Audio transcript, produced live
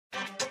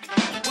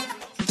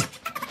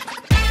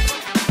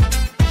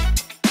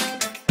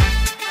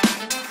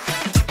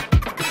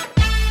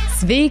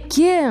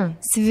Sveiki.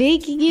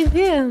 Sveiki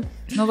gyvi.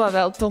 Nu, va,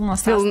 vėl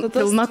pilnas sąstatas.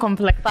 Pilna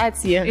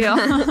komplektacija. Jo.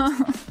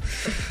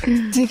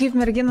 Tai kaip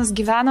merginos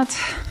gyvenat?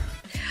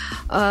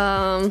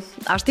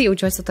 Aš tai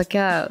jaučiuosi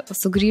tokia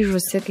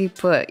sugrįžusi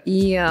kaip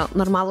į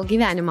normalų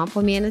gyvenimą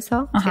po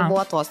mėnesio. Kai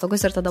buvo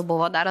atostogos ir tada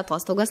buvo dar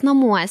atostogos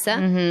namuose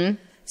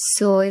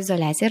su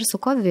izoliacija ir su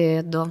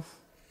COVID-u.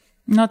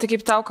 Nu, tai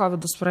kaip tau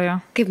COVID-us praėjo?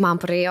 Kaip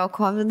man praėjo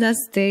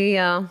COVID-as, tai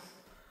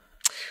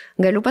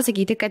galiu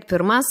pasakyti, kad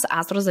pirmas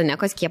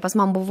AstraZenecos skiepas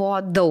man buvo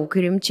daug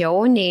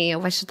rimčiau nei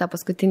va šita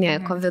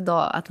paskutinė COVID-o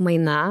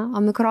atmaina,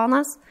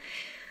 omikronas.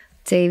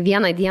 Tai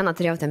vieną dieną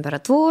turėjau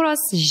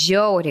temperatūros,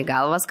 žiauriai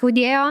galvas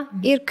skaudėjo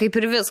ir kaip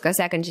ir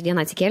viskas, sekančią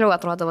dieną atsikėliau,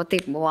 atrodo, va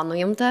taip buvo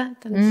nuimta,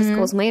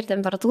 skausmai ir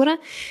temperatūra.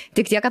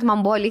 Tik tiek, kad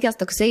man buvo likęs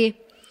toksai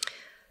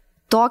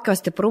tokio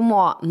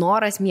stiprumo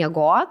noras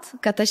miegot,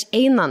 kad aš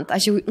einant,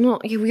 aš jau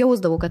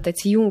jausdavau, kad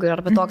atsijungiu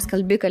arba toks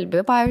kalbi,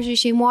 pavyzdžiui,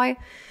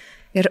 šeimoje.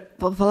 Ir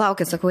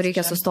palaukit, sakau,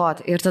 reikia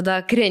sustoti. Ir tada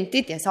krenti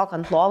tiesiog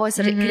ant lovos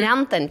ir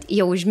krentant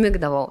jau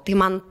užmigdavau. Tai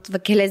man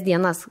kelias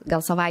dienas,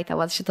 gal savaitę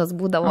šitas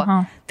būdavo.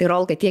 Tai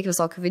Rolka tiek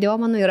visokių video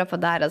mano yra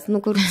padaręs,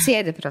 kur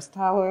sėdi prie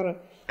stalo ir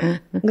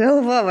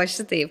galvova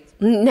šitaip.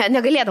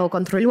 Negalėdavau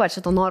kontroliuoti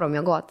šito noro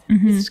miegoti.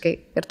 Visiškai.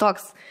 Ir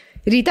toks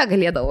ryte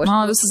galėdavau.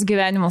 Mano visas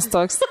gyvenimas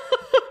toks.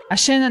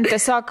 Aš šiandien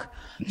tiesiog,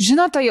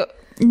 žinote,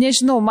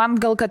 nežinau, man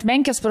gal kad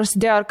menkės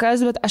prasidėjo ar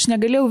kas, bet aš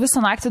negalėjau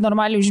visą naktį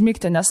normaliai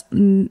užmigti, nes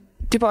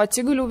tipo,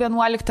 atsiguliau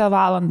 11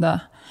 valandą.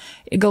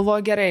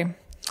 Galvoju, gerai,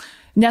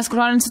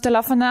 neskrolinsiu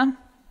telefone,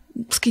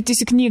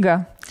 skaitysiu knygą.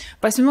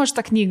 Pasimiau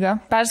šitą knygą,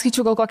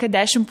 perskaičiu gal kokią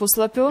 10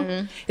 puslapių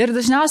ir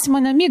dažniausiai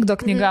mane mygdo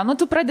knyga.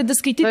 Tu pradedi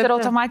skaityti ir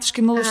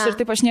automatiškai nulūžti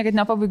ir taip aš niekad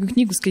nepabaigiu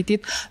knygų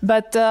skaityti.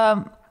 Bet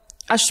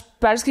aš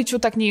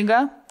perskaičiu tą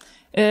knygą,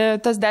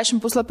 tas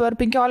 10 puslapių ar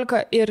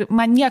 15 ir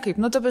man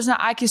niekaip,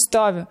 akis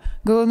stovi.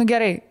 Galvoju,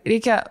 gerai,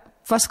 reikia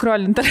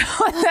paskrolinti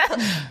telefone.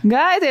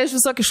 Tai aš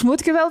visokį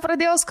šmutkį vėl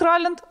pradėjau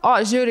skrolinti. O,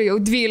 žiūriu, jau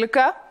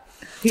 12.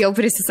 Jau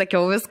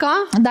prisisakiau visko.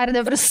 Dar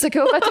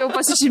neprisisakiau, bet jau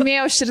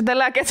pasižymėjau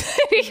širdelę, kad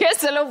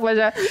reikės vėliau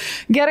važiuoti.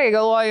 Gerai,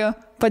 galvoju,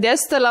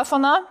 padėsiu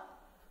telefoną,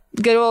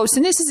 geriau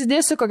ausinės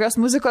įsidėsiu, kokios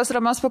muzikos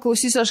ramios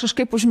paklausysiu, aš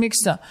kažkaip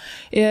užmigsiu.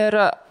 Ir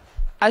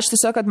aš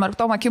tiesiog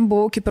atmerktom akim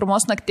buvau iki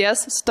pirmos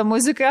nakties su ta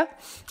muzika.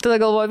 Tada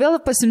galvoju, vėl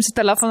pasimsiu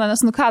telefoną, nes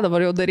ką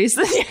dabar jau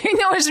darysiu,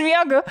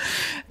 neužmiegu.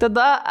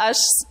 Tada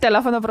aš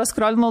telefoną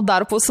praskrolinau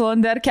dar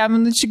pusvalandį ar 4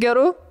 minučių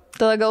gerų.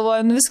 Tada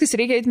galvoju, viskas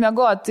reikia eiti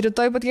miegoti.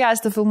 Rytoj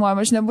podcastą filmuojam,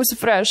 aš nebūsiu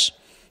fresh.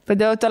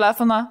 Padėjau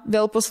telefoną,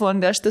 vėl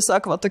pusvalandį, aš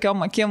tiesiog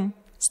tokiom akim,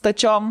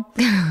 stačiom.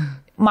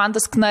 Man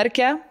tas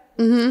knarkė.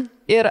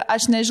 Ir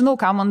aš nežinau,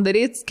 ką man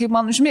daryti, kaip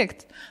man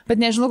užmigti. Bet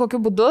nežinau, kokiu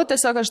būdu,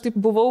 tiesiog aš taip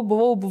buvau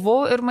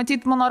ir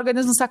matyt, mano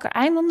organizmas sako,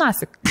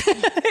 nafik,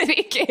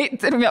 reikia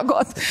eiti ir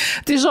miegoti.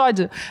 Tai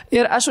žodžiu,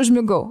 ir aš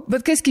užmigau.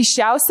 Bet kas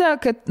keiščiausia,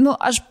 kad,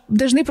 aš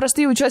dažnai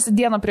prastai jaučiuosi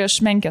dieną prieš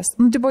menkės.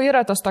 Tipo,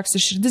 yra tos toks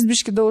širdis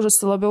biški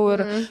daužosi labiau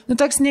ir,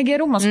 toks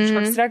negeriumas,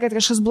 kažkoks reikia, kad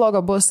kažkas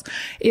blogo bus.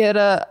 Ir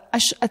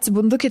aš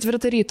atsibundu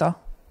 4 ryto.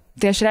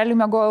 Tai aš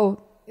realiai miegojau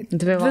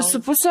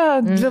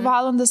 2,5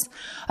 valandas,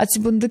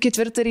 atsibundu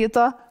 4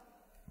 ryto,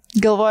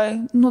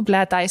 galvoju,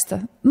 Aiste.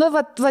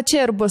 Va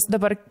čia ir bus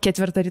dabar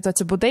 4 ryto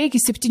atsibudai, iki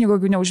 7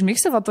 kokių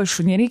neužmigsi, to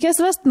šunį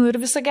reikės vesti, ir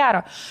visą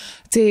gerą.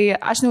 Tai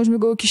aš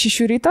neužmigau iki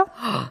 6 ryto.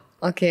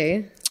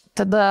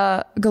 Tada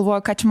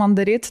galvoju, ką čia man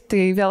daryti,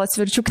 tai vėl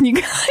atsiverčiu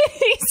knygą,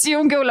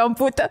 įsijungiau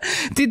lemputę.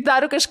 Tai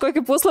dar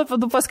kažkokį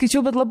puslapį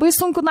paskaičiau, bet labai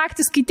sunku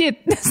naktį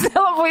skaityti, nes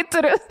nelabai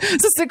turiu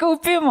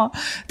susikaupimo.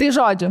 Tai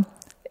žodžiu.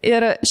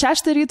 Ir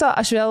 6 ryto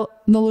aš vėl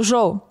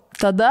nulūžau.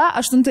 Tada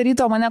 8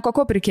 ryto mane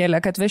koko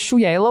prikėlė, kad vešiu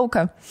ją į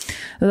lauką.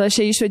 Tada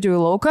aš ją išvedžiau į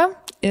lauką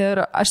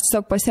ir aš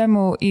tiesiog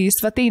pasiėmiau į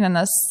svetainę,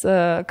 nes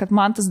kad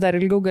man tas dar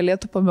ilgiau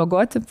galėtų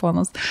pamiegoti,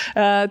 ponas.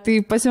 Tai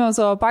pasiėmiau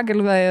savo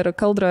pagalvę ir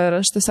kaldrą ir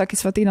aš tiesiog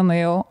į svetainę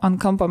nuėjau ant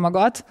kampo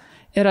miegoti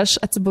ir aš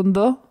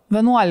atsibundu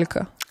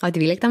 11. O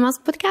 12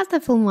 mes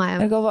podcastą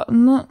filmuojam. Ir galvoju,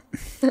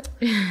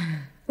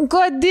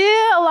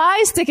 kodėl,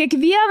 Aiste,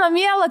 kiekvieną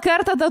mielą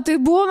kartą tai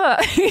būna.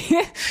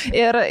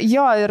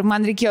 ir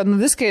man reikėjo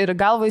viską ir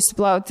galvą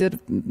įsiplauti. Ir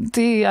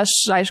tai aš,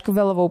 aišku,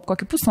 vėlavau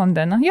kokį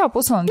pusvalandį, ne? Jo,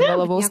 pusvalandį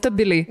vėlavau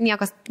stabiliai.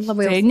 Niekas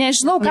labai tai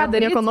nežinau, ką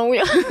daryti.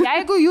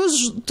 Jeigu jūs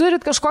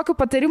turit kažkokių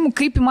patarimų,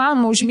 kaip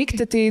įmanoma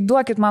užmigti, tai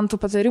duokit man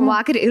tų patarimų.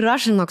 Vakar ir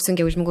aš,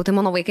 sunkiai užmigau. Tai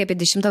mano vaikai apie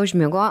 10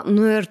 užmigo.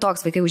 Ir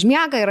toks vaikai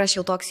užmiega ir aš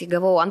jau toks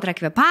įgavau antrą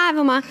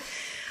kvėpavimą.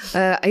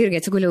 Irgi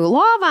atsiguliau į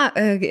lovą,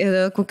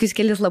 kokius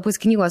kelis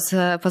lapus knygos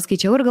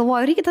paskaičiau ir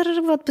galvoju, reikia dar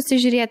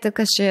pasižiūrėti,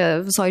 kas čia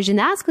visoje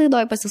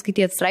žiniasklaidoje,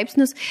 pasiskaityti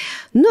straipsnius.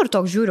 Ir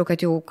toks žiūriu,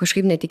 kad jau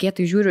kažkaip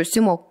netikėtai žiūriu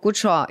Simo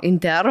Kučo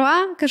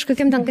intervą,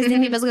 kažkokiam ten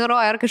kasdienybės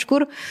heroje ar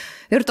kažkur.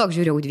 Ir toks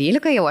žiūriau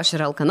 12, jau aš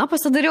ir alkana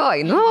pasidariau,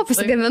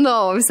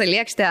 pasigaminau visą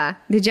lėkštę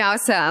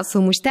didžiausią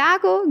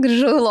sumuštekų,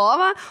 grįžau į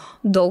lovą,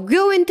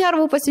 daugiau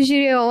intervų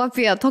pasižiūrėjau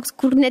apie toks,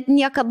 kur net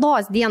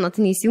niekados dieną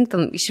tai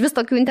neįsijungtam iš vis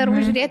tokių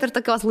intervų žiūrėti ir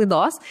tokios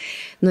laidos.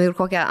 Ir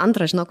kokią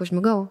antrą, žinok,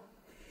 užmigau.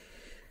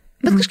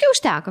 Bet kažkaip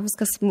užteko,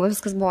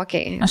 viskas buvo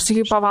okei. Aš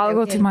tik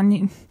pavalgau, tai man...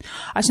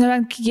 Aš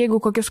nebent, jeigu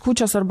kokios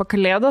kūčios arba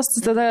kalėdos,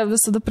 tai tada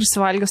visada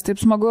prisivalgęs,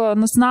 taip smagu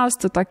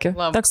nusnausti tokį.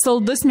 Toks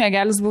saldus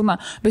miegelis būna.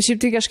 Bet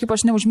šiaip tai kažkaip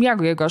aš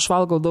neužmiegu, jeigu aš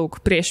valgau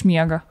daug prieš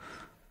miegą.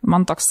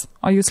 Man toks,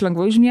 o jūs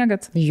lengvai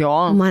užmiegat?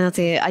 Jo. Mane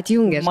tai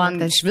atjungia. Man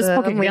iš vis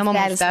po kiekvieno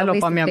maistelio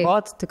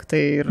pamiegot, tik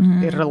tai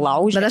ir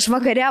laužė. Bet aš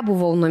vakare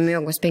buvau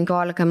numiegus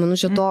 15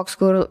 minučių toks,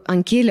 kur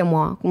ant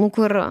kilimo,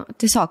 kur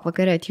tiesiog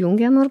vakare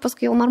atjungia, ir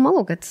paskui jau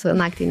normalu, kad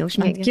naktį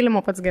neužmiegia. Ant kilimo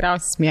pats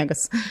geriausias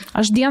miegas.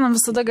 Aš dieną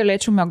visada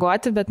galėčiau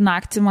miegoti, bet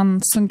naktį man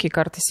sunkiai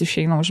kartais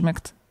išeina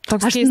užmigti.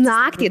 Aš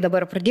naktį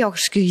dabar pradėjau,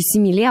 kažkaip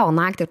įsimylėjau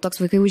naktį ir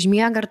toks vaikai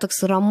užmiega ir toks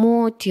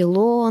ramu,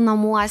 tylu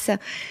namuose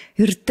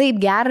ir taip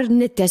gerai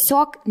ir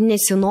tiesiog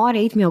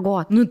nesinori eiti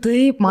miegoti. Nu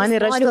taip, man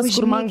yra šitas,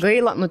 kur man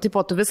gaila,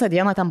 tipo, tu visą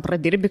dieną ten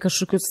pradirbi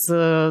kažkokius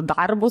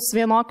darbus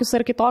vienokius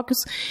ar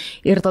kitokius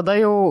ir tada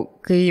jau,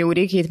 kai jau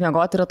reikia eiti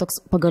miegoti, yra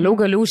toks, pagaliau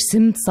galiu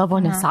užsimti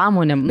savo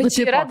nesąmonėm. Bet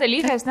čia yra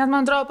dalykas, net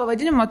man atrodo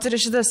pavadinimo turi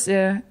šitas,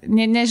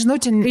 nežinau,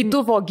 čia... Kai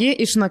tu vogi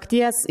iš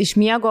nakties, iš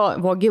miego,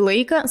 vogi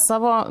laiką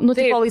savo,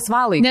 tipo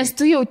laisvalaikį. Nes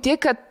tu jauti,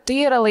 kad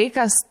tai yra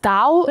laikas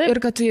tau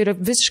ir kad tu ir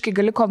visiškai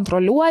gali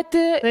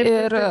kontroliuoti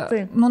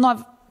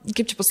taip.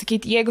 Kaip čia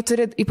pasakyti, jeigu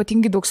turi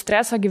ypatingai daug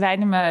streso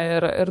gyvenime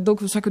ir daug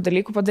visokių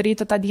dalykų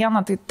padaryti tą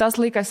dieną, tai tas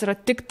laikas yra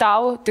tik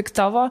tau, tik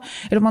tavo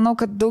ir manau,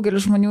 kad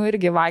daugelis žmonių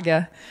irgi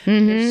vagia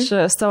iš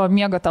savo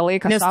miego tą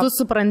laiką. Nes tu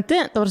supranti,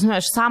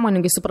 aš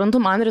sąmoningai suprantu,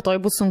 man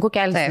rytoj bus sunku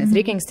keltis, nes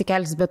reikia anksti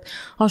keltis, bet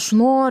aš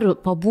noriu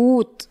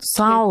pabūti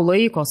savo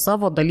laiko,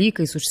 savo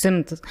dalykais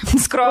užsimti.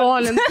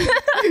 Scrollint.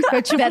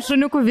 Kad čia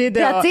šuniukų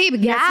video. Bet taip,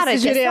 gerai,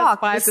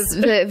 tiesiog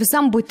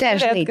visam bute,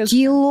 žinai,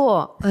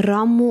 tylu,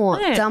 ramu,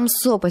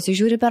 tamsu,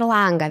 pasižiūri per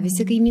langą,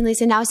 visi kaimynai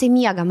seniausiai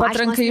miega.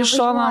 Patrankai iš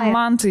šono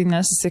man tai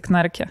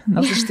nesusiknarkė,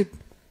 nes aš taip,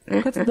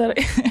 ką tu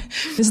darai?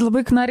 Jis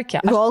labai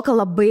knarkė. Rolka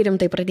labai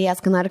rimtai pradėjęs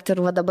knarkti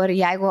ir va dabar,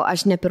 jeigu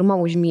aš ne pirma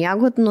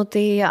užmiegu,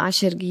 tai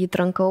aš irgi jį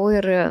trankau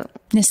ir...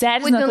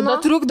 Neserzina, tada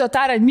trukdo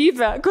tą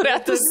ramybę,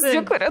 kurią tu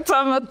sukuri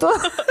tuo metu.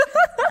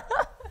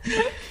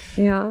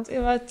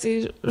 Tai va, tai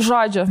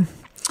žodžiu.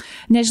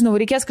 Nežinau,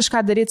 reikės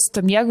kažką daryti su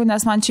to miegu,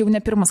 nes man čia jau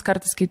ne pirmas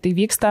kartas, kai tai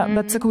vyksta,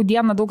 bet sakau,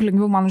 dieną daug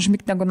lengviau man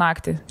užmigti negu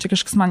naktį. Čia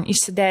kažkas man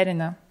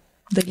išsiderinė.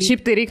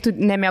 Šiaip tai reiktų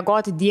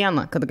nemiegoti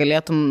dieną, kad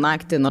galėtum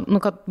naktį,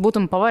 kad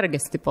būtum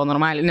pavargęs, tipo,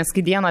 normaliai, nes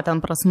kai dieną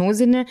ten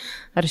prasnūzini,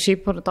 ar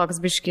šiaip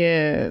toks biški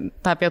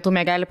tą pietų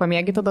miegelį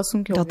pamiegi, tada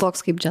sunkiau. To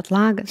toks kaip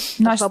jetlagas.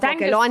 Aš po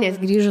kelionės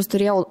grįžus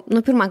turėjau,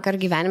 pirmą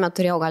kartą gyvenime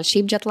turėjau gal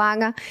šiaip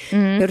jetlagą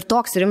ir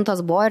toks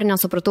rimtas buvo ir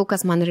nesupratau,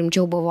 kas man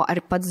rimčiau buvo,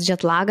 ar pats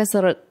jetlagas,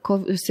 ar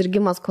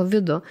sirgimas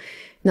COVID-u.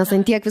 Nes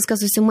ant tiek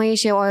viskas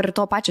susimaišė, o ir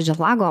to pačio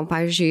jetlago,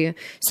 pavyzdžiui,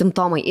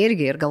 simptomai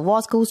irgi, ir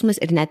galvos skausmas,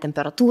 ir net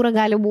temperatūra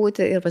gali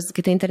būti, ir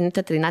pasiskaitai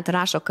internete, tai net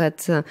rašo,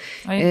 kad...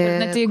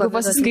 Net jeigu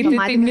pasiskaitai,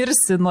 tai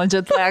mirsi nuo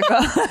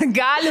jetlago.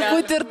 Gali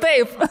būti ir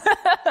taip.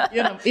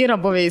 Yra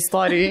buvę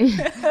istorijai.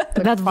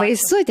 Bet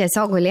baisu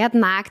tiesiog gulėti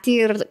naktį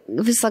ir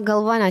visa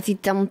galva net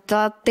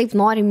įtempta, taip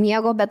nori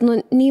miego, bet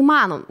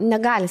neįmanom,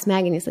 negali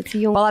smegenys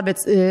atsijungti. Pala,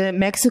 bet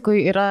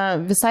Meksikoje yra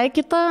visai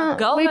kita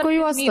laiko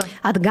juosta.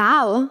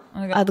 Atgal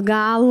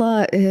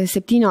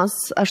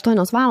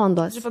 7-8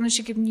 valandos. Tai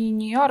panašiai kaip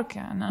New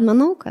York'e, ne?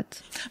 Manau, kad.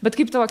 Bet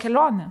kaip tavo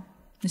kelionė?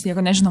 Nes nieko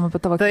nežinom apie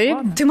tavo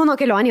kelionę. Tai mano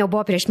kelionė jau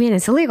buvo prieš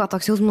mėnesį laiko,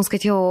 toks jausmas,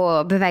 kad jau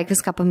beveik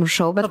viską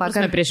pamiršau, bet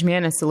vakar... Prieš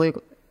mėnesį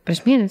laiko.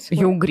 Prieš mėnesį.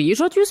 Jau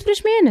grįžot jūs prieš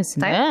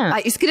mėnesį? Taip.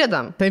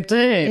 Įskridom. Taip.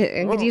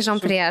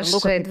 Grįžom prieš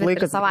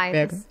 2-3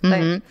 savaitės.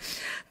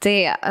 Tai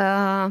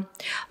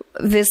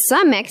visa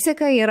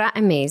Meksika yra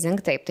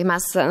amazing, taip. Tai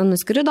mes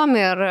nuskridom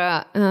ir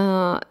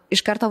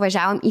iš karto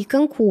važiavom į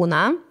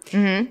Cancūną.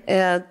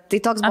 Tai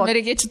toks buvo...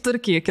 Amerikiečių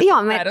Turkija.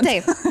 Jo,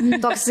 taip.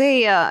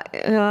 Toksai...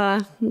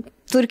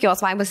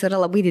 Turkijos vaibas yra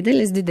labai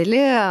dideli,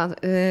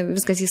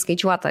 viskas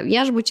įskaičiuota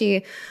viešbučiai,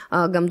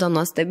 gamta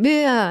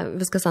nuostabi,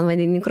 viskas ant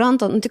vandeninio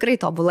kranto, tikrai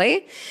tobulai,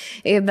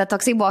 bet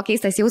toksai buvo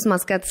keistas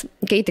jausmas, kad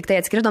kai tik tai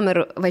atskridom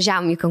ir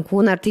važiavom į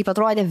Cancūną ir taip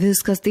atrodė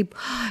viskas taip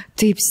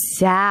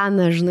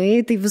sena,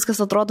 žinai, taip viskas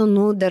atrodo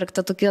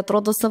nudergta, tokie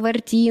atrodo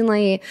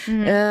savartynai,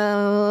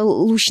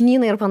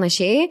 lūšnynai ir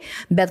panašiai,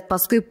 bet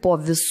paskui po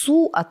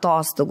visų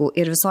atostogų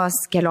ir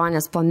visos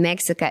kelionės po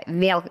Meksiką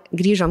vėl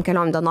grįžom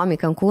keliom dienom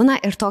į Cancūną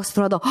ir toks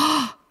atrodo,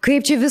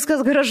 kaip čia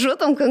viskas gražu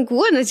tam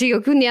Cancūne, čia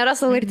jokių nėra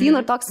savartynų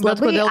ir toks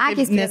labai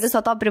akis prie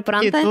viso to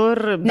pripranta, nes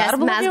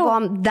mes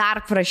buvom dar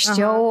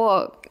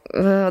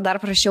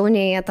praščiau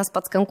nei tas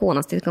pats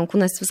Cancūnas, tai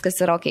Cancūnas viskas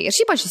yra ok. Ir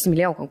šiaip aš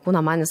įsimylėjau Cancūną,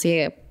 man jisai,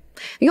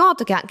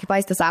 tokia, kaip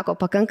Aistė sako,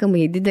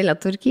 pakankamai didelė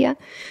Turkija,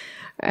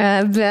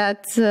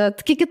 bet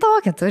tokia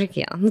kitokia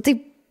Turkija. Taip,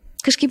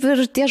 kažkaip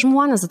ir tie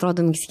žmonės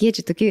atrodo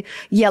meksikiečiai, tokie,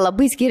 jie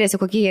labai skiriasi,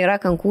 kokie jie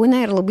yra Cancūne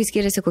ir labai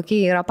skiriasi,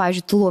 kokie jie yra,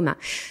 pavyzdžiui, Tulume.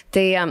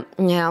 Tai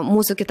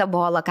mūsų kita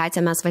buvo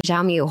lokacija, mes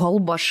važiavom į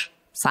Holbox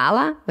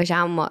salą,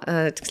 važiavom,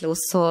 tiksliau,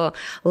 su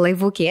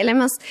laivu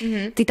kėlėmės.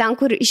 Tai ten,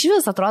 kur iš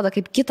vis atrodo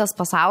kaip kitas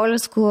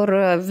pasaulis, kur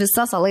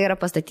visa sala yra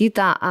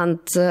pastatyta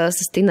ant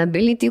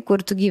sustainability,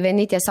 kur tu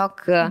gyveni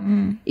tiesiog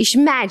iš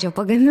medžio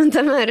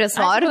pagamintame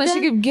resorte. Aš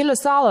kaip gilių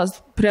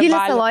salos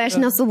Gilės saloje aš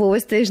nesu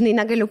buvus, tai žinai,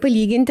 negaliu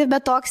palyginti,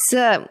 bet toks,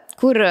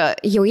 kur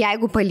jau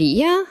jeigu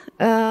palyja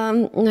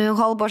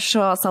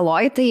Holbošo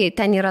saloj, tai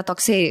ten yra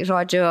toksai,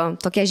 žodžiu,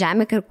 tokia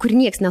žemė, kur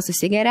nieks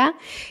nesusigeria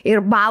ir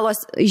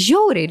balos,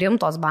 žiauriai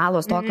rimtos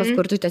balos, tokios,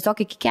 kur tu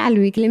tiesiog iki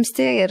kelių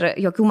įklimsti ir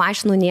jokių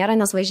mašinų nėra,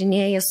 nes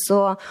važinėjai su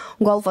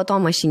golfo to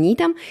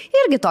mašinytėm.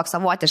 Irgi toks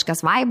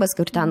savotiškas vaibas,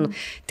 kur ten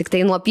tik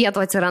tai nuo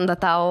pietų atsiranda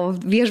tau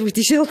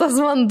viešbutį šiltas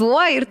vanduo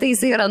ir tai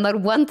jisai yra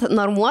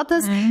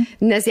normuotas,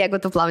 nes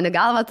jeigu tu plauni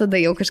galvą, tada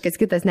jau kažkas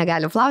kitas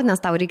negali plauti,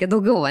 nes tau reikia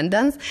daugiau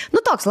vandens.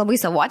 Nu, toks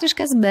labai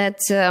savotiškas,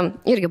 bet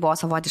irgi buvo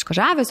savotiško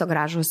žavesio,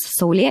 gražus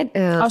saulėti.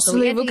 Aš su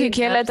laivu, kai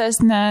kėlėtės,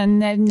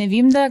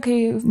 nevimdė, kai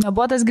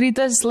nebuvo tas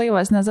greitas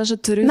laivas, nes aš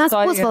turiu... Mes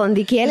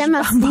pusvalandį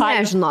kėlėmės,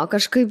 nežinau,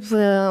 kažkaip...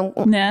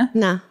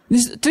 Ne.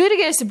 Tu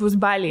irgi esi bus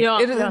Baly.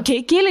 Ir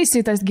kėlėsi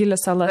į tas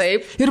Gilės salas.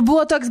 Taip. Ir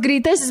buvo toks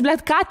greitasis,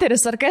 blėt,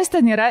 kateris, ar kas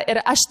ten yra. Ir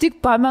aš tik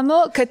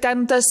pamenu, kad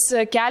ten tas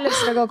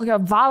kelias yra gal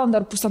kokią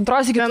valandą ar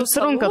pusantros iki tų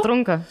salų.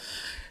 Trunka.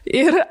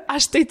 Ir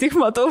aš tai tik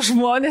matau,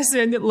 žmonės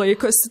vieni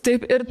laikosi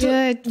taip ir tu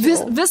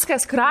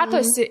viskas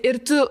kratosi ir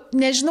tu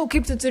nežinau,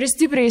 kaip tu turi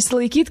stipriai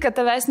įsilaikyti, kad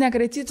tavęs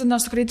nekratytų,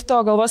 nesukratytų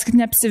tavo galvos, kad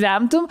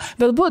neapsivemtum,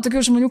 bet buvo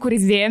tokių žmonių,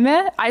 kuris vėmė,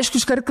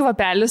 aišku, iškart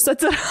kvapelis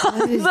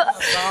atsirado.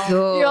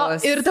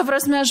 Ir ta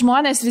prasme,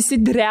 žmonės visi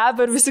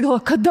dreba ir visi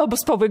galvo, kada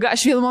bus pabaiga.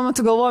 Aš vienu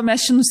momentu galvoju,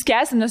 mes šį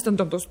nuskęsim, nes ten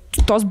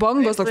tos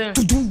bangos,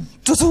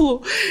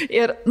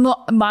 ir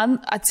man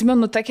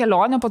atsimenu tą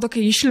kelionę, po to,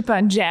 kai išlipė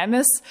ant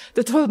žemės,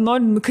 tai tu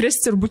nori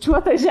nukristi ir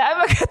bučiuotą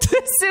žemę, kad tu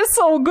esi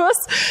saugus,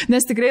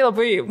 nes tikrai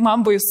labai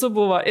man baisu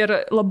buvo ir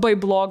labai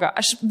bloga.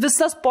 Aš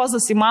visas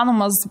pozas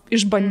įmanomas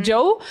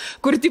išbandžiau,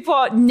 kur tipo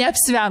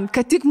neapsivent,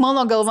 kad tik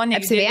mano galva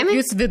neapsivėmė.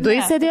 Jūs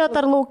viduje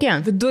sėdėjote ar lauke?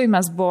 Viduje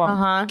mes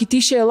buvom.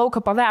 Kiti išėjo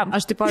lauką pavėm.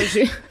 Aš taip,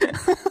 pavyzdžiui,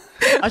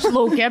 aš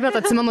laukia, bet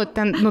atsimenu,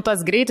 ten,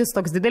 tas greitis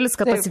toks didelis,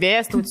 kad tas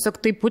vėjas, tu tiesiog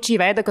taip pučiai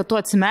veidą, kad tu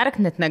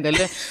atsimerk net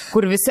negali,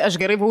 kur visi, aš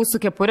gerai buvau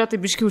su kepurė,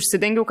 taip biškai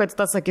užsidengiau, kad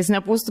tas akis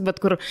nepūstų,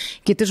 bet kur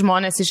kiti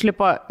žmonės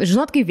išlipa,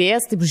 žinot, kai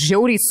vėjas taip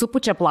žiauriai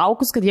supučia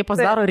plaukus, kad jie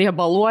pasidaro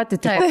riebaluoti,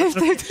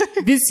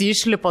 visi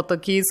išlipa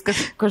tokiais,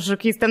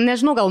 kažkokiais, ten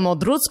nežinau, gal nuo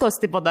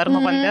druskos, taip dar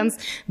nuo vandens,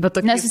 bet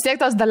tokiais. Nes vis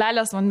tiek tos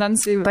dalelės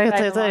vandens į...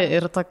 Tai,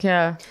 ir tokia...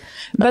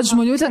 Bet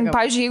žmonių ten,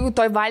 pavyzdžiui, jeigu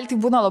toj valty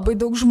būna labai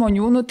daug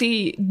žmonių, nu, tai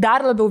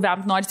dar labiau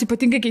vemt norisi,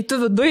 ypatingai, kai tu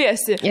viduje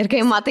esi. Ir kai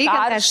matai,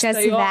 kad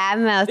kažkas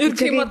vemia. Ir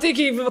kai matai,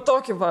 kai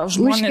tokį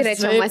žmonės.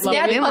 Užkrečiamas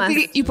vėmimas.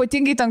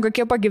 Ypatingai ten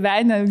kokie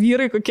pagyvenę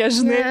vyrai, kokie,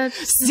 žinai,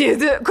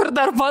 sėdi, kur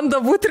dar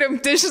bando būti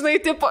rimti, žinai,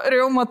 tipo, ir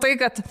jau matai,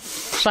 kad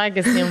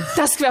šakės jums.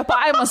 Tas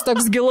kvėpavimas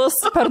toks gilus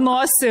per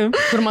nosį.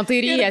 Kur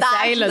matai ryjas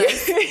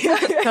eilės,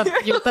 kad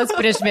jau tas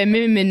prieš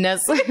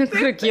vėmiminės,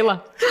 kur kyla.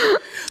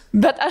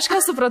 Bet aš ką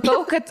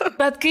supratau, kad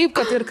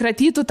ir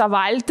kratytų tą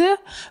valtį,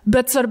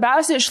 bet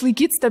svarbiausia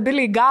išlaikyti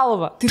stabiliai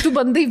galvą. Tai tu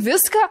bandai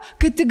viską,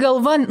 kad į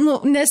galvą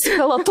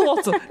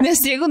nesikalatotų. Nes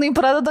jeigu jinai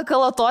pradeda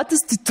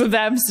kalatotis, tai tu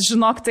vemsi,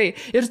 žinok tai.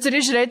 Ir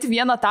turi žiūrėti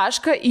vieną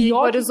tašką į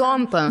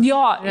horizontą.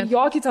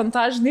 Jokį ten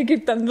tą, žinai,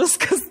 kaip ten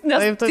viskas,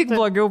 nes tik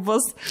blogiau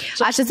bus.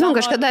 Aš atsimenu,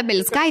 kažkada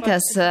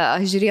Beliskaitės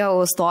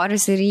žiūrėjau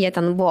stories ir jie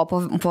ten buvo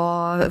po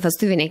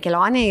vestuviniai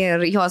kelionė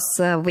ir jos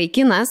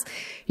vaikinas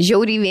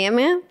žiauriai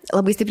vėmė,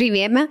 labai stipriai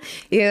vėmė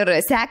ir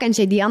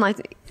sekančią dieną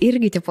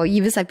irgi, tipo,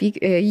 jį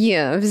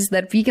vis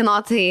dar pykino,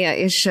 tai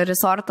iš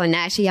resorto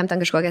nešė jam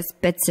ten kažkokias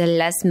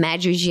specialias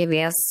medžių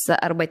žievės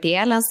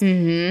arbatėlės,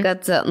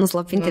 kad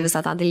nuslopinti visą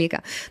tą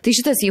dalyką. Tai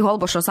šitas į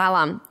Holbošo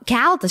salą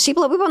keltas,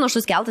 šiaip labai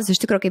panašus keltas, iš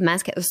tikrųjų, kaip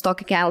mes su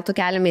tokiu keltu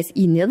keliamės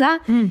į Nidą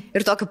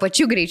ir tokiu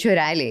pačiu greičiu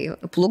realiai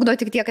plukdo,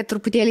 tik tiek, kad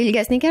truputėlį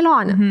ilgesnį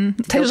kelionę.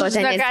 Tai to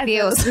ten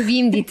nespėjau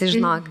suvimdyti,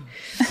 žinok.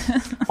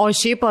 O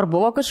šiaip ar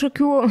buvo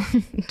kažkokių,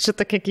 čia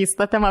tokia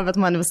keista tema, bet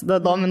man visada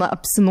domina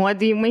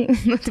apsinuodijimai,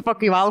 tipo,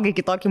 kai valgai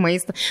kitokį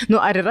maistą.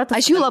 Ar yra tas...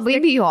 Aš jų labai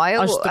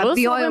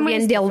bijojau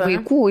vien dėl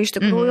vaikų, iš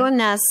tikrųjų,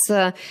 nes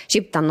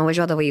šiaip ten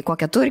nuvažiuodavai į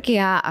kokią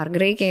Turkiją ar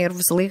Graikiją ir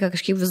visą laiką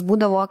kažkaip vis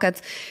būdavo,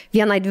 kad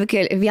vieną,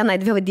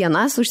 dvi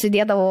dienas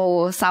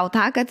užsidėdavau savo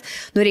tą, kad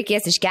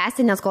reikės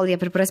iškesti, nes kol jie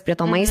pripras prie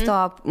to maisto,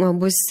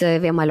 bus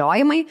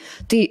vėmaliojimai.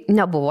 Tai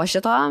nebuvo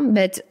šito,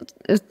 bet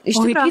iš tikrųjų...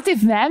 O vaikai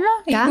taip vemia,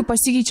 jeigu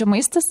pasikeičia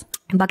maistas?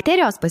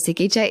 Bakterijos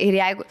pasikeičia ir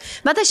jeigu...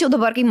 Bet aš jau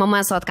dabar, kai mama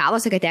esu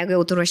atkalusi, kad jeigu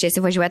jau tu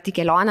ruošiesi važiuoti į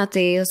kelionę,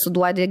 tai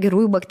suduodi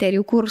gerųjų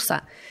bakterijų kursą.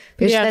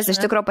 Ir šitas iš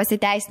tikrųjų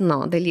pasiteisino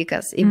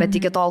dalykas, bet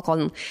iki tol,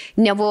 kol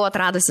nebuvau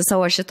atradusi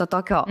savo šito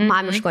tokio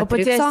mamiško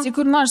trikso. O pati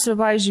kur nors,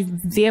 pavyzdžiui,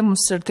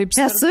 vėmus ir taip.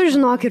 Esu,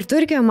 žinok, ir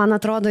Turkijoje, man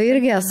atrodo,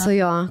 irgi esu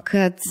jo,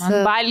 kad...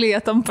 Man Balyje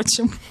tam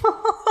pačiam.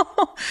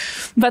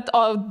 Bet,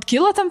 o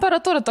kilo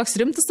temperatūra, toks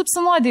rimtas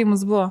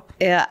apsinuodėjimas buvo?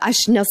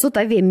 Aš nesu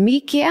ta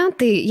vėmikė,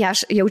 tai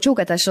aš jaučiau,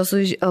 kad aš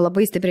esu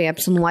labai stipriai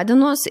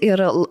apsinuodinus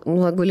ir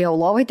gulėjau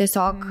lovai,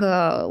 tiesiog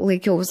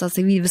laikiau visas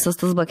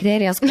tas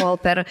bakterijas,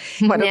 kol per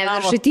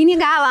viršutinį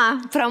galą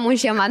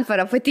pramušė, man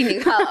per apatinį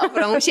galą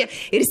pramušė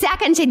ir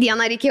sekančią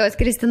dieną reikėjo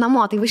skristi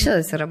namo, tai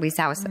šitas yra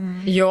baisiausia.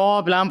 Jo,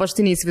 blemba, aš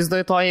tai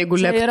neįsivaizduoju to, jeigu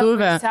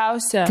lėktuvė.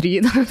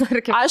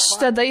 Aš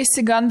tada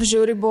įsigandus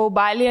žiauriai buvau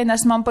Balyje,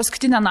 nes man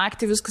paskutinę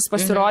naktį viskas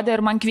pasirodė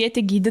ir man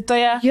kvietė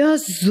gydytoja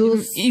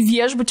Jėzus. į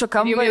viešbučio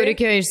Jums jau kambarį.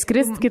 reikėjo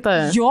išskristi kitą.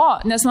 Jo,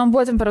 nes man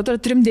buvo temperatūra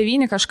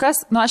 3,9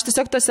 kažkas, aš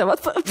tiesiog tose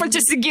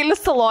pačiose gilių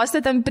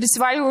salose ten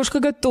prisivalgiau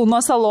kažkokio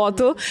tūno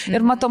salotų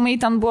ir matomai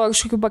ten buvo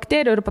kažkokių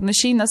bakterijų ir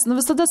panašiai, nes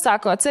visada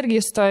sako,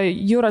 atsargiai su to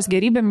jūros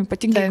gerybėm,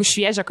 ypatingai jeigu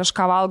šviežia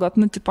kažką valgot,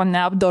 tipo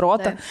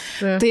neapdorota.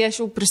 Tai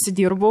aš jau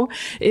prisidirbau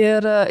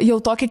ir jau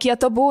tokia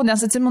kieta buvau,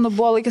 nes atsimenu,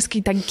 buvo laikas,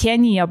 kai ten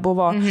Kenija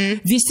buvo.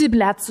 Visi,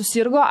 blėt,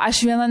 susirgo,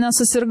 aš viena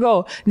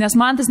nesusirgau, nes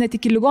man tas net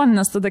iki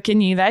ligoninės tada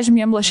Kenijai vežėm,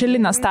 jiem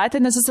lašelinę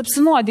statė, nes jis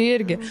apsinuodė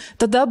irgi.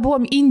 Tada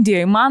buvom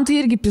Indijoje, man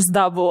tai irgi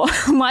pizda buvo.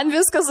 Man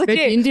viskas Bet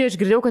okei. Indijoje aš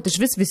girdėjau, kad iš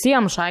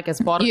visiems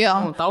šakės sportas. Jo.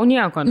 Tau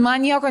nieko.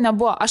 Man nieko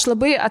nebuvo. Aš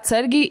labai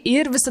atsargiai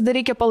ir visada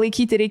reikia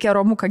palaikyti, reikia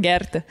romuką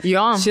gerti.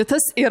 Jo.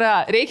 Šitas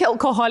yra. Reikia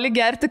alkoholį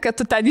gerti, kad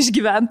tu ten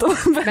išgyventum.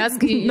 Mes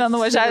kai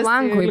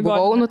Šrilankui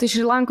buvau, nu tai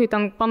Šrilankui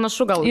ten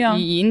panašu gal Jo.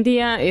 į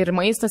Indiją ir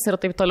maistas ir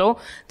taip toliau.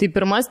 Tai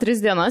pirmas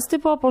 3 dienas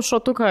tipo po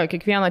šotuką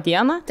kiekvieną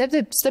dieną.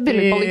 Taip,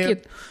 stabiliai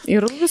palaikyti.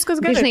 Ir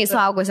viskas gerai. Dažnai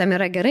suaugusiam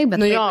yra gerai,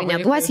 bet Jo, vaikui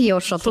neduosi jau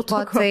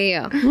šotuko, tai...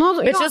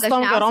 Bet šis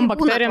tom gerom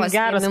bakterijom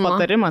geras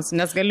patarimas,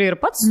 nes gali ir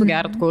pats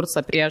sugert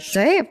kursą prieš.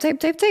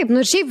 Taip.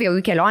 Nu ir šiaip jau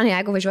į kelionę,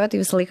 jeigu važiuoji,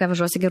 tai visą laiką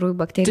važiuosi gerųjų Tai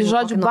bakterijų.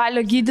 žodžiu,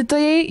 balio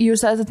gydytojai,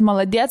 jūs esat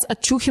maladėts,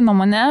 atčiūkino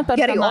mane per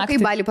Gerai, tą o naktį.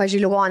 kaip bali,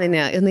 pažiūrėjau,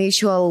 ligoninė, jinai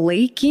iš jo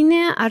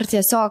laikinė, ar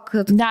tiesiog...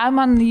 Ne,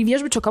 man į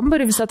viešbučio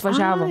kambarį visi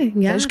atvažiavo. Ai,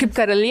 geras. Aš kaip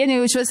karalienė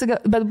jaučiuosi,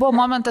 bet buvo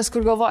momentas,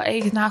 kur galvoju,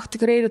 eik, na,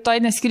 tikrai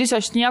rytoj neskrisiu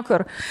aš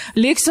niekur.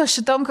 Liksiu aš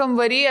šitam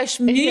kambarį, aš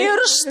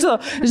mirštu.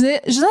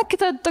 Žinai,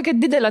 kita tokia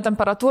didelė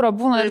temperatūra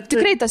būna ir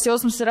tikrai tas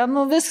jausmas yra,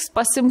 nu viskas,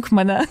 pasimk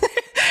mane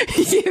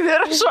į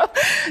viršų.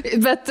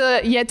 Bet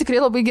jie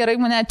tikrai labai gerai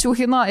mane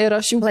atčiūkino ir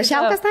aš jau...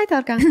 Lašiaukas taitė,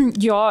 ar ką?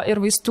 Jo,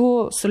 ir vaistų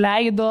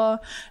suleido,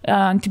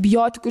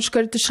 antibiotikų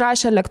iškart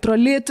išrašė,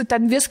 elektrolitų,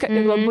 ten viską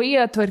ir labai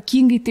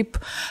tvarkingai taip,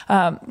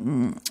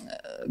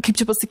 kaip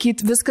čia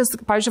pasakyti, viskas,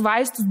 pavyzdžiui,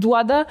 vaistus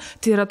duoda,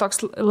 tai yra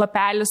toks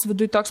lapelis,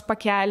 viduje toks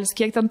pakelis,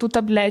 kiek ten tų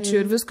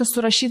tablečių ir viskas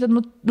surašyta,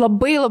 nu,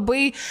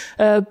 labai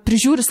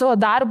prižiūri savo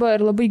darbą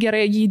ir labai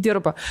gerai jį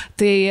dirba.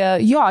 Tai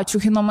jo,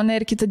 ačiūkino mane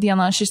ir kitą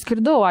dieną aš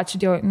išskridau,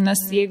 ačiū Dievui, nes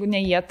jeigu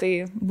ne jie, tai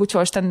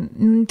būčiau aš ten,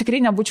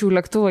 tikrai nebūčiau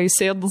lėktuvą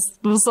įsėdus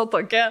visą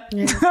tokia.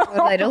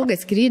 Dar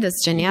ilgas skrydis,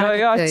 čia nėra.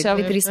 Jo,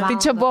 tai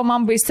čia buvo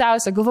man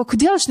baisiausia. Galvoju,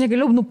 kodėl aš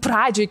negalėjau,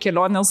 pradžioj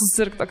kelionę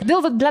susirgti.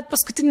 Kodėl, blėt,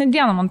 paskutinę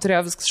dieną man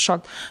turėjo viskas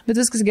šokti. Bet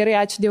viskas gerai,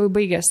 ačiū Dievui,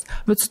 baigėsi.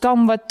 Bet su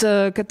tom,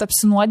 kad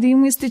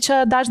apsinuodėjimais, tai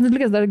čia dažnas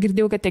dalykas. Dar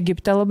girdėjau, kad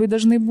Egipte labai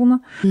dažnai būna.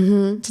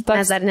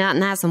 Mes dar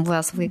nesam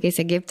buvę su vaikais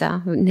Egipte.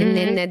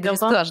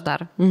 Nedrįstu aš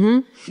dar.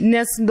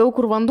 Nes daug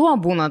kur vanduo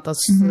būna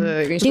tas.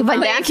 Tai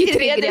vandens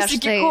Trėdės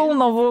iki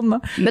kulno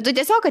būna. Bet tu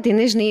tiesiog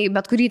ateini, žinai,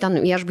 bet kurį ten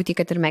viešbutį,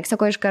 kad ir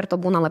Meksikoje iš karto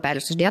būna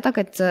lapelis uždėta,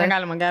 kad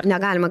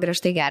negalima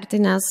griežtai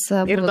gerti, nes...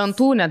 Ir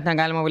dantų net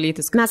negalima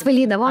valytis. Mes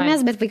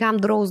valydavomės, bet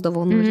vaikam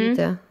drausdavau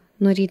nuryti.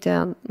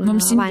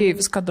 Mums Indijai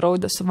viską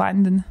draudė su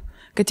vandeniu.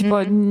 Kad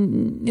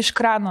iš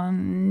krano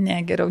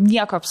negeriau.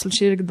 Nieko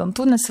absoliučiai irgi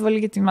dantų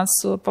nesivalgyti, mes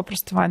su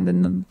paprastu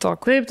vandeniu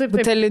tokiu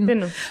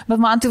buteliniu.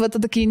 Bet man tai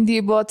tada, kai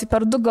Indijai buvo, tai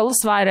per 2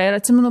 galus varė. Ir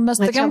atsimenu, mes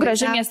tokiam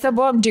gražiam mieste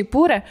buvom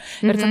Džaipūre.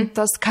 Ir ten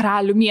tas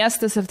karalių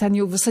miestas. Ir ten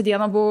jau visą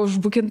dieną buvo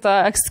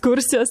užbukinta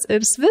ekskursijos.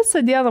 Ir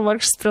visą dieną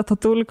vargšas prie to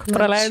tūlikų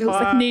praleido.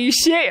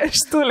 Neišėjo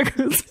iš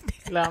tūlikų.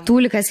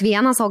 Tūlikas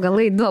vienas, o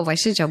galai 2. Va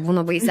šičia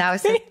būna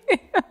baisiausia.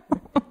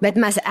 Bet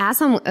mes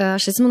esam,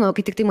 aš atsimenu,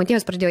 kai tik tai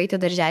Matėjus pradėjo eiti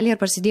darželį ir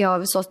prasidėjo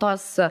visos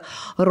tos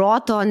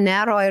roto,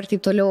 nero ir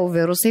taip toliau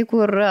virusai,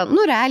 kur,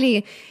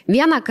 realiai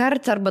 1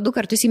 kartą arba 2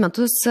 kartus į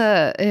metus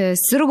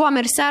sirgom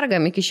ir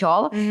sergam iki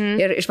šiol.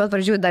 Ir iš pat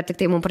pradžių dar tik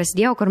tai mums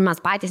prasidėjo, kur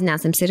mes patys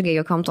nesam sirgę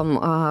jokiom tom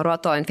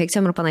roto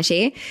infekcijom ir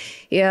panašiai.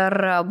 Ir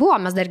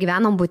mes dar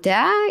gyvenom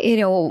bute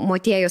ir jau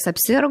Matėjus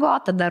apsirgo,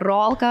 tada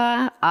Rolka,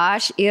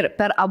 aš ir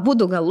per abu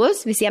 2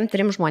 galus visiems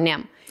 3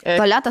 žmonėm.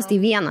 Tualetas tai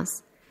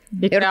vienas.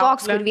 Ir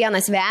toks, kur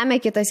vienas vemia,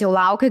 kitas jau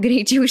laukia,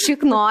 greičiau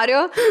šik noriu.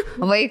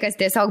 Vaikas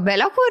tiesiog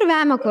belio kur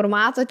vemia, kur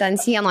mato, ten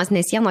sienos,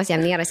 nesienos,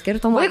 jam nėra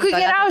skirtumo. Vaikui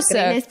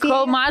geriausia,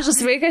 kol mažas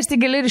vaikas, tai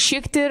gali ir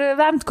šikti ir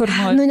vemt kur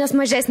nori. Nes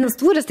mažesnis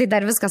turis, tai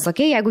dar viskas ok,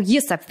 jeigu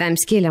jis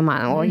apvems kilimą,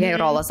 o jei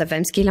Rolas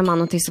apvems kilimą,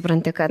 tai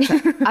supranti, kad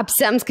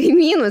apsems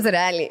kaimynus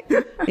realiai.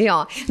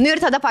 Jo.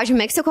 Ir tada,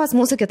 pavyzdžiui, Meksikos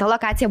mūsų kita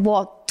lokacija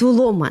buvo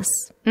Tulumas.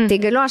 Tai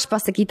galiu aš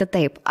pasakyti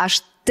taip, aš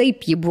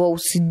taip jį buvau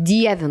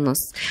sudievinus,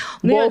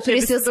 buvau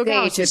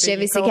prisiskaičius, čia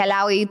visi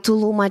keliauja į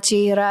Tulumą, čia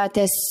yra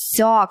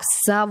tiesiog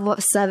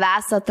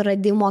savęs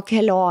atradimo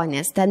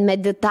kelionės, ten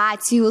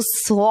meditacijų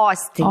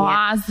sostinė.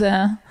 Oazė.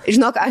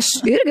 Žinok, aš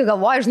irgi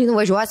galvoju, žinai,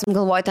 nuvažiuosim,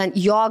 galvoju, ten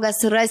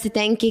jogas rasi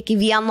ten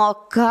kiekvieno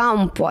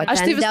kampo.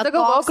 Aš tai visada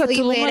galvoju, kad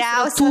Tulumas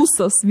yra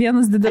tūsas,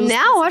 vienas didelis. Ne,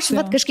 o aš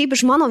kažkaip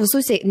iš mano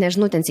visų,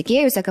 nežinau, ten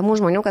sikėjus,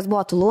 sekamų žmonių, kas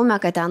buvo Tulume,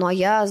 kad ten, o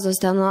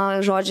Jėzus, ten,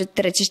 žodžiu,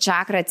 3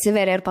 čakra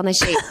atsiveria ir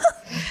panašiai.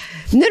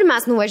 Nu ir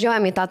mes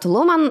nuvažiuojame į tą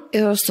Tulumą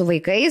su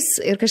vaikais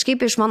ir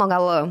kažkaip iš mano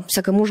gal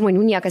sakamų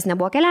žmonių niekas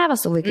nebuvo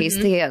keliavęs su vaikais,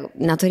 tai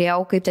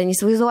neturėjau kaip ten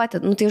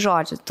įsivaizduoti. Nu tai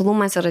žodžiu,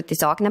 Tulumas yra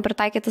tiesiog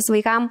nepritaikytas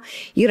vaikam,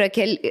 yra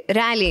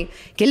realiai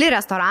keli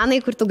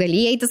restoranai, kur tu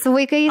gali eiti su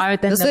vaikais,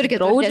 visur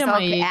kitur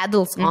tiesiog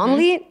adults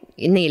only.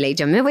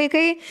 Neįleidžiami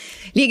vaikai,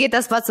 lygiai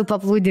tas pats su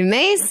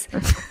paplūdimiais,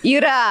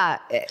 yra,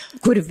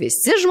 kur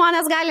visi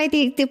žmonės gali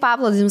ateiti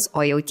paplūdimius,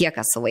 o jau tie,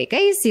 kas su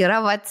vaikais, yra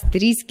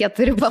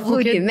 3-4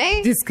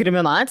 paplūdimiai.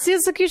 Diskriminacija,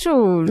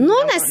 sakyčiau. Nu,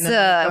 nes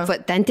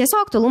ten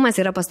tiesiog Tulumas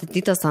yra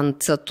pastatytas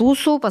ant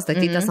tūsų,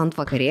 pastatytas ant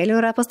vakarėlių,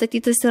 yra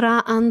pastatytas yra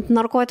ant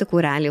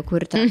narkotikų realiai,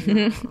 kur ten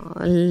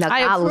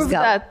legalus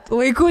gal.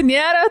 Vaikų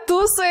nėra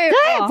tūsai.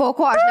 Taip, po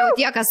ko aš jau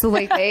tie, kas su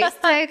vaikais,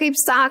 tai kaip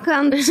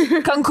sakant,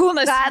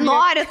 Kankūnas. Ką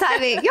nori tą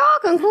veikti. Jo,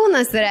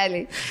 Kankūnas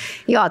realiai.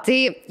 Jo,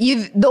 tai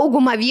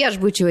daugumą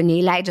viešbučių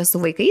neįleidžia su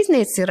vaikais,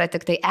 nes yra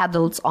tik tai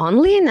adults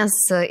only, nes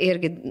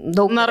irgi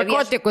daug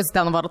narkotikus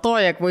ten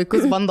vartoja,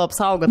 vaikus bando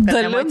apsaugoti,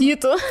 kad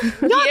nematytų.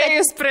 Jo,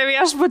 jis prie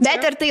viešbučio.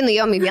 Bet ir tai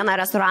nuėjom į vieną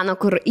restoraną,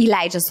 kur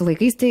įleidžia su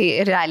vaikais, tai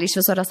realiai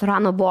iš viso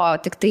restorano buvo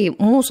tik tai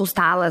mūsų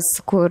stalas,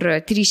 kur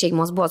 3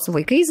 šeimos buvo su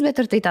vaikais,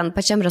 bet ir tai ten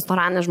pačiam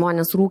restorane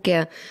žmonės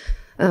rūkė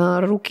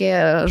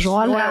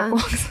žolę.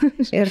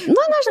 Ir,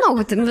 nu, nežinau,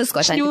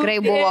 visko ten tikrai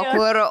buvo,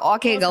 kur,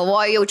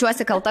 galvoju,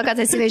 jaučiuosi kalta, kad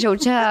atsivežiau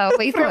čia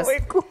vaikus.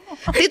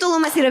 Tai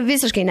Tulumas yra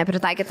visiškai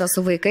nepritaikytas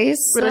su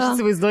vaikais. Kur aš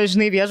įsivaizduoju,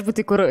 žinai,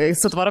 viešbutį, kur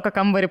sutvarko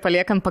kambarį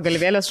paliekant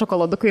pagalvėlės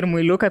šokoladuką ir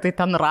muiliuką, tai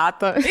ten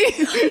ratą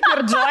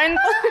ir joint.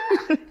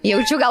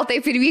 Jaučiu, gal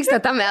taip ir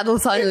vyksta tam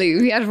adults only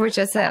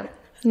viešbučiuose.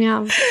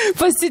 Ja.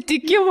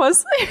 Pasitikimas.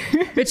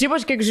 Bet šiaip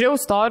aš kiek žiūrėjau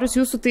storius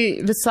jūsų, tai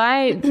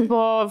visai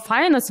po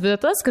fainas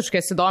vietas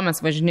kažkokias įdomias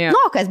važinėjo.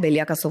 Nu, kas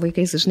belieka su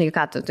vaikais, žinai,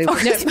 ką tu. Tai...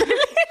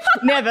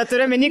 Ne, bet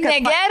turiu meni, kad...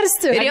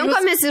 Negersti.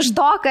 Rinkomės iš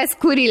to, kas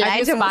kurį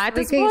leidžia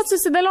patys. Buvo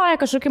susidėlioję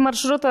kažkokį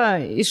maršrutą,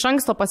 iš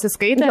anksto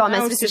pasiskaitę. Jo,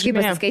 mes visiškai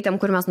pasiskaitėm,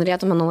 kur mes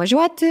norėtume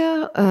nuvažiuoti.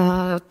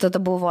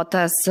 Tada buvo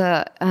tas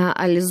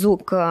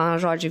Alizuk,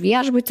 žodžiu,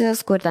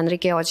 viešbutis, kur ten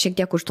reikėjo šiek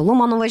tiek už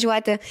Tulumą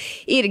nuvažiuoti.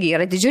 Irgi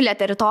yra didžiulė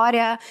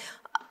teritorija.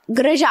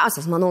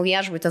 Gražiausias, manau,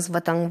 viešbutis, va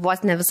ten vos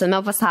ne visame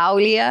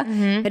pasaulyje.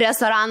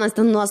 Restoranas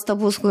ten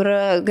nuostabus, kur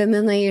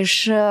gamina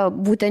iš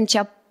būtent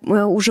čia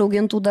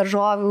užaugintų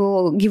daržovių,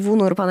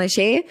 gyvūnų ir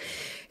panašiai.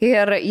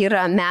 Ir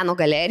yra meno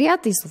galerija,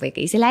 tai su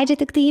vaikais įleidžia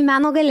tik tai į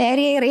meno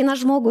galeriją ir eina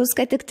žmogus,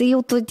 kad tik tai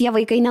jau tie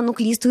vaikai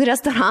nenuklystų į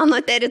restorano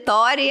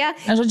teritoriją.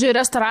 Žodžiu,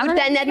 restoraną.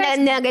 Ten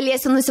net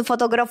negalėsi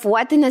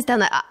nusifotografuoti, nes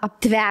ten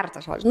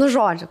aptverta, žodžiu. Nu,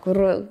 žodžiu,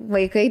 kur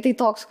vaikai tai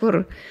toks,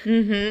 kur...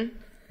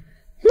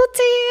 Nu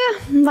tai,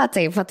 va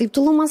taip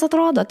Tulumas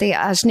atrodo, tai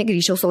aš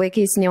negrįžčiau su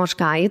vaikais ne už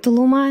ką į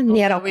Tulumą,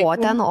 nėra ko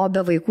ten, o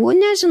be vaikų,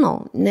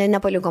 nežinau,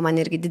 nepaliko man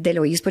irgi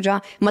didelio įspūdžio.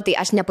 Matai,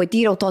 aš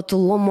nepatyriau to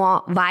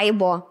Tulumo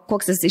vaibo,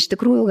 koks jis iš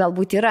tikrųjų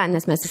galbūt yra,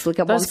 nes mes visą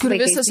laiką buvome su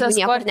vaikais,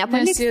 niekur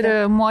nepalikti. Ir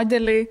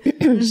modeliai,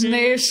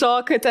 žinai,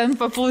 šoka ten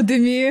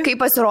paplūdimį. Kai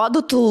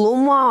pasirodo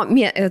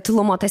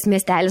Tulumo tas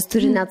miestelis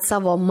turi net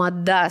savo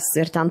madas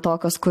ir ten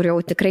tokios, kur jau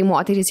tikrai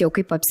moterys jau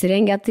kaip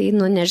apsirengia, tai,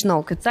 nu,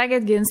 nežinau.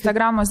 Sakėtgi,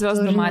 Instagramos vėl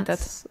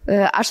numatėt.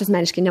 Aš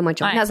asmeniškai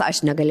nemačiau, nes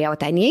aš negalėjau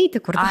ten įeiti,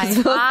 kur tas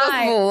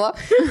buvo.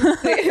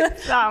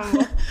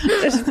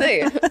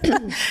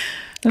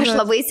 Aš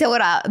labai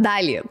siaurą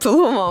dalį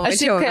Tulumo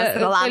mačiau.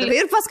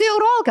 Ir paskui jau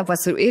rolką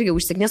irgi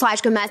užsiknės.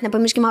 Aišku, mes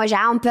nepamirškime,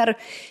 važiavom per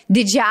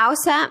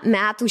didžiausią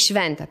metų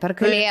šventę, per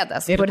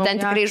Kalėdas, kur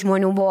ten tikrai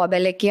žmonių buvo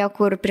belekie,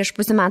 kur prieš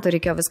pusę metų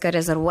reikėjo viską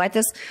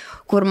rezervuotis,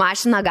 kur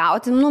mašiną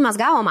gauti. Nu, mes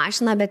gavom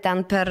mašiną, bet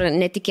ten per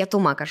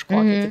netikėtumą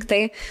kažkokį. Tik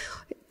tai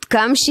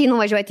kamščiai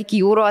nuvažiuoti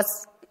iki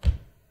jūros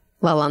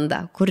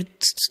valanda, kur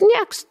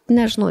nieks,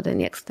 nežinau,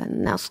 nieks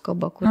ten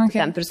neskuba, kur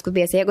ten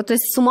priskubėsi. Jeigu tu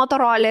esi su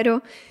motoroleriu,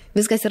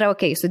 viskas yra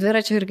ok, su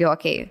dviračiu irgi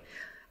ok.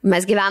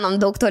 Mes gyvenom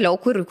daug toliau,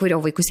 kur jau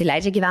vaikus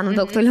įleidžia, gyvenom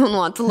daug toliau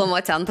nuo Tulumo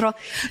centro.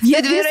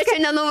 Jie dviračiu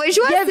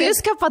nenuvažiuosi. Jie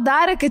viską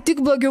padarė, kad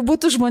tik blogiau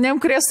būtų žmonėm,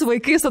 kurie su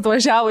vaikais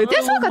atvažiavo į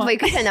Tulumą. Tiesiog, kad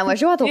vaikai ten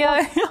nevažiuotų.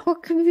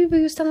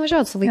 Jūs ten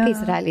važiuojat su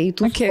vaikais realiai į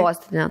tų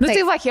sostinę. Nu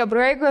tai va,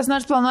 Hebra, jeigu jūs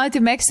nors planuojate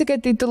į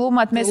Meksiką, tai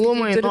Tulumą atmeskite,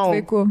 jei turit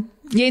vaikų.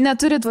 Jei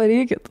neturit,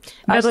 varykit.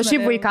 Bet o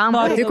šiaip vaikams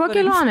patiko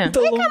kelionė?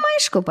 Vaikam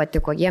aišku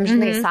patiko. Jiems,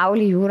 žinai,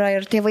 saulė, jūra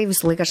ir tėvai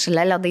visą laiką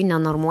šalia ledai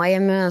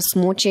nenormuojami,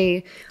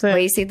 smučiai,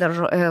 vaisiai,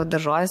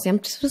 daržovės,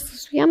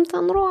 jiems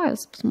ten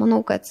rojas. Manau,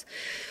 kad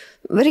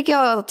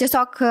reikėjo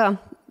tiesiog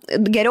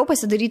geriau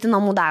pasidaryti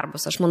namų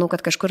darbus. Aš manau,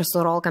 kad kažkur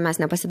su Rolka mes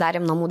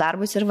nepasidarėm namų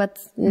darbus ir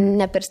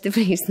ne per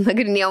stipriai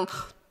nagrinėjom,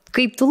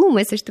 kaip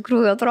Tulumas iš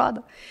tikrųjų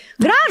atrodo.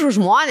 Gražų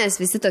žmonės,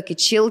 visi tokie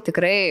chill,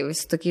 tikrai,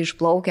 visi tokie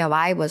išplaukę,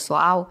 vaibas,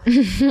 wow.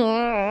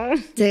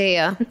 Tai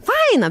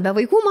faina, be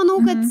vaikų manau,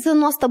 kad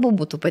nuostabu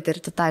būtų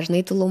patirti tą,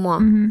 žinai, Tulumo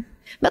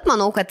Bet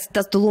manau, kad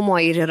tas tulumo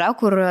ir yra,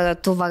 kur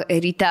tu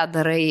ryte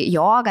darai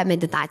jogą,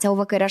 meditaciją, o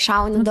vakare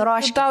šauni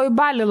darošką. Tau į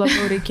Balį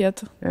labiau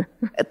reikėtų.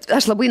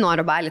 Aš labai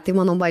noriu Balį, tai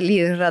manau, Balį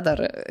yra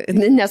dar,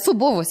 nesu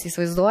buvus,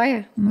 įsivaizduoji,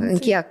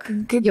 kiek.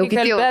 Jau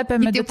kalbė apie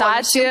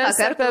meditaciją,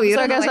 apie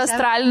visokias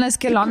astralinės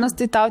keliones,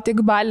 tai tau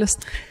tik Balis.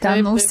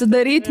 Ten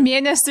užsidaryti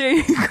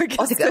mėnesiui.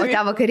 O ten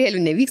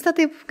vakarėlių nevyksta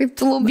taip, kaip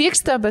tulum?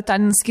 Vyksta, bet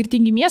ten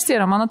skirtingi miestai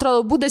yra. Man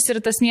atrodo, Budas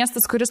yra tas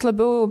miestas, kuris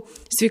labiau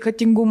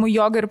sveikatingumų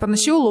joga ir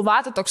panašiai.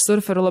 Luvata toks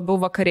surferių labiau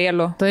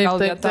vakarėlių.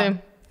 Taip.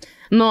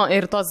 Nu,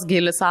 ir tos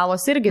Gili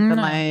salos irgi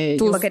tenai.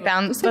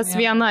 Ten tas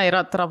viena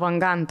yra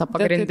Travanganta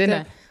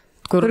pagrindinė.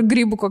 Kur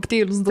grybų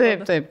kokteilius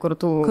duoda. Taip,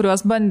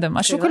 kuriuos bandėm.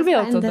 Aš jau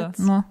kalbėjau tada.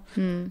 Nu.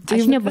 Tai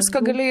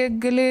viską gali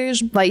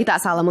Va, į tą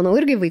salą, manau,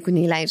 irgi vaikų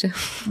neįleidžia.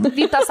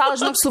 Į tą salą,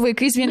 žinok, su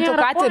vaikais vien jau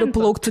katerių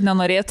plauktų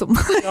nenorėtum.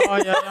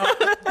 Jo.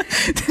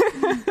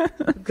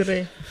 Gerai.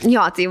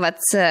 Jo, tai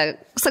vat,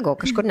 sakau,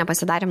 kažkur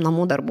nepasidarėm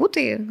namų darbų,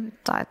 tai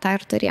tą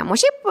ir turėjom. O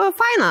šiaip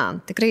faina,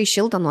 tikrai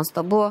šilta,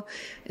 nuostabu,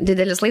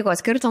 didelis laiko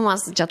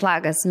skirtumas,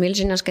 jetlagas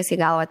milžiniškas į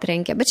galvą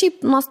trenkė, bet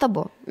šiaip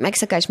nuostabu.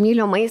 Meksika, aš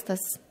myliu,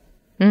 maistas.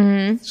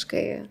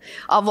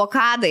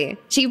 Avokadai.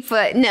 Šiaip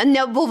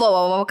nebuvo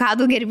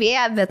avokadų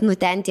gerbėja, bet nu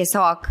ten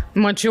tiesiog.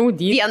 Mačiau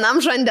dydį. Vienam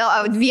žandė,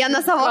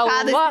 vienas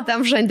avokadas,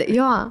 kitam žandė.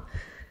 Jo.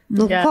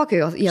 Nu,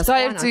 kokio jie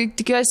skonio? Tai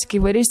tikiuosi, kai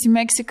varysi į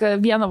Meksiką,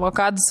 vieną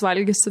avokadus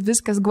valgysi,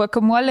 viskas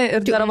guacamole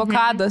ir dar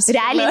avokadas.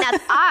 Realiai net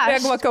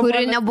aš,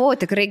 kuri nebuvau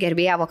tikrai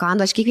gerbėja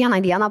avokado, aš kiekvieną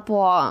dieną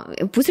po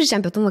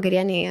pusryčiam pietų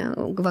vakarienį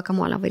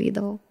guacamole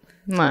varydavau.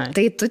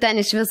 Tai tu ten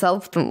iš vis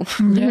alptum.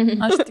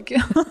 Aš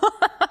tikiu.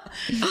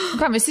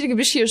 Ką, mes irgi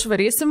biškai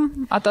išvarysim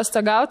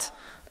atostogaut.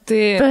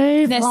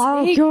 Taip,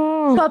 laukiu.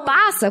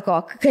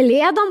 Papasakok,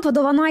 kalėdom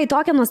padovanoji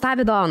tokią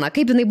nuostabią dovaną.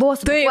 Kaip jinai buvo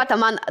supakuota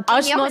man?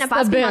 Aš nieko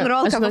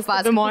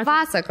nepasakojau, man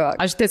papasakok.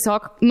 Aš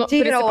tiesiog,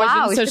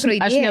 prisipažinsiu,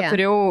 aš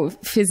neturėjau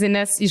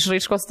fizinės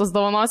išraiškos tos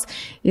dovanos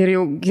ir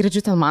jau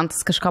girdžiu ten man tas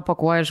kažką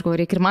pakuoja, aš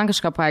galvoju, reikia ir man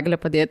kažką paeglę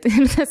padėti.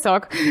 Ir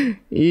tiesiog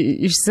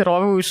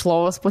išsiroviau iš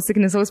lovos,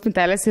 pasiknisau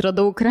spintelės ir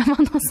radau kremą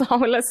nuo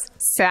saulės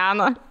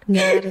seną.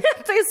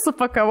 Tai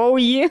supakavau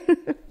jį.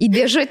 Į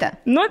dėžutę?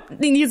 Nu,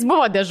 jis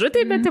buvo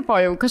dėžutė, bet tipo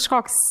jau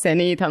kažkoks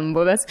seniai ten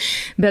buvęs,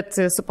 bet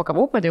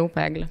supakavau, padėjau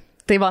peglį.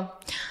 Tai va.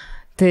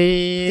 Tai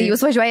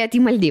jūs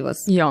važiuojate į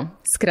Maldyvus? Jo,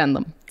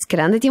 skrendam.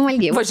 Skrendat į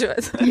Maldyvus?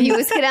 Važiuojat.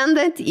 Jūs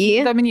skrendat į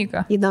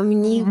Dominiką. Į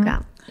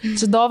Dominiką.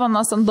 Čia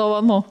dovanos ant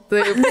dovanų.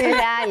 Taip.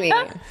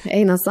 Realiai.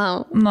 Eina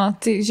savo. Na,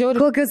 tai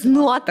žiauri. Kokios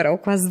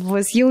nuotraukos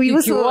bus? Jau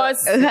jūsų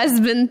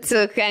husband,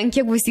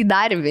 kiek bus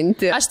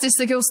įdarbinti. Aš tai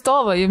sakiau,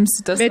 stovą jums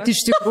tas. Bet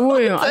iš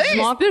tikrųjų, aš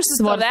pirštų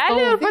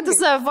stovelį ir pati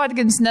save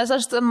fotkinsiu, nes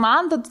aš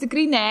man to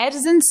tikrai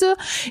neerzinsiu.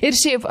 Ir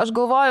šiaip, aš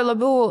galvoju,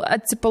 labiau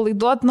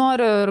atsipalaiduot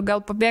noriu ir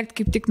gal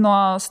pabėgti kaip tik nuo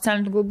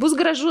socialinių tinklų. Bus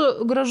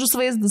gražus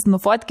vaizdas,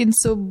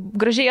 nufotkinsiu,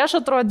 gražiai aš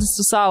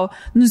atrodysiu savo,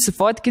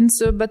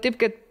 nusifotkinsiu, bet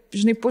taip, kad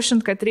žinai,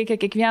 pušint, kad reikia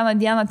kiekvieną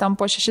dieną tam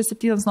po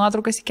 6-7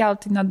 nuotraukas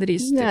įkelti, tai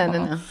nedarysiu.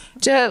 Ne.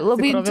 Čia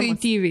labai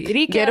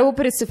intuityviai. Geriau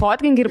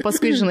prisifotkink ir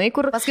paskui, žinai,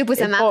 kur paskui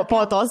pusę metų.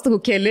 Po atostogų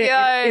keli.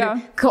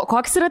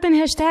 Koks yra ten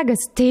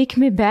hashtagas?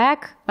 Take me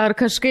back? Ar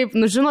kažkaip,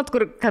 nu žinot,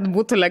 kur, kad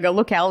būtų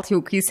legalu kelti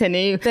jau kai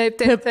seniai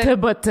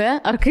PBT,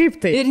 ar kaip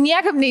tai? Ir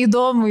niekam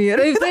neįdomu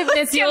yra. Taip,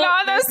 nes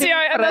kelionės,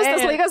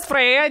 tas laikas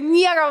praėjo,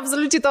 niekam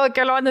absoliučiai tavo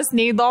kelionės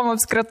neįdomu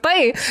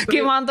apskritai.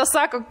 Kai man tas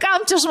sako,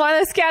 kam čia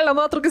žmonės kelia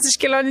nuotraukas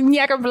iš kelionių,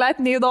 niekam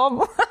blet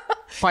neįdomu.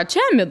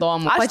 Pačiam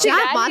įdomu. Man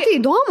tai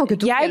įdomu,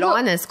 kitų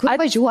kelionės, kur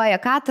važiuoja,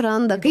 ką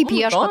atranda, kaip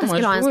ieško tas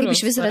kelionės, kaip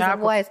iš vis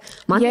rezervuojas.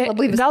 Man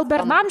labai viskas. Gal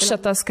bernam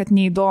šitas, kad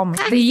neįdomu.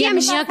 Tai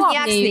jiems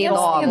niekas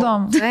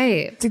neįdomu.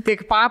 Taip.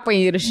 Tik papai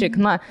ir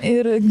šikna.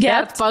 Ir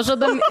gert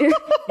pažadam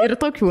ir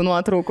tokių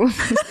nuotraukų.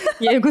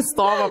 Jeigu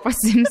stovą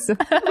pasimsiu.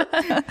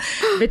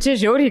 Bet čia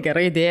žiauriai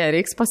gera idėja,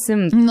 reiks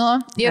pasimti. Nu,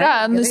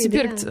 yra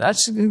nusipirkti.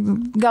 Aš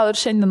gal ir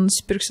šiandien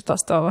nusipirksiu tą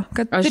stovą.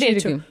 Aš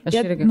irgi.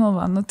 Nu,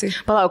 va, nu tai.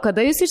 Palauk,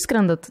 kada jūs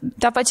išskrendat?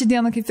 Ta pačia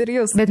diena kaip ir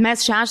jūs. Bet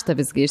mes 6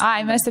 visgi išskrendat.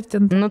 Ai, mes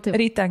 7. Nu, tai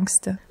ryte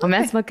anksti. O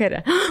mes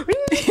vakare.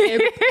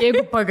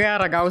 Jeigu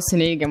PGR gausiu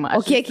neigiamą.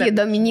 O kiek į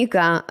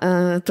Dominiką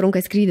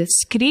trunka skrydis?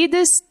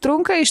 Skrydis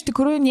trunka iš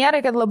tikrųjų nėra,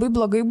 kad labai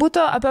blogai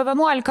būtų, apie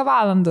 11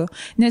 valandų.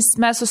 Nes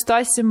mes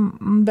sustosim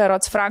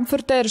berods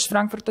Frankfurte ir iš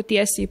Frankfurto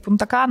tiesiai į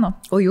Punta Cana.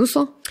 O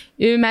jūsų?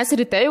 Mes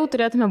ryte jau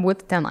turėtume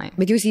būti tenai.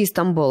 Bet jūs į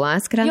Stambulą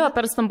skrendat? Jo,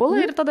 per Stambulą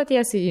ir tada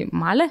tiesiai į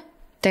Malę.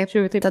 Taip.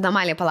 Tada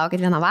Malėje palaukit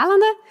 1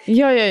 valandą.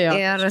 Jo.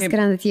 Ir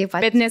skrendat jį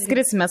patys. Bet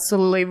neskrisime su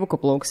laivuku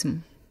plauksim.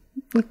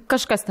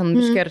 Kažkas ten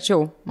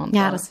iškerčiau.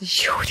 Geras,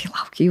 žiauriai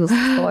laukia jūsų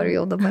istorijų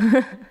jau dabar.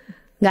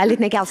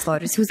 Galit nekelt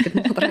storijus, jūs kaip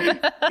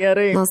nuotrauką.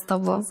 Gerai.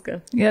 Nuostabu.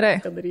 Gerai.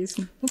 Ką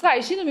darysim? Nu ką,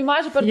 išeinam į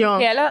mažą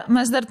pertraukėlę,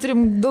 mes dar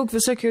turim daug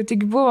visokių,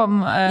 tik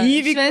buvom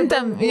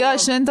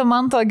šventėm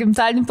man to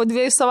gimtadienį po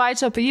 2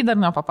 savaičių, apie jį dar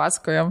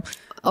nepapasakojom.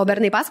 O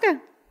bernai pasakoja?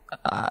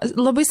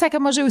 Labai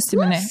sakė, mažai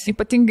užsiminė,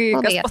 ypatingai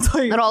kas po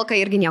to. Rolka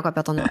irgi nieko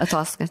apie to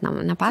kas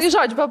nepasakoja. Tai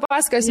žodžiu,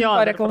 papasakosim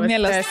po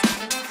reklamėlės.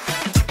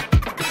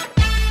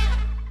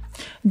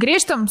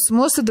 Grįžtam su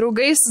mūsų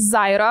draugais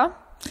Zairo.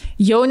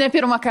 Jau ne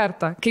pirmą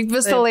kartą, kaip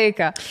visą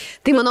laiką.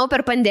 Tai manau,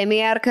 per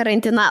pandemiją ar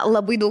karantiną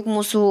labai daug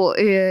mūsų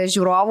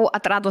žiūrovų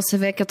atrado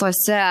save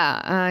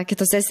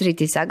kitose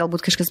srityse.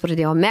 Galbūt kažkas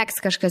pradėjo meks,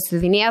 kažkas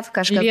siuvinėti,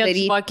 kažkas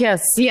daryti.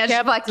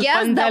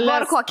 Liečvakės,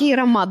 dabar kokia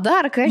yra mada,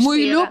 ar kažkas.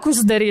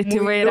 Muiliukus daryti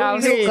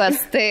įvairiausius. Muiliukas,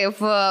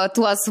 taip,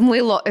 tuos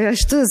muilo,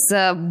 šitus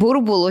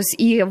burbulus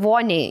į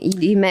vonį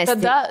įmesti.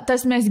 Tada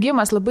tas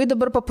mesgimas, labai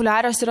dabar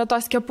populiarios yra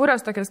tos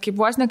kepurės, tokias kaip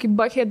vos ne kaip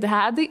bucket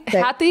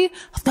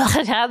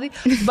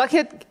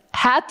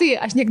hatai,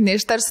 aš niek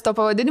neištarsiu to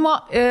pavadinimo,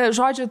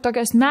 žodžiu,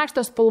 tokios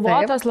mėgštos,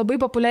 spalvotos, labai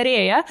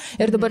populiarėja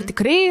ir dabar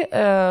tikrai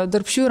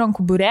darbščių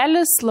rankų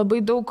būrelis,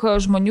 labai daug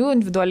žmonių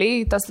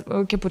individualiai tas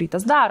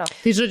kepurytas daro.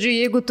 Tai žodžiu,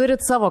 jeigu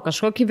turit savo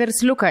kažkokį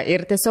versliuką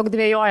ir tiesiog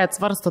dvėjojat,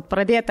 svarstot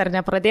pradėti ar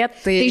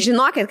nepradėti, tai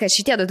žinokit, kad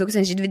šitie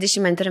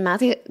 2022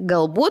 metai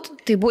galbūt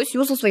tai bus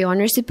jūsų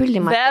svajonių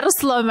išsipildymas.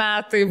 Verslo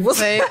metai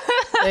bus. Taip.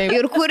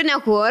 Ir kur ne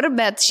kur,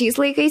 bet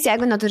šiais laikais,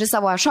 jeigu neturi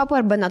savo e-shop'o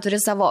arba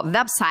neturi savo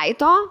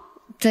website'o,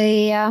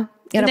 tai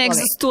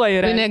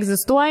neegzistuoja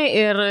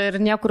ir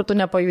niekur tu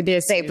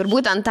nepajudėsi. Taip, ir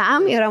būtent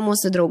tam yra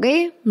mūsų draugai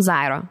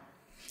Zairo,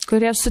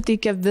 kurie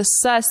suteikia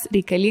visas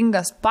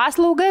reikalingas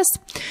paslaugas.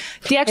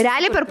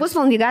 Realiai per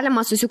pusvalandį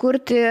galima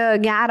susikurti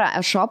gerą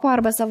e-shopą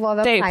arba savo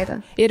website.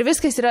 Ir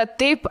viskas yra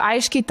taip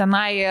aiškiai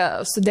tenai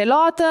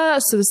sudėliota,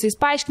 su visais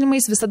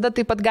paaiškinimais, visada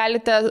taip pat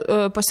galite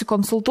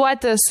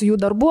pasikonsultuoti su jų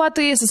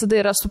darbuotojais, visada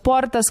yra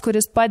suportas,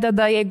 kuris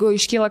padeda, jeigu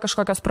iškyla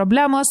kažkokios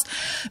problemos.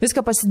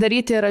 Viską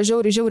pasidaryti yra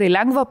žiauriai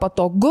lengva,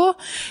 patogu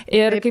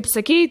ir, kaip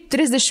sakai,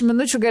 30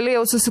 minučių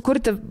galėjau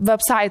susikurti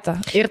website.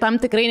 Ir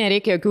tam tikrai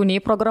nereikia jokių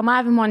nei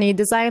programavimo, nei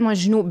dizaino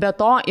žinių, be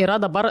to yra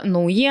dabar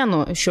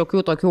naujienų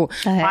šiokių tokių.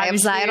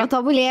 Zairo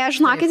tobulėja,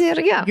 žinokit,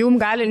 irgi. Jums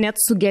gali net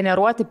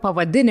sugeneruoti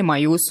pavadinimą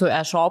jūsų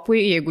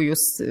e-shopui, jeigu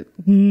jūs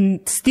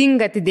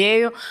stingat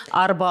idėjų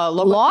arba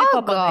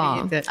logotipą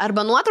padaryti.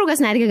 Arba nuotraukas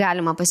netgi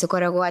galima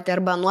pasikoreguoti,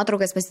 arba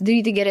nuotraukas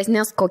pasidaryti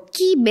geresnės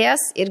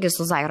kokybės, irgi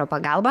su Zairo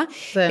pagalba.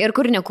 Taip. Ir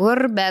kur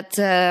nekur,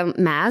 bet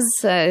mes,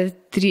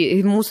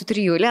 mūsų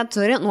trijulė,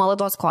 turi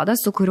nuolaidos kodą,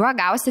 su kuriuo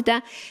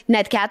gausite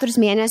net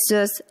 4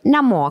 mėnesius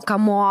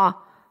nemokamo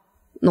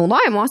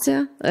naudojimuosi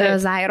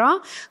Zairo.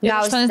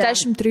 Gausite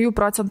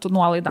 83%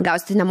 nuolaidą.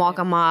 Gausite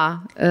nemokamą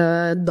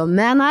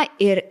domeną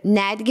ir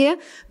netgi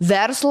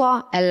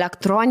verslo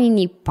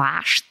elektroninį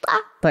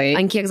paštą.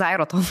 Ant kiek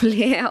Zairo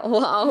tobulėja.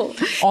 Wow.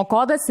 O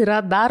kodas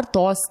yra dar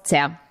tos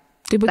C.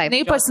 Tai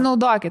būtinai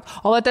pasinaudokit.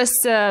 O tas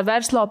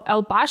verslo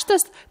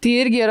L-paštas, tai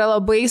irgi yra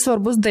labai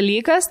svarbus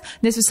dalykas,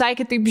 nes visai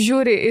kitaip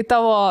žiūri į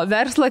tavo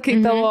verslą, kai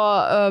tavo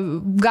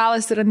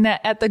galas yra ne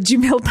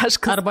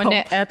 @gmail.com. Arba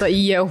ne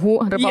 @yahoo,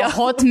 arba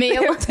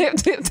hotmail.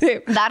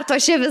 Taip. Dar to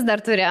šie vis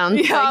dar turi ant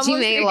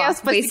Gmail'o.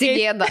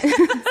 Pasigėda.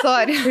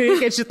 Sorry.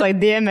 Reikia šitą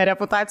idėją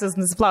reputacijos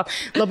nusiplaut.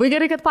 Labai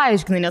gerai, kad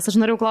paaiškinai, nes aš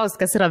noriu klausti,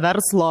 kas yra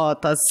verslo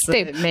tas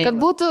Taip, mailas. Kad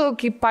būtų,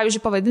 kaip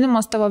pavyzdžiui,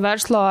 pavadinimas tavo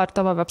verslo ar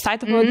tavo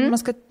website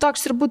pavadinimas, kad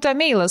toks ir būtų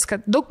mailas, kad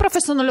daug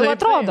profesionaliau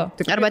atrodo.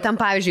 Arba ten,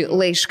 pavyzdžiui,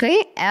 laiškai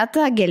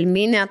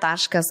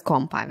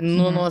 @gelminė.com.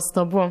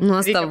 Nuostabu.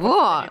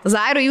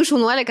 Zairo jų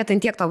šaunuolė, kad ten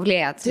tiek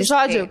tobulėt. Tai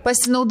žodžiu,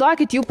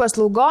 pasinaudokit jų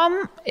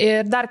paslaugom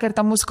ir dar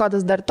kartą mūsų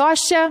kodas dar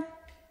tošia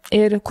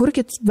ir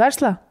kurkit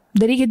verslą,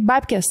 darykit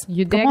babkės.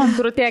 Judėkit,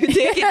 krutėkit.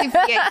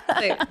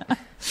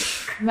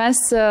 Mes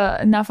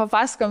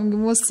nepapasakom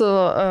mūsų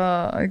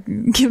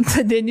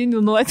gimtadieninių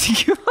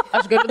nuotykių.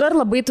 Aš galiu dar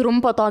labai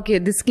trumpą tokį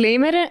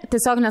disclaimerį,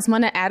 tiesiog nes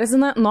mane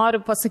erzina, noriu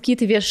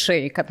pasakyti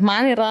viešai, kad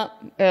man yra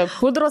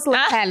pudros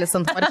lapelis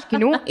ant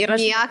marškinių ir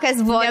aš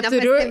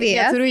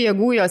neturiu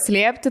jėgų jo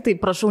slėpti, tai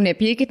prašau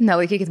nepykit,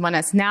 nelaikykit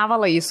manęs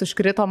nevalą, jis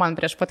užkrito man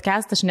prieš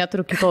podcastą, aš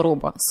neturiu kito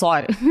rūbo.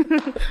 Sorry.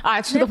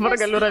 Ačiū, dabar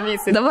galiu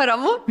ramysi. Dabar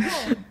ramu?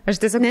 Aš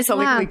tiesiog visą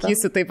laiką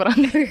laikysiu taip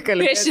ramiai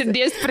kalbėti. Prie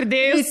širdies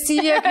pridėjus.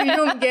 Siekiu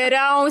jums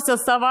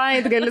geriausias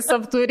savaitgalis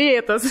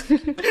apturėtas.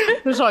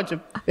 Žodžiu,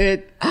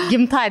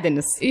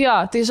 gimtadienis. Jo,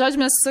 tai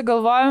žodžiu, mes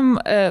sugalvojom,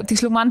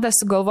 tiksliau man tas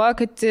sugalvojo,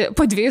 kad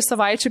po 2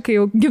 savaičių, kai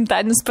jau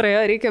gimtadienis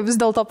praėjo, reikia vis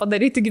dėlto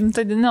padaryti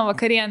gimtadienio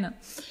vakarienę.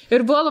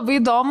 Ir buvo labai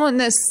įdomu,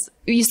 nes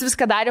jis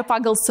viską darė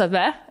pagal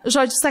save.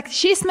 Žodžiu, sakė,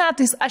 šiais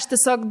metais aš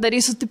tiesiog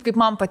darysiu taip, kaip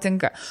man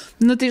patinka.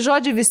 Nu tai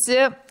žodžiu,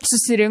 visi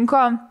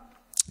susirinko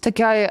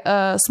tokioj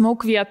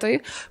smauk vietoj,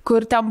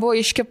 kur ten buvo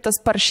iškeptas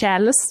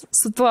paršelis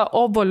su tuo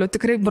oboliu,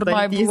 tikrai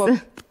burnoje buvo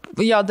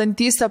jo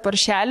dantyse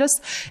paršelis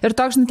ir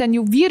toks, ten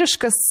jau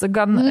vyriškas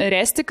gan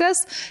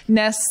restikas,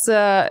 nes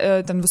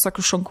ten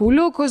visokius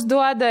šonkauliukus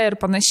duoda ir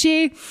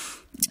panašiai.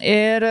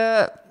 Ir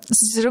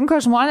susirinko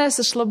žmonės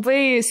iš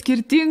labai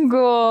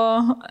skirtingų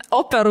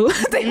operų,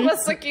 tai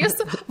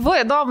pasakysiu. Buvo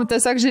įdomu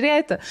tiesiog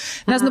žiūrėti.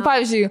 Nes,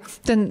 pavyzdžiui,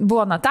 ten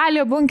buvo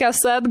Natalija Bunkė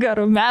su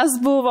Edgaru, mes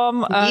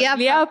buvom,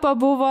 Liepa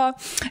buvo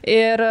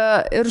ir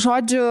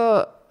žodžiu,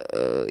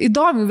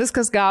 įdomi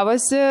viskas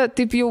gavosi,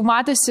 taip jau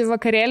matėsi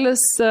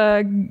vakarėlis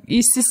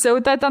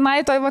įsisiautę tenai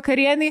toj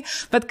vakarieniai,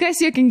 bet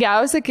kas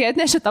juokingiausia, kai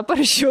atnešė tą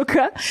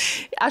paršiuką,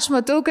 aš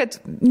matau, kad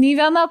nei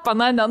viena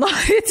pana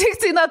nenori, tik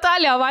tai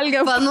Natalija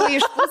valgė. Panų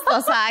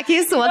išpūstos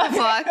akys, what the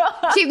fuck.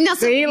 Šiaip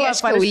nesu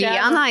prieš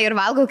kiaulieną ir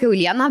valgau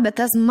kiaulieną, bet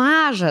tas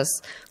mažas,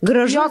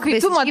 gražus,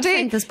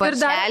 besišypsantis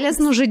paršelis,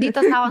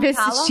 nužudytas savo ant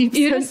stalo.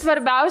 Ir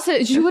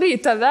svarbiausia, žiūri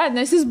į tave,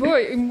 nes jis buvo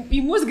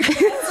į mus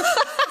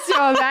grįžęs.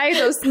 Jo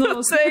veidas,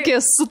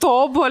 nusakės su to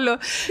oboliu.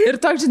 Ir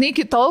toks, žinai,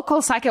 iki tol, kol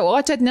sakė, o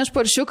čia atneš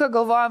paršiuką,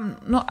 galvojam,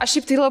 aš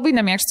šiaip tai labai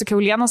nemėgstu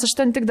kiaulienos, aš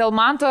ten tik dėl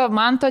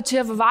manto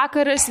čia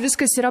vakaras,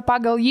 viskas yra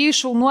pagal jį,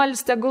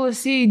 šaunuolis, tegul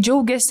jis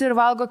džiaugiasi ir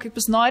valgo, kaip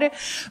jis nori,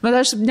 bet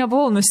aš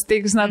nebuvau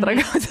nusiteikus net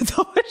ragauti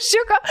to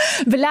paršiuką,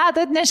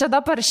 blėt atnešė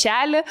tą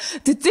paršelį,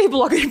 tai taip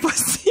blogai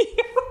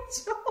pasijaučiau.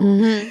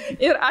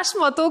 Ir aš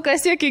matau,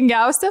 kas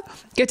juokingiausia,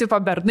 kad jau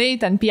pabernai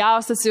ten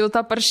pjaustasi jau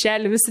tą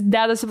paršelį, visi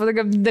dedasi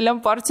tokiam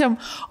dideliam porcijom,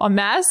 o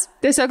mes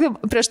tiesiog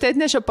prieš tai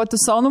atnešė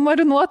patisonų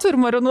marinuotų ir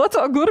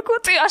marinuotų agurkų,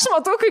 tai aš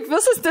matau, kaip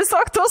visas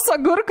tiesiog tos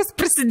agurkus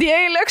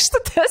prisidėjo į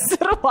lėkštutes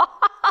ir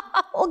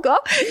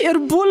valgo ir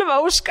bulvę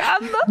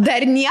užkanda.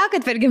 Dar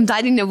niekad per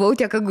gimtadienį nebuvau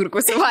tiek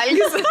agurkų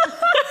suvalgiusi.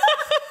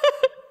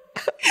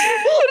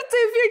 Ir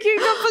taip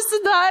juokinga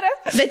pasidarė.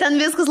 Bet ten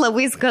viskas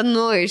labai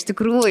skanu, iš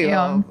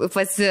tikrųjų.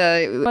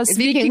 Pas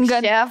Viking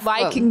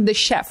the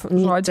Chef.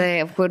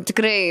 Taip, kur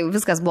tikrai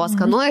viskas buvo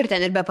skanu ir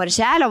ten ir be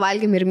paršelio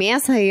valgėm ir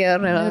mėsą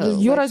ir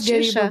jūros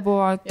gėrybė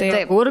buvo.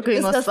 Taip, gurkai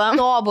viskas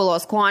tobulo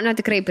skonio,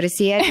 tikrai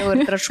prisėdžiau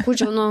ir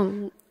traškučiau,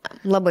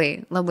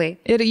 labai, labai.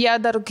 Ir jie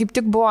dar kaip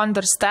tik buvo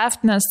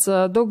understaffed, nes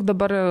daug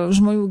dabar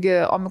žmonių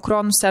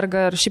omikronų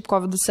serga ir šiaip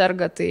COVID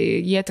serga, tai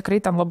jie tikrai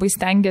ten labai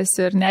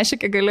stengiasi ir nešė,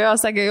 kiek galėjo,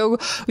 sakė, jau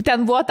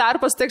ten buvo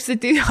tarpas, toks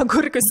atėjo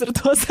agurkus ir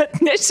tuos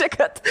atnešė,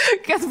 kad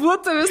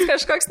būtų vis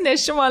kažkoks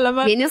nešimo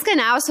elementas. Vienas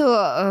skaniausių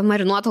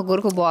marinuotų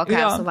agurkų buvo,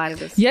 ką esu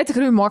valgęs. Jie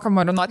tikrai moka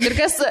marinuoti. Ir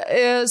kas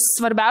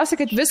svarbiausia,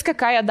 kad viską,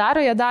 ką jie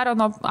daro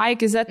nuo A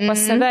iki Z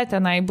pas save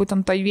tenai,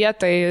 būtent toj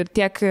vietoj, ir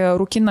tiek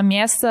rūkina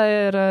mėsą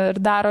ir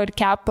daro ir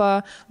kepa.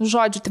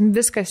 Žodžiu, ten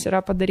viskas yra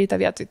padaryta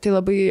vietoj. Tai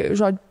labai,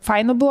 žodžiu,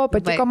 faina buvo,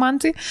 patiko man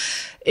tai.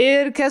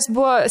 Ir kas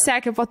buvo,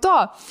 sekė po to,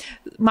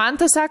 man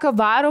tas sako,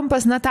 varom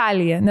pas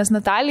Nataliją, nes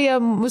Natalija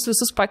mus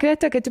visus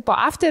pakvietė, kad tipo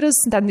afteris,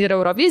 ten yra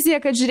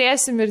Eurovizija, kad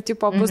žiūrėsim ir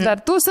tipo bus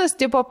dar tūsas,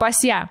 tipo pas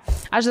ją.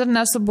 Aš dar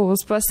nesu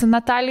buvus pas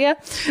Nataliją.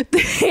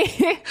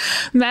 Tai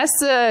mes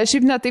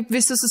šiaip netaip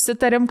visi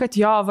susitarėm, kad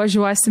jo,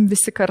 važiuosim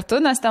visi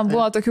kartu, nes ten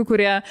buvo tokių,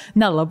 kurie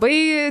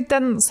nelabai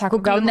ten, sako,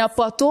 gal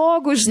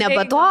nepatogu, žinai.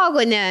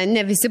 Nepatogu,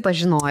 ne visi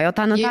pažinojo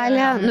tą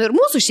Nataliją. Ir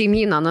mūsų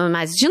šeimyną,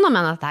 mes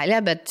žinome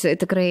Nataliją, bet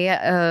tikrai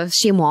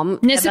šeimom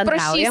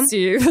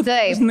nesiprašysi.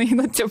 Taip. Žinai,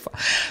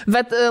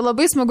 bet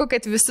labai smagu,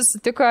 kad visi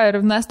sutiko ir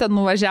mes ten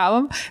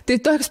nuvažiavom. Tai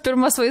toks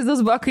pirmas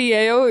vaizdas buvo, kai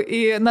ėjau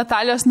į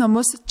Natalijos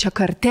namus, čia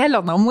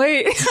Kartelio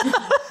namai.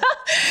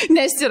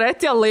 Nes yra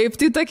tie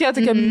laiptai tokia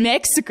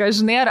Meksika,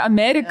 žinai, ar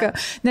Amerika.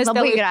 Nes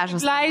labai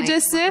gražus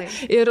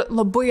leidžiasi ir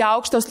labai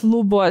aukštos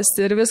lubos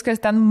ir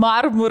viskas ten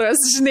marmuras,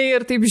 žinai,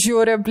 ir taip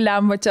žiūri,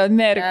 blemba, čia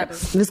Amerika.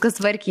 Viskas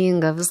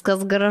tvarkinga,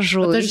 viskas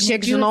gražu. Bet aš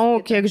kiek žinau,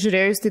 kiek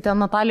žiūrėjus, tai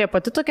ten Natalija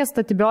pati tokia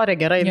statibiorė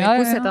gerai,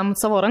 pusė ten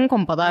savo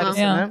rankom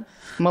padarė.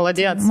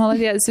 Maladėts.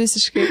 Maladėts,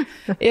 visiškai.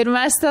 Ir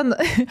mes ten,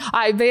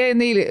 beje,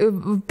 jinai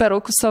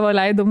perukus savo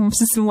leido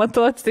mums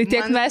susimatuoti, tai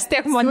tiek mes,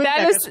 tiek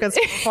Montelis.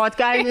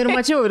 Fotkainį ir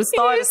mačiau, ir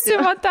storis.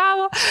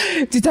 Susimatavo.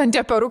 Tai ten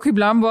tie perukai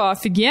blembo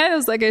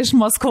afigienis, sakė, iš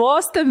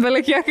Maskvos, ten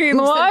belie kiek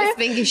kainuoja.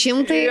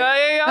 500.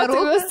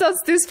 Tai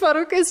visas tais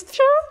perukais.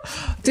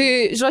 Tai,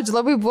 žodžiu,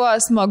 labai buvo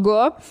smagu.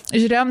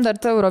 Žiūrėjom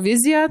dar tą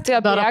Euroviziją, tai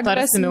apie ją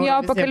galėsim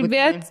jo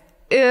pakalbėti.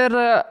 Ir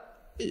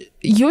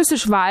jūs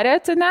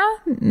išvarėte, ne?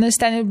 Nes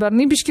ten ir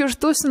bernai biški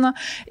užtusino.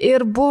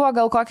 Ir buvo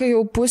gal kokia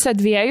jau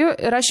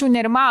 1:30 ir aš jau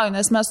nerimauju,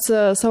 nes mes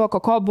savo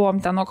koko buvom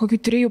ten nuo kokių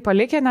 3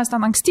 palikę, nes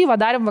ten ankstyvą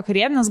darėm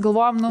vakarienę, nes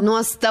galvojom,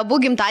 nuostabu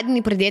gimtadienį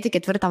pradėti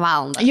 4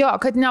 valandą. Jo,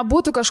 kad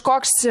nebūtų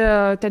kažkoks,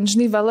 ten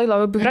žinai, vėlai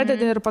labai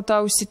pradedi ir po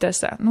to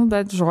užsitęsia.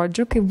 Bet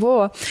žodžiu, kaip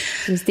buvo.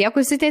 Vis tiek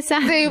užsitęsia?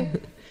 Tai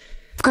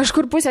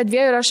kažkur 1:30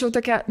 ir aš jau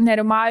tokia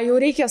nerimauju, jau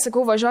reikia,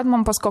 sakau, važiuoti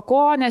man pas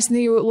koko, nes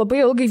jau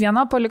labai ilgai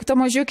viena palikta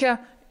mažiukė.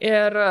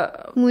 Ir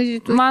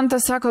man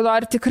tas sako,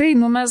 ar tikrai,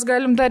 mes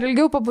galim dar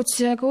ilgiau pabūti,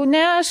 sakau,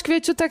 ne, aš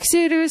kviečiu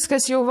taksi ir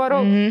viskas, jau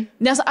varau.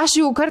 Nes aš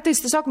jau kartais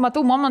tiesiog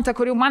matau momentą,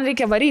 kur jau man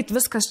reikia varyti,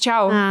 viskas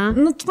čiau.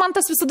 Man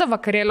tas visada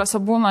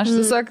vakarėliuose būna, aš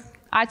tiesiog,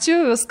 ačiū,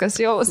 viskas,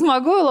 jau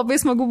smagu, labai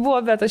smagu buvo,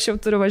 bet aš jau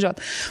turiu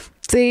važiuoti.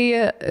 Tai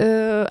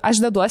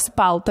aš deduosi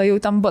paltą, jau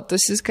tam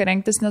batus viską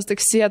rengtis, nes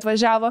taksi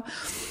atvažiavo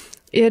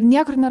ir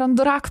niekur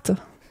nerandu raktų.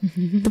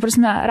 Tu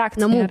prasme,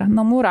 raktų nėra,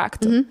 namų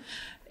raktų.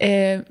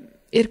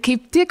 Ir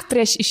kaip tik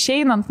prieš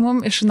išeinant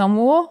mum iš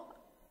namų,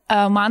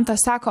 man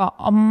tas sako,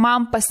 o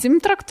man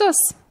pasimt raktus?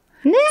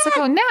 Ne.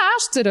 Sakau, ne,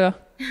 aš turiu.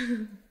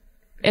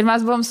 Ir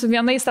mes buvom su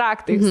vienais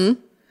raktais.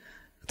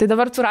 Tai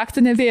dabar tų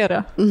raktų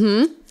nebėra.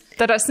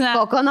 Tarasne.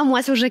 Koko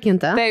namuose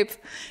užrakinta. Taip.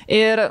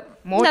 Ir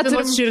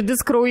motinos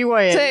širdis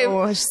kraujuoja. Taip.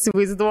 Aš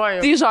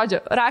įsivaizduoju. Tai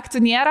žodžiu,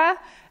 raktų nėra.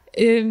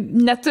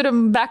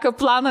 neturim backup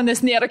planą, nes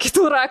nėra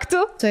kitų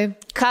raktų. Taip.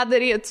 Ką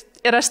daryt?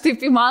 Ir aš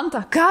taip į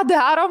Mantą, ką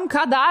darom,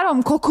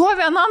 koko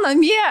viena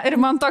namie. Ir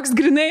man toks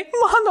grinai,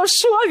 mano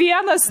šuo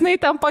vienas, jinai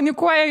ten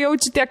panikuoja,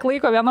 jaučiu tiek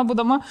laiko, viena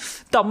būdama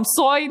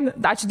tamsoj,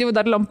 ačiū Dievui,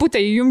 dar lemputę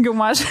įjungiu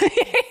mažai.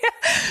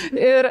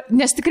 Ir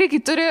nes tikrai,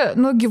 kai turi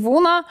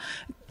gyvūną,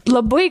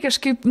 labai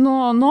kažkaip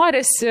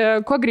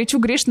norisi kuo greičiau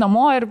grįžti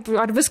namo ir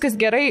ar viskas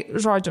gerai,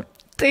 žodžiu.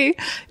 Tai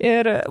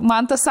ir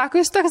Mantas sako,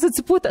 jis toks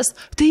atsipūtęs,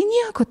 tai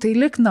nieko, tai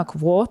lik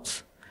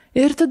nakvot.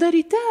 Ir tada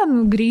ryte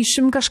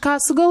grįšim, kažką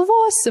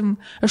sugalvosim.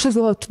 Aš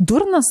galvoju, tu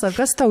durnas, ar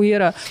kas tau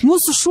yra?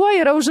 Mūsų šuo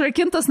yra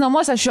užrakintas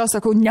namuose, aš jo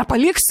sakau,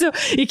 nepaliksiu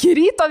iki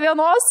ryto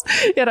vienos.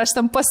 Ir aš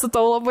tam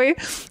pasitau labai,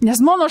 nes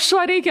mano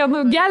šuo reikia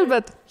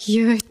gelbėt.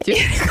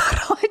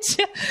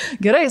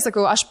 Gerai,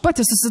 sakau, aš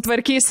pati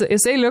susitvarkysiu.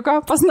 Jisai liko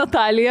pas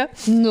Nataliją.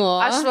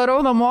 Aš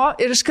varau namo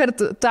ir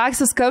iškart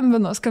taksį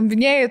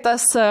skambinėjau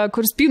tas,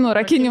 kur spynų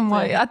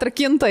rakinimo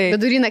atrakintai.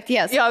 Vidury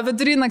nakties. Jo,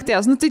 vidury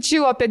nakties. Tai čia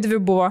jau apie 2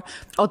 buvo.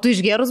 O tu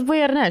išgerus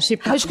buvai ar ne?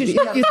 Šiaip, aišku,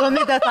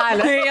 įdomi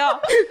detalė.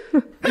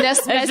 Nes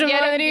mes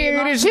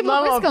geriau. Šiaip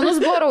labai skanus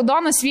buvo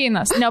raudonas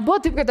vynas.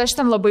 Nebuvo taip, kad aš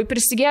ten labai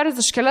prisigeriu,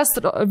 aš kelias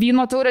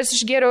vyno taurės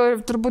išgeriu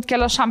ir turbūt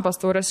kelias šampas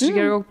taurės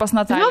išgeriu pas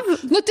Nataliją.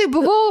 Tai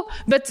buvau,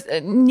 bet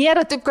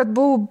nėra taip, kad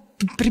buvau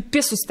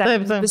pripisus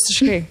ten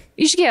visiškai.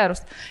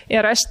 Išgerus.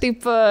 Ir aš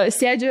taip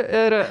sėdžiu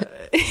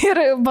ir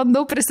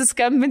bandau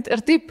prisiskambinti ir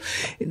taip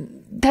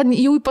ten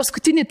jau į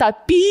paskutinį tą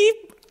pyp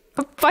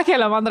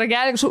pakelia man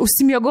ragelį, kažkaip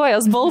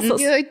užsimiegojęs balsas.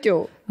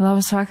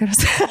 Labas vakaras.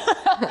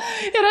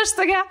 Ir aš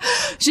tokia,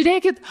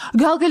 žiūrėkit,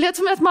 gal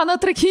galėtumėt man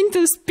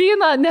atrakinti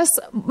spyną, nes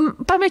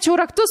pamečiau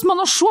raktus,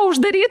 mano šuo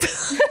uždarytas.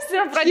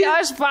 Ir pradėjau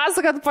aš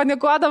pasakot,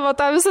 panikuodama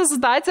tą visą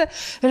situaciją.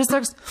 Ir jis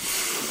toks,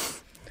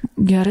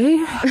 gerai,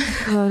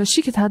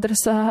 rašykit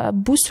adresą,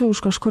 būsiu už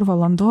kažkur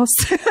valandos.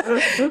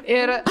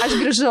 Ir aš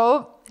grįžau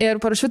ir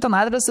parašiau ten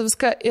adresą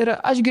viską ir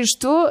aš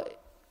grįžtu.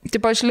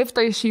 Taip, aš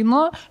liftą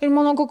išeinu ir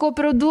mano koko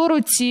prie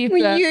durų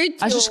cypia.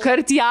 Aš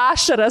iškart į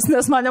ašaras,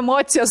 nes man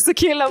emocijos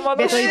sukėlė mano.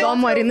 Bet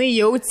įdomu, ar jinai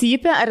jau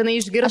cypia, ar jinai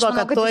išgirdo,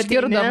 kad tu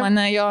išgirdo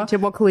mane, jo.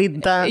 Čia buvo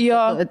klaida. Jo.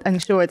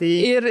 Anksčiau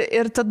atėjai.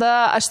 Ir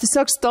tada aš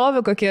tiesiog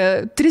stoviu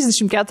kokie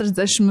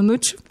 30-40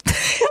 minučių.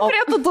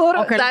 Prie tų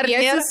durų. Dar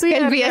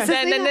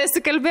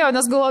nesikalbėjau,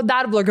 nes galvoju,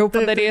 dar blogiau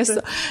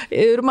padarysiu.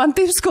 Ir man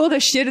taip skauda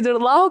širdį ir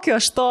laukiu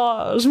aš to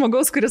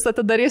žmogaus, kuris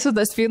atidarysiu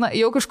tą spyną.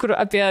 Jau kažkur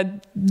apie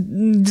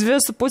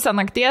 2,5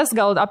 nakties,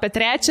 gal apie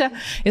 3,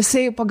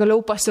 jisai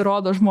pagaliau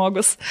pasirodo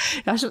žmogus.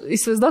 Aš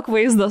įsivaizduok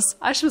vaizdas,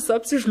 aš visą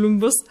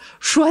apsižliumbus,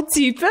 šuo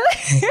cypia.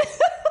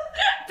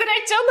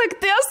 3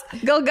 nakties,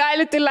 gal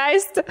galite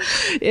leisti.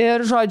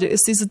 Ir žodžiu,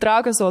 jis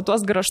įsitraukė savo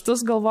tuos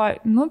graštus, galvoja,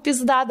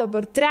 pizda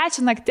dabar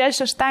 3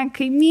 nakties, aš ten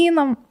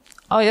kaimynam.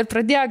 O ir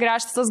pradėjo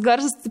gręžti tas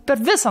garsas, per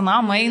visą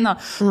namą eina.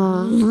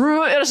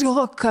 Ir aš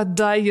galvoju,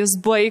 kada jis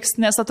baigs,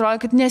 nes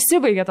atrodo, kad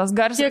nesibaigė tas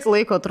garsas. Kiek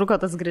laiko truko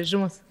tas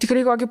grįžimas?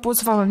 Tikrai kokį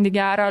pusvalandį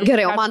gerą.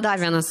 Gerai, o man dar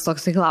vienas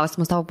toks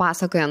klausimas tavo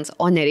pasakojant.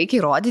 O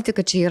nereikia įrodyti,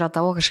 kad čia yra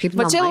tavo kažkaip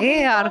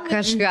namai ar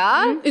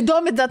kažką?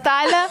 Įdomi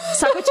detalė.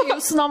 Sako, čia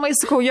jūsų namai,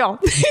 sakau, jo.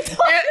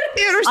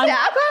 Ir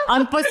užteko?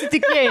 Ant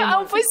pasitikėjimo.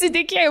 Ant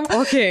pasitikėjimo.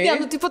 Okay.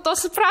 Ne, taip pat to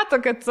suprato,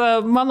 kad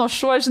mano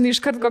šuo, žinai,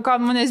 iškart kokio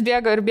manęs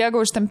bėga ir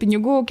bėga už ten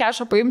pinigų,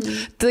 kešą paimti.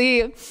 Tai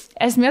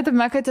esmė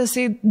tame, kad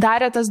jisai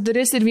darė tas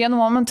duris ir vienu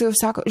momentu jau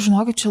sako,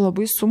 žinokit, čia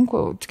labai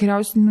sunku,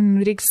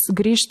 tikriausiai reiks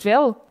grįžti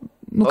vėl.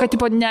 Kad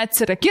tipo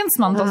neatsirakins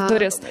man tos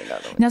duris.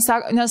 Nes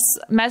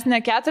mes ne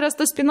 4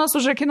 tas spynas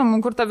užrakinom,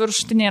 kur ta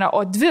viršutinė yra,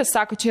 o 2,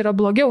 sako, čia yra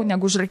blogiau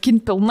negu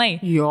užrakinti pilnai.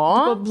 Jo.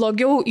 Tipo,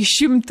 blogiau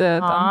išimti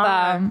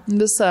tą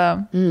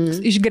visą,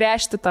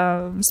 išgręžti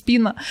tą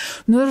spyną.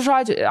 Ir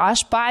žodžiu,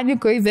 aš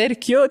panikoje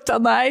verkiu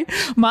tenai,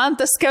 man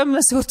tas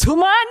skambinasi, jau tu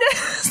mane?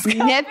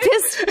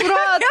 Nepis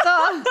proto.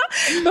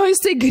 O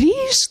jisai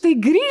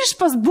grįž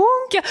pas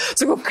bunkę.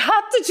 Sakau, ką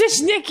tu čia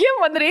šneki,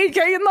 man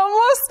reikia į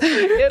namus.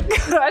 Ir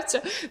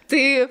karočią. Tai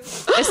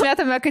esmė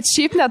tame, kad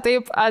šiaip ne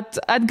taip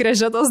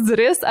atgręžė tos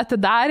duris,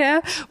 atidarė,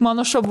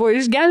 mano šuo buvo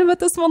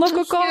išgelbėtas, mano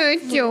koko.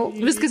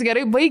 Viskas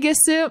gerai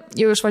baigėsi,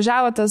 jau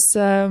išvažiavo tas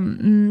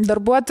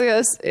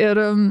darbuotojas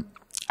ir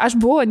aš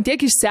buvau ant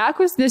tiek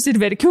išsekus, nes ir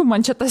verkiu,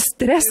 man čia tas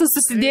stresas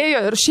susidėjo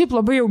ir šiaip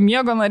labai jau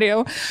miego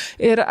norėjau.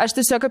 Ir aš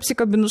tiesiog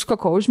apsikabinus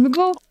koko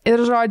užmigau. Ir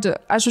žodžiu,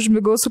 aš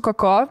užmigau su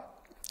koko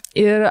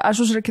ir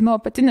aš užrakinau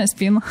apatinę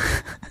spyną.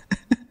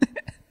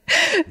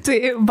 Tai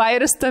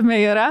vairas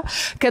tame yra,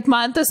 kad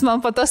Mantas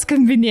man po to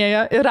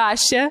skambinėjo ir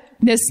rašė,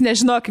 nes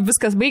nežinau, kaip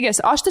viskas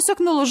baigėsi. O aš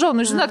tiesiog nulūžau,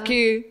 žinot,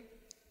 kai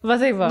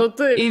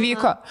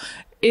įvyko.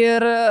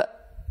 Ir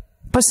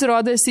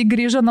pasirodė, jis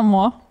grįžo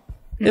namo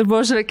ir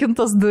buvo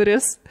užrakintos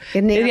duris.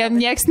 Ir jam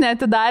nieks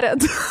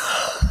neatidarė.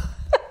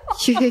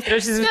 Ir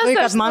aš įsivaizduoju,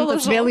 kad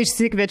Mantas vėl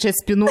išsikviečia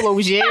spynų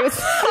laužėjus.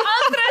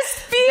 Antras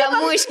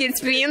spyną.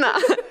 Muškit spyną.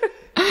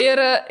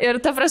 Ir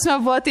ta prasme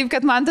buvo taip,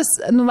 kad Mantas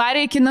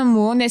nuvarė iki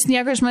namų, nes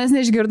nieko iš manęs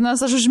neišgirdo,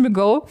 nes aš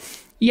užmigau.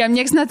 jam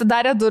nieks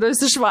netidarė durų,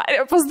 jis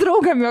išvarė pas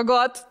draugą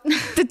miegot.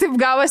 Tai taip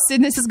gavosi,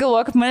 nes jis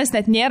galvoja, kad manęs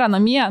net nėra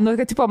namie. Nu,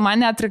 kad tipo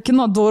mane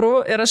atrakino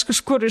durų ir aš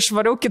kažkur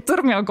išvariau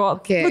kitur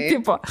miegot. Okay. Nu,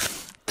 tipo.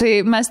 Tai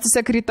mes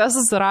tiesiog ryte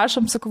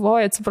susirašom, sakau,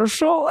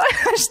 atsiprašau,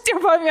 aš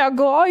tipo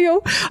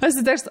miegojau. Aš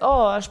tekst,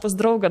 aš pas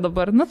draugą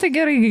dabar. Nu tai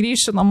gerai,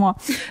 grįšiu namo.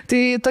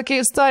 Tai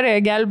tokia istorija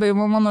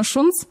gelbėjimo mano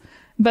šuns.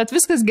 Bet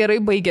viskas gerai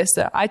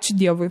baigėsi. Ačiū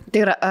Dievui.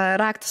 Tai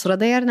raktus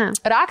radai ar ne?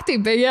 Raktai,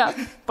 beje.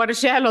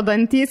 Paršelio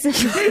dantys.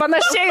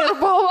 Panašiai ir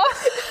buvo.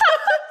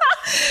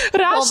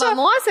 Rašo.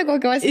 Dovanose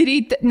kokios?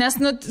 Ryte, nes,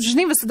 nu,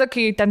 žinai, visada,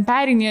 kai ten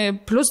perini,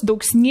 plus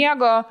daug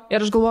sniego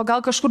ir aš galvoju,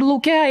 gal kažkur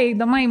laukia,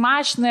 eidama į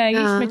mašiną,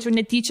 išmečiau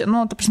netyčia,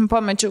 nu, ta prasme,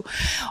 pamečiau.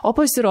 O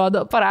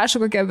pasirodo,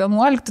 parašo kokią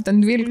 11,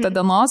 12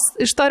 dienos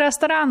iš to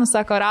restorano,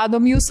 sako,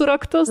 radom jūsų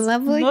raktus.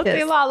 Labai. Nu,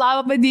 tai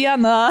labą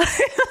dieną.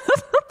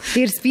 Tai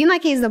ir spyną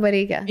keis dabar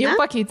reikia? Jau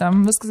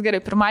pakeitėm, viskas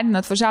gerai. Pirmadienį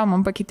atvažiavom,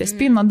 man pakeitė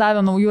spyną,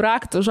 davė naujų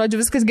raktų. Žodžiu,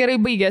 viskas gerai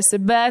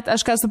baigėsi, bet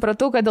aš ką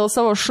supratau, kad dėl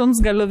savo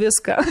šuns galiu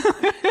viską.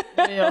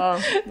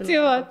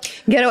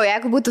 Geriau,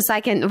 jeigu būtų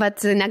sakę,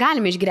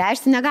 negalime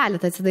išgręžti,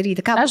 negalite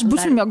atsidaryti. Ką aš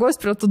būčiau miegos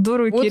prie tų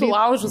durų iki ryto.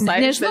 Laužus,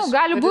 nežinau,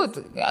 gali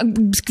būti.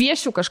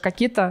 Kviešiu kažką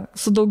kitą,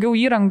 su daugiau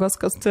įrangos,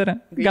 kas turi.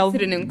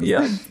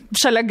 Gaisrininkus.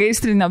 Šalia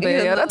gaisrinė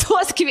beje yra.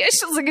 Tuos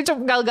kviešiu, sakyčiau,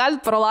 gal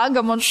galit pro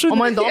langą man šunį. O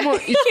man įdomu,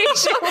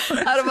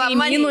 arba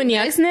kaimynų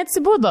niekas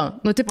neatsibudo.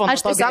 Nu, tipo,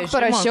 aš tiesiog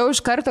parašiau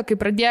iš karto, kai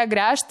pradėjo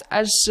gręžti,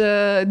 aš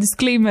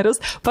disclaimeris,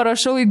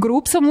 parašau į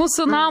grupsą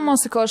mūsų namo,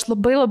 sakau, aš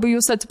labai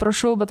jūsų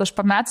atsiprašau, bet aš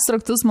pametus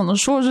raktus, mano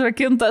šuo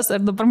užrakintas ir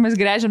dabar mes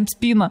gręžiam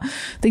spyną.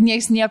 Tai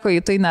nieks nieko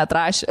į tai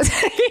neatrašė.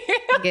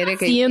 Gerai,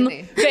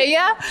 kaimynai.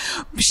 Beje,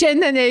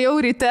 šiandien ėjau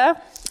ryte,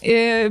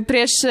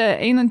 prieš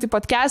einant į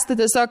podcastą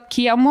tiesiog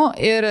kiemu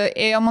ir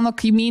ėjo mano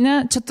kaimynė,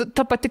 čia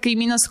ta pati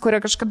kaimynė, su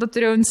kuria kažkada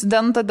turėjau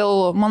incidentą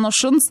dėl mano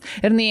šuns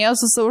ir neėjo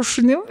su savo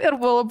šunim ir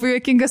buvo labai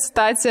juokinga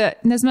situacija,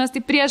 nes mes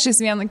tai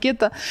priešais vieną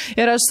kitą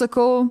ir aš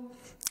sakau,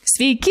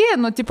 sveiki,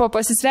 nu tipo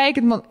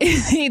pasisveikint,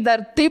 jis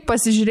dar taip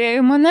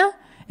pasižiūrėjo mane.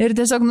 Ir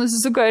tiesiog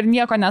nusisuko ir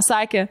nieko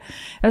nesakė.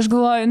 Aš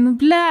galvoju, nu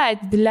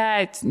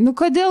blėt, nu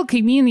kodėl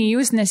kaimynai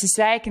jūs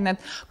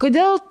nesisveikinat?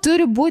 Kodėl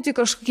turi būti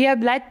kažkokie,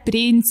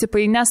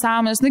 principai,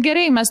 nesąmonės? Nu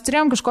gerai, mes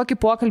turėjom kažkokį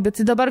pokalbį,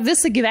 tai dabar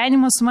visą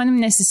gyvenimą su manim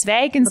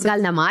nesisveikins.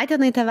 Gal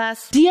nematėnai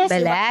tavęs?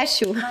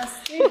 Belešių.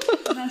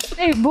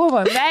 Tai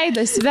buvo,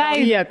 veidas.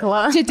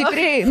 Čia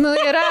tikrai, nu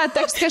yra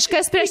toks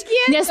kažkas prieš...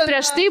 Nes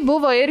prieš tai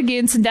buvo irgi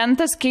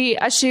incidentas, kai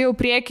aš ėjau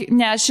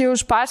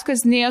už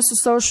paskos, neėjau su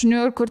savo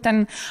šuniu ir kur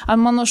ten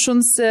ant mano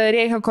šuns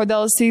reikia,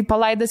 kodėl jisai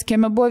palaidas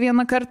kieme buvo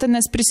vieną kartą,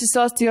 nes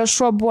prisisios, tai jo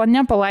šuo buvo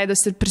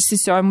nepalaidas ir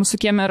prisisiojo mūsų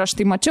kieme ir aš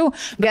tai mačiau.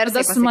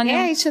 Gerai, su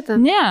manim šitą?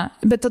 Ne,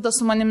 bet tada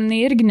su manim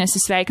irgi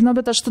nesisveikino,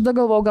 bet aš tada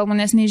galvojau, gal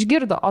manęs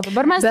neišgirdo. O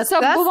dabar mes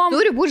tiesiog buvom...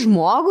 Turi būti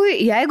žmogui,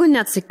 jeigu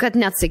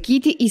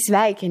neatsakyti į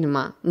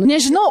sveikinimą.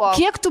 Nežinau,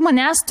 kiek tu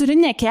manęs turi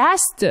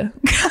nekęsti.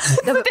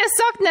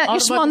 Tiesiog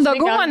iš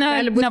mandagumo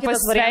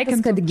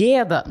nepasveikinti. Kad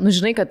gėda. Nu,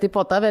 žinai, kad tipo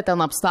tave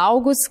ten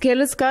apsaugus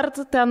kelis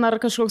kartus, ten ar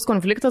kažkoks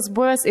konfliktas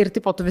buvęs ir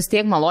tipo tu vis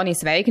tiek maloniai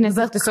sveikinės.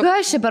 Bet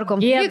kas čia per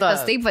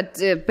konfliktas, taip pat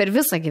per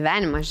visą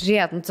gyvenimą,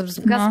 žiūrėt,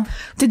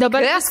 tai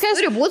dabar viskas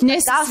turi būti,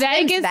 nes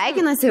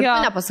sveikinasi ir tu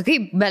nepasakai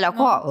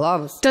beleko,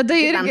 labas. Tada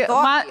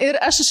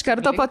ir aš iš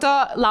karto po to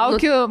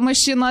laukiu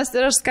mašinos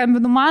ir aš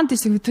skambinu man, tai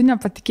tu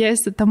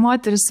nepatikėsi, ta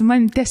moteris su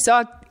manim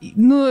tiesiog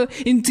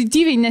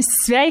intuityviai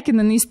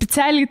nesisveikina,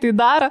 specialiai tai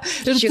daro.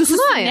 Ir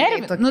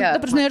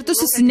tu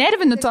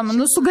susinervini tuo,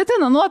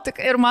 sugadina nuotaiką.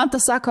 Ir man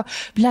tas sako,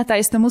 blėta,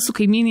 jis mūsų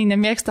kaimynai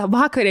nemėgsta,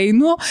 vakarė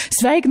einu,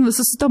 sveikinu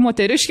visus su ta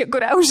moteriškė,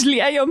 kurią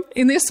užliejom.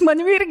 Jinai su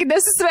manimi irgi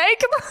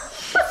nesisveikina.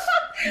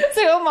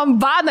 Tai jau man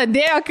baną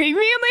dėjo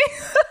kaimynai.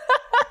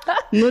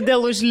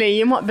 Dėl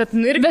užliejimo, bet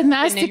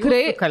mes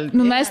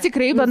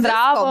tikrai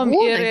bendravom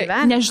ir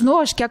nežinau,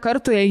 aš kiek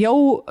kartų ėjau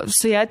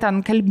su ją ten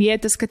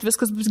kalbėtis, kad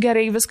viskas bus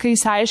gerai, viską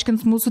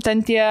įsiaiškins mūsų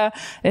ten tie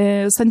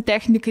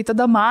santechnikai,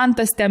 tada man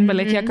tas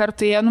tembelė kiek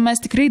kartų ėjo,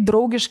 mes tikrai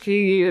draugiškai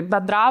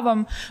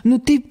bendravom,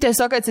 taip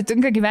tiesiog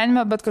atsitinka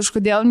gyvenime, bet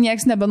kažkodėl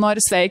nieks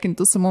nebenori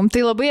sveikinti su mum.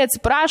 Tai labai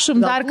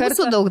atsiprašom dar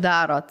kartą. Jūsų daug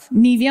darot.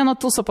 Nei vieno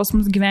tuso pas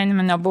mus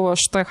gyvenime nebuvo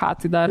šitoj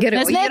hatai dar.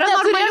 Gerai,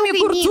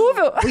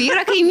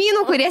 yra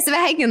kaimynų, kurie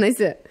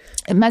sveikinasi.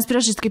 Mes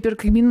priešais kaip ir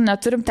kaimynų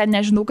neturim, ten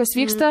nežinau, kas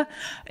vyksta.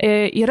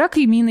 Yra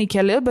kaimynai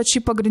keli, bet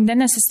šį pagrindė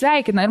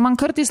nesisveikina. Ir man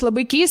kartais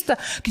labai keista,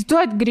 kai tu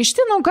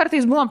atgrįžti,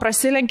 kartais būna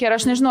prasilenkia ir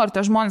aš nežinau, ar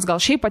tie žmonės gal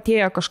šiaip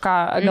atėjo kažką,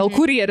 gal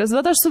kurjeris,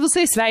 bet aš su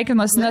visais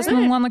sveikinuosi, nes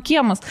mano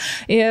kiemas.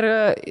 Ir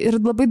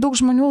labai daug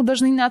žmonių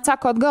dažnai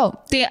neatsako atgal.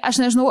 Tai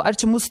aš nežinau, ar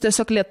čia mūsų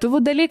tiesiog lietuvių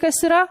dalykas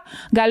yra,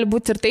 gali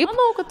būti ir taip,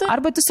 manau, kad taip.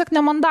 Arba tiesiog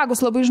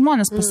nemandagus labai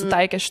žmonės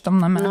pasitaikė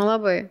šitam name. Na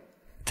labai.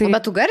 Tai...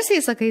 Bet tu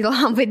garsiai sakai,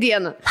 labą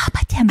dieną.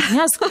 Labą dieną,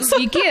 nes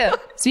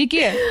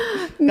sveiki.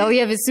 Gal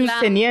jie visi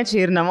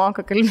užsieniečiai ir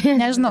nemoka kalbėti.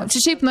 Nežinau,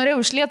 čia šiaip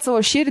norėjau išlieti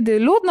savo širdį,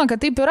 liūdna, kad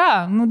taip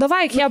yra.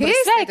 Davai, kiek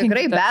pasveikinti.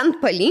 Tikrai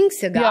bent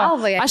palinksi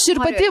galvą. Aš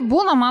ir pati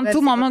būna man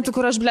tų momentų,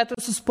 kur aš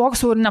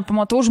suspoksau ir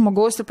nepamatau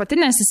žmogaus ir pati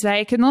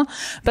nesisveikinu,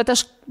 bet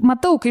aš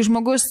matau, kai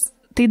žmogus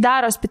tai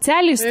daro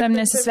specialiai, su tam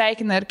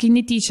nesisveikina ir kai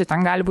netyčia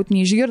ten gali būti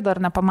neišgirdo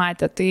ar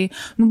nepamatė, tai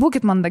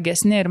būkit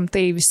mandagesni ir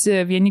rimtai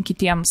visi vieni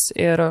kitiems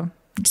ir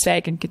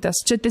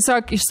sveikinkitės. Čia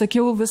tiesiog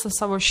išsakiau visą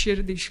savo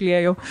širdį,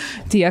 išliejau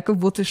tiek,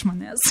 būtų iš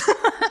manęs.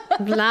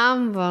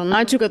 Blemba.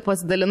 Ačiū, kad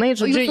pasidalinai.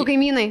 O jūsų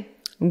kaimynai?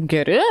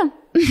 Geri.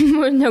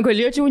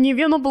 Negalėčiau nei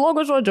vieno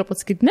blogo žodžio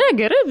pasakyti. Ne,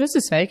 gerai,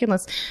 visi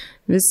sveikinas,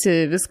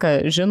 visi viską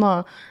žino.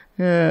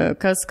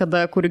 Kas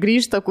kada, kur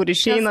grįžta, kur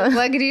išeina.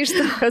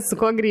 Kas su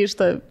kuo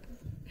grįžta.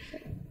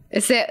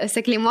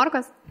 Sekliai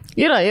morkos?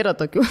 Yra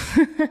tokių.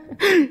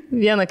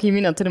 Vieną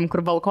kaiminę turim,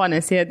 kur balkonė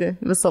sėdi.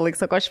 Visą laiką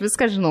sako, aš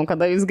viską žinau,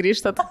 kada jūs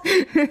grįžtat.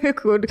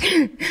 Kur,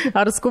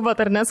 ar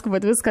skubat, ar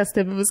neskubat, viską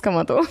stebiu, viską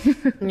matau.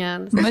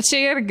 Na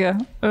čia irgi.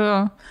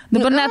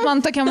 Dabar net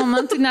man tokie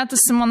momentai, net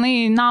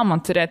užsimanai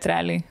namą turėti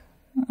realiai.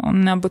 O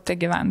nebūtų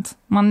gyventi.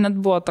 Man net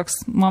buvo toks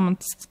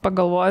momentas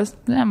pagalvojęs,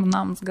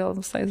 namas gal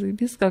visai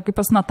zaibys, gal kaip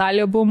pas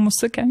Nataliją buvo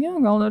musikė,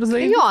 gal ir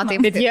zaibys. Jo,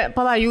 taip. Bet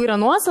jų yra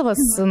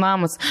nuosavas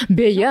namas.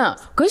 Beje,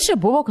 kas čia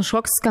buvo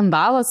kažkoks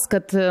skandalas,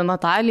 kad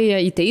Natalija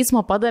į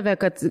teismą padavė,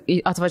 kad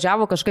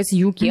atvažiavo kažkas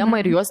į jų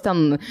kiemą ir juos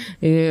ten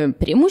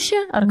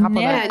primušė, ar ką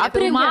padarė? Ne,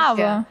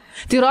 aprimavo.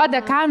 Tai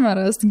rodė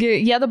kameras,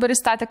 jie dabar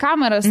įstatė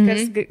kameras,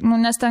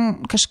 nes ten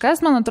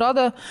kažkas, man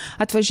atrodo,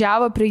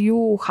 atvažiavo prie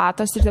jų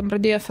chatos ir ten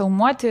pradėjo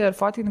filmuoti ir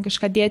fotinį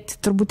kažką dėti,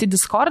 turbūt į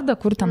Discordą,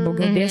 kur ten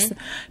daugiau dėsi.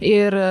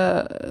 Ir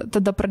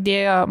tada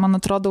pradėjo, man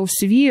atrodo,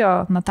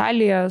 užsivijo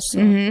Natalija su...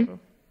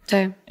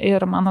 Taip.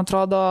 Ir man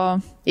atrodo...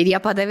 Ir jie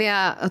padavė,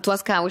 tuos,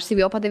 ką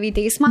užsivijo, padavė į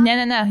teismą?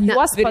 Ne,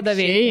 juos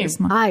padavė į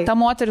teismą. Ta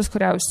moteris,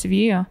 kurią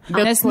užsivijo.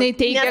 Nes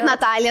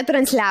Natalija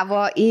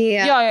transliavo į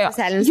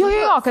socialinius tinklus.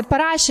 Jo, kad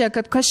parašė,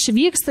 kad kas čia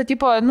vyksta,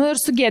 tipo, ir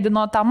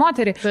sugėdino tą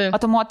moterį. O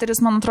ta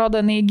moteris, man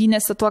atrodo,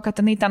 gynėsi tuo,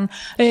 kad jinai ten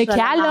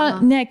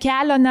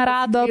kelio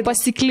nerado,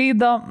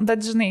 pasiklydo,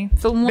 bet žinai,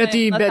 filmuoja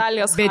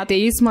Natalijos bet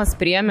teismas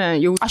priėmė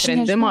jau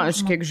sprendimą,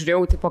 aš kiek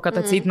žiūrėjau, tipo,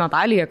 kad atseit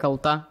Natalija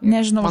kalta.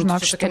 Nežinau, žinok.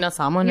 Man tokia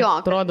nesąmonė,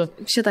 atrodo.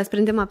 Šitą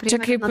sprendimą priėmė. Čia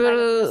kaip ir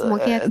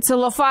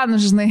celofanų,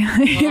 žinai.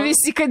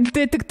 Visi, kad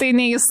tai tik tai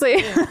ne jisai.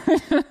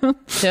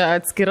 Čia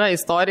atskira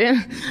istorija.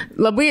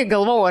 Labai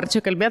galvau, ar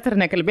čia kalbėti ar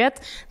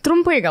nekalbėti.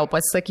 Trumpai gal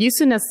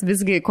pasisakysiu, nes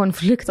visgi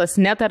konfliktas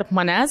netarp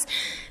manęs.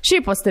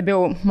 Šiaip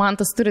pastebėjau, man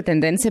tas turi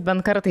tendenciją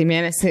bent kartą į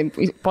mėnesį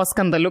po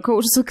skandaliuką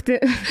užsukti.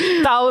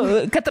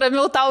 Kad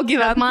ramiau tau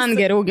gyventųsi. Man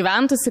geriau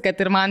gyventųsi,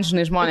 kad ir man,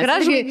 žinai,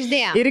 žmonės.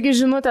 Irgi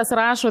žinutės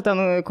rašo,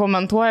 ten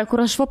komentuoja,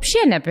 kur aš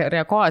vapšė ne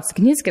prie ko,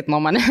 atsknyskit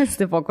nuo manęs,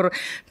 tipo, kur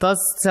tas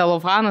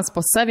celofanas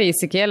po savę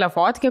įsikėlė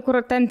fotkę,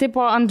 kur ten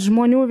tipo ant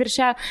žmonių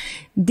viršė.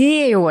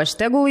 Dėjau, aš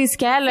tegul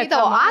įskelė. Tai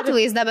tavo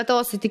atvaizdą, bet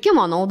tavo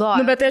sutikimo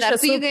naudoja. Bet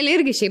aš tu jį gali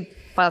irgi šiaip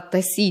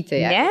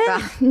patasyti.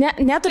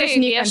 Neturiu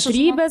nei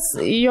kantrybės,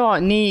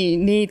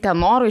 nei ten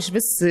noro iš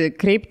vis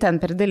kreipti ten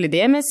per didelį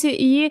dėmesį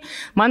į jį.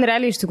 Man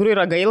realiai iš tikrųjų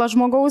yra gaila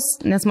žmogaus,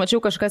 nes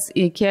mačiau kažkas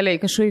įkėlė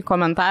į kažkokį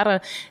komentarą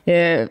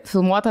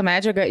filmuotą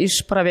medžiagą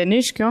iš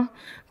Pravieniškių,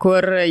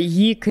 kur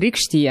jį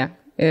krikštyje.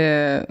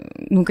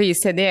 Kai jis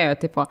sėdėjo,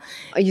 tipo.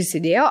 Jis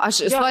sėdėjo? Aš,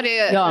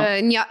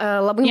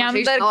 labai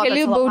mažai dar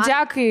keli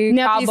baudžiakai.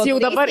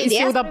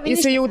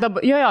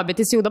 Bet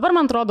jis jau dabar,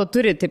 man atrodo,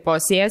 turi, tipo,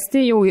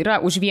 sėsti, jau yra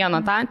už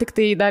vieną tą, tik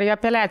tai dar jo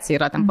apeliacija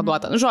yra ten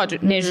paduota.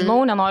 Žodžiu, nežinau,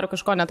 nenoriu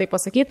kažko netai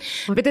pasakyti,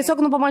 bet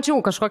tiesiog, pamačiau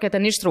kažkokią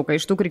ten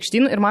ištrauką iš tų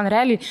krikštynų ir man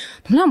realiai,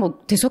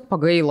 tiesiog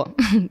pagailo.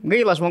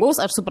 Gaila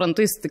žmogaus, aš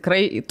suprantu, jis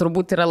tikrai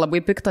turbūt yra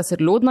labai piktas ir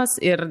liūdnas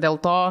ir dėl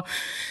to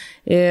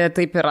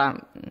taip yra.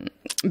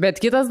 Bet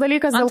kitas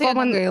dalykas, dėl ko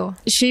man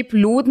šiaip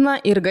liūdna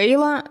ir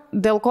gaila,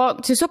 dėl ko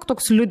tiesiog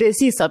toks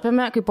liūdesys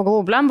apėmė, kaip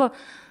pagalvojau, blemba,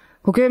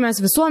 kokioje mes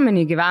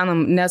visuomeniai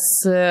gyvenam, nes,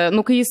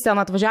 kai jis ten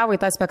atvažiavo į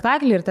tą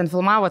spektaklį ir ten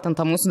filmavo ten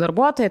tą mūsų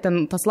darbuotoją, ten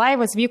tas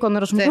laivas vyko,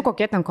 ir aš mačiau,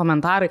 kokie ten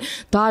komentarai,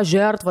 tą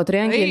žertvą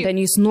trenkė,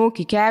 ten į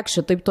snukį,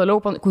 kekšį, taip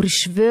toliau, kur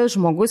išvis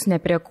žmogus ne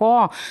prie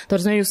ko,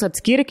 tarsi jūs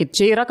atskirkit,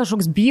 čia yra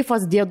kažkoks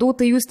bifas, dėdų,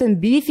 tai jūs ten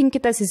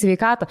bifinkitės į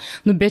sveikatą,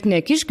 bet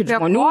nekiškit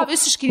žmonių,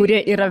 kurie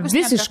yra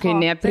visiškai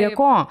ne prie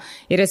ko.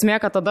 Ir esmė,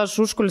 kad tada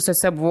aš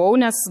užkulisiuose buvau,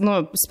 nes,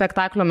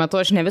 spektaklio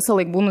metu aš ne visą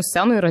laiką būnu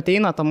scenų ir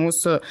ateina ta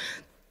mūsų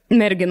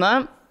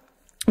mergina,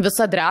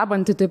 visa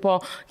drebanti, tipo,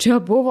 čia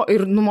buvo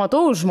ir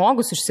numatau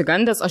žmogus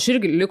išsigandęs, aš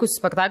irgi likus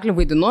spektaklį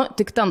vaidinu,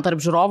 tik ten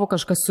tarp žiūrovų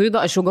kažkas sujuda,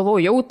 aš jau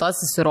galvoju, jau tas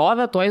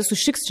įsirovė, tuo jis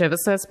užšiks čia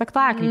visą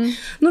spektaklį.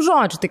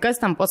 Žodžiu, tai kas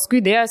ten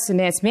paskui dėjosi,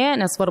 nesmė,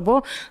 nesvarbu,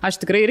 aš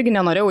tikrai irgi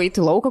nenorėjau eiti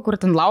į lauką, kur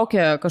ten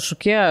laukia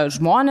kažkokie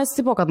žmonės,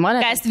 tipo, kad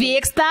mane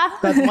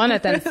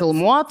ten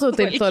filmuotų,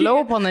 taip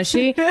toliau,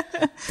 panašiai.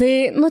 Tai,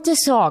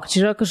 tiesiog,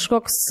 čia yra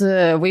kažkoks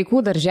vaikų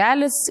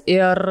darželis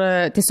ir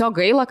tiesiog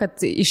gaila,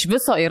 kad iš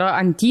viso yra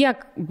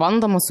antiek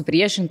bandoma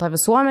supriešinta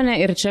visuomenė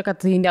ir čia,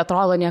 kad tai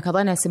netrodo niekada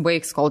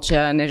nesibaigs, kol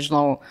čia,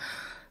 nežinau,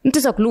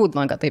 Tiesiog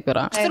liūdna, kad taip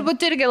yra. Aš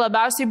turbūt irgi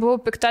labiausiai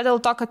buvau pikta dėl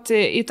to, kad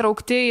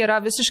įtraukti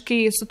yra visiškai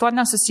su tuo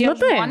nesusiję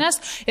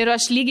žmonės. Ir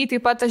aš lygiai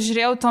taip pat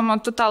žiūrėjau tuo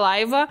metu tą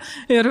laivą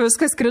ir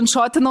viskas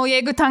skrinšotinau,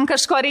 jeigu ten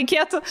kažko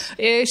reikėtų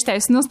iš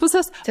teisinės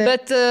pusės.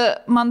 Bet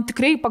man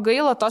tikrai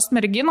pagailo tos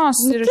merginos.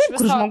 Ir taip,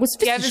 kur žmogus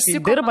visi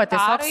dirba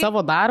tiesiog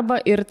savo darbą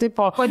ir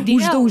tipo,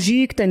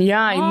 uždaužyk ten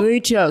ją, nu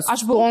čia,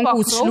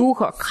 sponkaus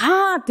šliūko.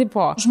 Ką,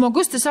 tipo?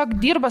 Žmogus tiesiog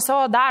dirba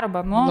savo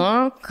darbą, nu.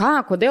 Ką,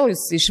 kodėl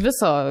jis iš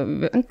viso,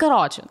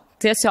 karočią.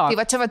 Tiesiog. Tai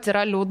va čia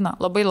yra liūdna,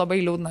 labai labai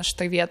liūdna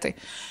šitai vietai.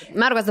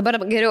 Mergos, dabar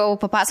geriau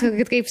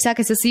papasakokit, kaip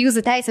sekasi su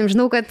jūsų teisėm.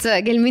 Žinau, kad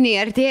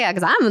gelminiai artėja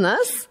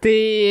egzaminas. Tai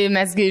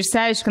mesgi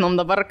išsiaiškinom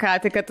dabar,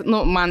 kad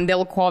man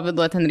dėl COVID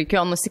ten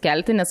reikėjo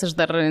nusikelti, nes aš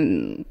dar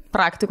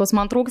praktikos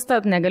man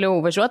trūksta, negalėjau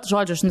važiuoti.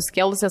 Žodžiu, aš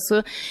nusikėlus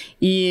esu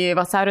į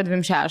vasario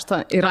 26.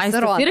 Ir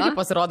Aistis irgi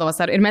pasirodo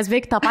vasario. Ir mes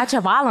veik tą pačią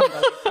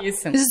valandą.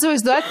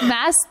 Įsivaizduok,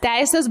 mes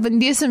teisės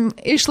bandysim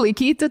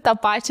išlaikyti tą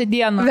pačią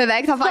dieną.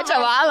 Beveik tą pačią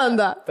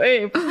valandą.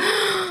 Taip.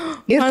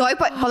 Ir toj,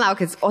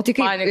 palaukit, o tik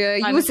kaip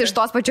jūs iš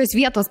tos pačios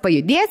vietos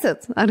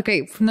pajudėsit, ar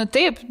kaip? Na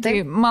taip, tai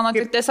mano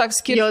tik tiesiog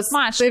skirius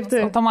mašinas,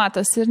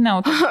 automatas ir ne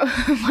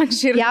automatas. Man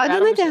širdį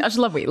jaudinate? Aš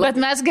labai. Bet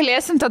mes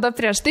galėsim tada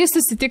prieš tai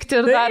susitikti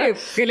ir dar.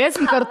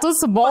 Galėsim kartu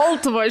su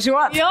Boltu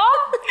važiuoti. Jo,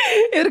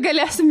 ir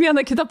galėsim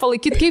vieną kitą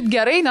palaikyti kaip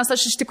gerai, nes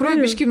aš iš tikrųjų,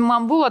 biškai,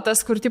 man buvo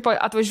tas, kur tipo,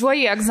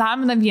 atvažiuoji į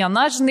egzaminą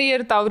viena, žinai,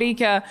 ir tau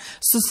reikia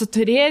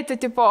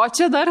susiturėti, tipo, o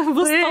čia dar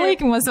bus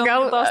palaikymas.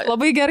 Gal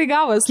labai gerai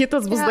gavas.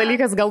 Kitas bus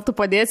dalykas, gal tu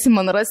padėsi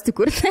man rasti,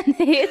 kur ten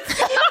eiti.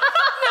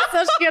 Nes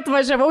aš kai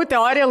atvažiavau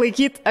teoriją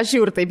laikyti, aš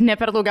jau ir taip ne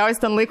per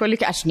daugiausiai ten laiko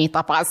likę, aš nei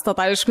tą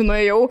pastatą, aišku,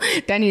 nuėjau,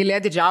 ten eilė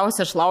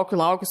didžiausia, aš laukiu,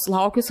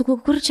 sakau,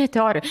 kur čia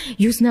teorija?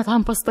 Jūs ne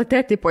tam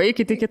pastate, tipo,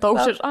 eikite iki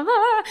aukščio.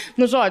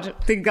 Nu, žodžiu,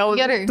 tai gal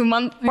gerai. Tu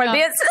man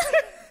padėsi?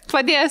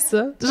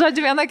 Padėsiu.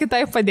 Žodžiu, viena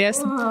kitai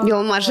padėsiu.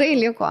 Jau mažai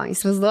liko,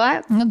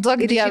 įsivaizduoji? Nu,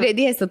 duok Dieve. Ir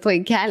išrėdėsi tuo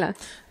į kelią.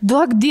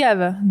 Duok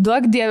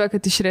Dieve,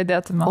 kad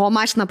išrėdėtume. O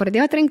mašiną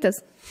pradėjo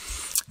rinktis?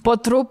 Po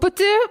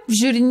truputį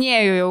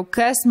žiūrinėjau jau,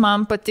 kas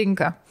man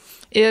patinka.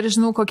 Ir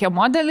žinau, kokie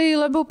modeliai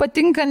labiau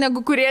patinka,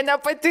 negu kurie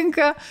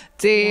nepatinka.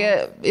 Tai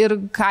ir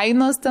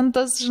kainos ten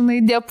tas, žinai,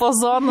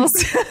 diapazonas.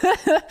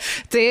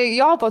 Tai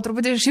jo, po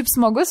truputį šiaip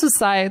smagus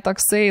visai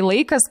toksai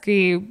laikas, kai,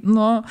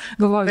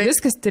 galvoju,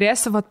 viskas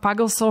turėsi,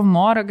 pagal savo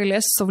norą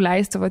galėsi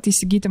sauliaisti,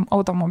 įsigyti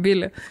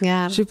automobilį.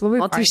 Šiaip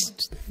labai. O tu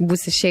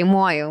būsi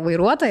šeimoje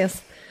vairuotojas?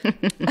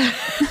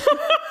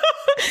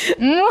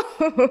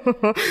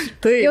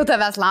 Jau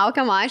tavęs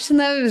laukia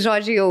mašina,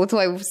 žodžiu, jau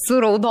tuoj su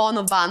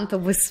raudonu bantu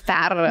bus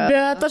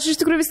Bet aš iš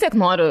tikrųjų vis tiek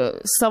noriu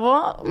savo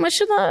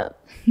mašiną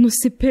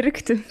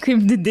nusipirkti,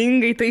 kaip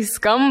didingai tai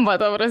skamba,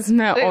 ta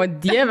prasme, o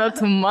Dieve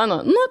tu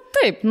mano.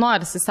 Taip,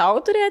 norisi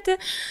savo turėti.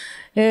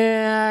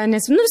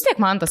 Nes vis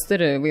tiek man tas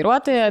turi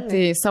vairuotoją,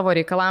 tai savo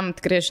reikalam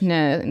tikrai aš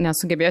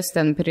nesugebėsiu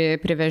ten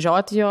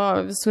privežioti jo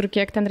visur,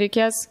 kiek ten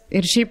reikės.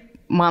 Ir šiaip,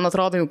 man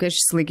atrodo, jau kai aš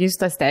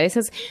išsilaikysiu tas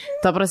teisės,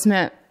 ta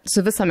prasme,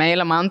 su visą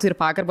meilę mantų ir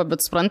pagarbą, bet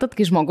suprantat,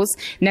 kai žmogus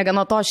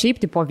negana to šiaip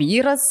tipo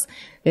vyras,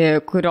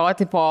 kurio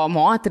tipo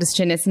moteris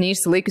čia nesiniai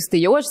išsilaikius, tai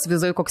jau aš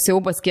įsivaizduoju, koks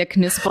siaubas, kiek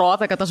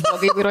nisprota, kad aš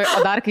blogai vairuoju,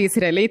 o dar kai jis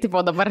realiai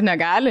tipo dabar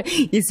negali,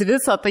 jis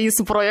visą tai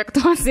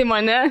suprojektuos į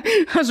mane,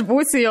 aš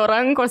būsiu jo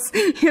rankos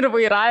ir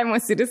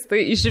vairavimas ir jis tai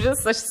iš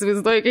vis, aš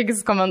įsivaizduoju, kiek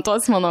jis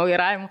komentuos mano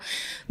vairavimu.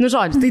 Nu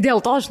žodžiu, tai dėl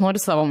to aš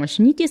noriu savo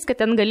mašinytės,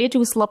 kad ten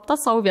galėčiau slapta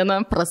savo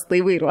vieną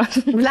prastai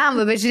vairuoti.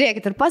 Blemba, bet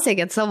žiūrėkit, ir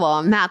pasiekėt savo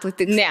metų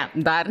tik. Ne,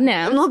 dar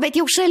ne. Bet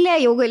jau šalia,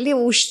 jau gali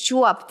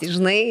užčiuopti,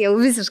 žinai, jau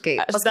visiškai.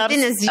 Aš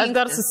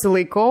dar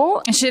susilaikau.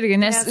 Aš irgi,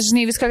 nes,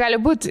 žinai, viską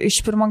gali būti. Iš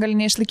pirmo gali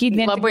neišlaikyti,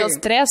 vien tik dėl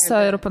streso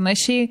ir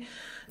panašiai.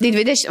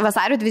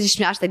 Vasario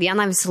 26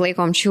 dieną visi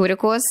laikom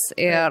čiūrikus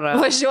ir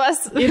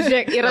važiuos.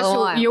 Ir aš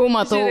jau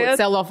matau,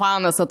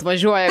 celofanas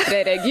atvažiuoja prie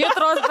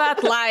regitros,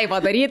 bet laivą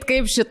daryt,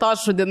 kaip šito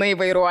šudinai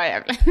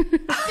vairuoja.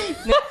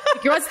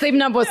 Tikiuosi taip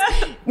nebus.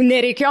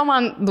 Nereikėjo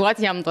man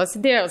duoti jam tos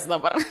idėjos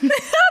dabar.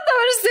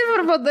 Dabar aš taip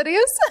ir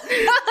padarysiu.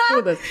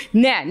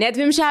 Ne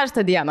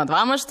 26 dieną,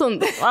 28.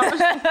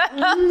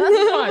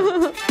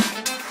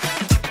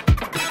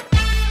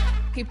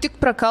 Kaip tik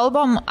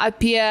prakalbam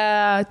apie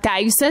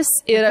teisės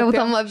ir apie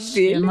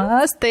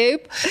automobilis.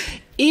 Taip.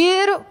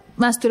 Ir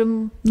mes turim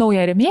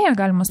naują rėmėją,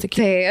 galima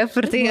sakyti. Taip,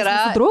 ir tai yra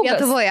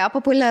Lietuvoje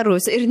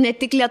populiarus. Ir ne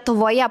tik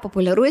Lietuvoje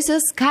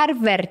populiarusis Car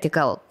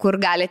Vertical, kur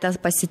galite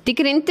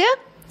pasitikrinti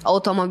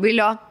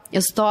automobilio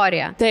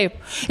istoriją.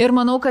 Taip. Ir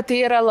manau, kad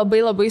tai yra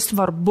labai labai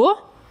svarbu,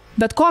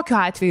 bet kokiu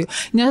atveju.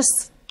 Nes,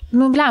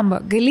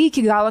 blemba, gali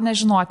iki galo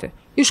nežinoti.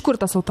 Iš kur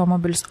tas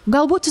automobilis?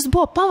 Galbūt jis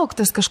buvo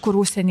pavogtas kažkur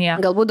užsienyje.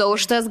 Galbūt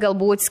daužtas,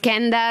 galbūt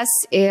skendęs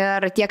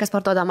ir tie, kas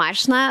parduoda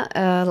mašiną,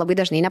 labai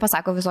dažnai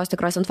nepasako visos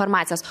tikros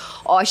informacijos.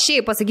 O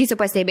šiaip pasakysiu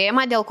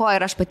pastebėjimą, dėl ko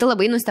ir aš pati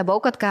labai nustebau,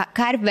 kad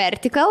Car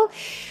Vertical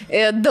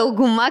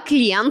dauguma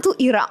klientų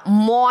yra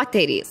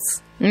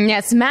moterys.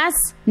 Nes mes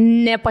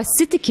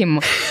nepasitikim.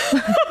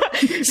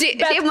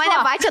 Šiaip mane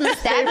pačią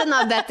nustebino,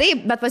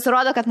 bet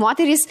pasirodo, kad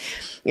moterys,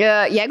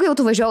 jeigu jau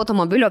tu važiuoji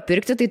automobilio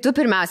pirkti, tai tu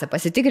pirmiausia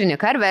pasitikrini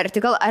Car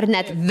Vertical, ar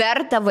net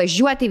verta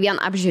važiuoti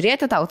vien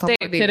apžiūrėti tą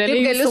automobilį. Taip,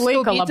 gali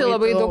sutaupyti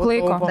labai daug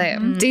laiko.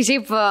 Tai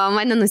šiaip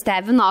mane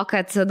nustebino,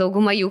 kad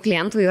dauguma jų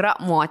klientų yra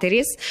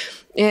moterys.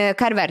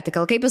 Car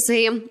Vertical, kaip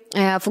jisai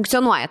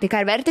funkcionuoja? Tai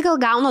Car Vertical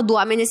gauna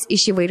duomenis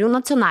iš įvairių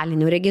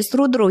nacionalinių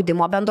registrų,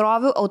 draudimo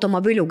bendrovių,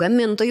 automobilių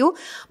gamintojų,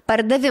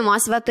 pardavimo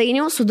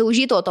svetainių,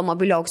 sudaužytų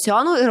automobilio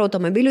aukcionų ir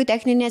automobilių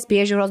techninės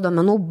priežiūros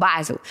duomenų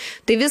bazių.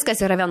 Tai viskas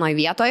yra vienoje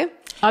vietoje.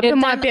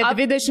 Apima apie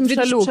 20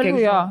 šalių.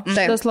 Jo.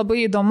 Tas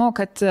labai įdomu,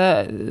 kad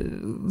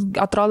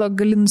atrodo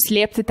gali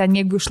nuslėpti ten,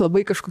 jeigu iš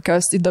labai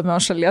kažkokios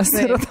įdomios šalies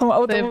yra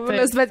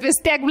automobilis, bet vis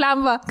tiek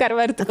blemba Car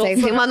Vertical.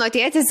 Taip, tai mano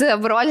tėtis,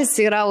 brolis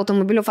yra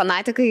automobilių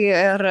fanatikai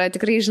ir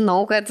tikrai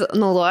žinau, kad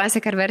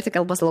naudojasi Car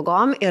Vertical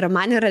paslaugom ir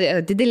man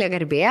yra didelė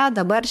garbė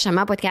dabar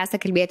šiame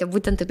podcast'e kalbėti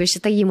būtent apie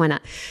šitą įmonę.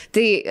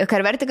 Tai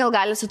Car Vertical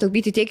gali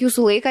sutaupyti tiek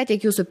jūsų laiką,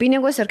 tiek jūsų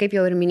pinigus ir kaip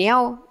jau ir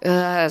minėjau,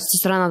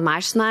 susirandant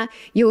mašiną,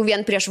 jau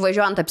vien prieš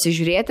važiuojant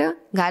apsižiūrėti,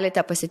 galite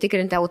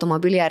pasitikrinti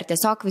automobilį ar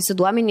tiesiog visi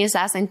duomenys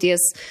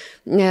esantys,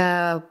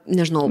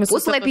 nežinau,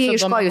 puslapyje,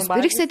 iš ko jūs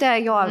pirksite,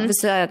 jo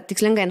visa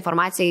tikslinga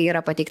informacija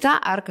yra pateikta,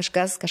 ar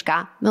kažkas kažką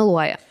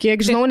meluoja.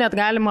 Kiek žinau, net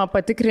galima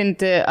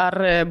patikrinti, ar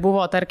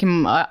buvo,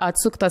 tarkim,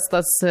 atsuktas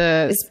tas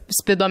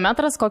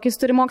spidometras, kokį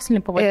jis turi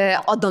mokslinį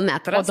pavadinimą.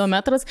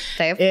 Odometras.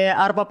 Taip.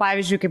 Arba,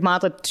 pavyzdžiui, kaip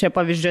matot, čia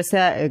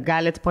pavyzdžiuose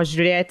galite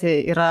pažiūrėti,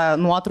 yra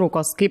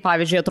nuotraukos, kaip,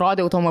 pavyzdžiui,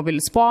 atrodė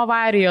automobilis po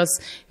avarijos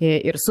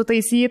ir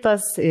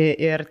sutaisytas,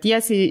 ir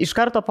tiesiai iš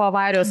karto po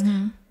avarijos.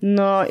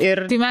 Nu,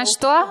 ir... Tai mes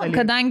to,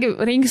 kadangi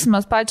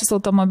rinksimės pačius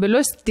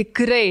automobilius,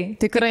 tikrai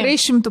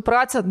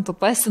 100%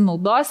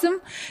 pasinaudosim,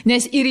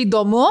 nes ir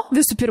įdomu,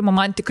 visų pirma,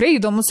 man tikrai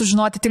įdomu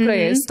sužinoti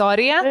tikrąją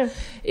istoriją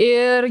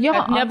ir jo,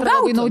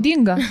 labai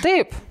naudinga.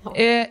 Taip.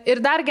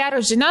 Ir dar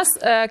geros žinios,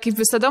 kaip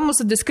visada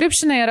mūsų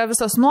description'e yra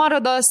visos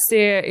nuorodos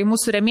į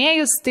mūsų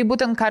rėmėjus, tai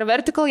būtent Car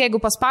Vertical, jeigu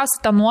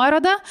paspausite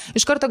nuorodą,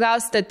 iš karto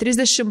gausite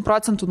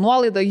 30%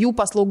 nuolaidą jų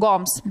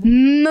paslaugoms.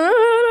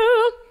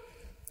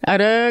 Ar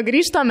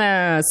grįžtame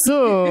su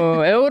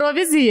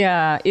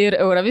Eurovizija ir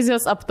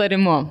Eurovizijos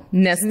aptarimu,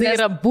 nes tai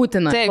yra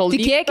būtina. Taip,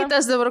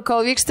 tikėkitės dabar,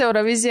 kol vyksta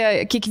Eurovizija,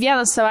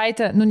 kiekvieną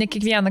savaitę, ne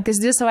kiekvieną,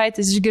 kas 2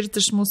 savaitės išgirti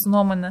iš mūsų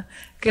nuomonę,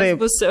 kas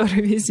bus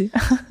Eurovizija.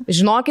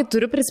 Žinokit,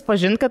 turiu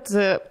prisipažinti,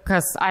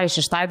 kad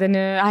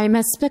šeštadienį,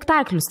 mes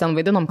spektaklius ten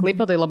vaidinom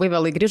Klaipėdoje, labai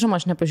vėlai grįžom,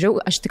 aš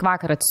nepažiūrėjau, aš tik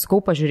vakar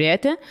atsisukau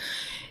pažiūrėti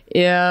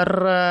ir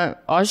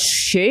aš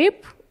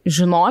šiaip,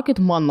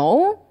 žinokit,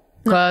 manau,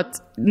 kad...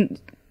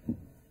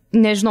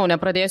 Nežinau,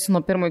 nepradėsiu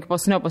nuo pirmo iki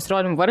paskutinio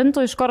pasirodymų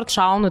vardinto, iškart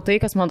šaunu tai,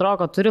 kas man atrodo,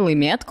 kad turi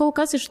laimėti kol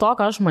kas iš to,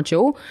 ką aš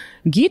mačiau,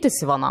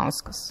 Gytis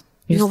Ivanauskas.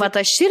 Bet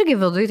aš irgi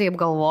vidui taip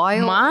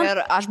galvoju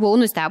ir aš buvau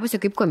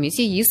nustebusi, kaip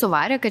komisija jį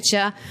suvarė, kad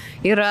čia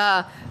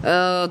yra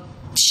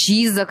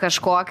šyza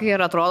kažkokia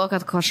ir atrodo,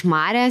 kad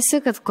košmarėsi,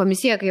 kad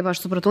komisija, kaip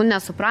aš supratau,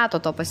 nesuprato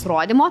to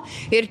pasirodymo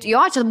ir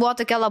jo, čia buvo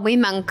tokia labai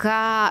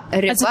menka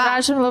riba.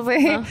 Atsiprašom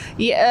labai.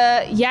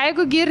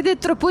 Jeigu girdi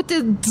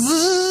truputį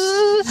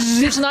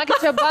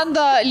žinokit, čia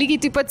bando lygiai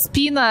taip pat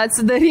spyną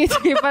atsidaryti,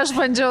 kaip aš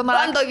bandžiau.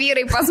 Bando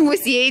vyrai pas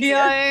mus įeiti.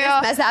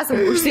 Mes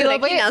esame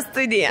užsilakinę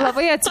studiją.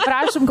 Labai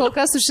atsiprašom kol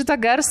kas už šitą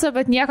garsą,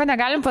 bet nieko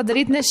negalim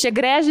padaryti, nes čia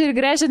grėžia ir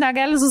grėžia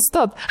negali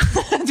sustoti.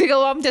 Tai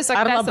galvom tiesiog.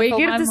 Ar labai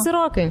girdisi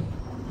rokai?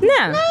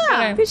 Ne.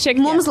 Tai šiek tiek.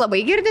 Mums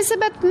labai girdisi,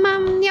 bet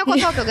man nieko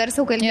tokio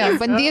garsiau kalbėti.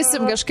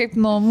 Bandysim kažkaip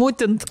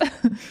numutint.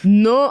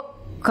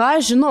 Ką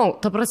žinau,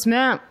 ta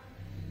prasme...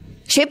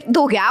 Šiaip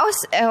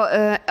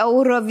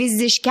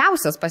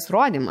euroviziškiausias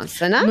pasirodymas,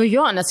 ne?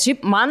 Jo, nes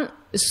šiaip man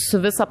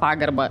su visa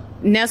pagarba.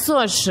 Nesu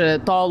aš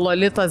to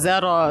Lolita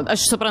Zero,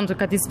 aš suprantu,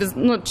 kad jis vis,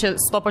 čia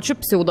su to pačiu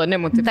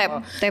pseudonimu.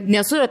 Taip.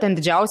 Nesu jo ten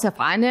didžiausia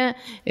fanė,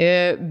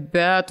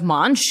 bet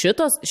man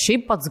šitas,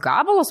 šiaip pats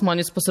gabalas,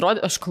 man jis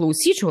pasirodė, aš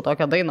klausyčiau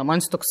tokią dainą,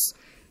 man jis toks...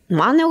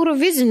 Man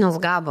eurovizinis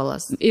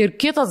gabalas. Ir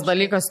kitas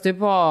dalykas,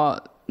 tipo,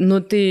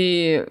 tai...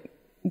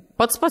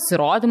 Pats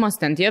pasirodymas,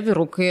 ten tie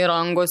vyrukai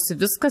rangosi,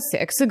 viskas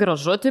seksi,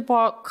 gražu, tipo,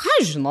 ką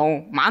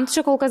žinau, man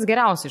čia kol kas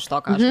geriausia iš to,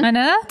 ką aš.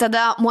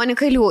 Tada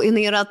Monika Liu,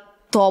 jinai yra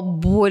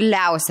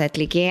tobuliausia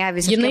atlikėja,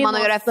 visiškai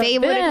mano yra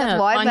favorite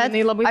Lietuvoj,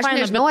 bet aš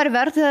nežinau, ar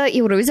verta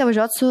į Euroviziją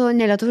važiuoti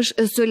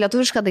su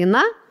lietuviška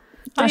daina.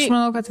 Aš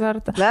manau, kad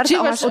verta.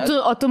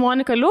 O tu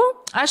Monika Liu?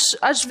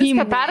 Aš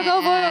viską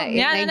pergalvoju.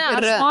 Ne,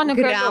 aš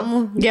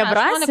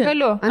Monika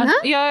Liu.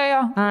 Jo.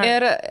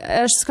 Ir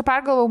aš viską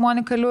pergalvoju,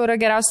 Monika Liu yra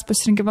geriausias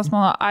pasirinkimas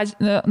mano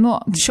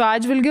šiuo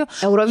atžvilgiu.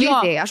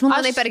 Eurovizijai. Aš manau,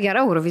 jinai per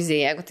gera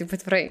Eurovizijai, jeigu taip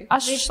atvirai.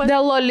 Aš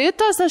dėl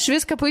Lolitos, aš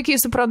viską puikiai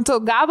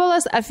suprantu.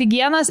 Gabalas,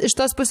 afigienas, iš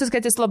tos pusės,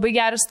 kad jis labai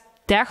geras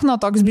techno,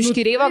 toks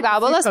biškireivo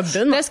gabalas.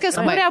 Viskas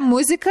kuria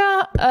muziką,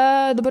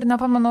 dabar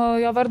nepamenu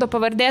jo vardo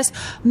pavardės,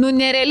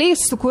 nerealiai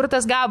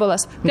sukurtas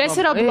gabalas. Kas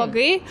yra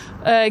blogai,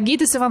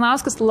 Gytis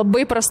Ivanauskas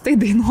labai prastai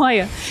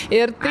dainuoja.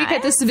 Ir tai,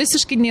 kad jis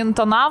visiškai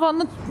neintonavo,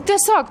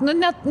 tiesiog,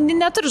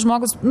 neturi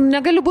žmogus,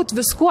 negali būti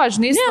viskuo,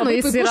 žinai,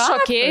 jis yra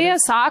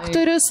šokėjas,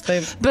 aktorius,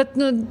 bet,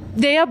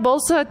 dėja,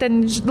 balso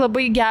ten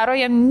labai gero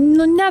jam,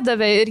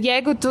 nedavė. Ir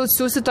jeigu tu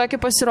siūsi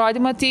tokį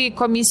pasirodymą, tai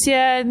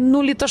komisija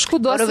 0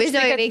 taškų duos.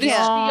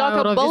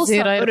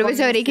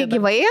 Eurovizijoje reikia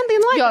gyvai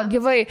dainuoti? Jo,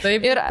 gyvai.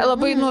 Taip. Ir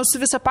labai, su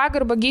visą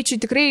pagarbą Gyčiui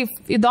tikrai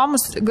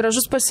įdomus,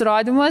 gražus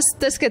pasirodymas.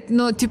 Tas, kad,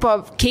 tipo,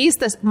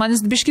 keistas,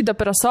 manis biški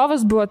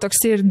Depresovas buvo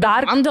toks ir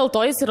dar. Man dėl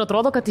to jis ir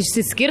atrodo, kad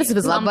išsiskirs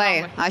visam.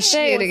 Labai, aš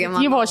irgi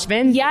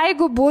man.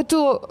 Jeigu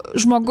būtų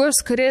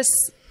žmogus, kuris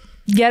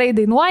gerai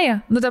dainuoja,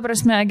 ta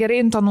prasme, gerai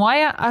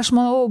intonuoja, aš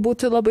manau,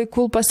 būtų labai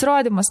cool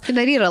pasirodymas. Tai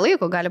dar yra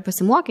laiko, gali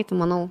pasimokyti,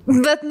 manau.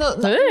 Bet,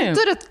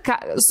 turit,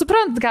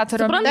 suprant, ką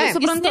turiu.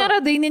 Jis nėra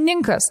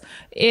dainininkas.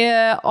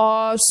 O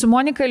su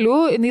Monika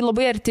Liu, jinai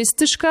labai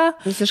artistiška.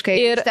 Visiškai.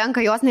 Ir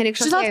tenka jos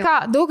nereikščiau. Žinot ką,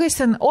 daugas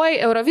ten,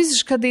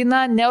 euroviziška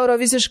daina, ne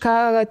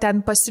euroviziška,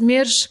 ten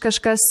pasimirš,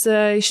 kažkas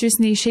iš vis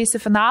neišeis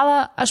į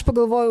finalą. Aš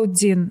pagalvojau,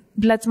 dzin.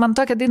 Bet man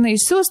tokią dainą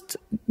įsiūst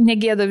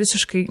negėda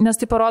visiškai, nes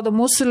tai parodo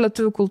mūsų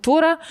lietuvių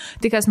kultūrą,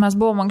 tai kas mes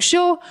buvom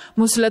anksčiau,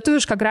 mūsų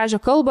lietuvišką gražią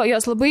kalbą,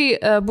 jos labai,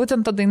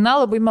 būtent ta daina,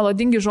 labai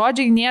melodingi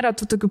žodžiai, nėra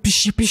tų tokių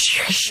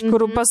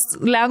kur pas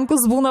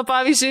lenkus būna,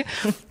 pavyzdžiui.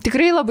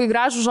 Tikrai labai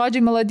gražų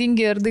žodžiai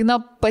melodingi ir daina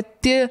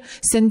pati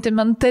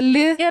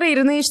sentimentali. Gerai,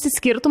 ir jinai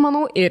išsiskirtų,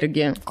 manau,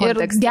 irgi.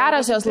 Ir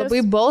geras jos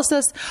labai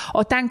balsas,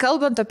 o ten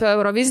kalbant apie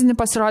eurovizinį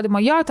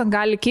pasirodymą, jo, ten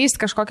gali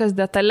keisti kažkokias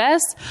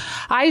detalės.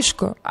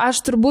 Aišku,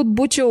 aš turbūt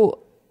būčiau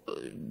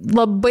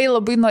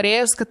labai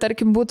norėjus, kad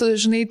tarkim būtų,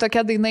 žinai,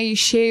 tokia daina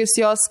išėjus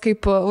jos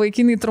kaip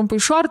vaikinai trumpai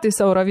šortais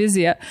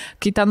Eurovizija.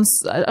 Kai ten,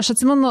 aš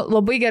atsimenu,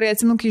 labai gerai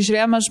atsimenu, kai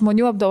žiūrėjome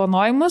žmonių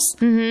apdovanojimus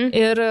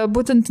ir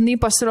būtent jinai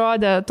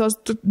pasirodė, tos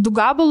 2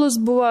 gabalus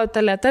buvo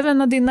ta lėta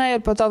viena daina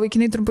ir po to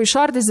vaikinai trumpai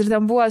šortais ir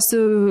ten buvo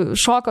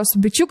šoko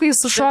su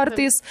bičiukais su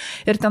šortais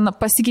ir ten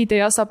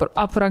pasikeitė jos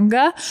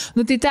apranga.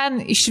 Tai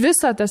ten iš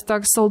viso tas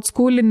toks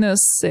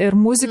oldschoolinis ir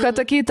muzika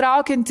tokia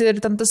įtraukianti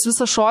ir ten tas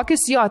visas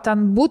šokis, jo,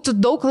 ten būtų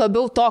daug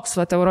labiau toks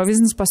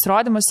eurovizinis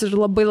pasirodymas ir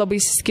labai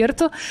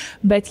įsiskirtų,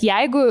 bet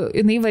jeigu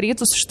jinai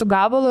varytų su šitų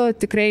gabalu,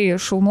 tikrai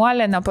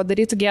šaunuolė,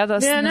 nepadarytų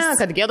gėdos. Ne,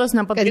 kad gėdos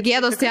nepadarytų. Kad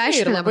gėdos tai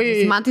aišku,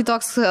 man tai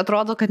toks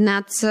atrodo, kad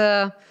net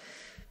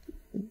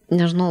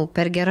nežinau,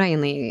 per gerai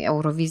jinai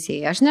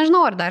Eurovizijai. Aš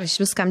nežinau, ar dar iš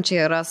viskam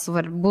čia yra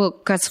svarbu,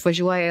 kas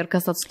važiuoja ir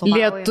kas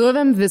atstovauja.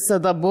 Lietuviam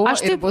visada buvo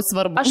ir bus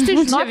svarbu. Aš tai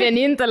žinau,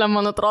 vienintelė,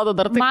 man atrodo,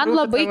 dar tai. Man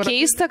labai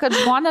keista, kad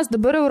žmonės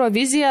dabar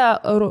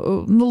Euroviziją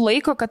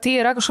nulaiko, kad tai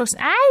yra kažkoks,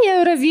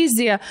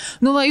 Eurovizija.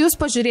 Jūs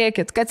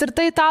pažiūrėkit, kad ir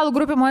tai italų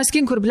grupė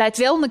Måneskin, kur, blėt,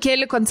 vėl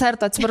nukėlė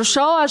koncertą.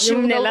 Atsiprašau, aš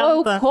jau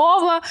galvojau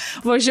kovą,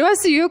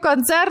 važiuosiu jų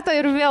koncertą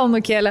ir vėl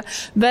nukėlė.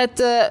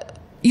 Bet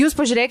jūs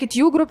pažiūrėkit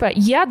jų grupę,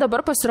 jie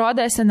dabar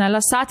pasirodė SNL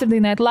Saturday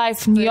Night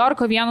Live, New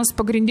Yorko vienas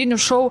pagrindinių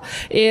šou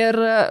ir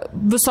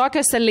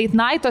visokiose late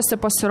night'ose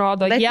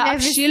pasirodo. Bet jie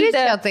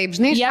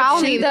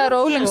apšildė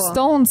Rolling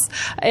Stones.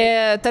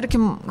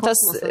 Tarkim, tas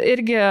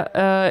irgi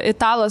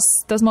italas,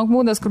 tas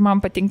Mahmudas, kur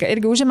man patinka,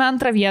 irgi užėmė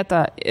 2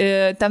 vietą.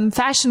 Ten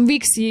Fashion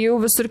Weeks jį jau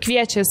visur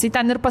kviečia, jis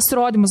ten ir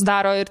pasirodymus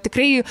daro ir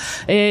tikrai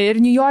ir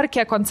New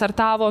York'e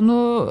koncertavo.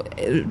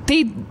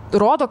 Tai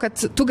rodo,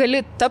 kad tu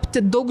gali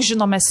tapti daug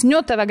žinomesniu,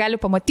 tave gali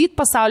pamatyti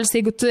pasaulis,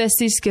 jeigu tu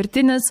esi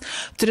išskirtinis,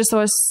 turi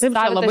savo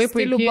savitą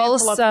stilių,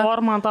 balsą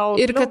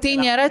ir kad tai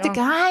nėra tik,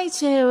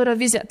 čia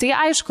Eurovizija. Tai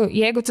aišku,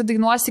 jeigu tu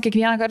dainuosi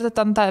kiekvieną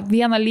kartą tą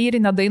vieną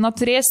lyrinę dainą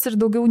turėsi ir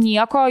daugiau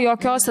nieko,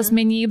 jokios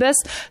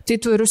asmenybės,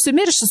 tai tu ir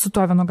užsimirši su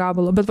tuo vienu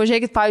gabalu. Bet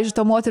pažiūrėkit, pavyzdžiui,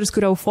 ta moteris,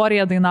 kuri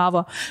Euforiją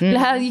dainavo.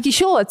 Iki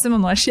šiol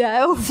atsimenu, aš ją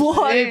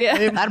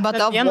Euforiją. Arba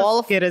ta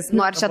Wolf,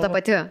 ar čia ta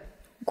pati,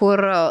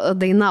 kur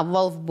daina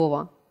Wolf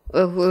buvo.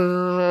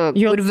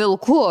 Ir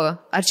vilku.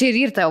 Ar čia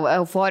ir ta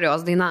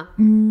Euforijos daina?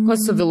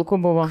 Kas su vilku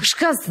buvo?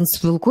 Kažkas ten su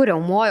vilku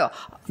riaumojo.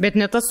 Bet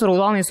ne tas su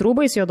raudonais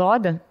rūbais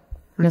juododė?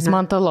 Nes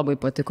man ta labai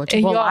patiko.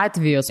 Čia buvo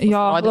Latvijos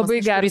pasirodymas. Labai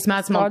geras.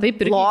 Mes man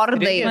taip irgi.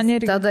 Lordai.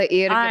 Tada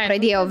irgi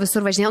pradėjau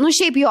visur važinėti.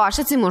 Šiaip jo,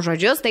 aš atsimu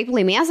žodžius, taip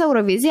laimės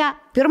Euroviziją.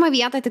 1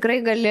 vietą tikrai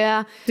gali.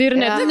 Tai ir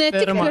ne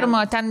tik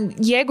pirmą. Ten,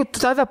 jeigu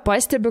tu tave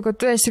pastebi, kad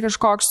tu esi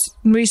kažkoks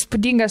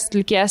įspūdingas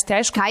atlikėjas, tai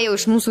aišku. Ką jau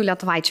iš mūsų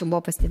lietuvaičių buvo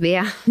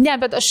pastebėję. Ne,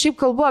 bet aš šiaip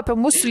kalbu apie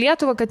mūsų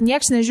Lietuvą, kad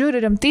nieks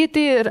nežiūri rimtai,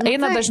 tai ir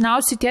eina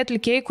dažniausiai tie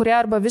atlikėjai, kurie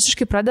arba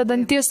visiškai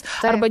pradedantis,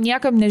 arba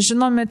niekam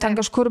nežinomi, ten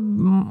kažkur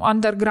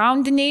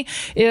undergroundiniai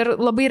ir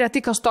labai retai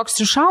kas toks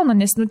iššauna,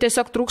 nes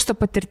tiesiog trūksta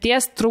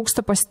patirties,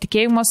 trūksta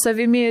pasitikėjimo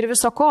savimi ir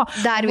viso ko.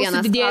 Dar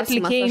vienas didieji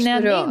atlikėjai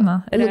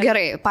neateina.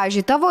 Gerai,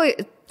 pavyzdžiui,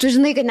 tu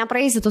žinai, kad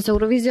nepraeisi tos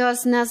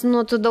Eurovizijos, nes,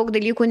 nu, tu daug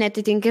dalykų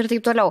netitinki ir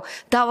taip toliau.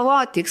 Tavo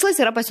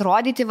tikslas yra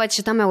pasirodyti, va,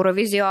 šitame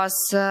Eurovizijos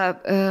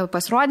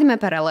pasirodyme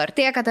per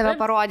LRT, kad tave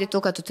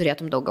parodytų, kad tu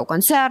turėtum daugiau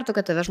koncertų,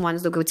 kad tave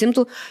žmonės daugiau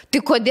cimtų.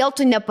 Tai kodėl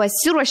tu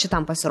nepasiruoši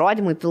tam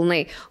pasirodymui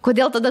pilnai?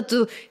 Kodėl tada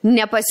tu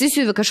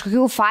nepasisiuvi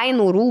kažkokių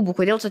fainų rūbų?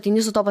 Kodėl tu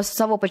atini su to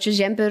savo pačiu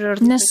džemperiu?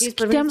 Nes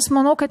kitiems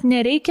manau, kad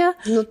nereikia.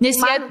 Nu, nes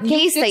jie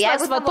keista,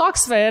 tikslas va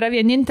toks va yra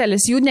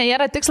vienintelis. Jų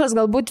nėra tikslas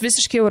galbūt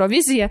visiškai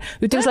Eurovizija.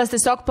 Jų tikslas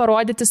tiesiog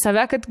parodyti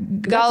save, kad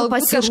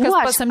galbūt kažkas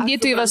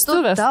pasamdytų į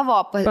vestuvės. Tavo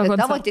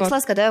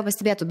tikslas, kad tave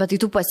pastebėtų, bet tai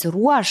tu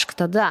pasiruošk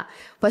tada.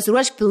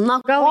 Pasiruošk pilna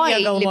koja. Gal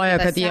jie galvoja,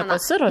 kad jie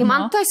pasiruošė.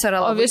 Man tas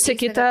yra labai. O visi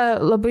kita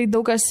labai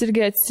daug kas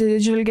irgi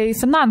atsižvelgia į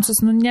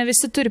finansus. Nu, ne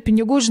visi turi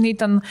pinigų, žinai,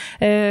 ten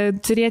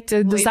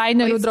turėti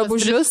dizainerių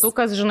drabužius.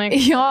 Žinai,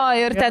 jo,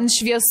 ir ten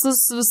šviesus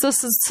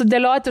visus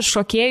sudėlioti,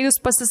 šokėjus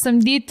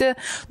pasisamdyti.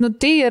 Nu,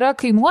 tai yra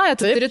kainuoja.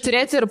 Tu turi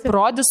turėti ir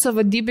prodiuso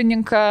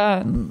vadybininką.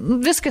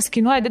 Viskas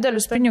kainuoja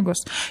didelius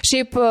pinigus.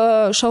 Šiaip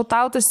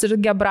Šautautas ir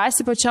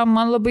Gebrasi pačiam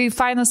man labai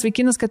fainas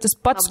vaikinas, kad jis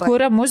pats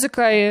kuria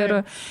muziką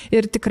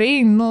ir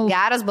tikrai, nu...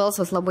 Geras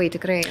balsas labai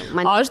tikrai.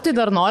 Aš tai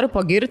dar noriu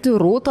pagirti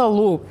Rūtą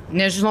Lūp.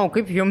 Nežinau,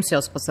 kaip jums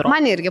jos pasirodė.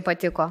 Man irgi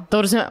patiko.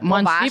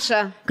 Man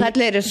Vaša.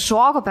 Katleris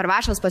šoko per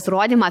Vašos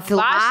pasirodymą,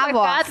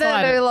 filmavo.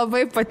 Katleriui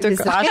labai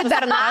patiko.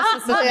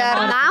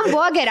 Bernam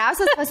buvo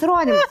geriausias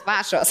pasirodymas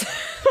Vašos.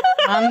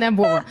 Man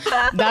nebuvo.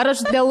 Dar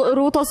aš dėl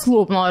Rūtos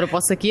Lūp noriu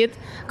pasakyti,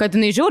 kad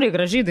jinai žiauriai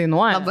gražiai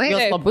dainuoja.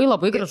 Jos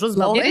labai gražus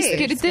balsas.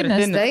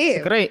 Išskirtinis.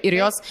 Tikrai. Ir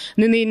jos,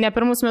 jinai ne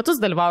pirmus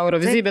metus dalyvavo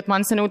Eurovizijai, bet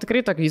man seniau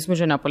tikrai tokį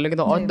įspūdžio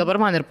nepalikdavo. O dabar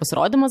man ir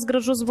pasirodymas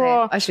gražus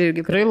buvo. Aš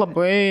irgi tikrai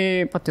labai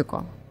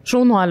patiko.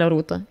 Šaunuolė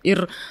Rūta.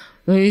 Ir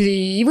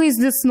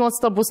įvaizdis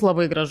nuostabus,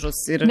 labai gražus.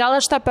 Ir... Gal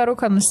aš tą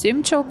peruką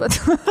nusimčiau, bet...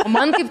 O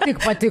man kaip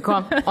tik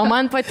patiko.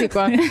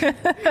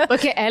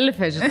 Tokia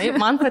elfė, žinai,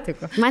 man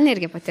patiko. Man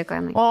irgi patiko.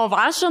 Jinai. O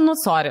Vaša, nu,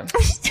 sorry.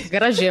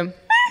 Graži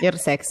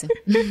ir seksi.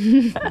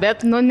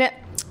 Bet, nu, ne...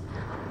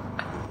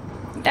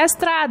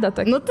 Estrada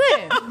tokia. Nu tai.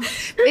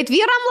 Bet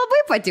vyram labai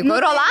patiko,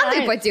 ir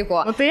Rolandai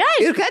patiko. Nu tai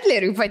aišku. Ir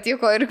Katleriui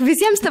patiko, ir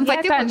visiems tam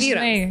patiko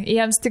vyrams.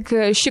 Jiems tik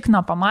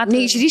šikną pamatė.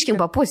 Neišryškim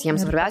papus,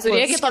 jiems svarbiausia.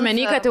 Turėkit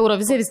omeny, kad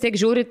Eurovizija vis tiek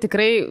žiūri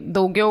tikrai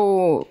daugiau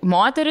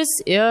moteris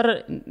ir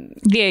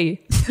gėjai.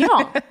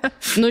 Jo.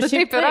 Nu,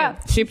 taip yra.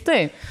 Šiaip tai.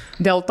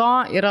 Dėl to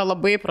yra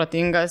labai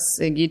protingas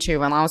Gyčio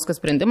Ivanausko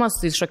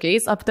sprendimas su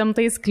šokiais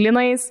aptemtais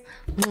klinais.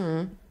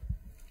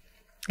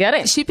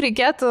 Gerai. Šiaip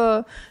reikėtų,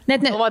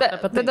 net ne,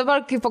 bet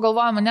dabar, kai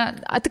pagalvojame, ne,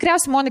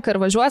 tikriausiai Monika ir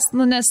važiuos,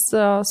 nu, nes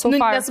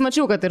nes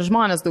mačiau, kad ir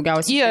žmonės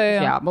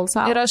daugiausiai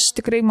balsavo. Ir aš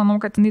tikrai manau,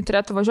 kad jinai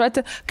turėtų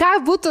važiuoti. Ką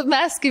būtų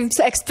mes kaip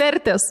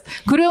ekspertės,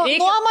 kurių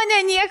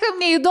nuomonė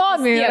niekam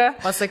neįdomi yra.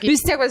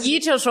 Vis tiek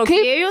Gyčio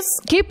šokėjus.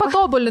 Kaip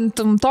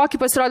patobulintum tokį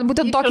pasirodymą,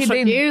 būtent tokį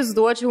dainą? Šokėjus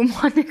duočiau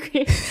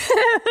Monikai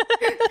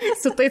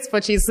su tais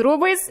pačiais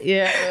rūbais.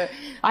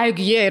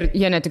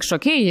 Jie ne tik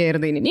šokėjai, jie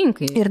ir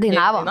dainininkai. Ir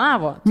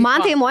dainavo.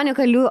 Man tai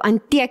Monika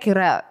ant tiek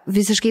yra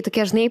visiškai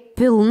tokia, žinai,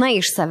 pilna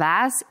iš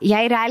savęs,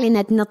 jai realiai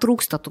net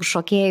netrūksta tų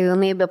šokėjų,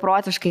 jinai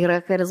beprotiškai yra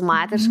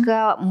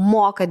charizmatiška,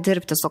 moka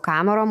dirbti su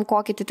kamerom,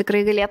 kokį tai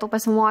tikrai galėtų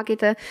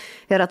pasimokyti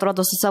ir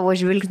atrodo su savo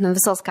žvilgsniu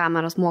visas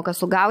kameras moka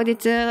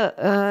sugaudyti,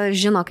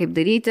 žino kaip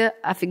daryti,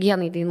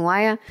 afigienai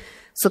dainuoja.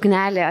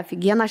 Suknelė,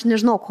 afigiena, aš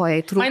nežinau, ko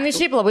jai trūksta. Man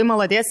šiaip labai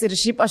maladės ir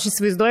šiaip aš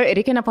įsivaizduoju,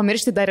 reikia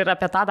nepamiršti dar ir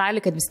apie tą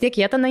dalį, kad vis tiek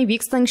jie tenai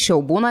vyksta anksčiau,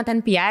 būna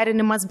ten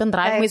PR-inimas,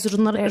 bendravimais su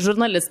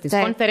žurnalistais,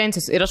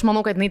 konferencijos. Ir aš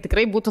manau, kad jinai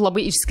tikrai būtų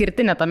labai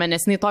išskirtinė tame,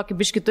 nes jinai tokį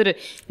biškį turi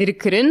ir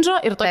crinžo,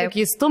 ir tokio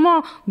keistumo,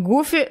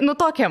 goofy, nu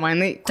tokia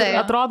man,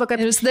 atrodo, kad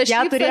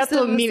ją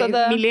turėtų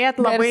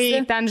mylėti labai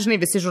ten,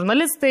 žinai, visi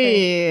žurnalistai,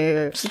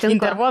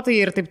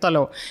 intervuotojai ir taip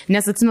toliau.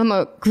 Nes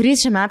atsimenu,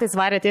 kuris šiais metais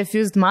varė tie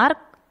Fused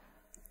Mark.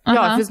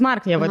 Jo,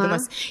 Fizmark jie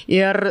vadinasi.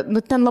 Ir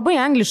ten labai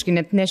angliškai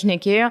net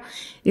nešnekėjo.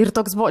 Ir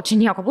toks buvo, čia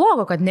nieko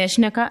blogo, kad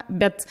nešneka,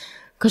 bet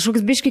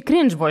kažkoks biški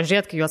cringe buvo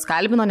žiūrėti, kai juos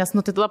kalbino, nes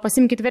tai tada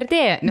pasimkit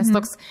vertėją. Nes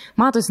toks,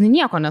 matos,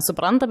 nieko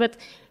nesupranta,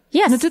 bet...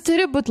 Yes. Tu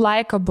turi būti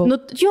likeable.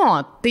 Jo,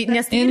 tai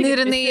nes...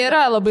 Ir jinai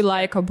yra labai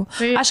likeable.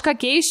 Tai... Aš ką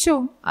keiščiau?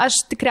 Aš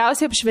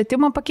tikriausiai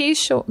apšvietimą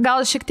pakeiščiau.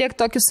 Gal šiek tiek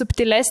tokį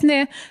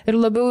subtilesnį ir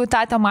labiau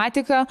tą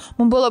tematiką.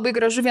 Man buvo labai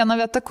gražu viena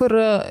vieta, kur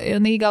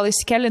jinai gal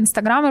įsikėlė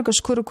Instagram ir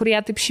kažkur, kur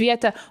jie taip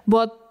švietė,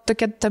 buvo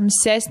tokia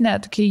tamsesnė,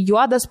 tokia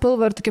juoda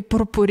spalva ir tokia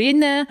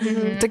purpurinė,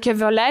 tokia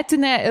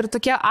violetinė ir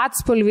tokie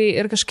atspalviai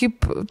ir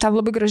kažkaip ten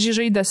labai gražiai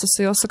žaidėsi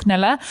su jo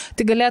suknele.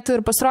 Tai galėtų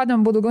ir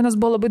pasirodymą buvo daugiau, nes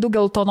buvo labai daug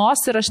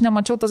geltonos ir aš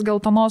nemačiau tas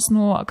geltonos,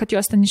 kad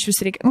jos ten iš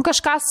vis reikia.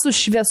 Kažką su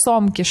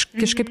šviesom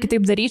kažkaip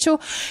kitaip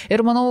daryčiau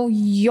ir manau,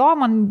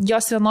 man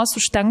jos vienos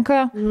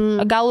užtenka.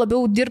 Gal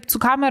labiau dirbti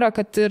su kamera,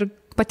 kad ir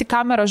pati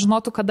kamera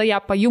žinotų, kada ją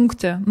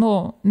pajungti.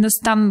 Nes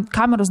ten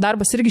kameros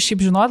darbas irgi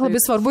šiaip žinot, labai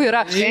svarbu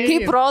yra,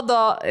 kaip rodo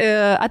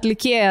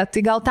atlikėja.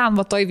 Tai gal ten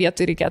va toj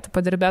vietoj reikėtų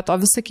padirbėti, o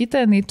visą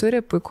kitą jinai turi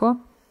puiku.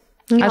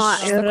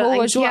 Aš sakau,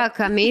 važiuok. Kiek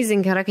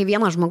amazing yra, kai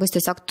vienas žmogus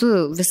tiesiog tu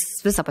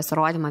visą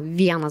pasirodymą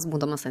vienas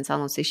būdamas ant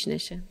scenos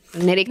išneši.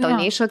 Nereikia tau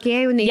nei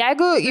šokėjų, nei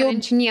jeigu jau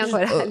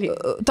nieko realiai.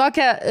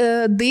 Tokią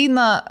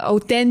dainą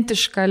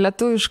autentišką,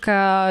 lietuvišką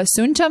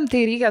siunčiam,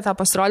 tai reikia tą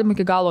pasirodymą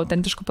iki galo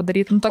autentišką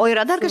padaryti. O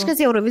yra dar kažkas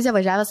į Euroviziją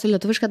važiavęs su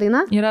lietuviška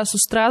daina? Yra su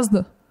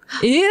Strazdu.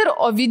 Ir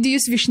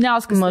Ovidijus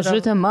Višniauskas.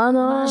 Mažutė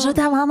mano.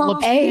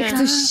 Eik,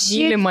 tu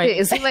šylimai.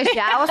 Jis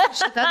važiavo su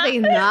šitą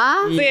dainą.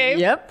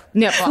 Taip.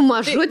 Ne, su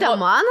mažutė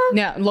mano?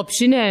 Ne,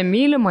 Lopšinė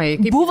mylimai.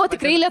 Buvo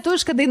tikrai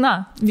lietuviška daina.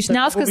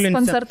 Višniauskas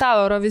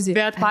koncertavo Euroviziją.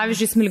 Bet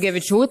pavyzdžiui,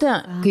 Smilgevičiūtė,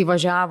 kai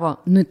važiavo,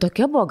 nu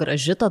tokia buvo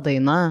graži ta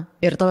daina.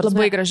 Ir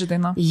labai graži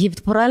daina. Ji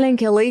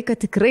pralenkė laiką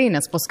tikrai,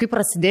 nes paskui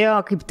prasidėjo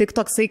kaip tik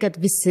toksai, kad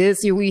visi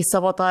jau į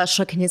savo tą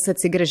šaknis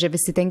atsigrėžė,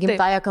 visi ten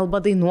gimtąją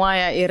kalbą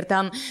dainuoja ir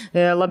ten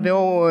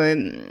labiau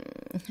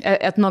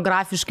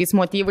etnografiškais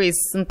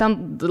motyvais,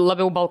 ten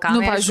labiau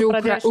Balkanai.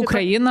 Pavyzdžiui,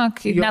 Ukraina,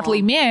 kai net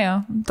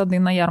laimėjo, ta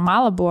daina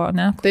Jarmala buvo,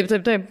 ne? Taip.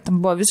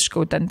 Tam buvo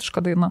visiškai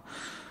autentiška daina.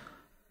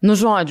 Nu,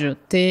 žodžiu,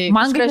 tai...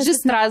 Man gražis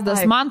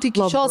Strazdas, man tai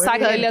iki šiol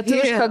sakė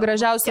lietuviška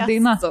gražiausia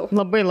daina.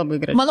 Labai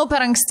graži. Manau,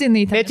 per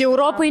ankstiniai. Bet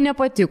Europai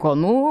nepatiko.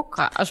 Nu,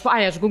 ką? Aš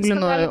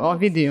googlinu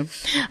Ovidijų.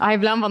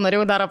 Blemba,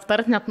 norėjau dar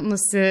aptart, net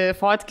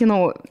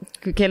nusifotkinau,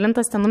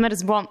 kelintas ten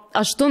numeris buvo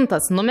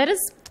 8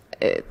 numeris.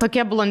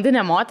 Tokia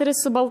blondinė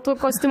moteris su baltu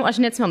kostiumu, aš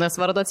neatsimenu jos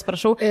vardo,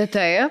 atsiprašau.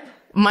 Taip.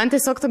 Man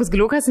tiesiog toks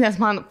gliukas, nes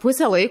man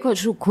pusę laiko,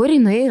 žiūrėjau, kur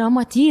jinai yra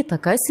matyta,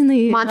 kas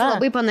jinai yra. Man tai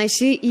labai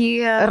panaši į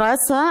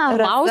Rasa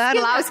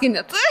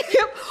Arlauskinė.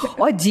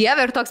 O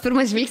Dieve, ir toks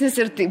pirmas žvilgsnis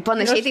ir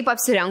panašiai taip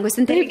apsirengus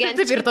inteligentiškai.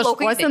 Taip, ir ta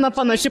šukuosena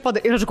panaši,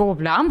 ir aš galvoju,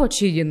 blemba,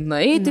 čia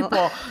jinai,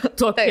 tipo,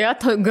 tokia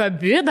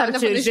gabi, dar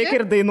čia žiūrėk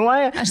ir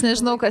dainuoja. Aš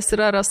nežinau, kas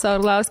yra Rasa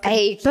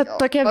Arlauskinė.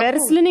 Tokia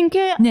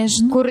verslininkė,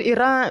 kur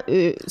yra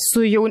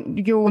su jau...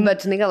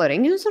 Bet jinai gal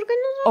renginius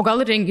organizuoja? O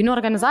gal renginių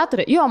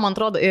organizatorė? Jo, man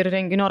atrodo, ir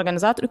renginių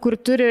organizatorė, kur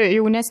turi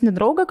jaunesnį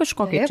draugą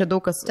kažkokį, čia daug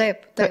kas.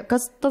 Taip.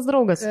 Kas tas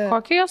draugas?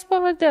 Kokia jos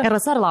pavardė?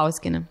 Rasa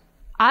Arlauskinė.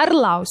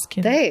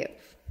 Arlauskinė. Taip.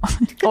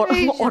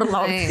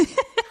 Orlauskinė.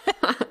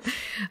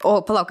 O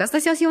palauk, kas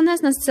tas jos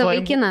jaunesnis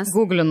vaikinas?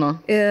 Googlinu.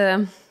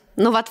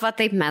 Nu, va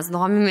taip mes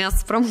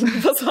domimės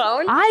pramogų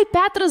pasaulį.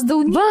 Petras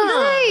Daunys.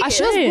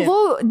 Aš jos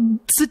buvau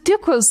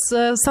sutikus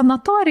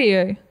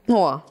sanatorijoje.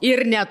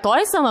 Ir ne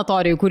toj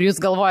sanatorijai, kur jūs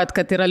galvojat,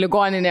 kad yra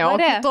ligoninė, o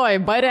kitoj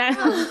bare.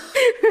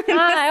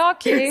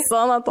 Okay.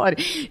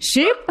 Sanatorijai.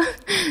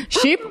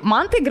 Šiaip,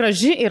 man tai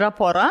graži yra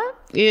pora.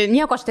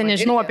 Nieko aš ten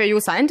nežinau apie jų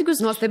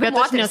santykius, bet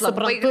aš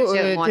nesuprantu,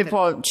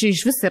 tipo, čia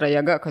iš vis yra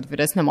jėga, kad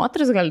vyresnė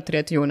moteris gali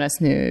turėti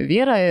jaunesnį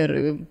vyrą ir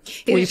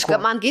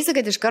man keista,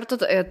 kad iš karto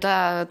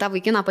tą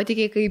vaikiną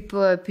patikė kaip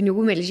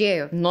pinigų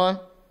melžėjų.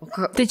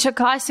 Tai čia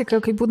klasika,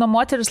 kai būna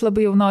moteris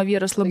labai jauna, o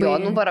vyras labai...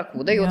 Jo,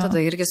 barakūda, jau tada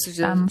irgi su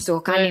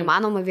ką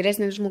neįmanoma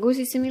vyresnio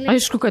žmogaus įsimylėti.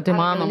 Aišku, kad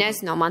įmanoma.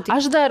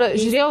 Aš dar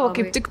žiūrėjau,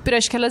 kaip tik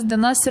prieš kelias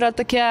dienas yra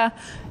tokia,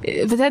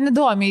 bet ten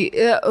įdomiai,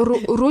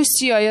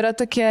 Rusijoje yra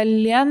tokia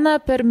Lena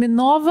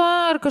Perminova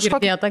ar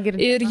kažkokia...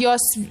 Ir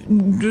jos,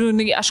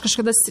 aš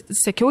kažkada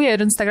sekiau ją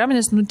ir Instagram'e,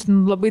 nes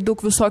labai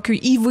daug visokių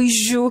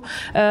įvaizdžių,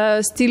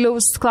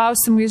 stiliaus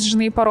klausimais,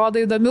 žinai,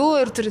 parodo įdomių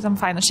ir turi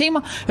tam fainą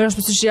šeimą. Ir aš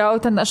pasižiūrėjau,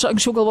 aš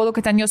anksčiau galvodavau,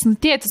 kad ten jos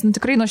nutėtis,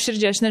 tikrai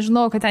nuoširdžiai, aš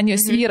nežinau, kad ten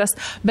jos vyras,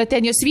 bet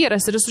ten jos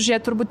vyras ir jis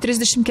užėjo turbūt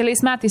 30 keliais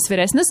metais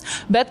vyresnis,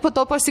 bet po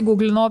to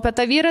pasigūglinau apie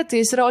tą vyrą,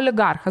 tai jis yra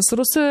oligarchas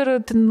rusų ir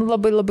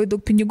labai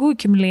daug pinigų,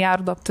 iki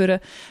milijardo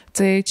turi.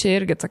 Tai čia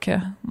irgi tokia,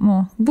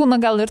 būna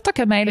gal ir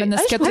tokia meilė,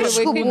 nes 4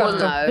 vaikai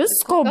kartu.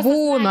 Visko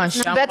būna.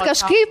 Bet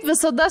kažkaip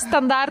visada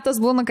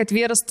standartas būna, kad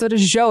vyras turi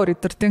žiauriai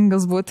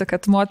turtingas būti,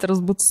 kad moteris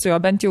būtų su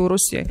juo, bent jau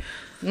Rusijai.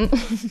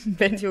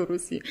 Bent jau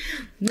Rusijai.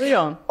 Nu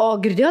jo. O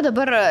girdėjau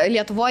dabar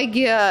Lietuvoje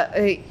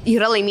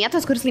yra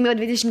laimėtas, kuris laimėjo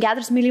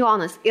 24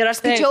 milijonus. Ir aš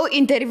skaičiau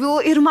interviu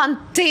ir man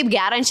taip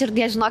gerą ant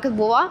širdies, žinokit,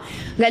 buvo.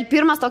 Gal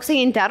pirmas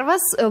toksai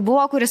intervas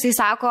buvo, kuris jis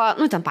sako,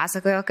 ten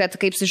pasakojo, kad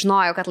kaip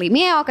sužinojo, kad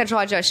laimėjo, kad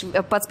žodžiu, aš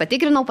pats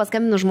patikrinau,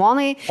 paskambinu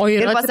žmonai. O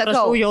ir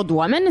pasakau, jo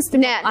duomenis?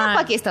 Ne,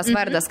 pakeistas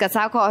vardas, kad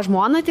sako,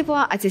 žmona, tipo,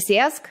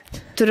 atsisėsk,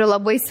 turiu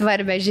labai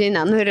svarbę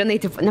žinią. Ir jinai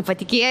tipo,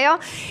 nepatikėjo.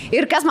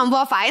 Ir kas man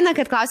buvo faina,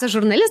 kad klausė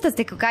žurnalistas,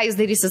 tai ką jūs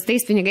darysit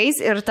tais pinigais.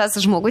 Ir tas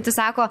žmogutis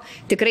sako,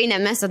 tikrai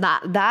nemesiu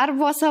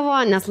darbo savo,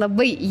 nes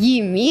labai jį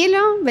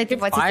myliu, bet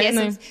tipo,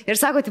 atsisėsim. Ir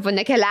sako, tipo,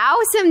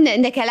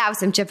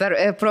 nekeliausim čia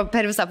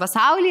per visą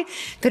pasaulį.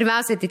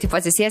 Pirmiausia, tai tipo,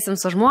 atsisėsim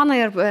su žmona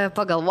ir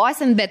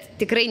pagalvosim, bet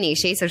tikrai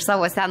neišeis iš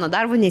savo seno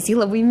darbo, nes jį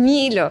labai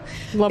myliu.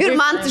 Ir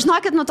man,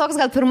 žinokit, toks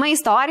gal pirma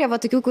istorija, va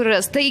tokių, kur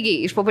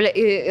staigiai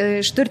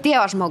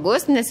išturtėjo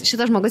žmogus, nes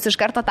šitas žmogus iš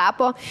karto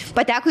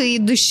pateko į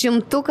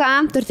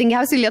 200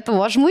 turtingiausių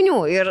Lietuvos žmonių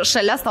ir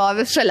šalia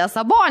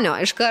Sabonio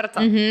iš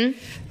karto.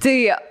 Tai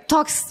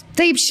toks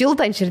taip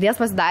šilta ant širdies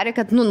pasidarė,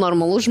 kad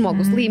normalus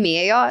žmogus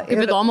laimėjo.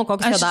 Kaip įdomu,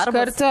 koks jo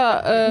darbas.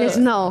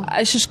 Nežinau.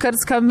 Aš iškart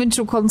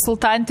skambinčiau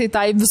konsultantai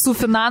tai visų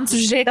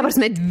finansų, žiūrėk. Dabar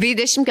mes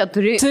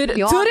 24.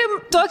 Turim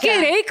tokį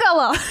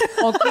reikalą.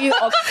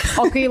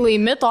 O kai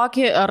laimi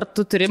tokį, ar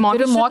tu turi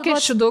mokesčių? Turi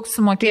mokesčių daug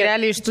sumokėti.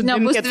 Realiai iš tų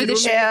nebus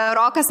 20.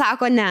 Rokas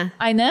sako ne.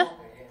 Ai ne?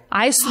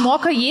 Ai,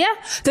 sumoka jie,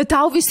 tai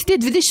tau visi tie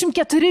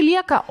 24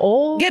 lieka.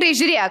 O. Gerai,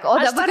 žiūrėk, o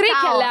Aš dabar tikrai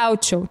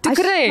keliaučiau.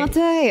 Tikrai. Na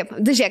taip.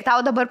 Žiūrėk,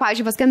 tau dabar,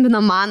 pavyzdžiui,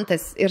 paskambina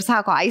Mantas ir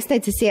sako, Aiste,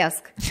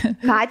 atsisėsk.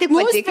 Ką tik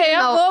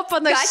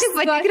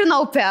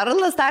patikrinau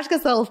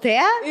perlas.lt.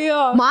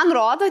 Man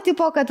rodo,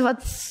 tipo, kad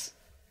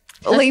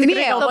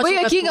laimėjau. Labai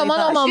juokinga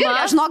mano mama.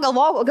 Aš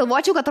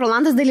galvočiau, kad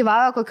Rolandas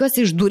dalyvauja kokios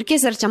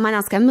išdurkės ir čia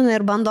mane skambina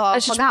ir bando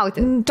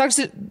pagauti.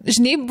 Toks,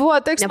 žinai, buvo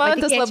toks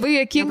momentas labai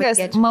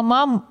juokingas.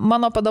 Mama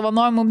mano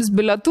padovanojo mums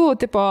bilietų,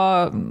 tipo,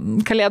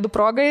 kalėdų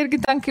proga irgi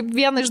ten kaip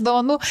viena iš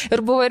dovanų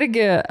ir buvo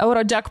irgi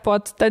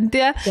Eurojackpot ten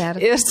tie.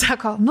 Ir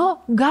sako,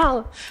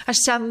 gal, aš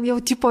čia jau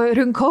tipo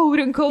rinkau,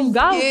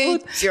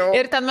 galbūt.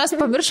 Ir ten mes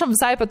pamiršom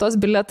visai apie tos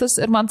bilietus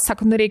ir man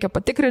sako, reikia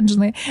patikrinti,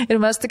 žinai.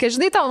 Ir mes tokia,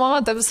 žinai, tą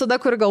momentą visada,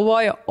 kur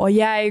galvoju, o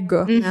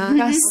jeigu,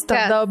 kas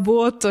tada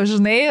būtų,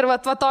 žinai, ir va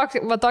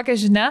tokia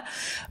žinia,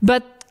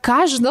 bet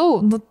ką žinau,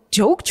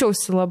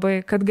 džiaugčiausi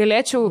labai, kad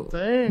galėčiau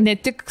ne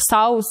tik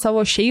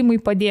savo šeimai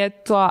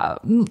padėti tuo,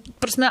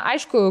 prasme,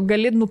 aišku,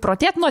 gali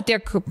nuprotėti nuo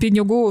tiek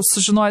pinigų,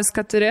 sužinojus,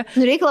 kad turi.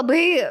 Reikia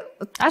labai...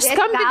 Aš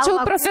skambinčiau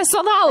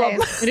profesionalam.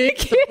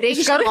 Reikia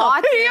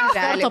žinoti.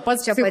 Karto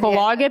pats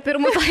psichologija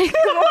pirmų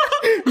taikymų.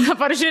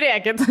 Dabar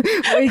žiūrėkit,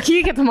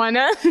 laikykit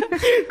mane,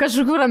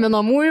 kažkokių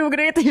raminamųjų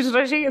greitai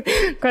išrašykit,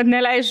 kad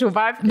neleisčiau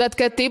vapti. Bet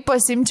kad taip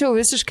pasimčiau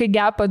visiškai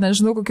gepą,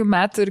 nežinau, kokiu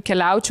metu ir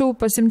keliaučiau,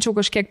 pasimčiau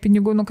kažkiek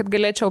pinigų, kad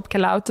galėčiau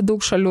apkeliauti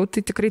daug šalių,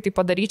 tai tikrai tai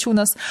padaryčiau,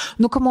 nes,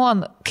 come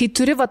on, kai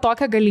turi va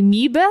tokią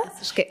galimybę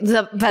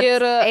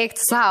ir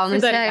eikti savo,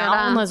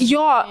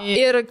 jo,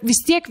 ir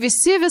vis tiek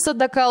visi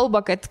visada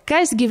kalba, kad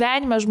kas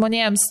gyvenime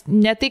žmonėms,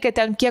 ne tai, kad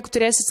ten kiek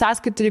turėsi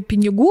sąskaitą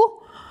pinigų,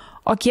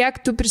 o kiek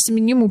tu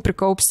prisiminimų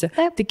prikaupsi.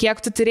 Taip. Tai kiek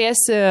tu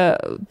turėsi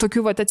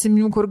tokių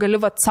atsiminimų, kur gali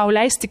savo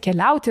leisti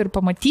keliauti ir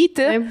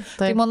pamatyti. Taip.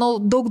 Tai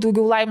manau, daug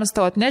daugiau laimės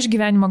tau atneš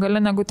gyvenimo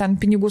gale, negu ten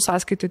pinigų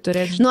sąskaitai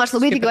turėti. Aš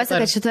labai tikiuosi,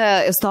 kad šita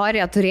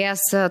istorija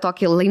turės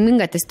tokį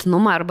laimingą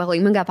testinumą arba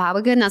laimingą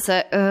pabaigą, nes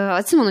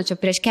atsimenu, čia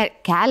prieš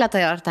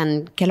keletą ar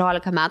ten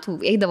 14 metų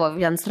eidavo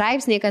vien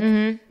straipsniai, kad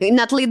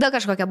net laida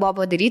kažkokia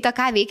buvo padaryta,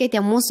 ką veikia tie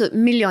mūsų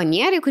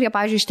milijonieriai, kurie,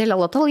 pavyzdžiui, iš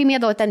Teleloto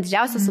laimėdavo, ten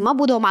didžiausia suma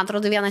būdavo, man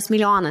atrodo, 1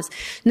 milijonas.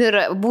 Ir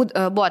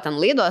buvo ten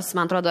laidos,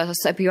 man atrodo,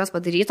 apie juos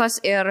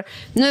padarytos ir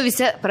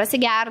visi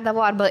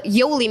prasigerdavo arba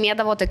jau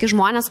laimėdavo tokie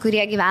žmonės,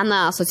 kurie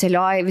gyvena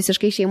socialioje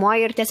visiškai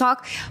šeimoje ir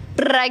tiesiog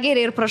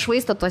prageria ir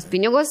prašvaisto tuos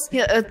pinigus.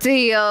 Tai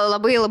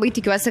labai, labai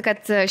tikiuosi, kad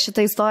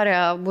šita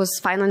istorija bus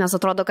faina, nes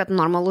atrodo, kad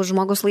normalus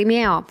žmogus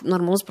laimėjo,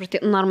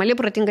 normali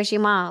protinga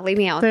šeima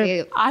laimėjo.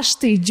 Tai... Aš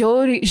tai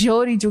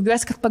žiauriai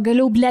džiaugiuosi, kad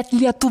pagaliau,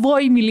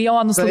 Lietuvoje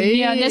milijonus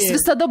laimėjo, nes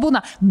visada būna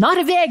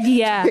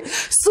Norvegija,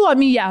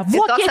 Suomija,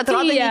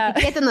 Vokietija.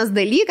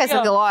 Dalykas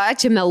ir galvoja,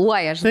 čia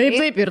meluoja.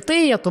 Taip, ir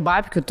tai jie tų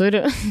babkių turi.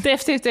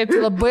 Taip,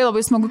 labai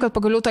labai smagu, kad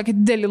pagaliau tokį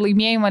didelį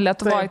laimėjimą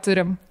Lietuvoje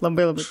turim.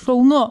 Labai.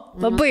 Šaunu,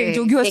 labai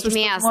džiaugiuosi.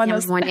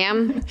 Sėkmės žmonėm.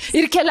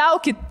 Ir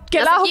keliaukit.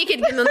 Pasakykit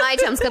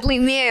giminaičiams, kad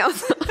laimėjo.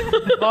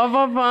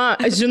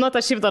 Žinot,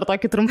 aš šiaip dar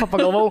tokį trumpą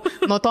pagalvau,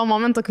 nuo to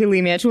momento, kai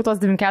laimėčiau tos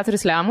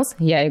 94 lemus,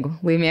 jeigu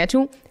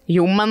laimėčiau,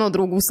 jau mano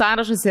draugų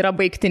sąrašas yra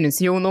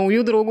baigtinis. Jau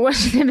naujų draugų aš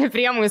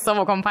nebepriemu į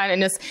savo kompaniją,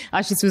 nes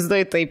aš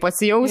įsivaizduoju tai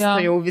pasijaustų,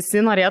 jau visi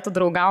norėtų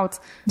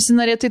draugauti. Visi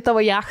norėtų į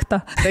tavo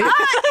jachtą.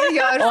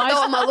 Ir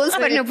tavo malus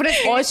parnių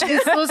prašyti. O aš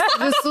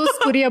visus,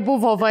 kurie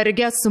buvo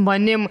vargę su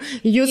manim,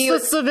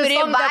 jūs su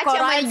visom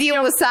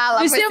Maldivų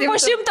salą. Visiems po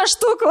 100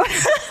 štukų.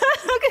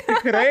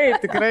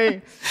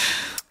 Tikrai.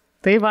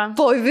 Tai va.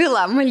 Po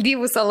vilą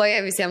Maldivų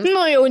saloje visiems.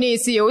 Jau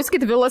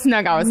neįsijauskit, vilas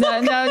negausi.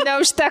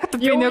 Neužtektų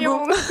pinigų.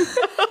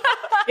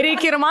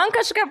 Reikia ir man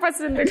kažką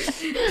pasilikti.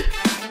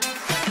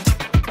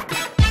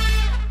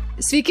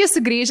 Sveiki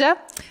sugrįžę.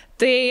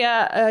 Tai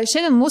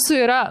šiandien mūsų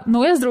yra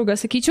naujas draugas,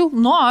 sakyčiau,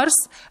 nors,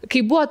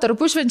 kai buvo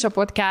tarpušvenčio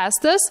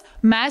podcastas,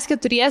 mes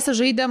keturiese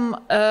žaidėm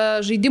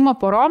žaidimą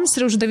poroms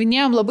ir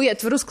uždavinėjom labai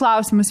atvirus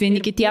klausimus vieni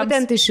kitiems.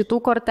 Būtent iš šitų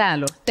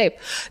kortelių. Taip.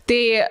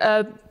 Tai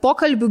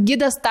pokalbių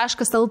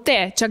gidas.lt,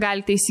 čia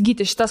galite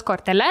įsigyti šitas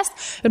korteles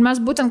ir mes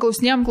būtent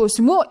klausinėjom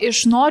klausimų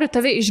iš noriu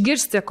tave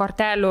išgirsti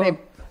kortelių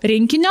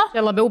rinkinio.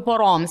 Čia labiau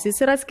poroms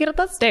jis yra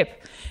skirtas. Taip.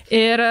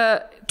 Ir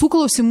tų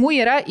klausimų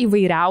yra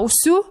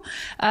įvairiausių,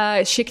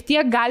 šiek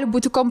tiek gali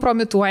būti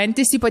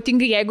kompromituojantis,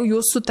 ypatingai jeigu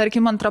jūsų,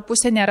 tarkim, antra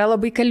pusė nėra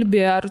labai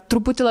kalbi ar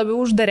truputį labiau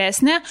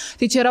uždaresnė,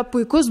 tai čia yra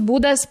puikus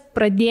būdas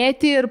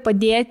pradėti ir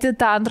padėti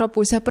tą antrą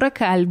pusę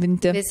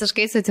prakalbinti.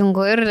 Visiškai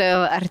sutinku ir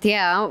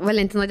artėja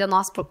Valentino diena,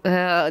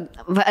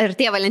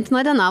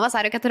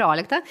 vasario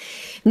 14.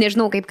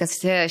 Nežinau, kaip kas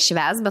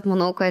švęs, bet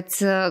manau, kad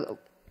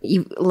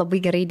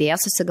labai gerai idėja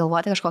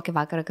susigalvoti kažkokį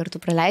vakarą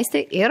kartu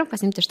praleisti ir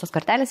pasimti šitas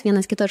kortelės,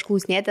 vienas kito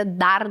išklausinėti,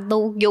 dar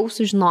daugiau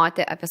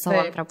sužinoti apie savo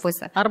antrą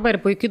pusę. Arba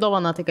ir puikiai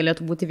dovana, tai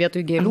galėtų būti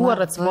vietoj gėlių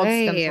ar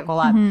atsivogti ten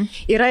šokoladą.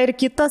 Yra ir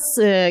kitas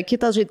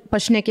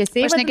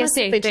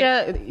pašnekesiai, tai čia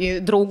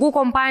draugų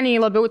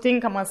kompanijai labiau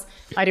tinkamas,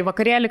 ar į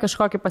vakarėlį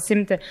kažkokį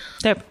pasimti.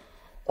 Taip.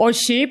 O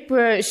šiaip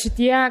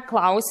šitie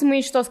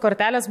klausimai, šitos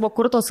kortelės buvo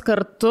kurtos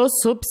kartu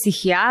su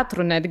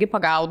psichiatru netgi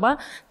pagalba.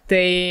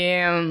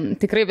 Tai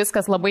tikrai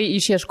viskas labai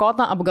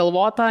išieškota,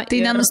 apgalvota. Tai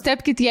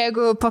nenustepkit,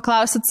 jeigu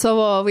paklausit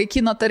savo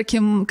vaikino,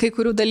 tarkim, kai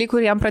kurių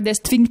dalykų ir jam pradės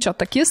tvinkčio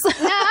takis.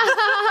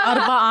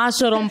 Arba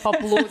ašarom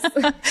paplūs.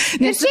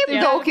 Nes šiaip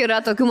daug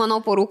yra tokių, manau,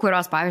 porų,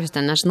 kurios,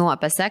 pavyzdžiui, nežinau,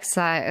 apie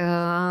seksą,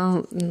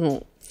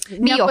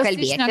 bijo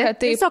kalbėti.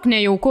 Tiesiog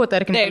nejauku,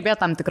 tarkim, kalbėti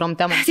tam tikrom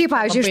temom. Taip,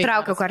 pavyzdžiui,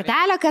 ištraukiu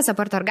kortelę, kas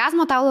apart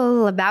orgazmo tau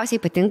labiausiai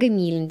ypatingai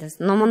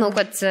mylintis. Nu, manau,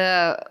 kad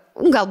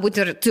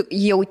galbūt ir tu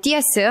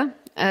jautiesi,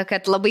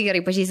 kad labai gerai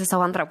pažįsti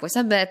savo antrą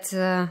pusę, bet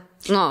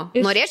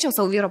norėčiau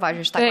savo vyro,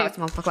 pavyzdžiui, šitą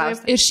klausimą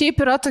paklausti. Ir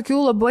šiaip yra tokių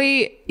labai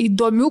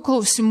įdomių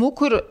klausimų,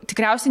 kur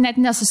tikriausiai net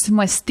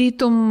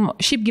nesusimastytum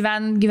šiaip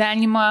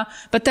gyvenimą,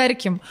 bet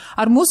tarkim,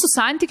 ar mūsų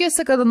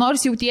santykiuose kada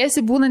nors jautiesi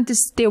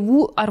būnantis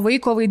tėvų ar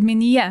vaiko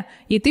vaidmenyje,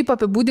 jei taip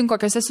apibūdink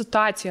kokiose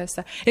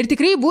situacijose. Ir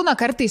tikrai būna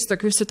kartais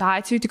tokių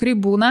situacijų, tikrai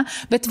būna,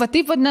 bet va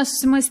taip vad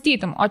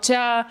nesusimastytum. O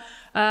čia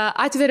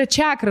atveria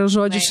čakrą,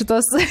 žodžiu,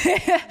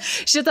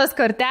 šitas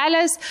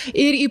kortelės.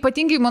 Ir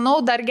ypatingai,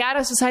 manau, dar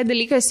geras visai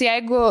dalykas,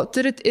 jeigu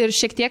turit ir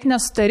šiek tiek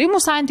nesutarimų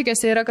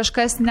santykiuose, yra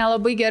kažkas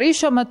nelabai gerai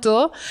šiuo metu,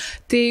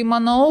 tai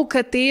manau,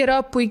 kad tai yra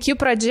puikia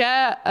pradžia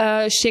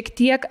šiek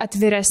tiek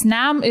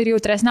atviresniam ir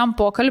jautresniam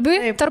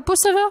pokalbiui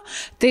tarpusavio,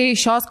 tai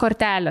šios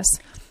kortelės.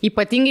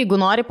 Ypatingai, jeigu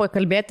nori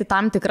pakalbėti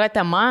tam tikrą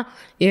temą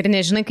ir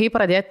nežinai, kaip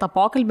pradėti tą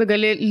pokalbį,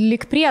 gali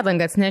lyg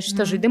priedangą atsinešti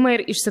šitą žaidimą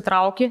ir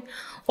išsitrauki.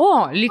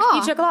 Lyg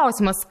čia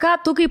klausimas, ką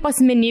tu kaip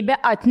asmenybė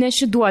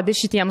atneši duodi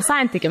šitiems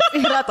santykiams?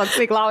 Yra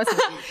toksai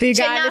klausimas. Tai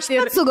čia ne aš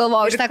pats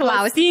sugalvojau šitą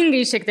klausimą.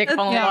 Teisingai šiek tiek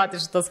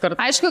panaudoti šitas korteles.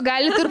 Aišku,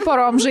 galite ir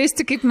porom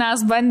žaisti, kaip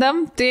mes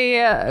bandėm, tai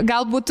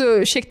galbūt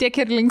šiek tiek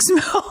ir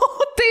linksmiau,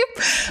 taip,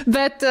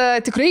 bet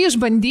tikrai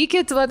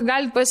išbandykit,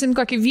 galite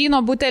pasimti kokį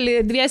vyno butelį,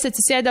 dviesi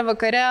atsisėdę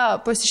vakare,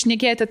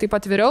 pasišnekėti taip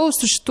atviriau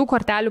su šitų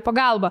kortelių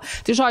pagalba.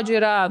 Tai žodžiu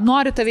yra,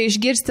 nori tave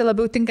išgirsti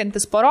labiau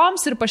tinkantis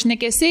poroms ir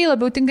pašnekėsiai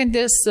labiau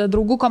tinkantis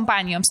draugų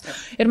kompanijoms.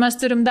 Ir mes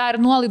turim dar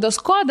nuolaidos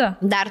kodą.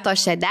 Dar to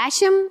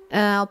 60,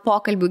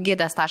 pokalbių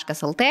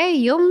gidas.lt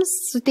jums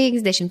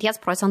suteiks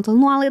 10%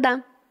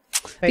 nuolaidą.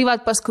 Tai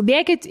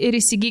paskubėkit ir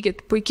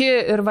įsigykit.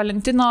 Puikiai ir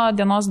Valentino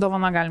dienos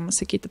dovana, galima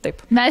sakyti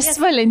taip. Mes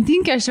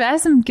Valentinkę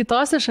švęsim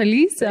kitose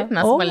šalyse.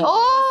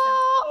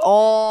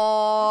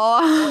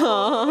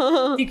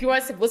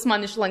 Tikiuosi, bus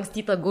man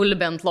išlankstyta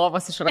gulbė ant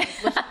lovos iš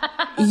rankšluosčio.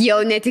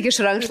 Jau ne tik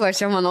iš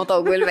rankšluosčio, manau,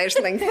 tau gulbė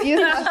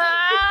išlankstyta.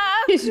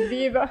 Iš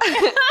bygo.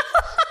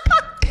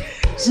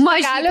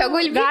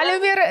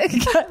 Galim ir,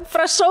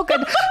 prašau,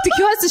 kad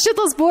tikiuosi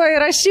šitas buvo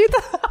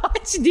įrašyta.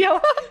 Ačiū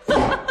Dievui.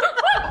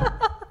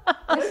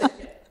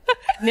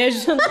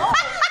 Nežinau.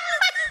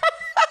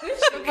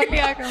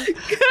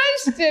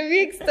 Kas čia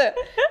vyksta?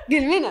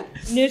 Gilminė.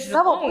 Nežinau.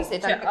 Savo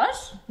pusėje. Čia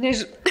aš?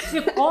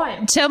 Nežinau.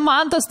 Čia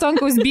Mantas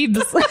Tonkaus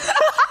bybis.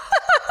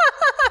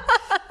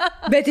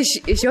 Bet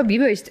iš jo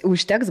bybio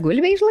užteks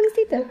gulbę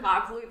išlankstyti?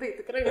 Kaklui tai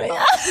tikrai.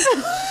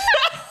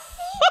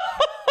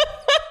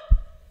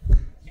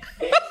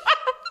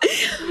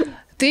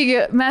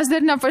 Taigi, mes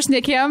dar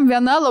nepašnekėjom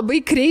viena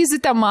labai crazy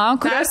tema,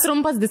 kurios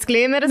trumpas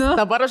disclaimeris,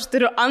 dabar aš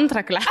turiu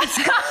antrą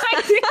klasę.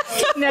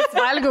 Nes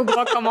valgiau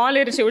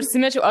guacamolį ir čia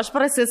užsimečiau, aš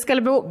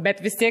prasiskalbiau,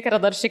 bet vis tiek yra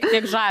dar šiek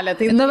tiek žalia.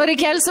 Tai dabar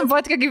įkelsim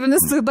fotkę, kaip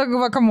vienas su to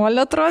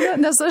guacamolį atrodo,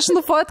 nes aš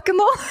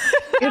nufotkinau.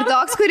 Ir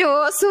toks,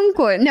 kuriuo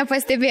sunku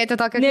nepastebėti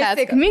tokio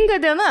klasę.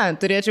 Nesėkminga diena,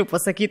 turėčiau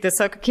pasakyti,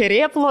 tiesiog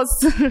kerėplos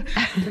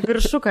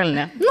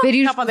viršukalnė.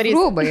 Ir iš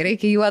rūbai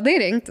reikia juodai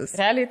rinktis.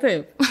 Realiai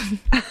taip.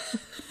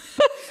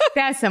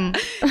 Tęsiam,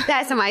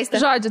 Aiste.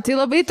 Žodžiu, tai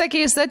labai ta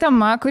keista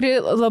tema, kuri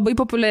labai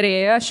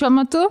populiarėja šiuo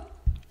metu.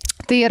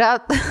 Tai yra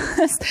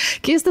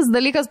keistas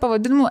dalykas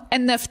pavadinimu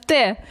NFT.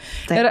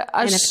 Taip, ir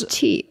aš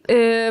NFT.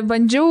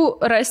 Bandžiau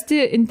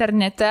rasti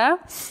internete,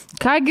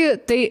 kągi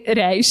tai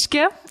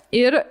reiškia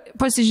ir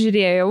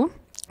pasižiūrėjau,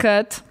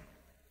 kad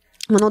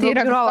manau, tai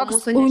yra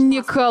toks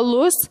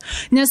unikalus,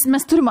 nes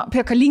mes turime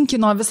apie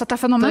Kalinkino visą tą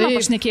fenomeną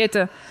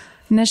pašnekėti.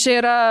 Nes čia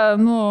yra,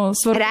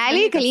 svarbu.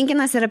 Realiai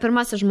Kalinkinas yra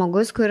pirmasis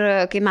žmogus, kur,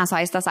 kai mes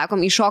Aistą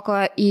sakom, iššoko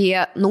į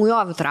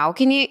naujovių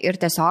traukinį ir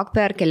tiesiog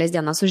per kelias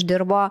dienas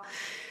uždirbo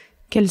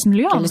Kelis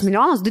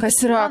milijonus. Kas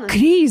yra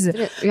crazy.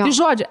 Tai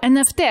žodžiu,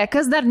 NFT,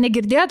 kas dar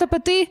negirdėjote apie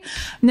tai,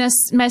 nes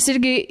mes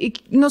irgi,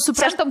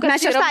 suprantam, kad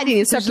mes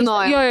šeštadienį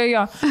sužinojome.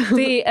 Jo.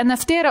 Tai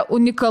NFT yra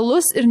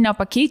unikalus ir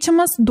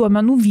nepakeičiamas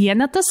duomenų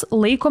vienetas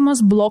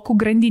laikomas blokų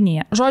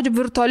grandinėje. Žodžiu,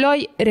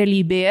 virtualioj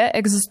realybėje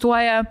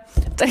egzistuoja,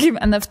 tarkim,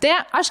 NFT,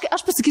 aš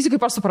pasakysiu,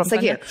 kaip aš suprantu.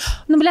 Sakyk.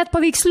 Blėt,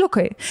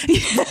 paveiksliukai.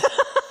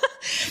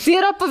 Tai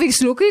yra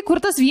paveiksliukai,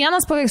 kur tas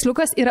vienas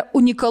paveiksliukas yra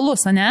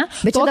unikalus, ne?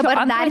 Bet čia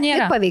dabar dar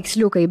tik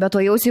paveiksliukai, bet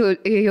to jau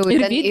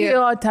ir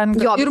video ten.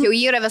 Jo, bet jau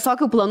yra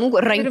visokių planų,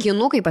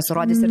 rankinukai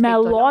pasirodys. Ir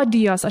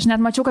melodijos, aš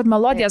net mačiau, kad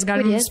melodijas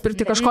gali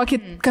nusipirkti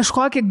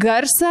kažkokį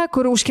garsą,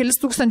 kur už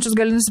kelis tūkstančius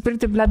gali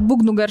nusipirkti,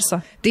 būgnų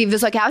garsą. Tai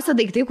visokiausia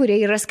daiktai,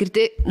 kurie yra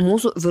skirti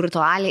mūsų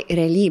virtualiai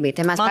realybei.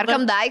 Tai mes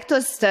perkam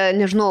daiktus,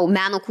 nežinau,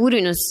 meno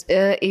kūrinius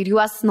ir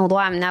juos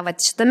naudojam ne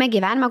šitame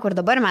gyvenime, kur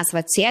dabar mes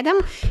sėdėm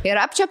ir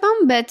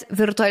apčiapam, bet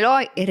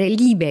virtualioj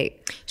realybėj.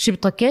 Šiaip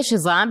tokia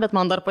šiza, bet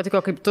man dar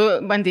patiko, kaip tu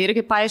bandai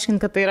irgi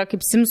paaiškinti, kad tai yra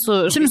kaip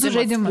Simsų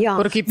žaidimas.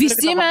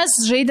 Visi mes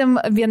žaidėm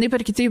vienai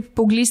per kitaip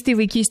paauglystėj,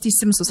 vaikystėj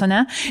Simsus,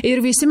 ne?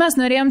 Ir visi mes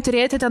norėjom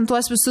turėti ten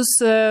tuos visus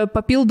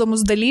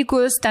papildomus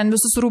dalykus, ten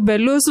visus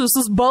rūbelius,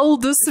 visus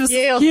baldus,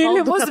 visus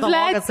kilimus,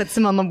 blėt.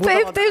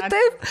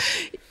 Taip.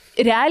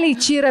 Realiai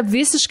čia yra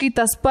visiškai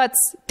tas pats,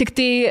 tik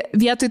tai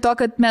vietoj to,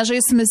 kad mes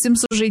žaisime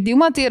Simsų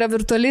žaidimą, tai yra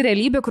virtuali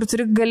realybė, kur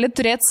gali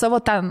turėti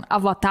savo ten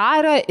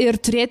avatarą ir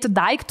turėti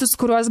daiktus,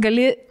 kuriuos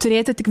gali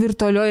turėti tik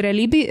virtualioje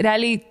realybėje.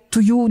 Realiai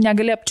tu jų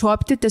negali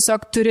apčiuopti,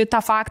 tiesiog turi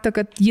tą faktą,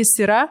 kad jis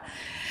yra.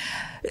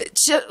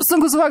 Čia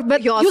sunku suvokti,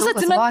 bet jūs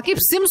atsimenate, kaip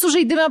Simsų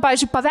žaidime,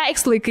 pavyzdžiui,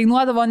 paveikslai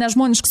kainuodavo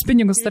nežmoniškus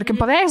pinigus, tarkim,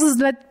 paveikslas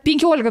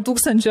 15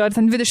 000 ar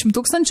ten 20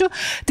 000,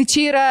 tai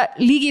čia yra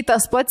lygiai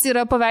tas pats,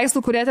 yra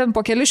paveikslų, kurie ten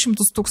po kelius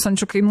šimtus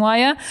tūkstančių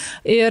kainuoja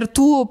ir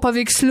tų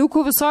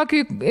paveiksliukų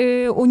visokių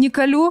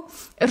unikalių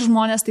ir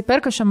žmonės tai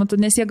perka šiuo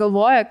metu, nes jie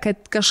galvoja,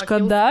 kad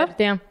kažkada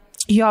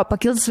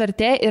pakils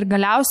vertė ir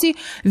galiausiai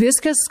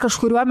viskas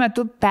kažkuriuo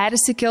metu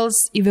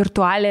persikels į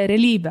virtualią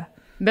realybę.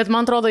 Bet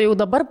man atrodo, jau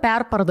dabar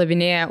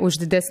perpardavinėja už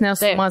didesnės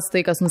sumas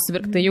tai, kas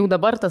nusipirkta. Jau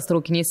dabar tas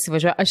traukinys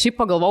įsivažiuoja. Aš jį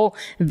pagalvojau,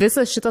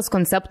 visas šitas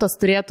konceptas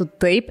turėtų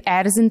taip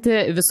erzinti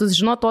visus,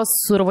 tos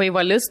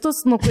survivalistus,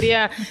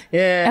 kurie...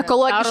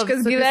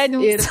 ekologiškas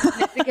gyvenimas.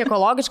 Ir ne tik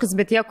ekologiškas,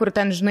 bet tie, kur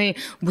ten,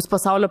 bus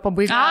pasaulio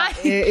pabaiga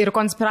ir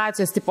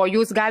konspiracijos. Tipo,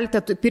 jūs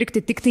galite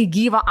pirkti tik tai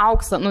gyvą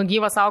auksą.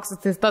 Gyvas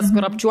auksas tai tas,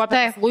 kur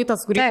apčiuopęs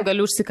luitas, kurį tu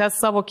gali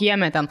užsikas savo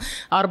kieme ten.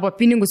 Arba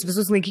pinigus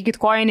visus laikykit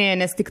kojinėje,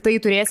 nes tik tai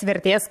turės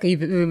vertės, kai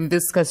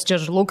viskas čia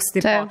žlugs,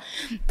 tipo.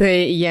 Tai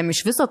jiem iš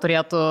viso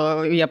turėtų,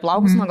 jie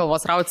plaukus nuo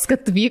galvos rautis,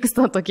 kad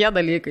vyksta tokie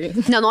dalykai.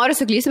 Nenoriu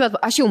suklysti, bet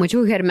aš jau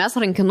mačiau Hermes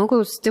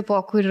rankinukus, tipo,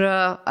 kur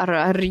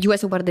ar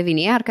juos jau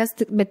pardavinėja, ar kas,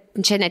 bet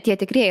čia ne tie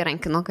tikrieji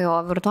rankinukai,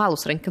 o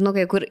virtualūs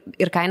rankinukai, kur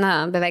ir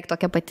kaina beveik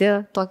tokia pati,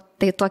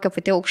 tai tokia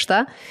pati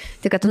aukšta,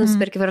 tik kad tu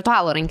nusipirki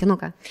virtualų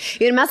rankinuką.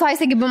 Ir mes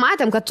vaistai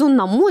matėm, kad tu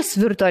namus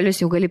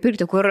virtualius jau gali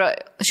pirkti, kur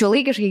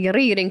šiuolaikiškai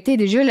gerai įrengti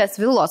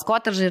didžiulės vilos,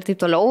 kotedžai ir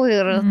taip toliau,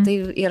 ir tai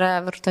yra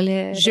virtuali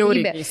realybė.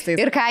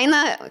 Ir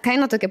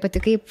kaina tokia pati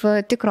kaip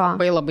tikro.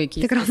 Labai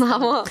keista. Tikro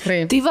namo.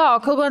 Tai va,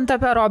 o kalbant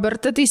apie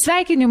Robertą, tai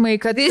sveikinimai,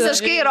 kad...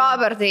 Visiškai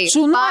Robertai.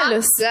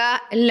 Šaunuolis.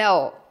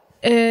 Pagaliau.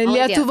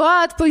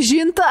 Lietuva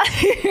atpažinta.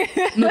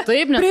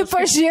 Taip,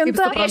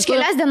 pripažinta. Prieš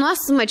kelias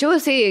dienos mačiau,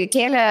 jisai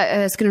kėlė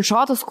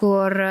screenshotus,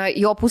 kur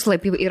jo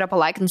puslapį yra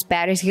palaikinus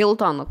Paris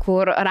Hilton,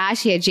 kur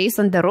rašė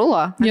Jason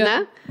Derulo,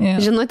 ne?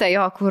 Žinutė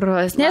jo, kur...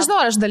 Nežinau,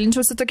 aš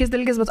dalinčiausi tokiais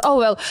dalykais, bet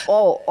well.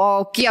 O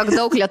kiek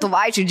daug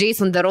lietuvaičių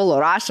Jason Derulo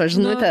rašo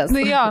žinutės.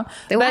 Jo,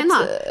 bet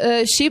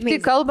šiaip tai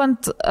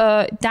kalbant,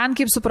 ten,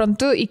 kaip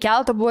suprantu,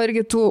 įkelta buvo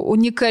irgi tų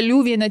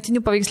unikalių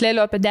vienetinių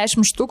paveikslėlių apie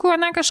 10 štukų,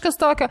 ne kažkas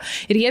tokio.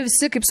 Ir jie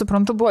visi, kaip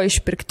suprantu, buvo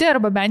išpirkti,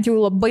 arba bent jau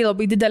labai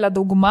labai didelė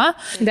dauguma.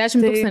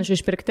 10 000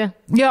 išpirkti.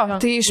 Jo,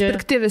 tai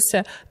išpirkti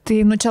visi. Tai,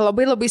 čia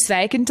labai labai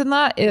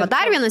sveikintina. Ir...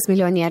 Dar vienas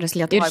milijonierius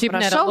Lietuvoje, ir šiaip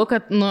nerealu,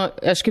 kad,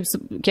 aš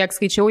kiek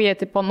skaičiau, jie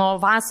tipo nuo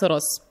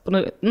vasaros,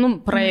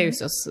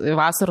 praėjusios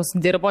vasaros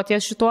dirbo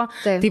ties šituo.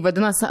 Tai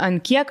vadinasi, ant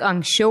kiek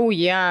anksčiau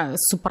jie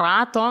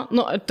suprato,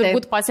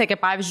 turbūt pasiekė,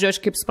 pavyzdžiui, aš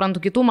kaip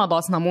suprantu kitų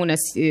mados namų,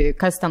 nes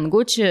kas ten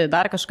Gucci,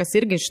 dar kažkas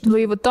irgi iš tų.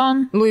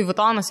 Louis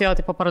Vuittonas jo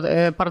tipo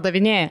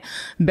pardavinėja.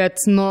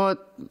 Bet,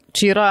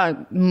 čia yra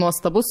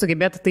nuostabu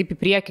sugebėti taip į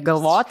priekį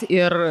galvoti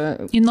ir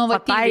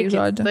inovatyviai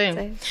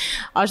žodžiu.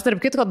 Aš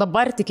tarp kitko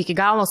dabar tik iki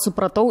galo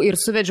supratau ir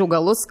suvedžiau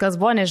galus, kas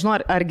buvo, nežinau,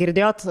 ar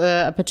girdėjot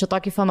apie čia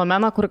tokį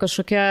fenomeną, kur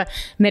kažkokia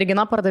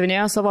mergina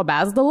pardavinėjo savo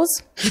bezdalus.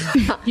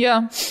 Jo,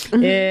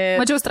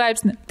 mačiau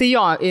straipsnį. Tai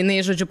jo,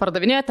 jinai, žodžiu,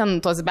 pardavinėjo ten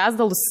tos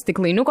bezdalus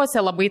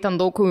stiklainiukose, labai ten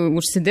daug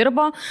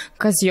užsidirbo,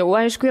 kas jau,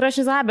 aišku, yra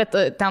šiza, bet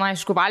ten,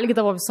 aišku,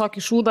 valgydavo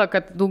visokį šūdą,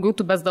 kad daugiau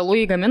tų bezdalų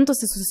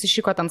įgamintus, jis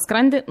susišiko ten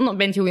skrandį,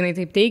 bent jau jinai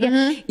taip teigia.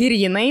 Ir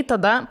jinai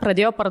tada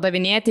pradėjo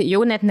pardavinėti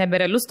jau net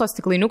neberealius tos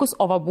stiklainiukus,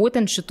 o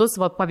būtent šitus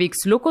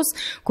paveiksliukus,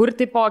 kur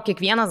tipo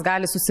kiekvienas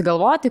gali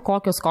susigalvoti,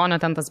 kokio skonio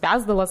ten tas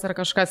bezdalas ar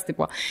kažkas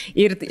tipo.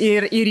 Ir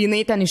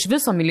jinai ten iš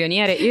viso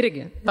milijonierė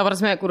irgi. Ta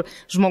prasme, kur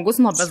žmogus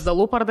nuo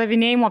bezdalų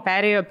pardavinėjimo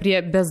perėjo prie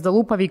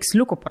bezdalų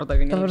paveiksliukų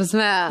pardavinėjimo. Ta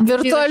prasme,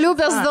 virtualių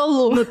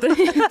bezdalų.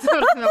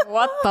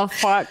 What the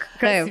fuck?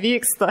 Kas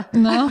vyksta?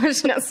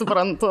 Aš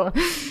nesuprantu.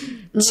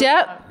 Čia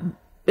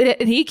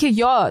reikia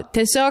jo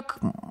tiesiog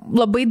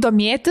labai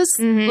domėtis,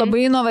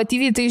 labai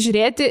inovatyviai tai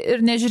žiūrėti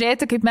ir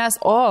nežiūrėti, kaip mes,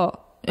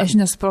 aš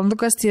nesuprantu,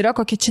 kas tai yra,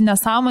 kokia čia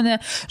nesąmonė.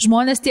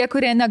 Žmonės tie,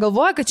 kurie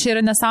negalvoja, kad čia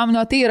yra nesąmonė,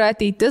 o tai yra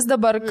ateitis,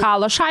 dabar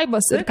kala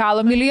šaibas ir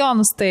kala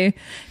milijonus. Tai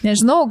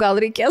nežinau, gal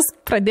reikės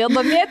pradėti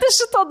domėti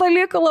šito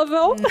dalyko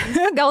labiau.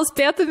 Gal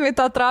spėtume į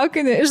tą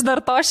traukinį, iš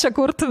dar to čia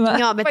kurtume.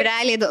 Jo, bet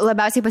realiai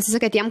labiausiai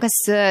pasiseka tiem, kas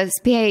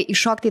spėja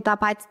iššokti tą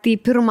patį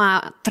pirmą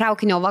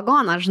traukinio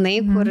vagoną, žinai,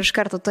 kur iš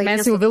karto to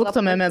mes jau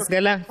vilktumėmės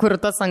gale, kur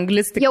tas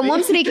anglis tik... Jau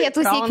mums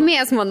reikėtų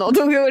sėkmės, manau,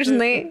 daugiau,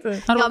 žinai.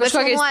 Bet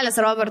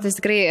šaunuolis,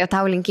 Robertas, tikrai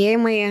tau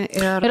linkėjimai.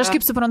 filmai. Ir aš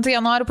kaip suprantu, jie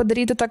nori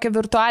padaryti tokią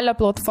virtualią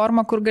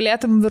platformą, kur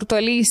galėtum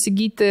virtualiai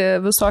įsigyti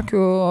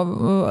visokių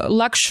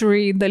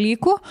luxury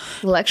dalykų.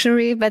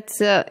 Luxury, bet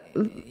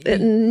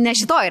ne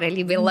šitoj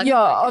realybėje.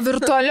 Jo, o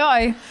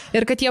virtualioj.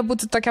 Ir kad jie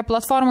būtų tokia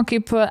platforma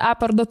kaip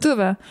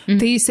e-parduotuvė.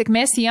 Tai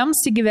sėkmės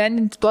jiems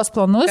įgyvendinti tuos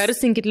planus.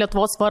 Garsinkit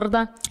Lietuvos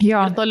vardą.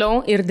 Jo. Ir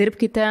toliau ir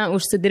dirbkite,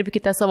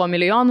 užsidirbkite savo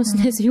milijonus,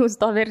 nes jūs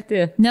to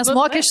verti. Nes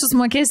mokesčius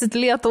mokėsit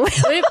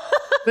Lietuvai.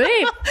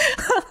 Taip.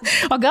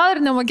 O gal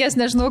ir nemokės,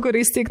 nežinau, kur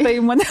įsteigta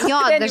įmonė.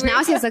 Jo,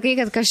 dažniausiai sakai,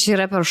 kad kažkas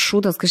yra per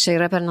šūdas, kažkas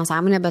yra per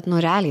nesąmonę, bet nu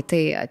realiai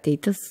tai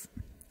ateitis.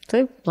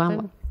 Taip.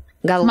 Plama.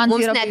 Gal man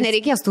mums net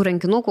nereikės tų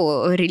rankinukų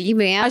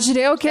realybėje. Aš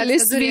žiūrėjau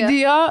kelis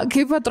video,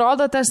 kaip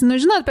atrodo tas, nu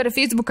žinot, per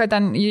Facebooką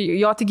ten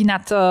jo taigi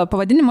net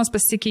pavadinimas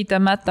pasikeitė,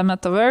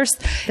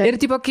 Metaverse. Taip. Ir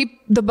tipo, kaip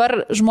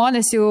dabar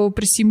žmonės jau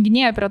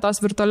prisijunginėja prie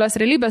tos virtualios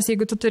realybės,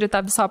 jeigu tu turi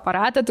tą visą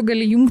aparatą, tu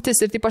gali jungtis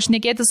ir tipo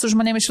šnekėti su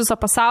žmonėmis iš viso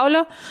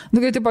pasaulio.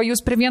 Daugiau tipo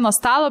jūs prie vieno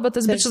stalo, bet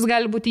tas bičias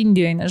gali būti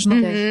Indijoje,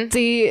 nežinau.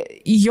 Tai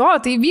jo,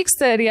 tai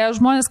vyksta ir jie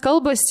žmonės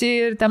kalbasi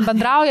ir ten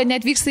bendrauja,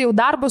 net vyksta jau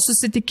darbo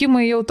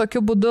susitikimai jau tokiu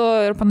būdu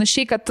ir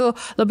panašiai, kad tu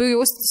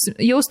labiau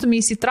jaustumė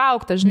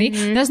įsitraukta, žinai.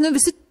 Nes nu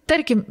visi,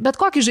 tarkim, bet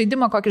kokį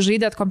žaidimą, kokį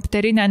žaidėt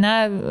kompiuterinę, ne,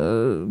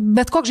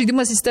 bet koks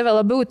žaidimas į tave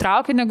labiau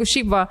įtraukia, negu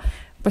šiaip va,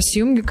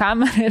 pasijungi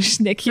kamerą ir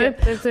šneki.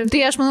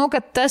 Tai aš manau,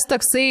 kad tas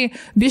toksai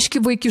biški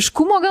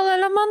vaikiškumo gal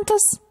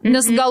elementas,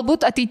 nes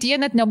galbūt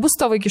ateityje net nebus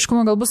to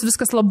vaikiškumo, gal bus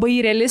viskas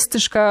labai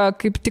realistiška,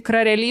 kaip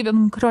tikra realybė,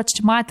 nu, kurio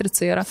čia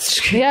matrica yra.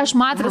 Tai aš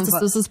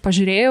matricas visus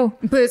pažiūrėjau.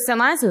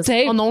 Senasis?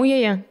 Taip. O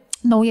naująją?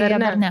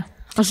 Naująją dar ne.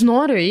 Aš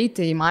noriu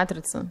eiti į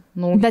matricą.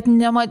 Bet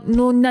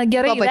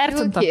gerai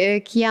įvertinta.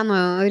 Kieno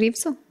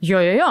Reeves'u?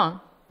 Jo.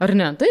 Ar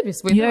ne? Taip,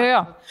 jis vaidina.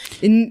 Jo.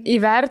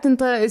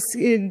 Įvertinta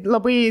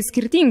labai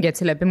skirtingi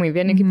atsiliepimai.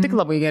 Vieni kaip tik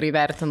labai gerai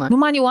vertina. Nu,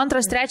 man jau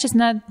antras, trečias,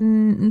 net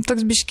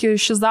toks biški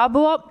šiza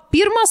buvo.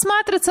 Pirmas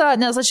matrica,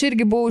 nes aš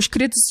irgi buvau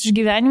iškritus iš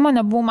gyvenimo,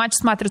 nebuvau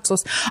mačius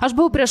matricos. Aš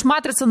buvau prieš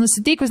matricą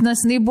nusiteikus,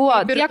 nes jinai buvo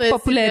tiek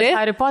populiari.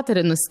 Harry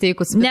Potterį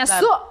nusiteikus.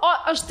 Nesu, o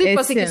aš taip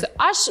pasakysiu.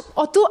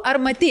 O tu ar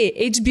matei,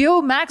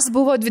 HBO Max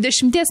buvo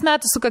 20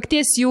 metų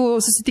sukakties jų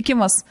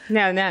susitikimas.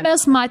 Ne.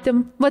 Mes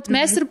matėm, vat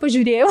mes ir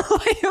pažiūrėjau,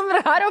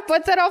 jums Harry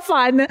Potterio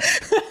fanė.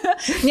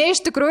 Ne,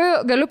 iš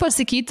tikrųjų, galiu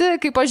pasakyti,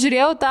 kai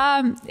pažiūrėjau tą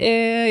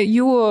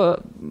jų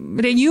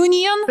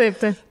reunion,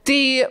 taip.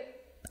 Tai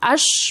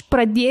aš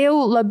pradėjau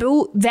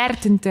labiau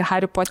vertinti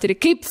Harry Potterį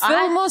kaip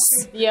filmus.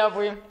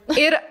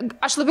 Ir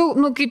aš labiau,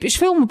 kaip iš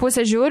filmų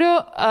pusę žiūriu,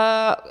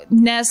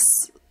 nes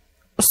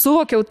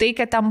suvokiau tai,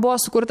 kad ten buvo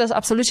sukurtas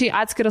absoliučiai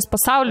atskiras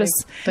pasaulis.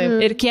 Taip.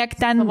 Ir kiek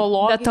ten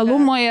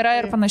detalumo yra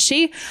ir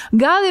panašiai.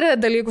 Gal yra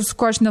dalykų, su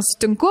kuo aš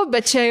nesutinku,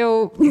 bet čia jau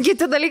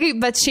kiti dalykai,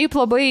 bet šiaip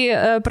labai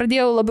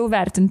pradėjau labiau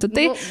vertinti.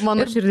 Tai,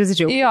 mano širdis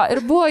džiaugiasi. Jo,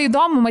 ir buvo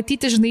įdomu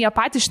matyti, žinai, jie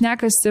patys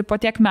šnekasi po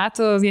tiek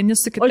metų vieni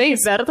su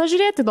kitais. O verta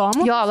žiūrėti,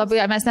 įdomu? Jo,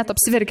 labai, mes net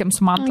apsiverkėm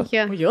su Mantu.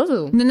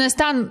 Nes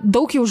ten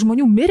daug jau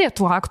žmonių mirė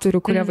tų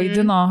aktorių, kurie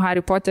vaidino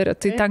Harry Potterį,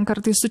 tai ten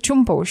kartais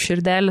sučiumpa už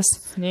širdelis.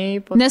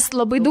 Nes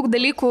labai daug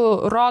dalykų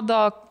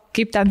rodo,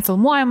 kaip ten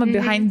filmuojama,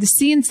 behind the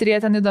scenes, ir jie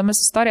ten įdomias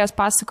istorijas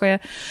pasakoja.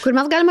 Kur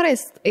mes galime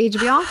rasti?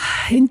 HBO?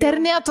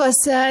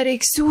 Internetuose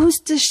reikia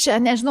siūstis čia,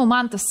 nežinau,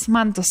 mantas,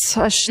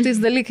 aš šitais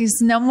dalykais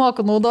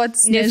nemoku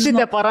naudotis.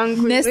 Nesite po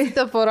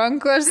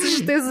rankų, aš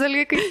šitais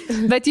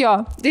dalykais. Bet jo,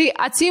 tai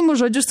atsiimu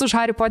žodžius už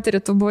Harry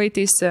Potterį, tu buvai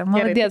teisi.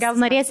 Maladės. Gal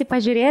norėsi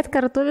pažiūrėti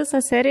kartu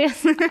visą seriją?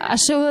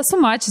 Aš jau esu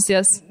mačius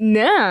jas.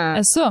 Ne.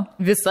 Esu.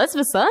 Visas?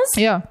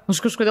 Jo.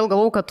 Aš kažkodėl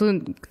galvau, kad tu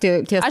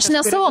ties... Aš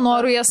ne savo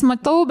norų jas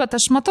matau, bet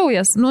aš matau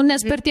jas.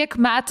 Nes per tiek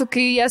metų,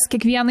 kai jas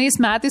kiekvienais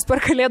metais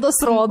per Kalėdas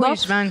rodo,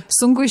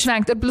 sunku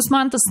išvengti. Ir plus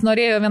man tas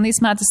norėjo vienais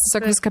metais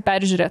tiesiog viską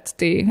peržiūrėti.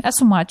 Tai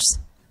esu mačius.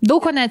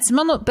 Daug ko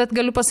neatsimenu, bet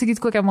galiu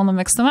pasakyti, kokia mano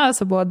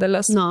mėgstamiausia buvo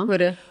dalis.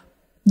 Kuri?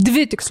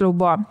 2 tiksliau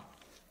buvo.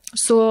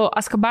 Su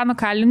Azkabano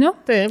kaliniu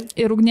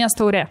ir ugnies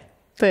taurė.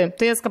 Taip,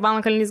 tai Azkabano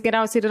kalinys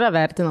geriausiai ir yra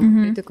vertinama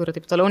kritikų ir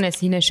taip toliau, nes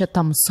įnešė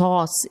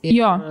tamsos ir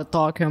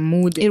tokio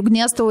mūdį. Ir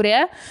ugnies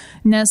taurė,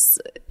 nes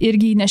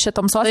irgi įnešė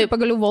tamsos ir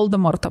pagaliau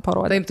Voldemortą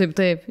parodė.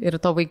 Taip. Ir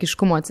to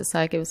vaikiškumo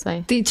atsisakė visai.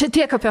 Tai čia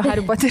tiek apie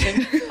Harry Potterį.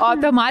 O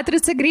apie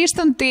Matricą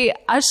grįžtant, tai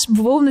aš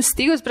buvau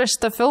nusteigus prieš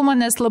šitą filmą,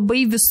 nes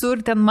labai visur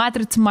ten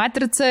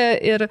matrica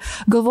ir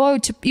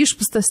galvoju, čia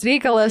išpūstas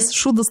reikalas,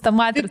 šūdus ta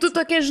matrica. Tai tu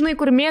tokie, žinai,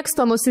 kur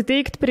mėgsta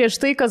nusiteikti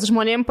prieš tai, kas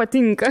žmonėm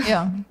patinka.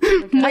 Jo.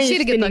 Aš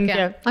irgi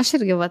tokia. Aš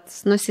irgi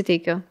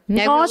nusiteikiu.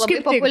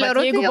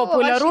 Jeigu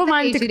populiaru,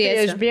 man tik tai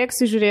aš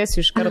bėgsiu, žiūrėsiu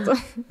iš karto.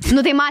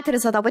 Tai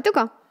Matrica tau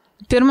patiko?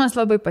 Pirmas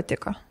labai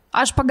patiko.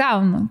 Aš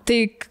pagaunu.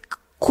 Tai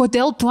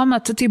kodėl tuo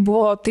metu tai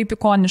buvo taip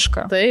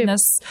ikoniška? Taip.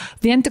 Nes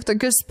vien tik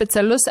tokius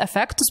specialius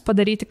efektus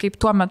padaryti,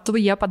 kaip tuo metu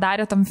jie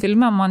padarė tam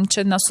filme, man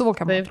čia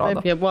nesuvokiama atrodo.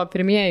 Taip, jie buvo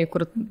pirmieji,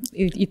 kur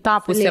į tą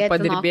pusę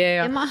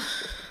padirbėjo.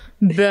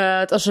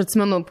 Bet aš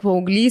atsimenu,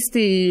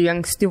 paauglystėje,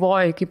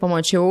 ankstyvoje, kai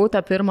pamačiau tą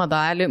pirmą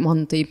dalį,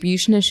 man taip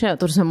išnešė,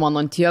 tarsi man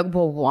ant tiek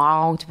buvo,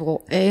 wow, tipo,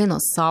 eina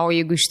savo,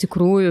 jeigu iš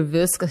tikrųjų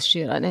viskas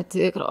čia yra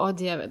netikra, o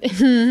dieve.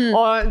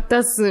 O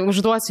tas,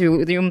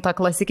 užduosiu jums tą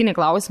klasikinį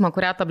klausimą,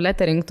 kurią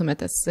tabletę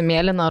rinktumėtės,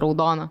 mėlyną,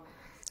 raudoną.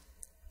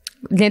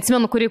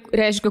 Neatsimenu, kuri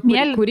reiškia,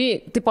 kuri,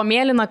 tipo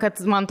mėlyna, kad,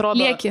 man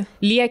atrodo,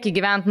 lieki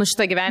gyvent,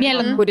 šitą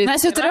gyvenimą.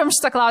 Mes jau turėjom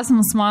šitą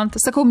klausimą, man.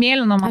 Sakau,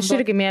 mėlyna man. Aš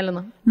irgi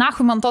mėlyna.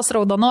 Nahui man tos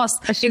raudonos.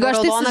 Jeigu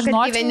aš tai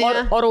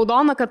sužinočiau, o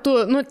raudona, kad tu,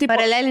 tipo...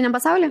 Paraleliniam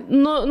pasaulyje?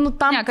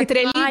 Tam, ne, kad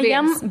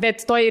realybėje.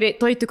 Bet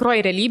toj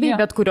tikroji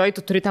realybėje, bet kurioje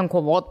tu turi ten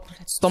kovot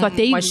su tom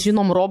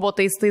mašinom,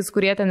 robotais, tais,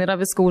 kurie ten yra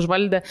viską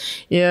užvaldę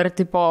ir,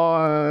 tipo,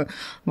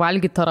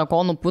 valgyti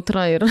tarakonų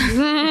putrą ir...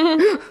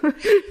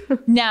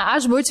 Ne,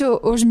 aš būčiau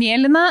už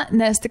mėlyną,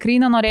 nes tikrai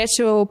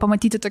nenorėčiau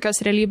pamatyti tokios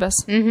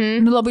realybės.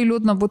 Labai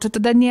liūdna būtų.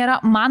 Tada nėra,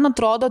 man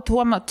atrodo,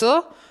 tuo metu,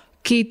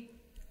 kai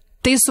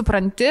tai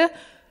supranti,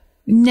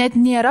 net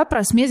nėra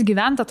prasmės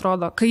gyventi,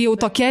 atrodo, kai jau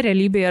tokia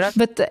realybė yra.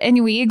 Bet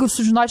anyway, jeigu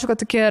sužinočiau, kad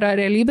tokia yra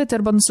realybė, tai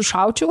arba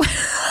nusišaučiau,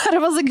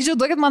 arba sakyčiau,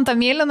 duokit man tą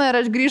mėlyną ir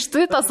aš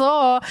grįžtu į tą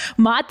savo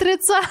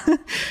matricą.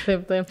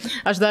 Taip, taip.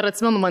 Aš dar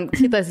atsimenu, man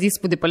kitas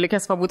įspūdį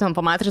palikęs, būtent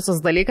po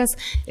matricos dalykas,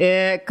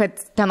 kad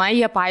tenai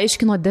jie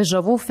paaiškino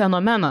dežavų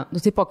fenomeną.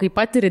 Tipo, kai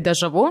patiri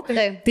dežavų,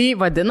 tai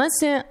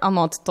vadinasi,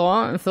 anot to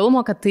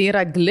filmo, kad tai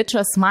yra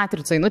glitchas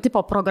matricai,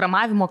 tipo,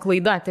 programavimo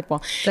klaida, tipo.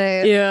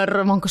 Ir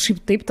man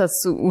kažkaip taip tas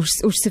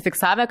užsifiksavo,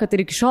 kad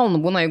ir iki šiol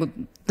būna, jeigu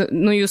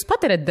jūs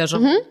patirėt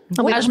dežavų.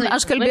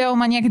 Aš kalbėjau,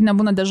 man niekad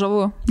nebūna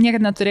dežavų.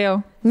 Niekad neturėjau.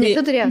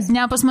 Tu turėjai?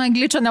 Ne, pas mane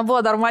gličio nebuvo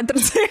dar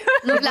matricai.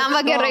 Lemba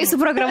gerai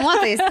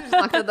suprogramuotais.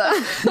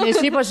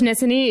 Šiaip aš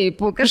neseniai...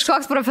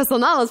 Kažkoks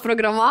profesionalas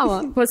programavo.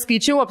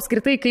 Paskaičiau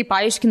apskritai, kaip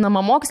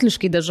paaiškinama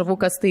moksliškai dežavų,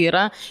 kas tai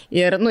yra.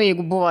 Ir,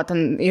 jeigu buvo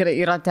ten,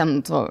 yra ten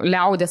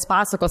liaudės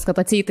pasakos,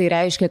 kad atseitai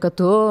reiškia, kad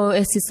tu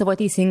esi savo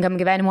teisingam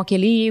gyvenimo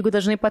kely, jeigu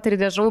dažnai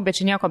patiri dežavų, bet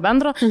čia nieko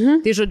bendro.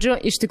 Tai žodžiu,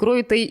 iš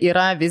tikrųjų tai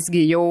yra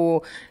visgi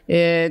jau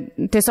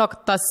tiesiog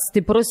tas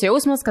stiprus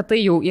jausmas, kad tai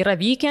jau yra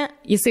vykę.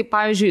 Jisai,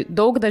 pavyzdžiui,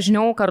 daug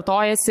dažniau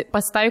kartojasi,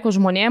 pasitaiko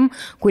žmonėm,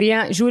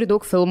 kurie žiūri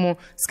daug filmų,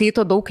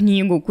 skaito daug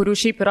knygų, kurių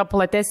šiaip yra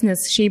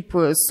platesnis šiaip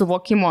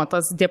suvokimo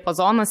tas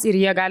diapazonas ir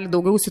jie gali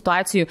daugiau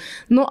situacijų,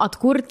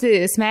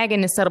 atkurti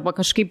smegenis arba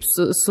kažkaip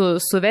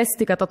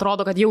suvesti, kad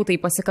atrodo, kad jau tai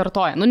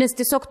pasikartoja. Nes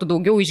tiesiog tu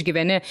daugiau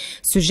išgyveni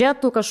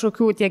siužetų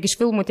kažkokių, tiek iš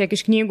filmų, tiek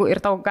iš knygų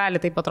ir tau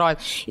gali taip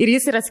atrodyti. Ir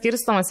jis yra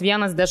skirstomas,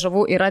 vienas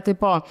dežavų yra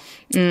tipo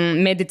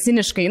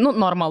mediciniškai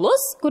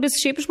normalus, kuris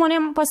šiaip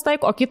žmonėm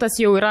pasitaiko, o kitas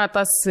jau yra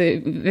tas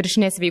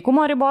viršinės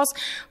veikumo ribos,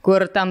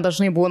 kur ten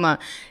dažnai būna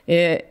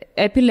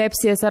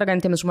epilepsija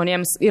sergantiems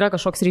žmonėms, yra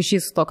kažkoks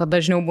ryšys su to, kad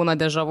dažniau būna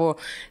dežavų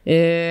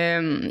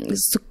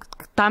su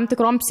tam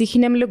tikrom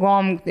psichiniam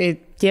ligom,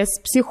 ties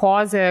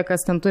psichozė,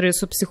 kas ten turi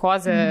su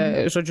psichozė,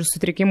 žodžiu,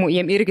 sutrikimų,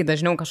 jiem irgi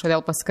dažniau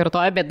kažkodėl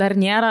pasikartoja, bet dar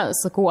nėra,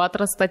 sakau,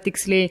 atrasta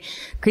tiksliai,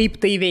 kaip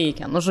tai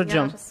veikia.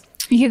 Žodžiu.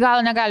 Iki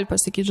galo negali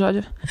pasakyti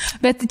žodžiu.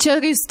 Bet čia,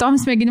 kai su tom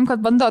smegenim, kad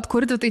bando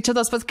atkurti, tai čia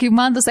tas pats, kai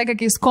man tas sakė,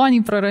 kai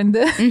skonį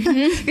prarandi.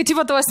 Kai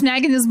čia tavo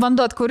smegenis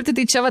bando atkurti,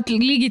 tai čia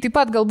lygiai taip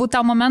pat galbūt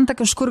tą momentą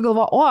kažkur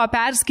galvo,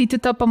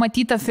 perskaitytą,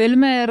 pamatytą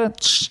filmę ir...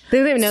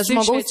 Taip, nes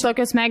žmogaus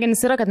tokios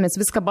smegenys yra, kad mes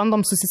viską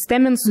bandom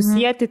susisteminti,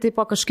 susijęti,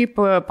 taip kažkaip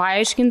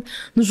paaiškinti.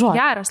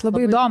 Geras,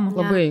 labai įdomu.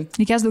 Labai.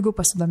 Reikės daugiau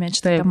pasidomėti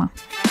šitą temą.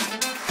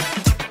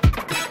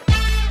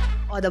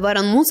 O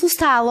dabar ant mūsų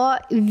stalo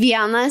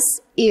vienas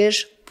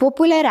iš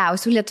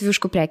populiariausių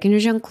lietuviškų prekinių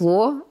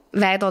ženklų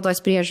veido odos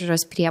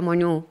priežiūros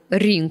priemonių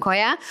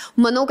rinkoje.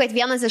 Manau, kad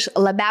vienas iš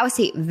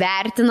labiausiai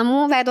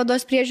vertinamų veido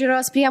odos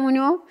priežiūros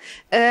priemonių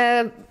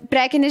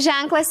prekinis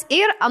ženklas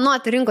ir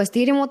anot rinkos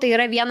tyrimų tai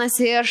yra vienas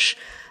iš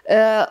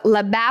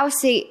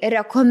labiausiai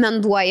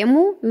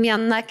rekomenduojamų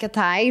viena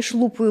kitai iš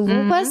lūpų į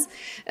lūpas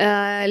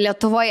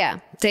Lietuvoje.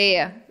 Tai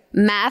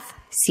Math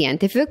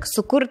Scientific,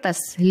 sukurtas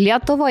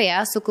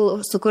Lietuvoje,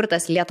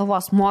 sukurtas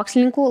Lietuvos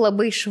mokslininkų,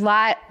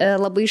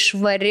 labai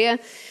švari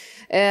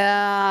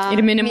ir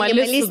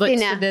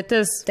minimalistinė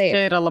sudėtis. Tai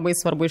yra labai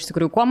svarbu iš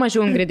tikrųjų. Kuo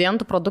mažiau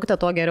ingredientų produkte,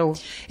 tuo geriau.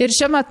 Ir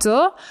šiuo metu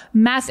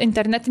mes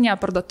internetinėje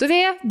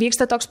parduotuvėje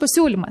vyksta toks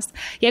pasiūlymas.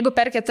 Jeigu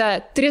perkate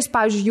 3,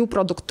 pavyzdžiui, jų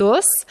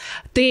produktus,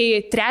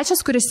 tai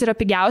 3, kuris yra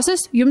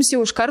pigiausias, jums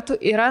jau iš karto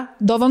yra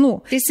dovanų.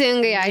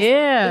 Teisingai,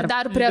 ir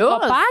dar prie to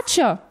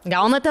pačio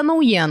gaunate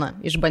naujieną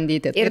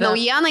išbandyti. Ir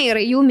naujiena yra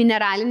jų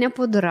mineralinė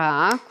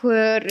pudra,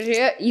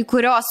 į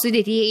kurios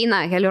sudėtį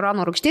įeina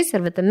hialurono rūgštis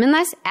ir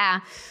vitaminas E.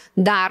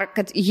 Dar,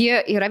 kad ji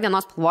yra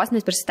vienos spalvos,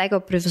 nes prisitaiko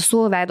prie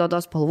visų veido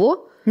odos spalvų.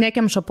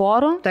 Nekemša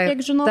porų,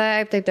 kiek žinau.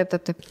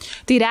 Taip.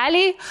 Tai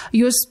realiai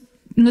jūs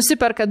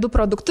nusiperka 2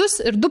 produktus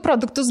ir 2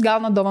 produktus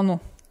gauna dovanų.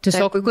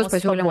 Tiesiog puikus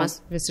pasiūlymas.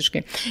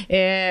 Visiškai.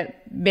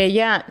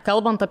 Beje,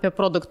 kalbant apie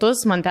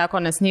produktus, man teko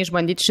neseniai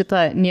išbandyti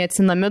šitą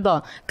niacinamido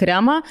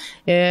kremą.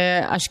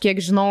 Aš kiek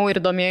žinau ir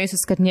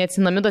domėjusis, kad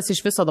niacinamidas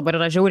iš viso dabar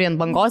yra žiauriai ant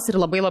bangos ir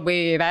labai labai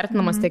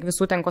vertinamas tiek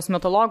visų ten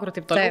kosmetologų ir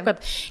taip toliau, kad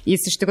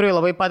jis iš tikrųjų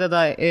labai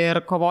padeda ir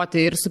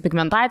kovoti ir su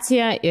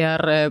pigmentacija,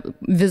 ir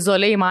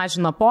vizualiai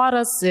mažina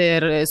poras,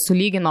 ir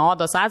sulygina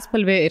odos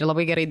atspalvį, ir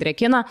labai gerai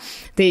drėkina.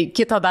 Tai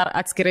kitą dar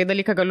atskirai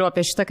dalyką galiu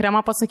apie šitą kremą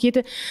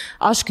pasakyti.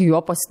 Aš kai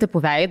juo pasitipu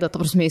veidą, ta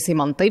prasme, jisai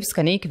man taip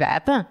skaniai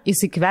kvepia,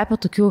 jisai kvepia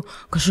tokių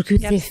kažkokių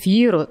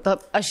zefyrų.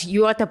 Aš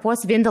juo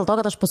tepuosi vien dėl to,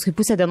 kad aš paskui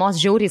pusę dienos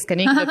žiauriai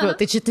skaniai kvepiu.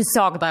 Tai čia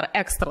tiesiog dar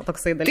ekstra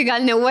toksai dalykas. Tai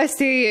gal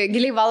neuosi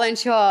giliai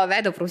valančio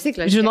veido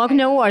prausiklio? Žinok,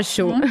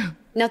 neuošiau.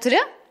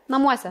 Neturi?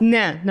 Namuose?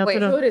 Ne,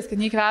 neturiu. Žiūrės,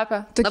 kad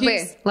neįkvepia.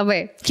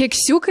 Labai.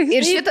 Keksiukai.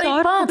 Ir šitą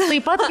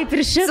taip pat kaip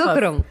ir šitą.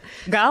 Cukrum.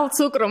 Gal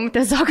cukrum,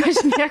 tiesiog aš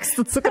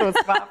mėgstu cukraus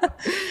kvapą.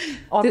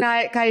 O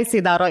ką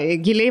jisai daro?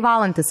 Giliai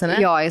valantis, ne?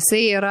 Jo,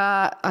 jisai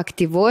yra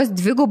aktyvus,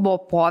 dvigubo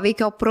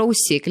poveikio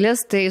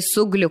prausiklis, tai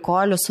su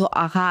glikoliu, su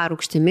AHA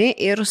rūgštimi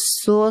ir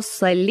su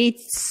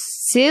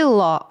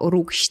salicilo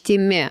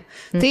rūgštimi.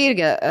 Tai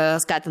irgi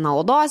skatina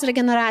odos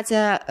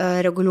regeneraciją,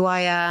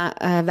 reguliuoja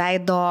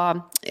veido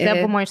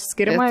sebumo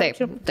išskirimą.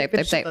 Taip.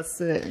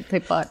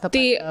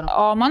 Tai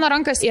o mano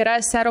rankas yra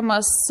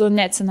serumas su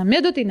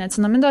niacinamidu, tai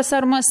niacinamido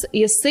serumas,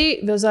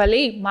 jisai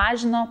vizualiai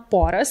mažina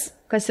poras,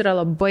 kas yra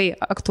labai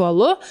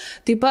aktualu,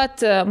 taip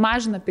pat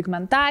mažina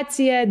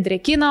pigmentaciją,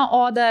 drėkina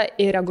odą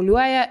ir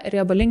reguliuoja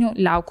riebalinių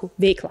liaukų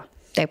veiklą.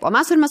 Taip, o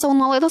mes turime savo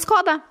nuolaidos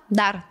kodą,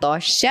 dar to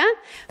čia,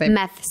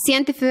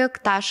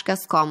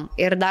 mathscientific.com.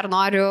 Ir dar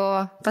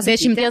noriu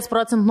pasakyti.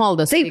 10%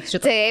 nuolaidos.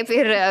 Taip,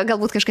 ir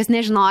galbūt kažkas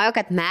nežinojo,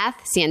 kad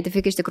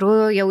Mathscientific iš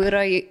tikrųjų jau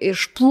yra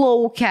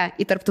išplaukę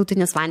į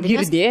tarptautinius vandenis.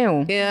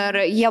 Girdėjau. Ir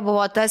jie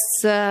buvo tas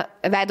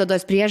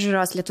veidodos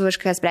priežiūros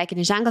lietuviškas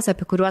prekinis ženklas,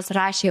 apie kuriuos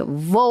rašė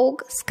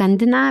Vogue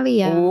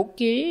Skandinavija.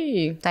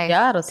 Tai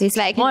geras. Tai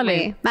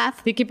sveikinimai.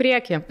 Tik į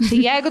priekį.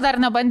 Tai jeigu dar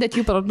nebandėt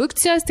jų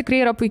produkcijos,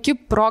 tikrai yra puikia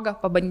proga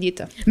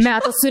pabandyti.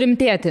 Metas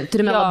surimtėti.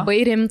 Turime labai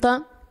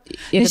rimtą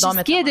ir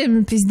įdomią. Kėdėm,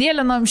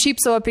 pizdėlinom šiaip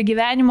savo apie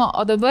gyvenimą,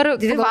 o dabar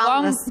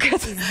pagalvom,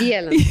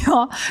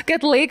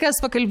 kad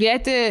laikas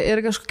pakalbėti ir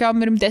kažkokiam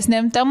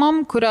rimtesnėm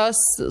temam,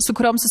 su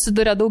kuriuom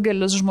susiduria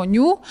daugelis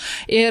žmonių.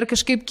 Ir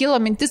kažkaip kilo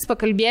mintis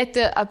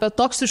pakalbėti apie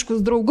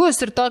toksiškus draugus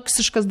ir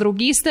toksiškas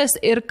draugystės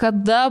ir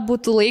kada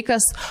būtų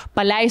laikas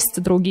paleisti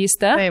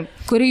draugystę,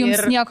 kuri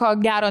jums nieko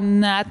gero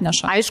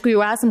neatneša. Aišku,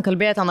 jau esam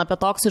kalbėję ten apie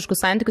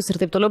toksiškus santykius ir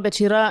taip toliau, bet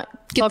čia yra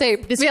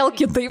kitaip, vėl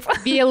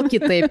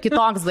kitaip,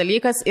 kitoks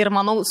dalykas ir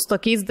manau, su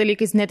tokiais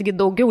dalykais netgi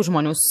daugiau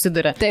žmonių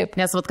susiduria. Taip.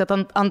 Nes kad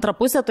antra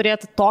pusė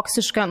turėtų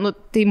toksišką,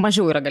 tai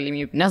mažiau yra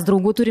galimybių, nes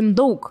draugų turim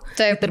daug.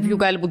 Taip. Tarp jų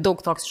gali būti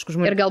daug toksiškų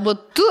žmonių. Ir galbūt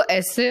tu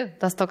esi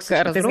tas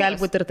toksiškas draugas. Tai gali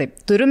būti ir taip.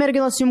 Turiu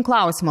merginos jums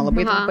klausimą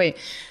labai trumpai.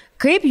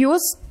 Kaip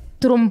jūs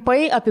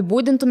trumpai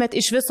apibūdintumėt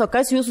iš viso,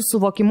 kas jūsų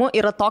suvokimu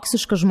yra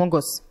toksiškas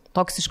žmogus,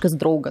 toksiškas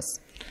draugas?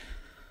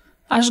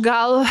 Aš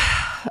gal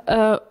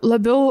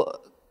labiau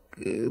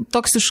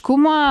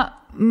toksiškumą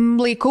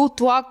laikau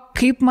tuo,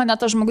 kaip mane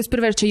tas žmogus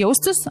priverčia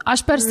jaustis.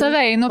 Aš per save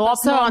einu, per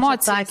savo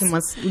emocijas.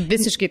 Atsakymas,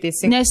 visiškai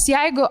teisingai. Nes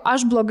jeigu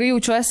aš blogai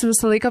jaučiuosi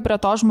visą laiką prie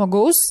to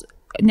žmogaus,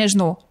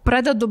 nežinau,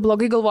 pradedu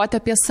blogai galvoti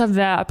apie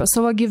save, apie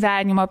savo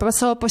gyvenimą, apie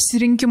savo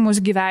pasirinkimus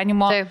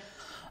gyvenimo. Taip.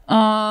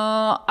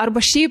 Arba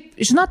šiaip,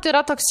 žinot,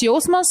 yra toks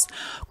jausmas,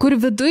 kur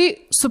viduj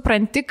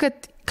supranti,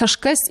 kad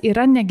kažkas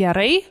yra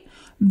negerai,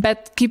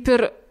 bet kaip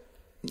ir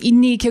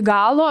ne iki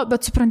galo,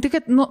 bet supranti,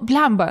 kad,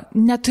 blemba,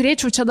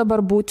 neturėčiau čia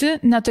dabar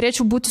būti,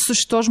 neturėčiau būti su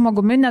šito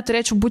žmogumi,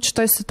 neturėčiau būti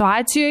šitoj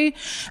situacijoje,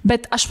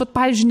 bet aš,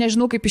 pavyzdžiui,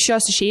 nežinau, kaip iš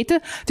jos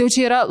išeiti, tai jau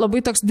čia yra labai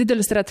toks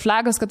didelis red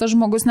flagas, kad tas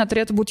žmogus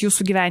neturėtų būti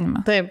jūsų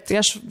gyvenime. Taip.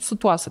 Tai aš su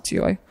tuo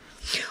asocijuoju.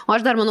 O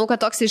aš dar manau, kad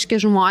toksiški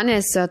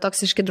žmonės,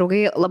 toksiški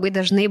draugai labai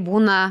dažnai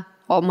būna,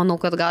 o manau,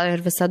 kad gal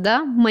ir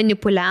visada,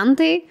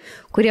 manipuliantai,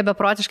 kurie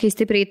beprotiškai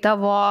stipriai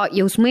tavo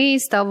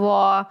jausmais,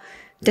 tavo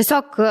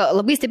tiesiog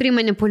labai stipriai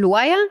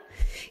manipuliuoja.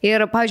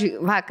 Ir,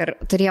 pavyzdžiui, vakar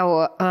turėjau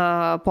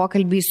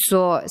pokalbį su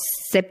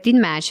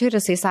 7-mečiu ir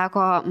jisai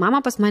sako, mama,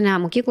 pas mane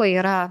mokykloje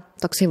yra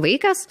toksai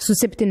vaikas. Su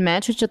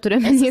 7-mečiu čia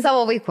turime su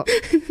savo vaiku.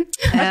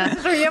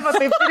 Jėva,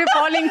 taip turi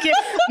polinkį.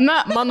 Na,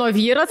 mano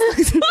vyras,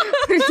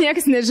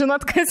 niekas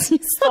nežinot, kas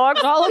jis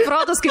toks. Gal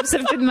atrodos kaip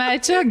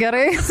 7-mečio,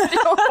 gerai.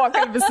 Turėjau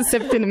pokalbį su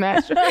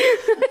 7-mečiu.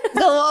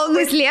 Galvau,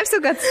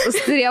 nuslėpsiu, kad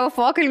turėjau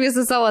pokalbį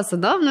su savo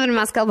sūnum, ir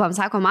mes kalbam,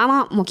 sako,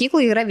 mama,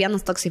 mokykloje yra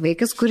vienas toksai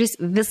vaikas, kuris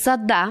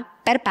visada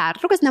per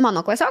pertraukas, ne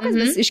mano klasiokas,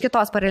 bet iš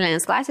kitos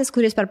paralelinės klasės,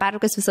 kuris per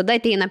pertraukas visada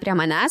ateina prie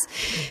manęs,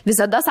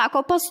 visada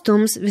sako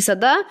pastums,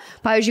 visada,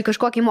 pavyzdžiui,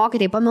 kažkokį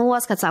mokytojai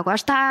pameluos, kad sako,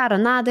 aš tą ar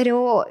aną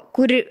dariau,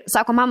 kuri,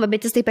 sako, mama,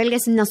 bet jis taip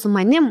elgėsi ne su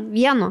manim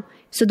vienu,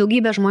 su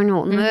daugybė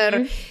žmonių.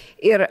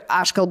 Ir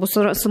aš kalbu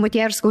su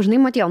Matėja ir skaužinai,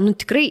 Matėjau,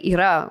 tikrai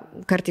yra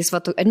kartais,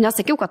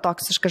 nesakiau, kad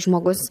toksiškas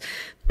žmogus,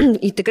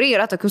 tikrai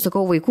yra tokių,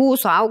 sakau, vaikų,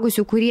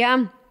 suaugusių,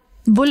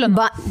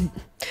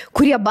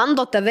 kurie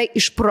bando tave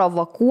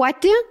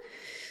išprovokuoti,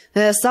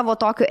 savo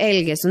tokiu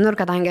elgesiu. Nu, ir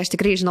kadangi aš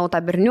tikrai žinau tą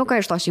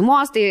berniuką iš to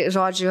šeimos, tai,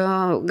 žodžiu,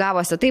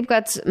 gavosi taip,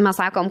 kad mes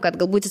sakom, kad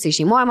galbūt jisai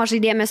šeimoje mažai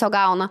dėmesio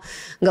gauna,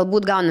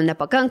 galbūt gauna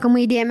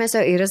nepakankamai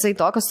dėmesio ir jisai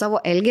tokiu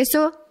savo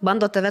elgesiu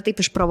bando tave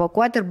taip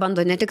išprovokuoti ir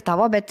bando ne tik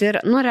tavo, bet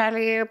ir, nu,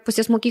 realiai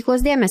pusės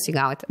mokyklos dėmesį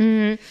gauti.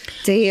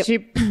 Tai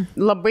šiaip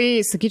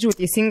labai, sakyčiau,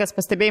 teisingas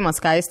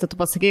pastebėjimas, ką tu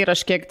pasakai, ir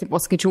aš kiek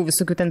skaičiau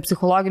visokių ten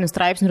psichologinių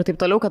straipsnių ir taip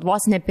toliau, kad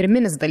vos ne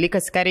pirminis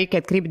dalykas, ką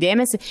reikia atkreipti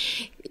dėmesį,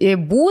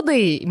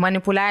 būdai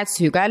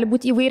manipuliacijų gali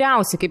būti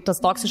įvairiausi, kaip tas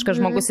toksiškas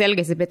žmogus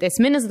elgesi, bet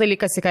esminis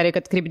dalykas, į ką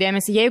reikia atkreipti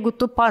dėmesį, jeigu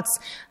tu pats,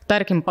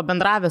 tarkim,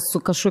 pabendravęs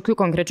su kažkokiu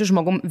konkrečiu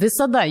žmogum,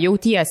 visada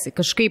jautiesi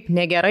kažkaip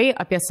negerai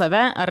apie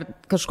save ar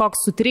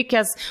kažkoks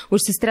sutrikęs,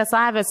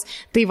 užsistresavęs,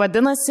 tai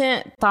vadinasi,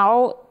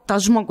 tau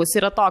tas žmogus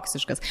yra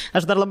toksiškas.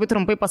 Aš dar labai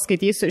trumpai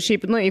paskaitysiu,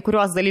 šiaip, nu, į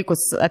kuriuos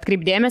dalykus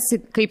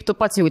atkreipdėmėsi, kaip tu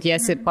pats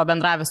jautiesi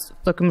pabendravęs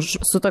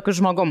su tokiu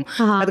žmogum.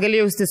 Kad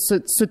gali jaustis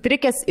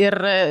sutrikęs ir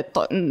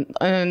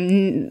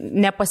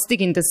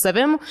nepasitikintis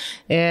savim,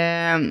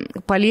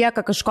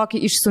 palieka kažkokį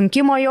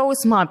išsunkimo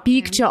jausmą,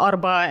 pykčio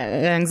arba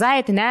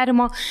anxiety,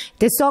 nerimo,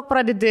 tiesiog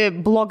pradedi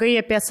blogai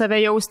apie save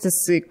jaustis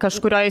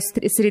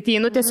kažkurioje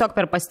srityje, nu, tiesiog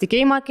per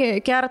pasitikėjimą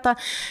kerta.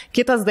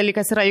 Kitas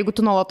dalykas yra, jeigu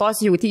tu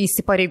nuolatos jauti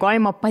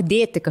įsipareigojimą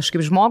padėti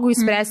kažkaip žmogui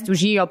spręsti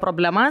už jo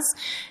problemas,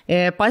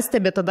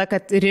 pastebi tada,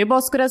 kad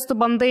ribos, kurias tu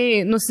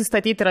bandai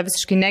nusistatyti, yra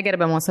visiškai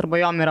negerbiamos arba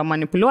jom yra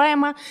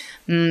manipuliuojama,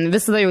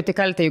 visada jauti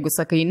kaltę, jeigu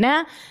sakai ne,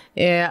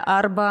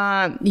 arba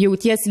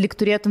jautiesi, lyg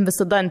turėtum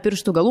visada ant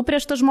pirštų galų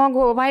prieš tą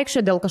žmogų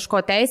vaikščio, dėl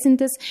kažko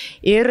teisintis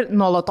ir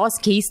nuolatos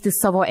keisti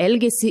savo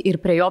elgesį ir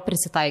prie jo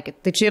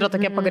prisitaikyti. Tai čia yra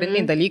tokie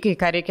pagrindiniai dalykai,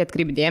 ką reikia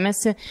atkreipti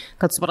dėmesį,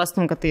 kad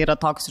suprastum, kad tai yra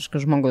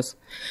toksiškas žmogus.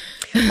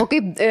 O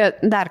kaip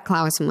dar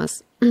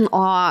klausimas?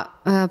 O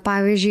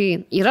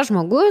pavyzdžiui, yra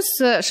žmogus,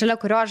 šalia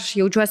kurio aš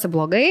jaučiuosi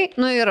blogai,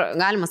 nu ir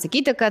galima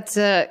sakyti, kad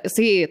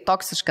jisai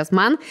toksiškas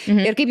man.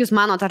 Ir kaip jūs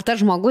manot, ar tas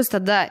žmogus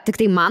tada tik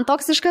tai man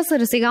toksiškas,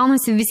 ar jisai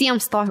gaunasi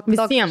visiems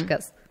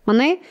toksiškas?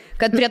 Manai,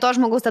 kad prie to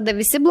žmogus tada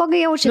visi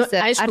blogai jaučiasi?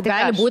 Nu, aišku,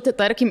 gali būti,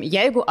 tarkim,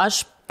 jeigu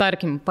aš,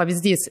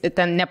 pavyzdys,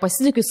 ten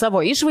nepasitikiu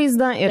savo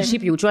išvaizdą ir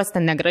šiaip jaučiuosi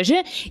ten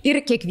negraži ir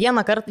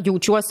kiekvieną kartą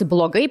jaučiuosi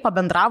blogai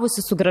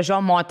pabendravusi su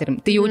gražiom moterim.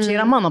 Tai jau čia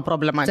yra mano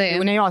problema, tai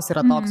jau ne jos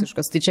yra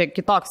toksiškas, tai čia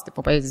kitoks tipo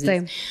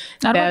pavyzdys.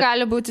 Arba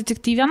gali būti tik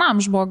tai vienam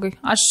žmogui.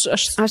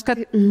 Aš kad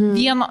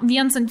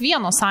viens ant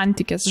vieno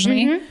santykis,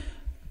 žinai.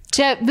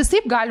 Čia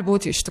visaip gali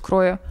būti iš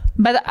tikrųjų.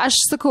 Bet aš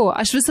sakau,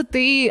 aš visą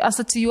tai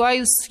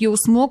asocijuoju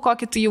jausmu,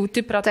 kokį tu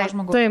jauti prie to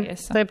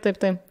žmogaus.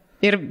 Taip.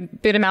 Ir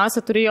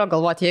pirmiausia, turi jo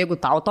galvoti, jeigu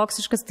tau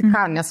toksiškas, tai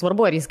ką,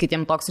 nesvarbu, ar jis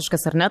kitiem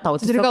toksiškas ar ne, tau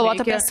turi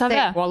galvoti apie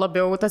save. Kuo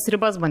labiau tas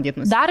ribas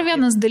bandyti nusistatyti. Dar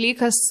vienas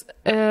dalykas,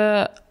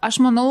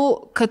 aš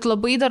manau, kad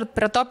labai dar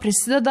prie to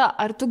prisideda,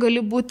 ar tu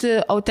gali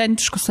būti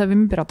autentišku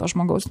savimi prie to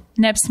žmogaus.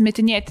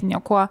 Neapsimetinėti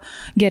nieko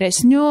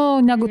geresniu,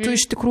 negu tu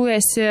iš tikrųjų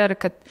esi, ar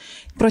kad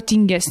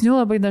protingesniu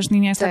labai dažnai,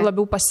 nes ir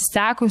labiau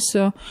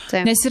pasisekusiu.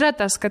 Nes yra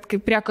tas, kad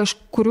kaip prie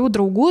kažkurių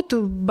draugų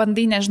tu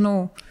bandai,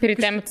 nežinau,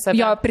 pritemti save.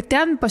 Jo,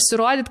 pritemti,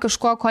 pasirodyti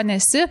kažko, ko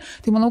nesi.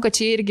 Tai manau, kad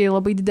čia irgi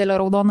labai didelė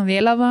raudona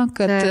vėliava,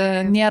 kad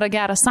nėra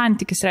geras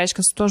santykis,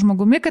 reiškia, su tuo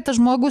žmogumi, kad tas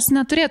žmogus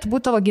neturėtų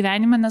būti tavo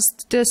gyvenime, nes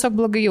tu tiesiog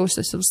blogai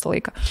jausiesi visą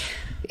laiką.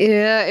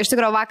 Iš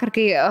tikrųjų, vakar,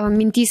 kai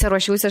mintyse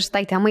ruošiausi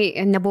šitai temai,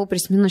 nebuvau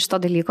prisiminus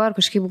šito dalyko ir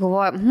kažkaip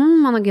galvoju,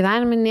 mano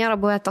gyvenime nėra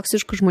buvę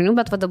toksiškų žmonių,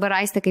 bet va dabar,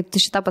 Aiste, kaip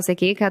tu šitą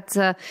pasakei, kad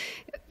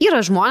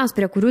yra žmonės,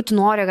 prie kurių tu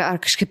nori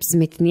ar kažkaip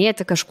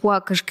smetinėti kažkuo,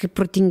 kažkaip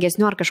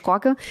protingesniu ar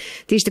kažkokiu.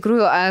 Tai iš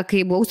tikrųjų,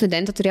 kai buvau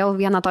studentė, turėjau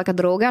vieną tokią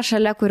draugę,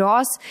 šalia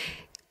kurios,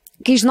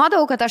 kai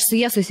žinodavau, kad aš su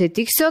jie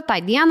susitiksiu tą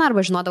dieną arba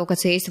žinodavau, kad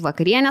su jais į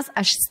vakarienės,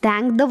 aš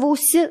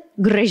stengdavausi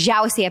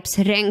gražiausiai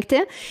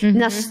apsirengti,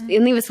 nes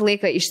jinai visą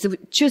laiką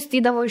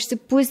išsičiustydavo,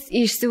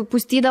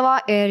 išsipustydavo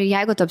ir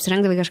jeigu tu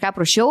apsirengdavai kažką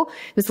prašiau,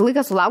 visą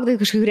laiką sulaukdavai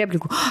kažkokių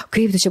replikų.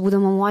 Kaip tu čia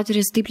būdama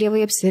moteris, taip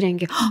lievai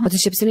apsirengi, o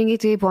tu čia apsirengiai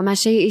taip, o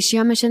mes čia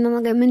išėjome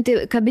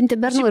šiandien kabinti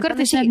bernų. Šiaip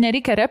kartais net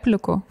nereikia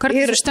replikų,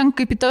 kartais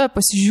užtenka kaip į tave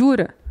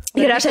pasižiūri.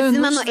 Ir aš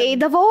atsimenu,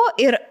 eidavau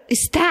ir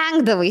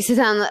stengdavaisi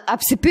ten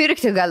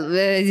apsipirkti gal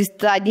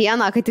tą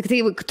dieną, kad tik tai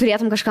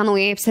turėtum kažką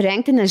naujai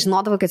apsirengti, nes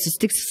žinodavau, kad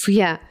susitiksi su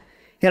jie.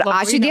 Ir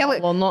labai ačiū Dievui.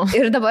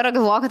 Ir dabar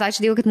galvoju, kad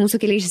ačiū Dievui, kad mūsų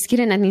keliai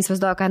išsiskiria, net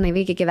neįsivaizduoju, ką jinai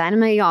veikia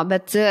gyvenime, jo,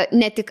 bet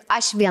ne tik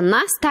aš viena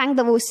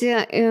stengdavausi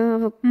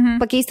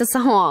pakeisti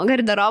savo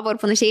garderobą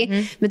ir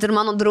panašiai, bet ir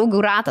mano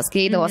draugų ratas,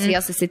 kai eidavo su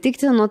jie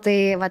susitikti, nu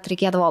tai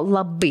reikėdavo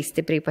labai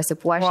stipriai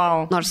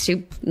pasipuošti, nors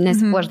šiaip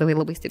nesipuošdavai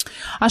labai stipriai.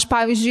 Aš,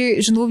 pavyzdžiui,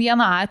 žinau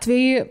vieną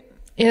atvejį.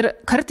 Ir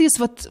kartais,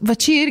 va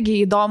čia irgi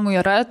įdomu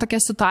yra tokia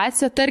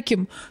situacija,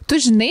 tarkim, tu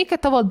žinai, kad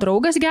tavo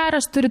draugas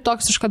geras turi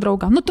toksišką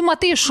draugą. Nu, tu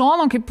matai iš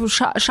šono, kaip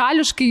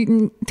šališkai,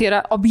 tai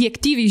yra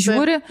objektyviai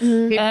žiūri,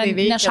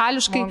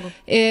 nešališkai,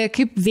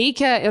 kaip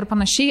veikia ir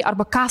panašiai,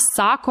 arba ką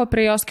sako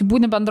prie jos, kaip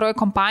būni bendroje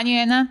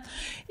kompanijoje, ne?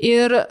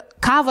 Ir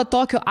ką va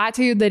tokiu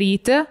atveju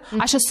daryti,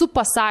 aš esu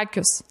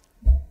pasakius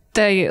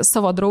tai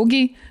savo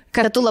draugiai,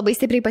 kad tu labai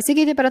stipriai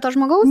pasikeitė prie to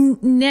žmogaus?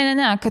 Ne,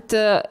 kad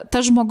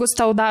tas žmogus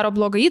tau daro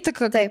blogą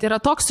įtaką, kad yra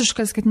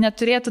toksiškas, kad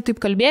neturėtų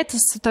taip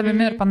kalbėtis su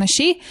tavimi ir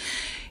panašiai.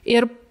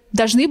 Ir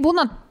dažnai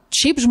būna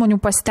šiaip žmonių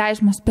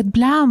pasiteisimas, bet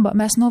blemba,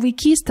 mes nuo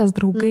vaikystės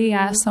draugai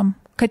esam.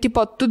 Kad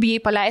tipo, tu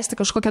bijai paleisti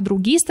kažkokią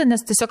draugystę,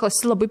 nes tiesiog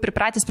esi labai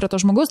pripratęs prie to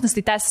žmogus, nes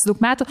tai tęsis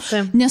daug metų.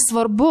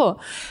 Nesvarbu.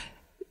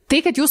 Tai,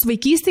 kad jūs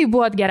vaikystėje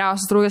buvot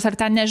geriausias draugas, ar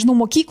ten, nežinau,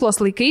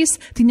 mokyklos laikais,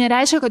 tai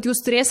nereiškia, kad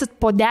jūs turėsit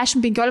po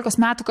 10-15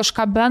 metų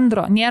kažką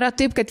bendro. Nėra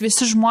taip, kad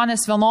visi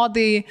žmonės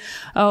vienodai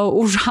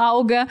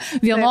užauga,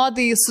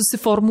 vienodai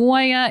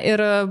susiformuoja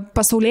ir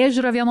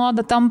pasaulėžiūra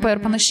vienoda tampa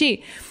ir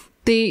panašiai.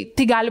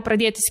 Tai gali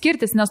pradėti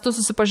skirtis, nes tu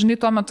susipažinai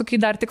tuo metu, kai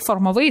dar tik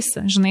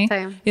formavaisi, žinai.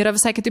 Yra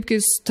visai kitaip,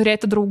 kai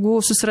turėti draugų,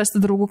 susirasti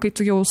draugų, kai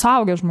tu jau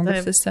suaugęs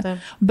žmogus esi.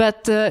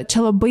 Bet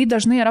čia labai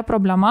dažnai yra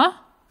problema,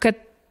 kad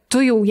tu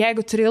jau,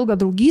 jeigu turi ilgą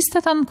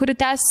draugystę ten, kuri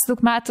tęsis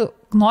daug metų,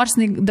 nors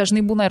dažnai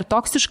būna ir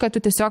toksiška,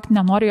 tu tiesiog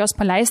nenori jos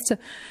paleisti,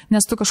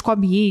 nes tu kažko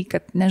bijai,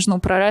 kad, nežinau,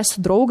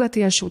 prarasiu draugą,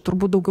 tai aš jau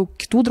turbūt daugiau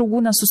kitų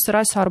draugų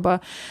nesusirasiu, arba,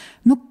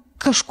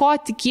 kažko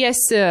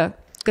tikiesi,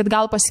 kad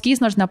gal pasikeis,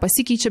 nors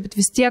nepasikeičia, bet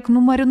vis tiek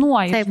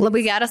numarinuoji. Taip,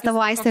 labai geras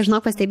tavo, Aiste,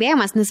 žinok,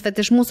 pastebėjimas, nes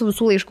iš mūsų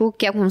visų laiškų,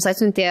 kiek mums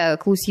atsiuntė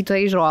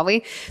klausytojai žiūrovai,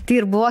 tai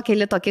ir buvo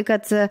keli tokie,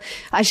 kad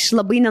aš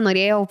labai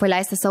nenorėjau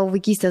paleisti savo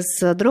vaikystės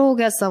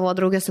draugę, savo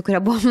draugę, su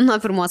kuria buvom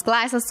nuo 1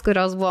 klasės,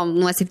 kurios buvom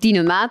nuo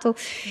 7 metų.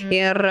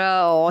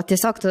 O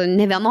tiesiog tu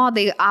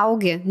nevienodai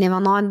augi,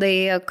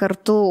 nevienodai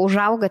kartu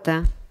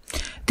užaugate.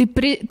 Tai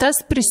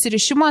tas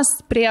prisirišimas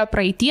prie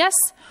praeities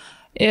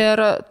ir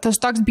tas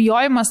toks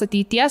bijojimas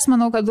ateities,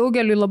 manau, kad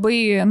daugeliui labai,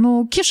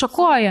 kiša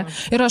koją.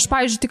 Ir aš,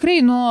 pavyzdžiui, tikrai,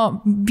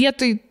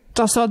 vietoj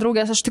tos savo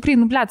draugės, aš tikrai,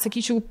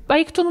 sakyčiau,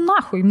 eiktų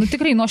nahui,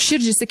 tikrai, nuo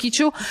širdžiai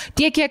sakyčiau,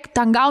 tiek, kiek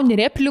ten gauni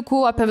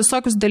replikų apie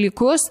visokius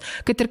dalykus,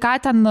 kad ir ką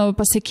ten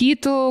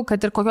pasakytų,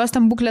 kad ir kokios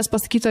ten būklės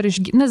pasakytų,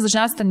 nes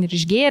dažniausiai ten ir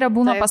išgėrė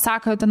būna,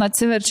 pasako, ten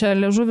atsiverčia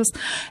liežuvis.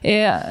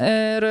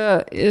 Ir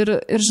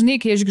žinai,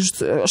 kai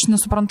aš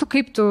nesuprantu,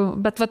 kaip tu,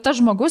 bet va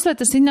tas žmogus,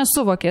 bet jisai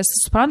nesuvokė,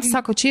 jis supranta,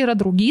 sako, čia yra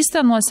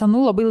draugystė nuo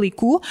senų labai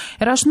laikų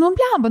ir aš,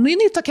 blemba,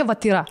 jinai tokia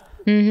va yra.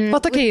 O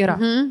tokia yra.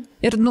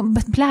 Ir,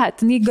 bet,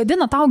 blėt, jinai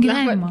gadina tau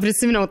gyvenimą.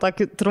 Prisiminiau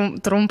tokį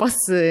trumpas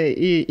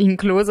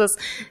inkliuzas.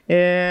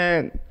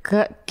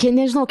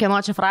 Nežinau, kieno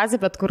čia frazė,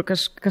 bet kur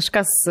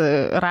kažkas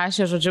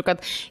rašė, žodžiu,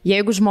 kad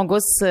jeigu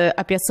žmogus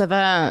apie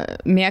save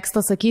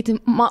mėgsta sakyti,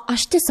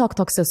 aš tiesiog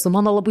toks esu,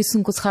 mano labai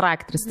sunkus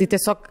charakteris. Tai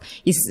tiesiog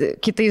jis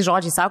kitais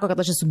žodžiais sako,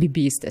 kad aš esu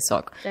bibys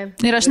tiesiog.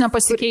 Ir aš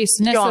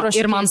nepasikeisiu.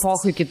 Ir man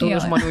pochui kitų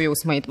žmonių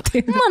jausmai.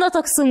 Mano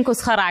toks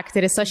sunkus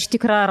charakteris, aš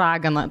tikra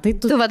ragana.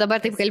 Tu va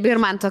dabar taip kalbi ir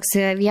man toks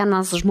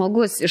vienas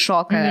žmogus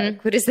iššoka,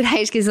 kuris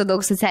reiškia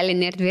daug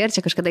socialinį erdvę ir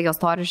čia kažkada jos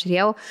storį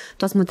žiūrėjau,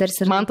 tos moters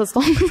ir... Mantas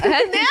Tomkus.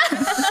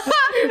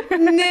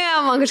 Ne,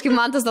 man kažkaip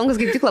Mantas Tomkus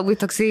kaip tik labai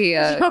toksai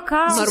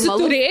normalus.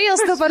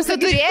 Suturėjęs dabar,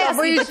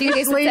 labai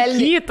ypatingai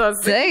socialinytas.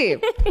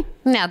 Taip.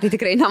 Ne, tai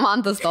tikrai ne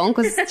Mantas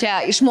Tomkus.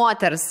 Čia iš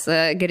moters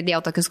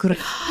girdėjau tokius, kur,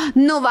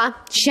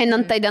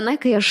 šiandien tai diena,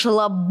 kai aš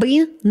labai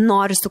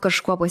noriu su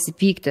kažkuo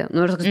pasipykti.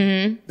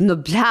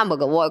 Blemba,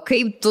 galvoju,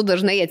 kaip tu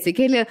dažnai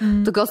atsikeli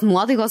tokios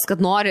nuotaikos,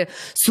 kad nori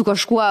su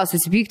kažkuo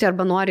susipykti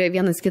arba nori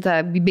vienas kitą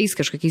bibiais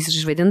kažkokiais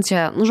išvadinti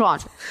čia,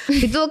 žodžiu.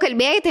 Kai tu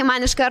kalbėjai, tai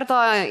man iš karto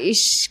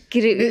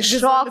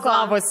iššoko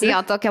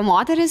tokia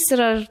moteris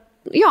ir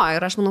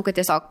aš manau, kad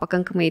tiesiog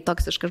pakankamai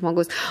toksiškas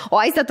žmogus. O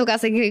Aiste, tu ką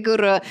sakai,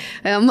 kur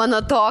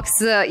mano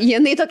toks,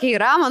 jinai tokia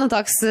yra, mano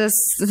toks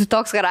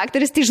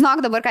charakteris, tai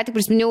žinok, dabar ką tik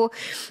prisiminiau,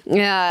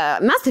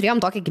 mes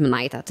turėjom tokią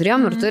giminaitę,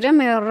 turėjom ir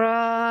turim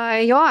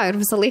ir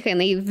visą laiką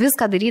jinai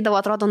viską darydavo,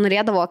 atrodo,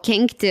 norėdavo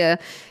kenkti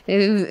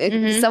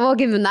savo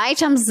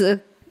giminaičiams,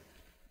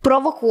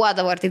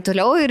 provokuodavo ir taip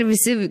toliau ir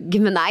visi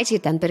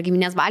giminaičiai ten per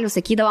giminės balių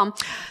sakydavom,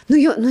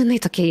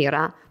 jinai tokia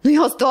yra,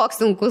 jos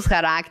toks sunkus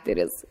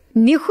charakteris.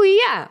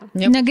 Nichuja.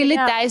 Negali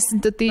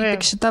teisinti tai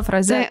tik šitą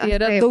frazę, tai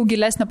yra daug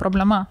gilesnė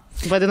problema.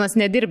 Vadinasi,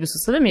 nedirbi su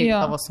savimi,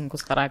 tavo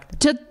sunkus charakteris.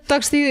 Čia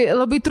toks tai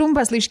labai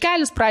trumpas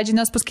laiškelis pradžiai,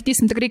 nes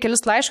paskaitysim tikrai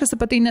kelius laiškus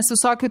apie tai, nes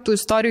visokių tų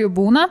istorijų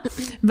būna,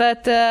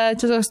 bet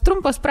čia toks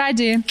trumpas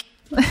pradžiai.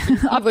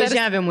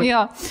 Apvažiavimui.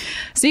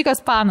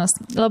 Sveikas Panas.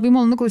 Labai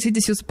malonu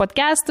klausytis jūsų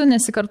podcastų,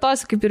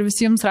 nesikartosiu, kaip ir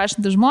visi jums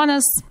rašantys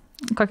žmonės.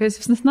 Kokios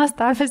jūs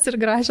nuostabios ir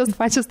gražios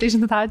pačios, tai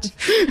žinot, ačiū.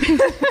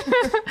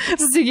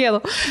 Susigėlau.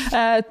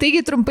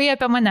 Taigi trumpai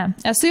apie mane.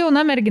 Esu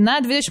jauna mergina,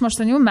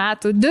 28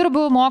 metų,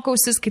 dirbu,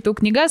 mokausi, skaitau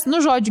knygas,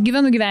 žodžiu,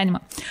 gyvenu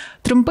gyvenimą.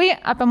 Trumpai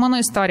apie mano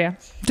istoriją.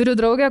 Turiu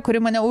draugę,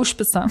 kuri mane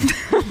užpisa.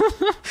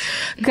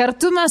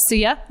 Kartu mes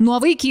su ja nuo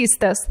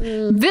vaikystės.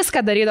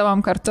 Viską darydavom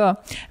kartu.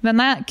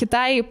 Viena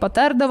kitai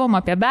patardavom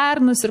apie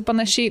bernus ir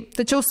panašiai.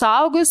 Tačiau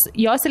suaugus,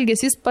 jos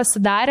elgesys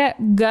pasidarė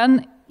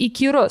gan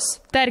įkyrus.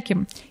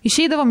 Tarkim,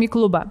 išeidavom į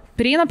klubą.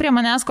 Prieina prie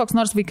manęs koks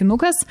nors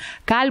vaikinukas,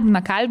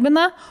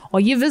 kalbina, o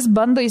ji vis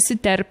bando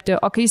įsiterpti.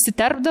 O kai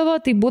įsiterpdavo,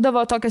 tai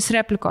būdavo tokios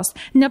replikos.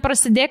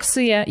 Neprasidėk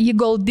su jie, ji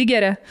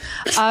goldigerė.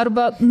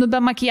 Arba, be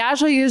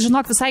makiažo, ji,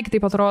 žinok, visai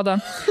kitaip atrodo.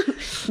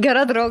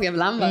 Gera draugė,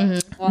 blemba.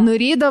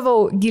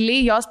 Nurydavau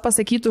giliai jos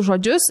pasakytų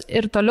žodžius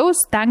ir toliau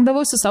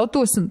stengdavausi savo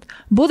tūsint.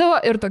 Būdavo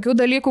ir tokių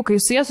dalykų, kai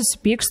su jie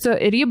susipykstu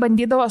ir jį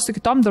bandydavo su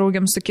kitom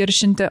draugiam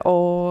sukiršinti,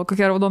 o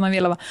kokia raudona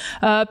vėliava.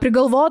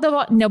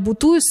 Prigalvodavo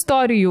nebūtų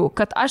istorijų,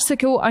 kad aš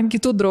sakiau ant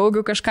kitų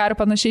draugių kažką ir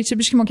panašiai, čia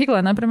biški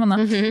mokykla, neprimena.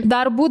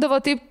 Dar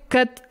būdavo taip,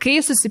 kad kai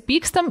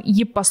susipykstam,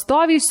 ji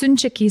pastoviai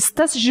siunčia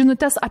keistas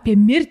žinutės apie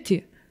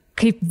mirtį.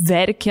 Kaip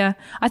verkia,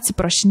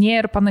 atsiprašinėja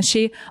ir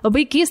panašiai.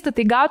 Labai keista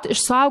tai gauti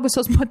iš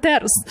suaugusios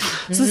moters.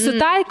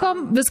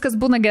 Susitaikom, viskas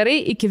būna gerai,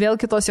 iki vėl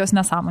kitos jos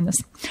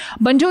nesąmonės.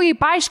 Bandžiau jai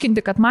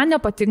paaiškinti, kad man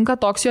nepatinka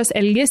toks jos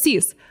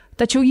elgesys.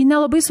 Tačiau ji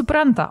nelabai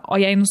supranta, o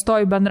jei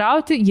nustoju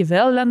bendrauti, ji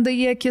vėl lenda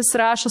į akis,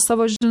 rašo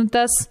savo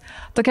žinutes.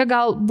 Tokia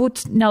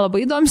galbūt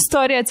nelabai įdomi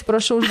istorija,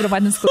 atsiprašau už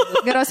gramatinis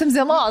klaidas. Gerosiams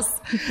dienos.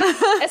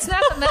 Esmė,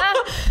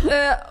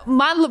 ne,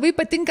 man labai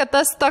patinka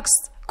tas toks,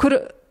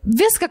 kur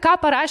viską, ką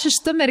parašė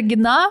šita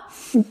mergina,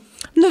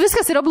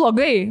 viskas yra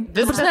blogai.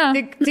 Viskas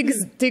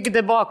tik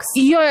the box.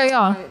 Jo.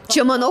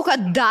 Čia manau,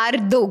 kad dar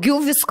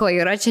daugiau visko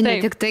yra, čia ne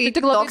tik tai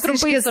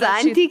toksiški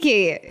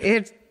santykiai.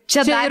 Ir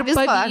čia dar ir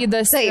visko.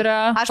 Pavydas yra,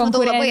 aš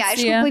matau labai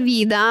aišku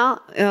pavydą,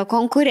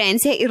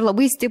 konkurenciją ir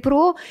labai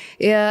stiprų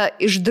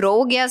iš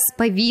draugės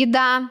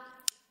pavydą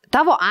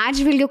tavo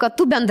atžvilgiu, kad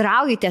tu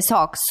bendrauji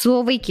tiesiog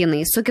su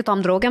vaikinais, su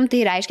kitom draugiam,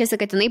 tai reiškia,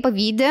 kad jinai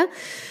pavydi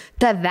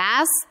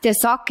tavęs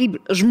tiesiog kaip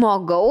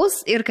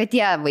žmogaus ir kad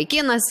tie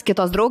vaikinas,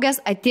 kitos draugės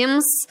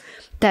atims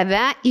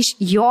tave iš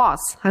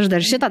jos. Aš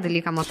dar šitą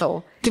dalyką matau.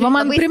 Tai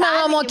man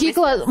primena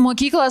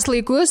mokyklos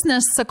laikus,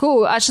 nes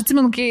sakau, aš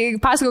atsimenu, kai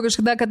pasakau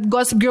kažkada, kad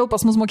Gossip Girl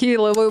pas mus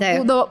mokyklai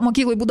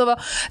būdavo,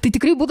 tai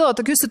tikrai būdavo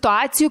tokių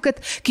situacijų,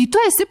 kad kai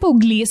tu esi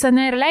paauglys,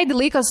 ne, ir leidi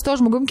laiką su to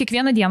žmogum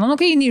kiekvieną dieną,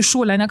 kai eini į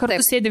šūlę, ne, kartu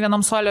sėdi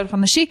vienam suole ir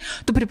panašiai,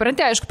 tu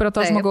pripranti, aišku, prie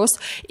to žmogaus.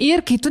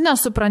 Ir kai tu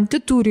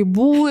nesupranti tų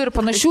ribų ir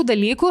panašių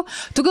dalykų,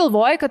 tu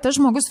galvoji, kad tas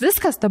žmogus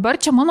viskas,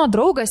 dabar čia mano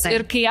draugas.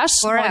 Ir kai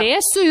aš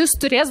norėsiu, jis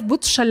turės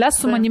būti šalia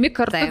su manimi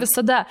kartu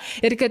visada.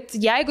 Ir kad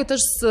jeigu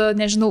tas,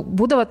 nežinau,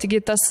 būdavo taigi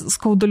tas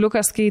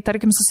skauduliukas, kai,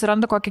 tarkim,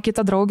 susiranda kokią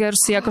kitą draugę ir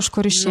su jie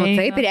kažkur išeina.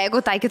 Taip, ir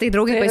jeigu tai kitai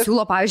draugai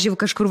pasiūlo, pavyzdžiui,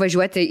 kažkur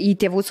važiuoti į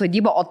tėvų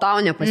sodybą, o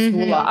tau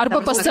nepasiūlo.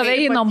 Arba pas tave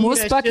į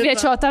namus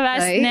pakviečio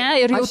tavęs, ne,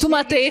 ir jau tu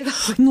matai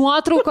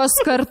nuotraukos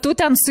kartu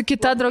ten su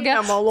kita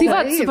draugė. Tai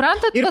va,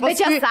 suprantat, ir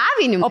bet čia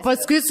savinimas. O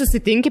paskui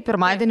susitinki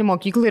pirmadienį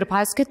mokyklą ir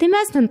pasakai, tai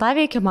mes ten tą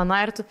veikia, man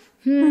ir tu...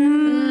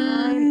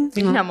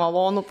 Tai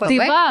nemalonu. Tai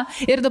va,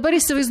 ir dabar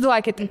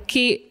įsivaizduokit,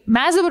 kai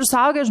mes dabar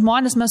suaugę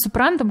žmonės, mes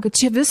suprantam, kad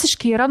čia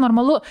visiškai yra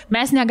normalu,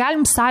 mes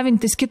negalim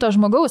savintis kito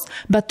žmogaus,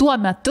 bet tuo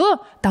metu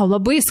tau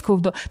labai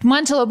skaudu.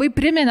 Man čia labai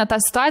priminė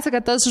tą situaciją,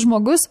 kad tas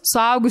žmogus,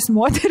 suaugus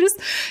moteris,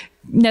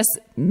 nes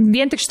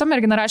vien tik šitą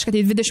merginą reiškia, kad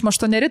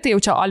 28, tai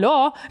jau čia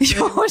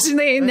jau,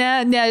 žinai,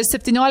 ne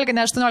 17,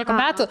 ne 18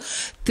 metų.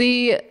 Tai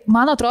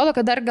man atrodo,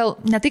 kad dar gal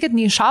ne tai, kad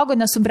neišaugo,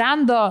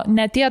 nesubrendo,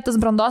 netėjo tas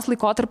brandos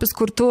laikotarpis,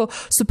 kur tu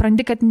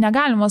supranti, kad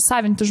negalima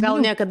savinti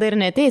žmonių. Gal niekada ir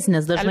neteis,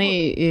 nes dažnai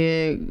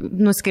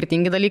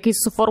skirtingi dalykai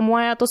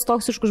suformuoja tos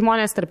toksiškus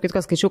žmonės. Tarp kitko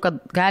skaičiau, kad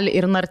gali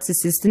ir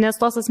narcisistinės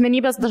tos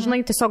asmenybės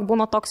dažnai tiesiog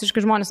būna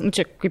toksiški žmonės.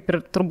 Čia kaip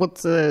ir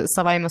turbūt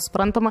savaime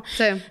suprantama.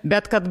 Taip.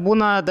 Bet kad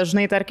būna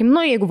dažnai, tarkim,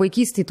 jeigu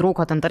vaikystėje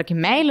trūko ten, tarkim,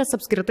 meilės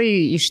apskritai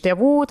iš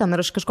tėvų, ten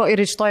ir iš kažko,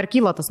 ir iš to ir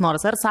kyla tas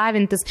noras, ar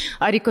savintis,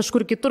 ar į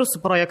kažkur kitur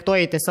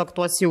suprojektuoji tiesiog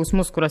tuos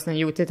jausmus, kuriuos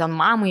jauti ten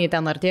mamai,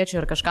 ten ar tėčiui,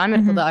 ar kažkam,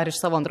 ir tada ar iš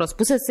savo antros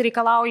pusės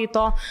reikalauji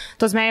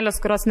tos meilės,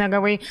 kurios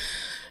negavai.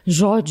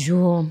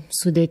 Žodžiu,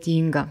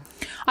 sudėtinga.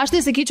 Aš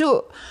tai sakyčiau,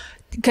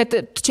 kad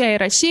čia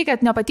įrašy,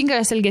 kad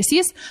nepatinkas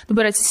elgesys,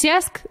 dabar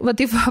atsisėsk, va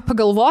taip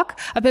pagalvok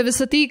apie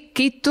visą tai,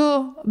 kai tu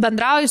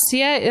bendrauji su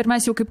jie ir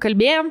mes jau kaip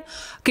kalbėjom,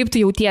 kaip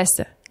tu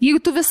jautiesi. Jeigu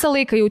tu visą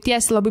laiką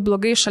jautiesi labai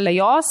blogai šalia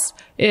jos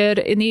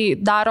ir jinai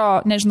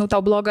daro, nežinau,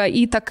 tau blogą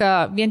įtaką,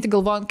 vien tik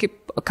galvojant,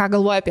 ką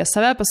galvoja apie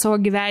save, apie savo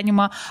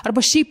gyvenimą,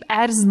 arba šiaip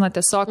erzina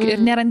tiesiog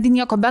ir nerandi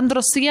nieko bendro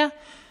su jie,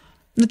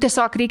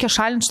 tiesiog reikia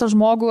šalinti šitą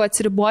žmogų,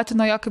 atsiriboti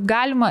nuo jo kaip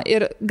galima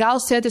ir gal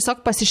su jie tiesiog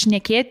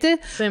pasišnekėti,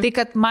 tai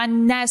kad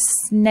manęs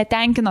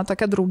netenkina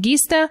tokia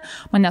draugystė,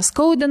 mane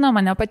skaudina,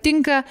 mane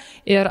patinka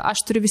ir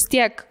aš turiu vis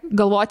tiek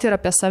galvoti ir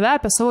apie save,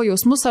 apie savo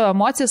jausmus, savo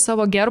emocijas,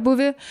 savo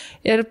gerbuvį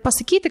ir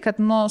pasakyti, kad,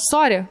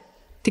 sorry,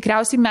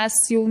 tikriausiai mes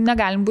jau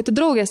negalim būti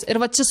draugės.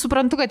 Ir va čia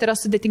suprantu, kad yra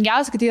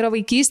sudėtingiausia, kad tai yra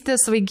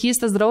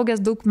vaikystės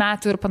draugės daug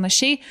metų ir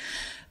panašiai.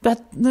 Bet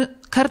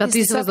kartais... Bet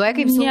įsivaizduoja,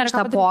 kaip sunku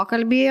šitą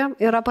pokalbį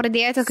yra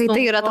pradėti, kai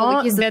tai yra tavo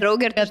vaikystės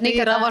draugė ir žinai,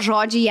 kad tavo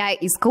žodžiai ją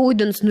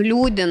įskaudins,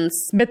 nuliūdins.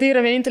 Bet tai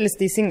yra vienintelis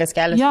teisingas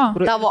kelias.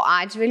 Tavo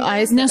atžvilgiu.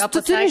 Nes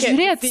tu turi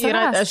žiūrėti.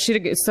 Aš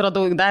irgi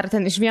suradau dar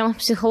ten iš vieno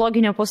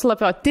psichologinio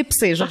puslapio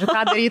tipsai, žodžiu,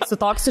 ką daryti su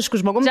toksišku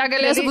žmogumi. Čia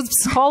galėsi būti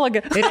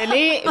psichologė.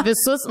 Realiai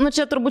visus,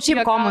 čia turbūt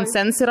šiaip common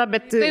sense yra,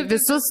 bet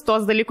visus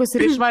tuos dalykus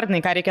ir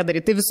išvardinai, ką reikia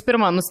daryti. Tai visų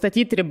pirma,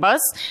 nustatyti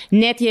ribas,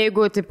 net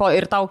jeigu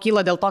ir tau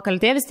kyla dėl to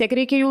kaltė, vis tiek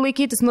reikia jų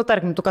laikytis.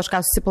 Tarkim, tu kažką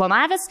kažką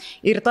susiplanavęs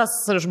ir tas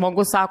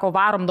žmogus sako,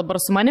 varom dabar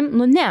su manim,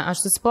 nu ne,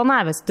 aš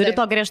susiplanavęs, turi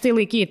to griežtai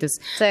laikytis.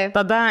 Taip.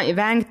 Tada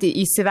vengti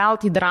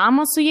įsivelti į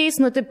dramą su jais,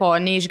 nu tipo,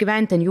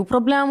 neišgyventi jų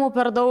problemų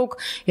per daug,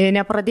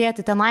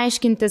 nepradėti ten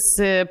aiškintis,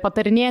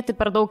 patarinėti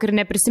per daug ir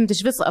neprisimti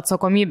iš vis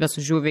atsakomybės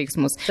už jų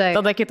veiksmus. Taip.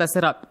 Tada kitas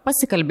yra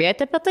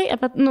pasikalbėti apie tai,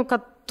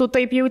 kad tu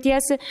taip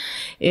jautiesi.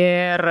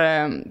 Ir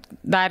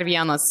dar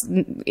vienas,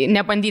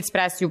 nebandyti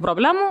spręsti jų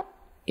problemų.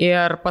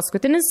 Ir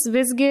paskutinis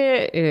visgi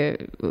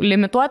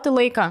limituoti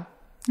laiką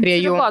prie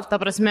jų. Ta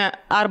prasme,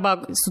 arba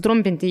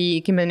sutrumpinti jį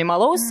iki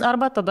minimalaus,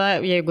 arba tada,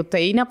 jeigu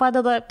tai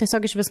nepadeda,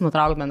 tiesiog iš vis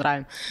nutraukti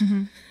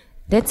bendravimą.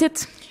 That's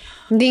it.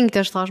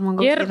 Dingti iš to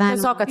žmogaus ir gyvenimo.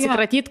 Tiesiog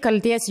atsikratyti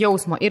kalties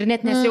jausmo ir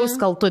net nesijaus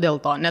kaltu dėl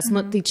to, nes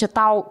tai čia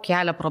tau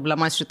kelia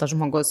problemas šitas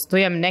žmogus, tu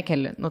jam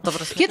nekeli.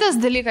 Kitas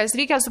dalykas,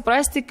 reikia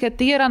suprasti, kad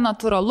tai yra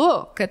natūralu,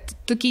 kad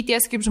tu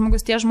keities kaip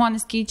žmogus, tie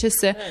žmonės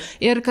keičiasi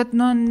ir kad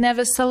ne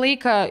visą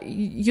laiką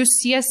jūs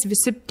sies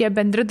visi tie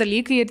bendri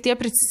dalykai ir tie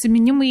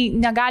prisiminimai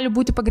negali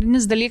būti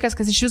pagrindinis dalykas,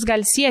 kas iš jūs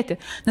gali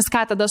sieti, nes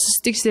ką tada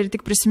susitiksi ir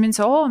tik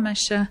prisiminsi,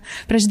 mes čia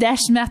prieš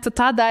 10 metų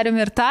tą darėm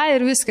ir tą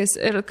ir viskas,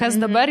 ir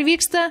kas dabar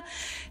vyksta,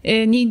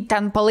 nei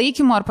ten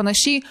palaikymo ar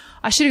panašiai.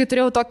 Aš irgi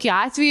turėjau tokį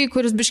atvejį,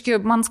 kuris biški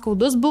man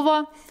skaudus buvo,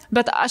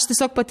 bet aš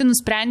tiesiog pati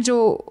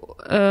nusprendžiau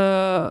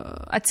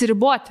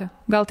atsiriboti,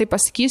 gal tai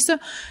pasakysiu,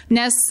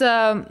 nes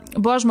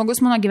buvo žmogus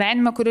mano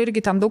gyvenime, kur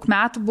irgi ten daug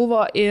metų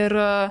buvo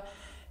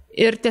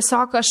ir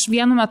tiesiog aš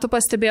vienu metu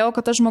pastebėjau,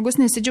 kad tas žmogus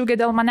nesidžiaugia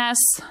dėl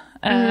manęs,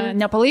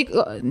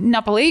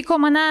 nepalaiko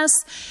manęs,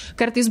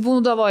 kartais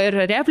būdavo ir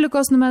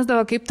replikos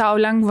numesdavo, kaip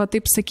tau lengva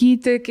taip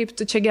sakyti, kaip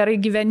tu čia gerai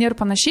gyveni ir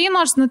panašiai,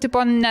 nors,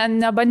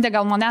 nebandė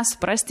gal manęs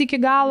suprasti iki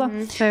galo.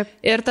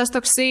 Ir tas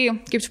toksai,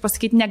 kaip čia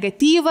pasakyti,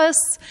 negatyvas,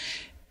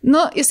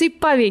 jisai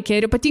paveikė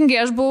ir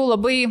ypatingai aš buvau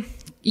labai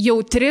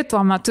jautri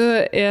tuo metu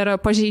ir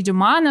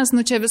pažeidžiama, nes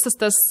čia visas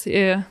tas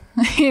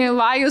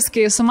vajus,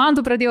 kai su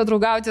mantu pradėjau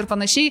draugauti ir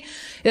panašiai,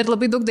 ir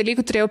labai daug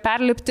dalykų turėjau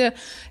perlipti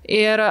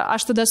ir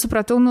aš tada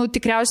supratau,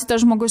 tikriausiai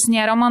tas žmogus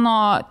nėra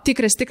mano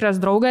tikras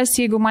draugas,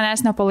 jeigu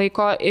manęs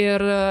nepalaiko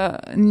ir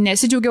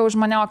nesidžiaugia už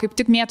mane, o kaip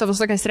tik mėto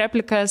visokias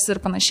replikas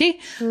ir panašiai.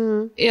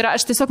 Ir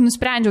aš tiesiog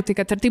nusprendžiau tai,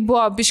 kad ir tai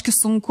buvo biški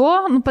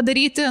sunku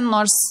padaryti,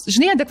 nors,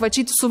 žinai,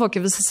 adekvačiai tu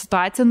suvoki visą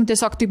situaciją,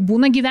 tiesiog tai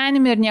būna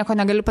gyvenime ir nieko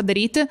negali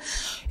padaryti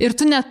ir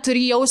tu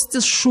neturi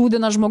jaustis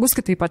šūdina žmogus,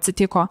 kad taip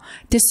atsitiko.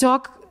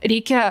 Tiesiog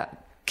reikia,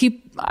 kaip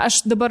aš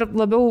dabar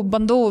labiau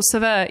bandau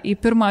save į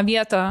pirmą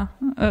vietą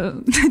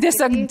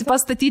tiesiog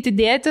pastatyti,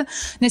 dėti,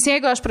 nes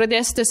jeigu aš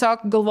pradėsiu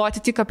tiesiog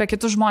galvoti tik apie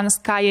kitus žmonės,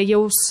 ką jie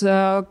jaus,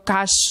 ką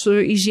aš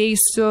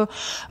įžeisiu,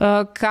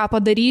 ką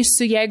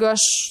padarysiu, jeigu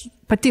aš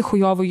pati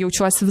chujovui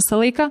jaučiuosi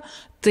visą laiką,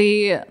 tai,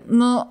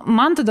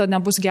 man tada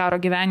nebus gero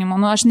gyvenimo,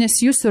 aš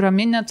nesijusiu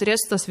rami,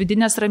 neturėsiu tos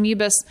vidinės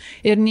ramybės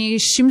ir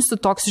neišimsiu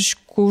toksiškų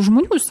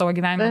žmonių iš savo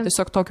gyvenimo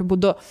tiesiog tokiu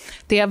būdu.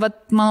 Tai,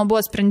 mano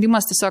buvo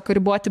sprendimas tiesiog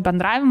riboti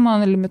bendravimą,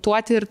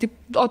 limituoti ir taip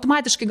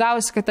automatiškai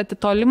gavosi, kad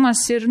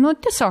atitolimas ir,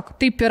 tiesiog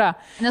taip yra.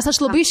 Nes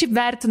aš labai šiaip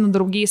vertinu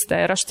draugystę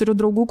ir aš turiu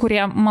draugų,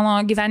 kurie mano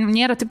gyvenime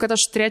nėra taip, kad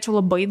aš turėčiau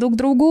labai daug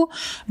draugų,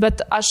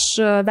 bet aš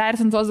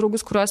vertinu tuos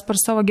draugus, kuriuos per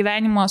savo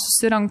gyvenimą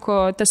susirenku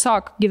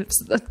tiesiog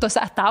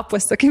tose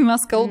etapuose, kai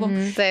mes kalbam.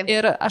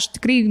 Ir aš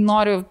tikrai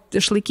noriu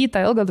išlaikyti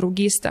tą ilgą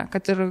draugystę,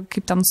 kad ir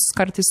kaip ten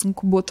kartais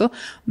sunku būtų,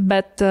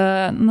 bet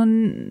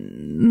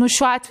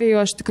šiuo atveju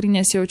aš tikrai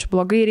nesijaučiu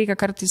blogai, reikia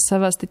kartais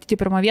save statyti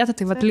pirmą vietą,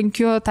 tai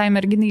linkiu tai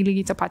merginai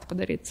lygiai tą patį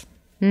padaryti.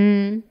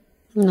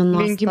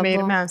 Linkime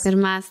ir mes. Ir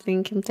mes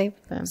linkim, taip.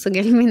 Su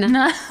gelminė.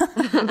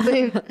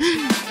 Taip.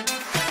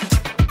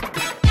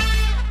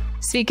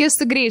 Sveiki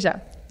sugrįžę.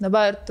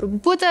 Dabar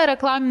trumputė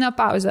reklaminė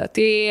pauzė.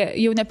 Tai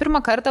jau ne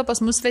pirmą kartą pas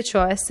mus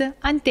svečiuojasi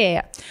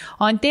Antėja.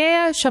 O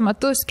Antėja šiuo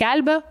metu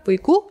skelbia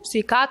vaikų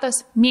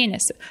sveikatos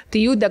mėnesį.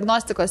 Tai jų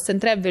diagnostikos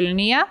centre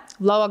Vilniuje,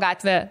 Vlovo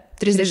gatvė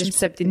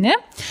 37,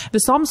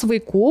 visoms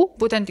vaikų,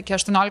 būtent iki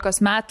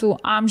 18 metų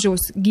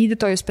amžiaus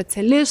gydytojų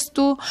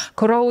specialistų,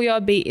 kraujo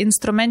bei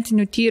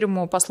instrumentinių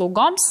tyrimų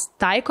paslaugoms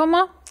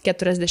taikoma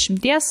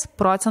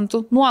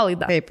 40%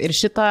 nuolaida. Taip, ir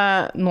šita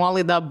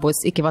nuolaida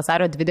bus iki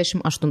vasario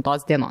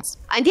 28 dienos.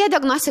 Antėja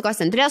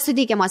diagnostikos centre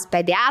suteikiamas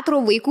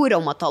pediatrų, vaikų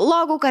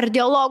reumatologų,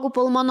 kardiologų,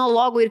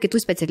 pulmonologų ir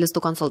kitų specialistų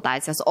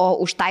konsultacijas, o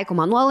už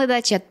taikomą nuolaidą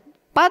čia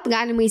pat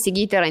galima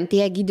įsigyti ir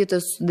Antėja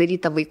gydytojų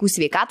sudarytą vaikų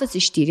sveikatos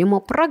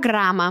ištyrimo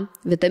programą,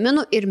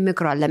 vitaminų ir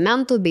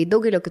mikroelementų bei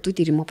daugelio kitų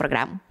tyrimų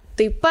programų.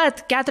 Taip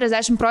pat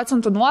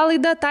 40%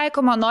 nuolaida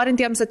taikoma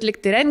norintiems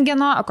atlikti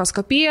rentgeno,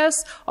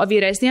 echoskopijas, o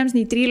vyresniems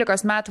nei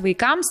 13 metų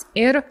vaikams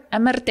ir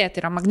MRT,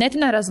 tai yra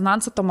magnetinio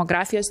rezonanso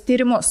tomografijos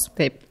tyrimus.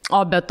 Taip.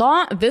 O be to,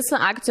 visą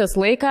akcijos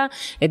laiką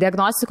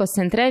diagnostikos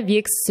centre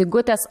vyks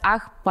Sigutės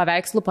Ach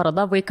paveikslų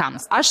paroda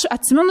vaikams. Aš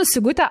atsimenu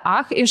Sigutę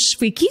Ach iš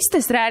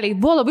vaikystės realiai,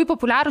 buvo labai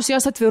populiarūs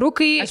jos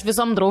atvirukai. Aš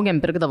visom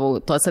draugėm pirkdavau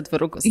tuos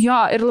atvirukus.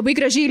 Jo, ir labai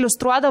gražiai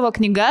iliustruodavo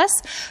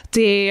knygas,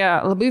 tai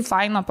labai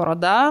faina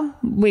paroda,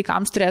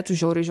 vaikams turėtų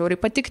žiauriai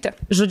patikti.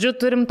 Žodžiu,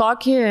 turim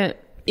tokį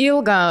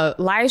ilgą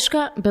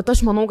laišką, bet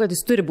aš manau, kad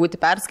jis turi būti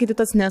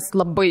perskaitytas, nes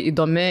labai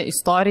įdomi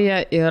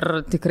istorija ir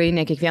tikrai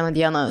ne kiekvieną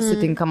dieną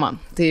sutinkama.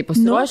 Tai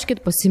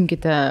pasiruoškit,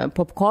 pasimkite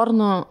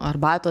popkornų,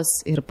 arbatos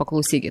ir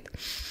paklausykit.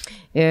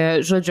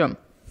 Žodžiu,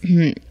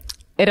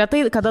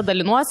 retai kada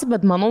dalinuosi,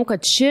 bet manau,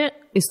 kad ši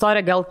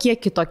istorija gal kiek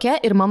kitokia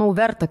ir manau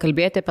verta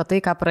kalbėti apie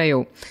tai, ką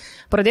praėjau.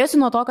 Pradėsiu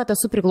nuo to, kad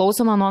esu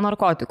priklausoma nuo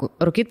narkotikų.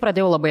 Rūkyt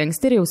pradėjau labai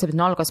anksti ir jau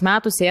 17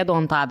 metų sėdau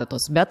ant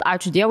adatos, bet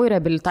ačiū Dievui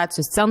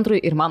reabilitacijos centrui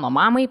ir mano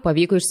mamai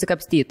pavyko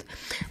išsikapstyti.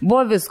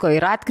 Buvo visko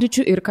ir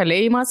atkryčių, ir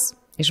kalėjimas.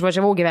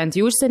 Išvažiavau gyventi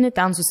į užsienį,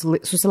 ten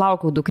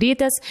susilaukiau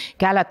dukrytės,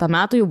 keletą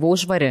metų jau buvau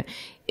švari.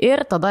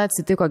 Ir tada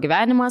atsitiko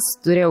gyvenimas,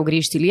 turėjau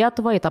grįžti į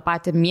Lietuvą, į tą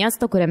patį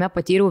miestą, kuriame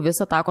patyriau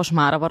visą tą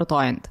košmarą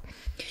vartojant.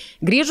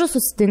 Grįžus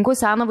susitinku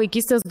seną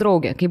vaikystės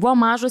draugę. Kai buvo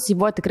mažas, ji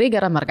buvo tikrai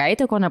gera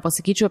mergaitė, ko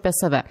nepasakyčiau apie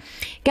save.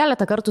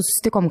 Keletą kartų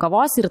susitikom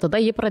kavos ir tada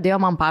ji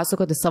pradėjo man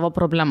pasakoti savo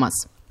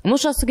problemas.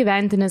 Mušas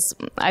sugyventinis,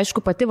 aišku,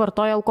 pati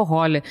vartoja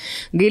alkoholį.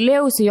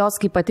 Gailėjausi jos,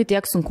 kai pati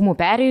tiek sunkumų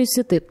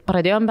perėjusi, tai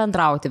pradėjom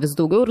bendrauti. Vis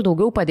daugiau ir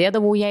daugiau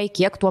padėdavau jai,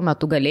 kiek tuo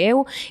metu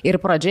galėjau. Ir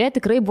pradžioje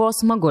tikrai buvo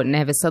smagu,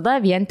 ne visada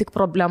vien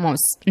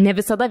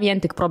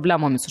tik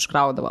problemomis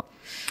užkraudavo.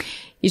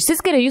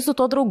 Išsiskiria jis su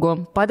tuo draugu,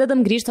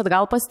 padedam grįžti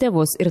atgal pas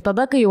tėvus ir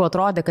tada, kai jau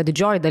atrodė, kad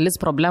didžioji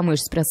dalis problemų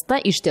išspręsta,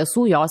 iš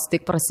tiesų jos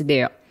tik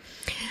prasidėjo.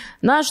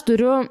 Na, aš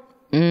turiu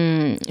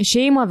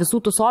šeimą, visų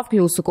tų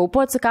sofkių jau sukaupu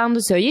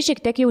atsikandusio, ji šiek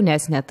tiek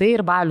jaunesnė, tai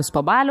ir balius po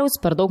baliaus,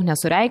 per daug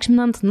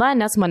nesureikšminant, na,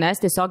 nes manęs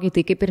tiesiogiai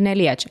tai kaip ir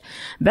neliečia.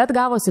 Bet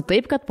gavosi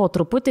taip, kad po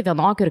truputį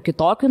vienokių ir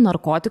kitokių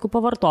narkotikų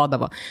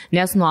pavartodavo,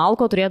 nes nuo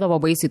alko turėdavo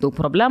baisiai daug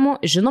problemų,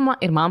 žinoma,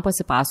 ir man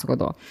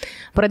pasipasakodavo.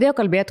 Pradėjo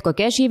kalbėti,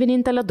 kokia aš jį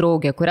vienintelė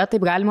draugė, kurią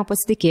taip galima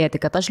pasitikėti,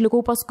 kad aš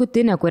likau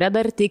paskutinė, kurią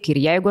dar tik ir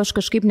jeigu aš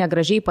kažkaip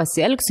negražiai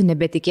pasielgsiu,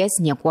 nebetikės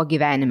niekuo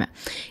gyvenime.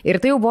 Ir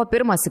tai jau buvo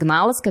pirmas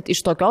signalas, kad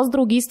iš tokios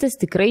draugystės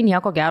tikrai nieko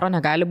gero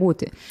negali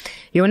būti.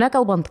 Jau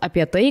nekalbant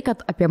apie tai,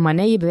 kad apie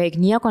mane jį beveik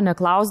nieko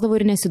neklausdavo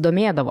ir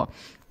nesidomėdavo.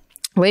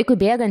 Laikui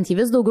bėgant jį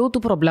vis daugiau tų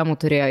problemų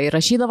turėjo ir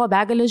rašydavo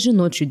begalės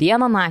žinučių,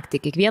 dieną naktį,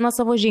 kiekvieną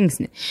savo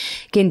žingsnį.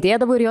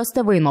 Kentėdavo ir jos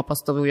tėvai nuo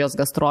pastovių jos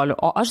gastrolių,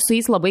 o aš su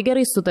jais labai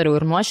gerai sutariau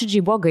ir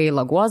nuoširdžiai buvo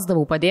gaila,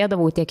 guosdavau,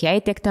 padėdavau tiek jai,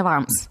 tiek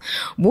tėvams.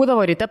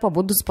 Būdavo ryte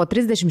pabudus po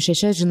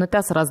 36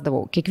 žinutes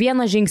rasdavau,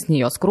 kiekvieną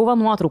žingsnį jos, krūvą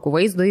nuotraukų,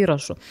 vaizdo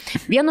įrašų.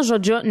 Vienu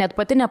žodžiu, net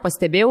pati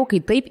nepastebėjau,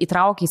 kai taip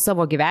įtraukė į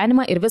savo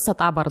gyvenimą ir visą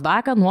tą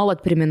bardaką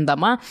nuolat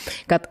primindama,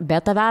 kad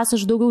be tavęs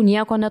aš daugiau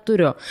nieko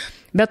neturiu.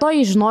 Be to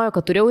jis žinojo,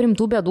 kad turėjau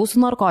rimtų bėdų su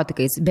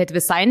narkotikais, bet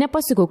visai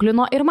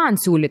nepasikuklino ir man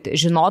siūlyti,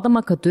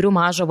 žinodama, kad turiu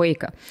mažą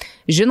vaiką.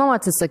 Žinoma,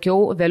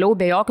 atsisakiau, vėliau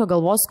be jokio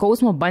galvos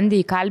skausmo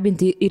bandė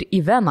įkalbinti ir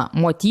Iveną,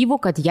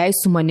 motyvų, kad jai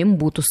su manim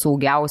būtų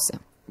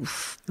saugiausia.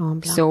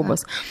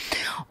 Siaubas.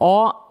 O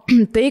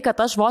tai, kad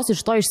aš vos iš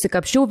to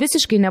išsikapščiau,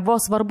 visiškai nebuvo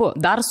svarbu.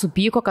 Dar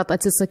supyko, kad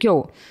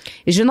atsisakiau.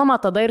 Žinoma,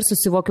 tada ir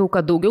susivokiau,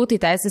 kad daugiau tai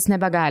teisės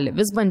nebegali.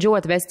 Vis bandžiau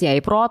atvesti ją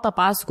į protą,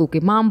 pasakau,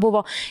 kaip man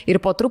buvo ir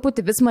po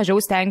truputį vis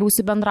mažiau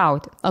stengiausi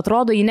bendrauti.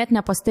 Atrodo, ji net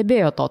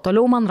nepastebėjo to.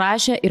 Toliau man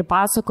rašė ir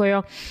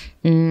pasakojo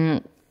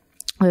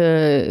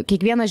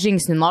kiekvieną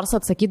žingsnį, nors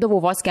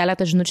atsakydavau vos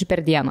keletą žinučių per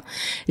dieną.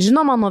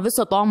 Žinoma, nuo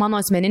viso to mano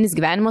asmeninis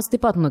gyvenimas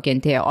taip pat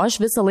nukentėjo, o aš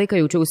visą laiką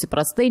jaučiausi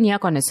prastai,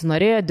 nieko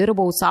nesinorėjo,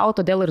 dirbau savo,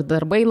 todėl ir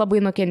darbai labai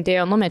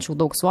nukentėjo, numečiau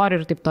daug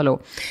svorio ir taip toliau.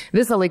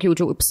 Visą laiką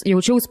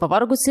jaučiausi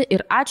pavargusi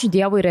ir ačiū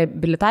Dievui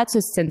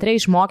reabilitacijos centre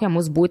išmokė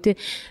mus būti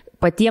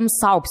patiems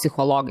savo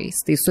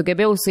psichologais. Tai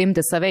sugebėjau suimti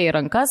save į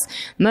rankas,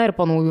 na ir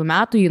po naujų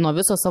metų jį nuo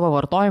viso savo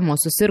vartojimo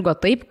susirgo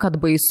taip, kad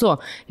baisu.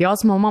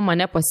 Jos mama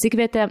mane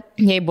pasikvietė,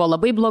 jai buvo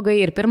labai blogai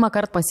ir pirmą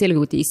kartą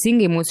pasielgiau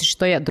teisingai mūsų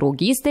šitoje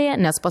draugystėje,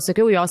 nes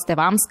pasakiau jos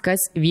tėvams,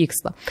 kas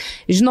vyksta.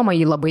 Žinoma,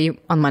 jį labai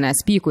ant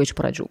manęs pyko iš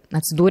pradžių.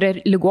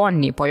 Atsidūrė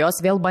ligoniniai, po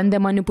jos vėl bandė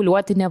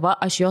manipuliuoti, neva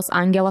aš jos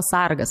angelas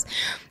sargas.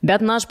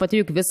 Bet na, aš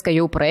pati juk viską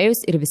jau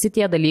praėjus ir visi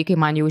tie dalykai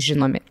man jau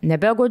žinomi.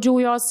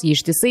 Nebegodžiau jos, ji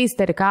ištisai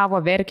isterikavo,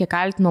 verkė,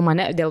 kaltino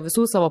mane dėl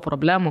visų savo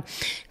problemų,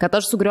 kad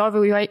aš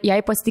sugrioviau jai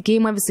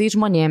pasitikėjimą visais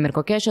žmonėmis ir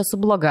kokia aš esu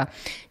bloga.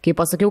 Kai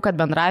pasakiau, kad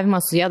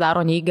bendravimas su ja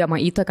daro neigiamą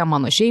įtaką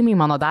mano šeimai,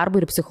 mano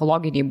darbui ir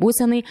psichologiniai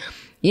būsenai,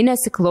 ji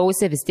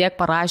nesiklausė, vis tiek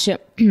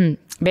parašė,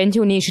 bent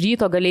jau ne iš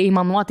ryto galėjai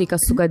man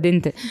nuotaiką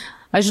sugadinti.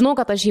 Aš žinau,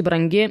 kad aš jį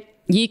brangi,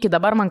 jį iki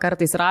dabar man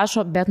kartais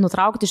rašo, bet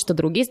nutraukti šitą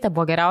draugystę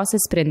buvo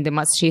geriausias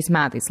sprendimas šiais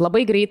metais.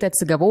 Labai greitai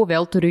atsigavau,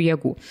 vėl turiu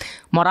jėgų.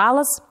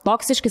 Moralas,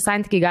 toksiški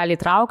santykiai gali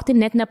įtraukti,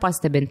 net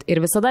nepastebint.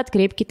 Ir visada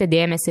atkreipkite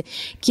dėmesį,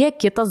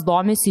 kiek kitas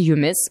domisi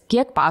jumis,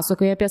 kiek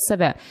pasakoja apie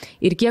save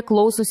ir kiek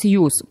klausosi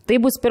jūsų.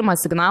 Tai bus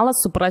pirmas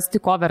signalas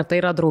suprasti, ko verta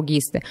yra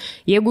draugystė.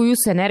 Jeigu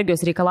jūsų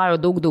energijos reikalauja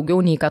daug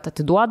daugiau nei kad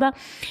atiduoda,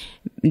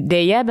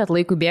 dėja, bet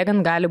laikui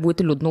bėgant gali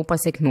būti liūdnų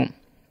pasekmių.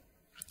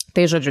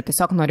 Tai žodžiu,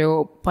 tiesiog norėjau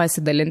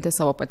pasidalinti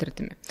savo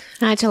patirtimi.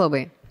 Ačiū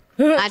labai.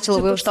 Ačiū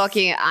labai už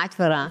tokį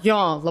atvirą. Jo,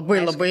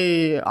 labai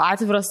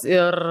atviras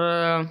ir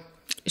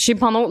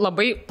Šiaip, manau,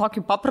 labai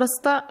tokį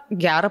paprastą,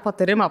 gerą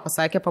patarimą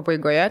pasakė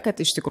pabaigoje,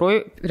 kad iš tikrųjų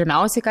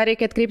pirmiausiai, ką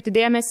reikia atkreipti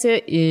dėmesį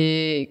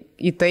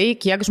į tai,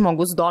 kiek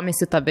žmogus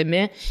domisi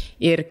tavimi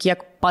ir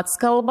kiek pats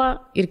kalba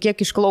ir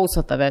kiek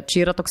išklauso tave.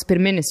 Čia yra toks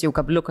pirminis jau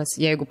kabliukas.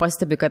 Jeigu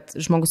pastebi, kad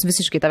žmogus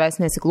visiškai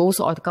tavęs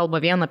nesiklauso, o kalba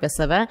vien apie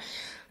save,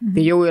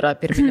 tai jau yra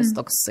pirminis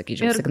toks,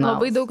 sakyčiau, signalas. Ir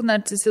labai daug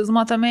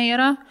narcisizmo tame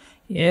yra.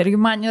 Irgi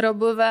man yra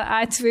buvę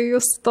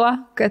atvejus tuo,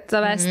 kad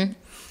tavęs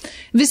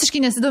visiškai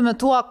nesidomi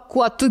tuo,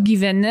 kuo tu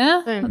gyveni.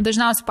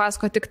 Dažniausiai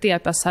pasako tik tai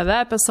apie save,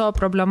 apie savo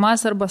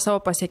problemas arba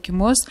savo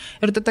pasiekimus.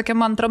 Ir tu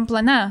tokiam antram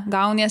plane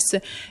gauniesi.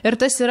 Ir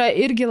tas yra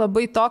irgi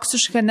labai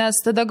toksiška,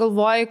 nes tada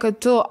galvoji, kad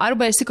tu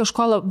arba esi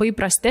kažko labai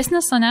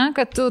prastesnis, ne?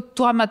 Kad tu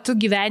tuo metu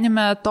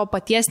gyvenime to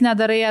paties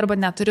nedarai arba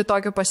neturi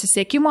tokio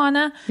pasisekimo,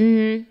 ne?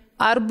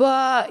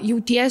 Arba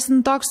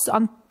jautiesi toks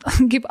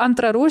kaip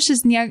antrarūšis,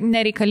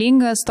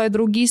 nereikalingas toj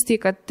draugystėje,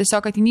 kad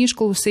tiesiog ateini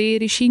išklausai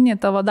ir išeini,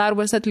 tavo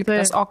darbas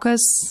atliktas, o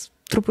kas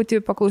truputį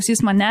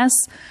paklausys manęs,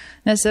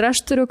 nes ir aš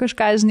turiu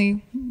kažką, žinai,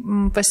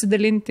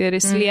 pasidalinti ir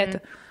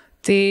įsilieti.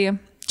 Tai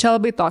čia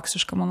labai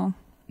toksiška, manau.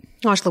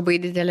 O aš labai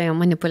didelį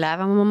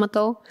manipuliavimą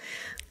matau.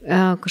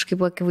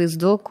 Kažkaip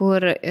akivaizdu,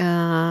 kur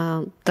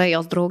ta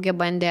jos draugė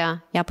bandė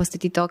ją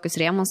pastatyti tokius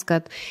rėmus,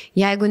 kad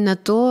jeigu ne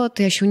tu,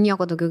 tai aš jau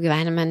nieko daugiau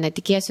gyvenime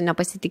netikėsiu,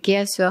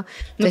 nepasitikėsiu.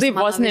 Nu, tai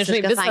vos nežinai,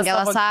 visą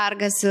angelas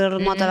sargas ir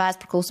nuo tavęs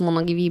priklauso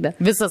mano gyvybė.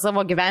 Visą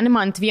savo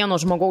gyvenimą ant vieno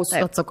žmogaus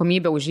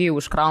atsakomybę už jį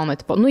užkrauna.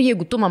 Tipo, nu,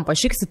 jeigu tu man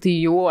pašiksi, tai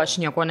jau aš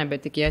nieko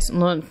nebetikėsiu.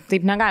 Nu,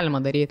 taip negalima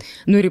daryti.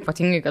 Nu, ir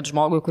ypatingai, kad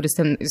žmogui, kuris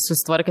ten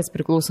susitvarkęs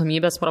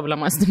priklausomybės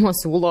problemas,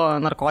 siūlo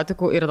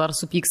narkotikų ir dar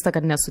supyksta,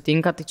 kad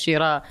nesutinka, tai čia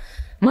yra...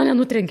 Mane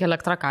nutrenkė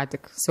elektra ką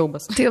tik,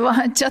 siaubas. Tai va,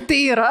 čia tai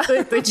yra.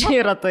 Tai čia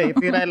yra tai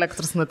yra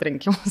elektros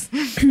nutrenkimas.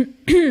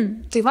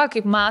 Tai va,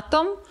 kaip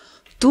matom,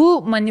 tų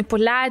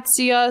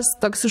manipulacijos,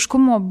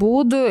 toksiškumo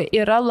būdų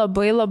yra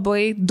labai labai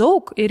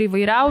daug ir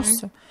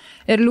įvairiausių.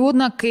 Ir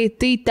liūdna, kai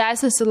tai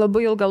tęsiasi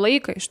labai ilgą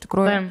laiką, iš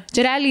tikrųjų.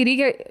 Čia realiai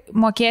reikia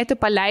mokėti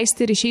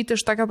paleisti ir išeiti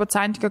iš tokio pat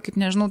santykio, kaip,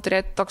 nežinau,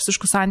 turėti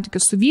toksiškus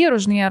santykius su vyru,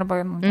 žinai,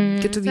 arba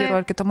kitų vyru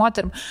ar kitą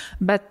moterim.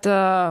 Bet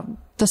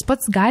tas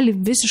pats gali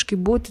visiškai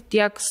būti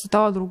tiek su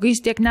tavo draugais,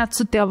 tiek net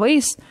su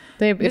tėvais.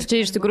 Taip, ir čia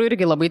iš tikrųjų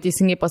irgi labai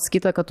teisingai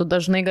pasakyta, kad tu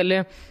dažnai gali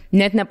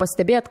net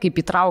nepastebėti, kaip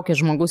įtraukia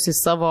žmogus į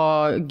savo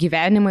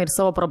gyvenimą ir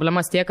savo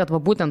problemas tiek, kad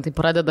va būtent tai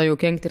pradeda jau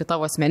kenkti ir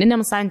tavo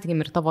asmeniniam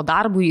santykiam, ir tavo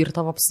darbui, ir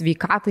tavo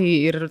sveikatai,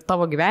 ir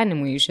tavo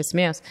gyvenimui iš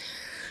esmės.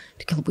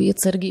 Reikia labai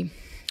atsargiai.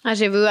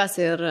 Aš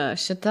žaviuosi ir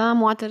šitą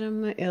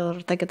moterim,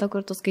 ir ta kita,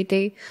 kur tu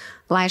skaitai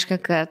laišką,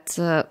 kad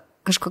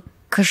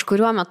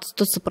kažkuriuo metu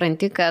tu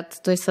supranti, kad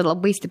tu esi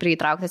labai stipriai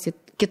įtrauktas į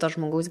kito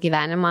žmogaus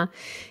gyvenimą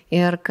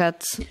ir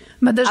kad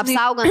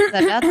apsaugant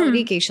save, tau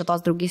reikia iš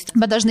šitos draugystės.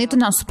 Bet dažnai tu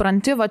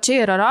nesupranti, va čia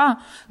ir yra.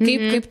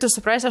 Kaip tu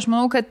suprasi, aš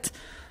manau, kad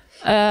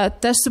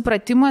tas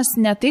supratimas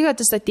ne tai,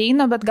 kad jis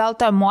ateina, bet gal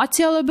ta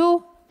emocija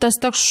labiau, tas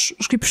toks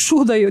kaip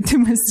šūdo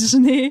jautimas,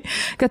 žinai,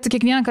 kad tu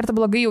kiekvieną kartą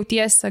blogai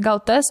jautiesi,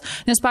 gal tas,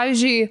 nes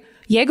pavyzdžiui,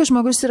 jeigu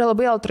žmogus yra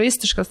labai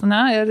altruistiškas,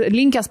 ne, ir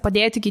linkęs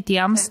padėti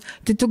kitiems,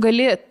 tai tu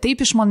gali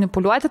taip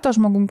išmanipuliuoti to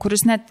žmogum,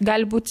 kuris net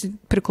gali būti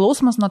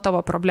priklausomas nuo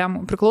tavo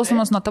problemų,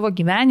 priklausomas nuo tavo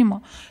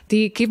gyvenimo. Tai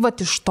kaip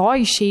vat iš to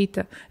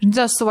išeiti? Žinai,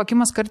 tas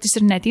suvokimas kartais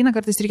ir neteina,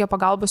 kartais reikia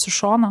pagalbos iš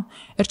šono.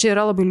 Ir čia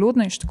yra labai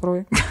liūdna iš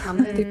tikrųjų.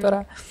 Taip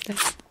yra.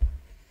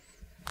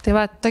 Tai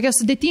va, tokia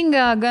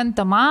sudėtinga gan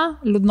tema,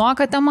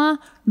 liūdnoka tema,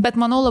 bet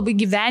manau labai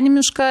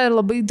gyvenimiška ir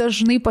labai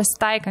dažnai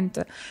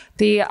pasitaikanti.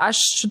 Tai aš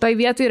šitoj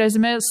vietoj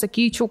rezumė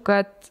sakyčiau,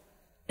 kad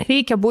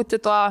reikia būti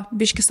to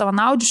biški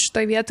savanaudžiu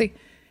šitoj vietoj.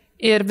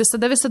 Ir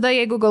visada,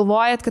 jeigu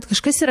galvojat, kad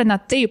kažkas yra ne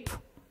taip,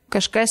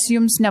 kažkas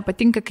jums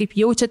nepatinka, kaip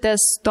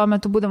jaučiatės tuo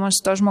metu būdamas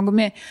su to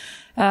žmogumi,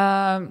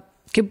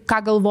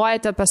 ką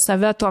galvojate apie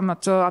save tuo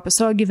metu, apie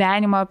savo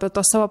gyvenimą, apie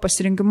to savo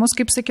pasirinkimus,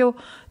 kaip sakiau,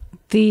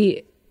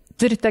 tai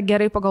turite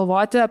gerai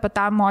pagalvoti apie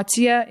tą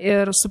emociją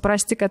ir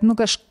suprasti, kad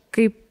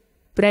kažkaip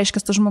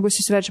reiškia, tas žmogus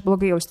įsiverčia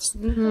blogai jaustis.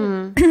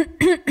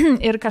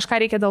 Ir kažką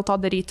reikia dėl to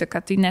daryti,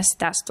 kad tai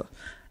nesitęstų.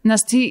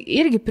 Nes tai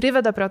irgi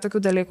priveda prie tokių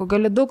dalykų.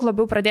 Gali daug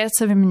labiau pradėti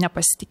savimi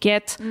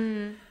nepasitikėti,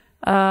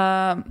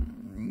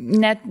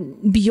 net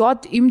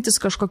bijot imtis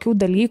kažkokių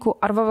dalykų,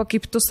 arba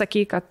kaip tu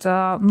sakei, kad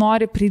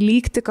nori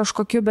prilygti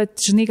kažkokiu,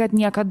 bet žinai, kad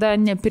niekada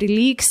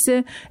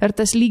neprilyksi ir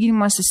tas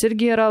lyginimas jis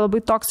irgi yra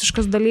labai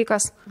toksiškas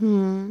dalykas.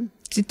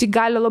 Tai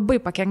gali labai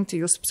pakenkti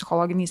jūsų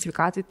psichologiniai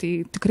sveikatai, tai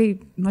tikrai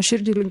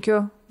nuoširdžiai linkiu,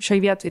 šioje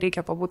vietoje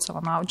reikia pabūti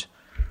savanaudžiu.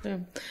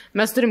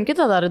 Mes turim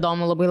kitą dar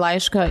įdomų labai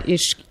laišką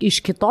iš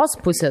kitos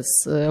pusės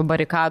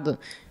barikadų.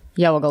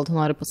 Ieva, gal tu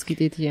nori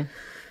paskaityti jį?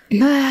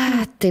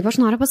 Taip, aš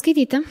noriu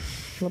paskaityti.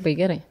 Labai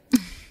gerai.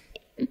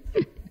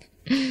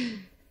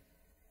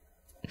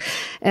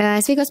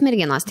 Sveikos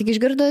merginos, tik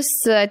išgirdus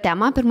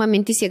temą, pirma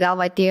mintis į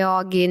galvą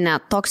atėjogi ne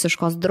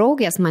toksiškos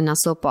draugės mane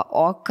supa,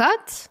 o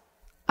kad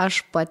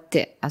aš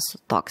pati esu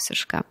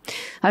toksiška.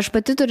 Aš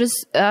pati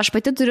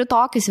turiu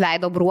tokius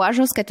veido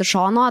bruožus, kad iš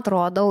šono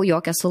atrodau,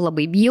 jog esu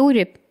labai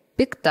bjauri,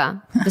 pikta,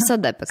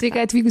 visada pikta.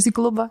 Sveika atvykus į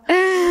klubą.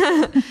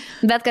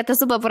 Bet kad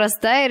esu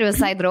paprasta ir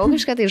visai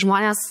draugiška, tai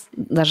žmonės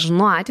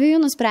dažnu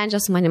atveju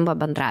nusprendžia su manim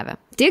pabendravę.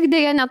 Tik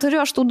dėja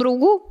neturiu aš tų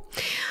draugų.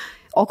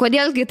 O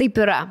kodėlgi taip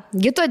yra?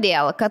 Gi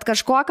todėl, kad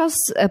kažkokios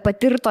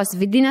patirtos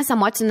vidinės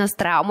emocinės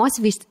traumos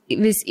vis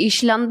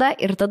išlenda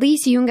ir tada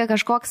įsijungia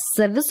kažkoks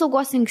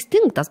savisaugos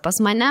instinktas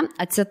pas mane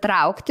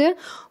atsitraukti,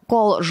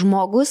 kol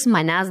žmogus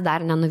manęs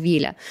dar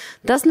nenuvylė.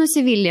 Tas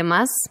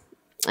nusivylimas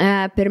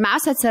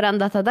pirmiausia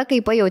atsiranda tada,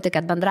 kai pajauti,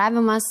 kad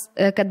bendraudamas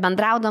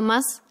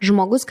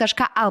žmogus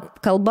kažką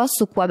apkalba,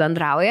 su kuo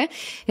bendrauja.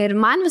 Ir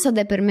man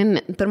visada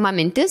pirma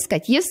mintis,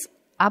 kad jis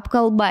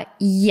apkalba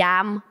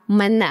jam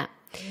mane.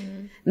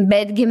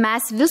 Betgi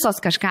mes visos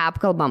kažką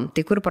apkalbam.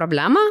 Tai kur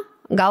problema?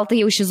 Gal tai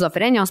jau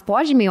šizofrenijos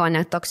požymiai, o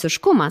ne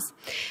toksiškumas.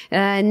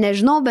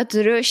 Nežinau, bet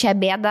turiu šią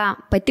bėdą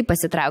pati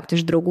pasitraukti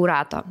iš draugų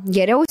rato.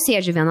 Geriau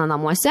sėdžiu viena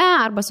namuose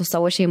arba su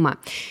savo šeima.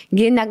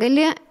 Gi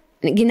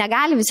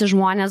negali visi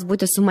žmonės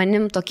būti su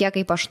manim tokie,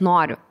 kaip aš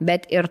noriu,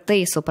 bet ir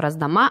tai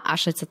suprasdama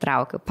aš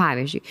atsitraukiu.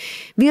 Pavyzdžiui,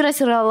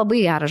 vyras yra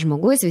labai geras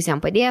žmogus,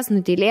 visiems padės,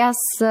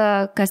 nutylės,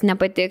 kas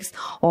nepatiks,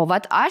 o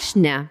vat aš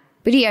ne.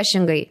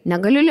 Priešingai,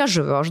 negaliu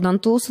liežuvio už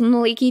dantų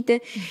nulaikyti,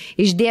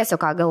 išdėsiu,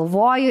 ką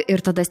galvoju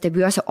ir tada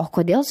stebiuosi, o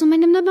kodėl su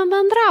manim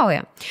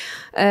nebendrauja.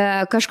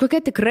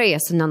 Kažkokia tikrai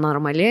esu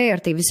nenormali ir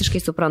tai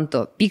visiškai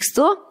suprantu.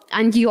 Pykstu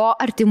ant jo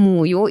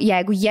artimųjų,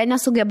 jeigu jie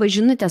nesugeba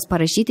žinutės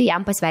parašyti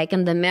jam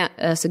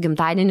pasveikindami su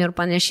gimtadieniu ir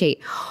panašiai.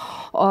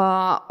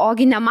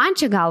 Ogi ne man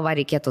čia galva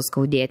reikėtų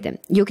skaudėti,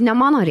 juk ne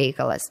mano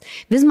reikalas,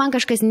 vis man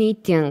kažkas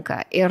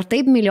neįtinka ir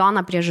taip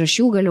milijoną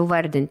priežasčių galiu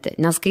vardinti,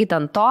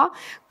 neskaitant to,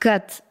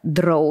 kad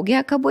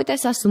draugė,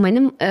 kabutėse,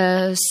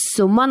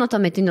 su mano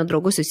tuometiniu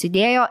draugu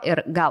susidėjo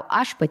ir gal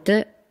aš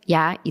pati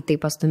ją į tai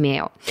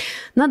pastumėjau.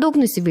 Na,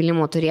 daug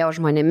nusivylimų turėjau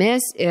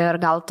žmonėmis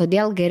ir gal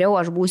todėl geriau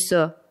aš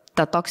būsiu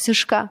ta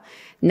toksiška,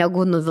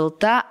 negu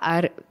nuvilta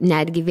ar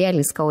netgi vėl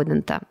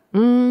įskaudinta.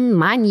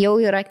 Man jau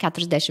yra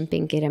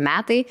 45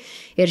 metai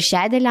ir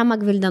šią dilemą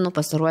gvildenu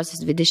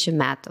pastaruosius 20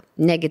 metų.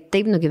 Negi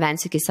taip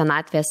nugyvensiu iki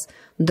senatvės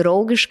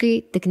draugiškai,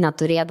 tik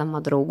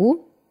neturėdama draugų?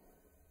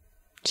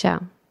 Čia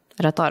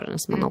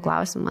retorinis, manau,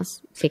 klausimas.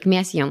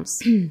 Sėkmės jums.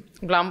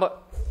 Blemba.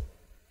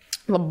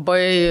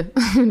 Labai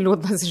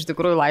liūdnas iš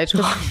tikrųjų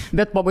laiškas,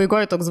 bet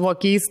pabaigoje toks buvo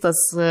keistas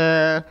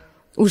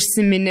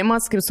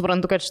užsiminimas, kaip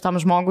suprantu, kad šitam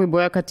žmogui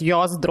buvo, kad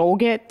jos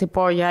draugė,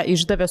 tipo, ją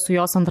išdavė su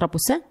jos antra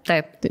pusė.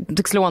 Taip.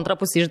 Tiksliau, antra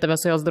pusė išdavė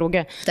su jos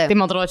draugė. Taip. Tai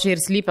man atrodo, čia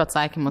ir slypia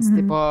atsakymas,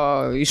 tipo,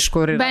 iš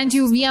kur yra. Bent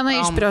jau viena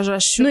iš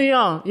priežasčių. Nu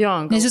jo.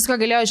 Nes viską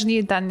galėjo,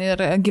 žinai, ten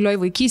ir gilioj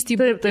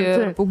vaikystėje,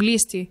 ir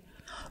paauglystėje.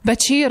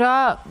 Bet čia yra,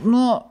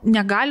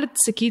 negalit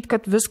sakyti,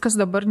 kad viskas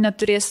dabar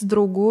neturėsi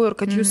draugų ir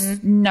kad jūs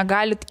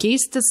negalit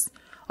keistis.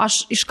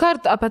 Aš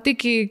iškart apie tai,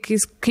 kai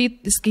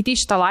skaitai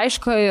šitą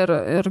laišką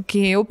ir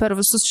kai jau per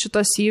visus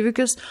šitos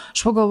įvykius,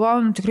 aš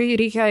pagalvojau, tikrai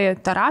reikia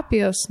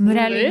terapijos,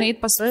 realiai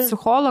nueit pas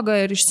psichologą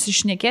ir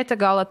išsišnekėti,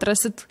 gal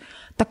atrasit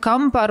tą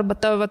kampą arba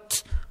tą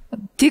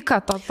tiką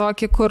to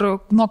tokį,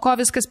 nuo ko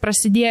viskas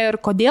prasidėjo ir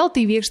kodėl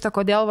tai vyksta,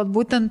 kodėl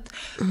būtent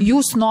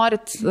jūs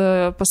norit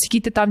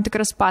pasakyti tam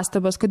tikras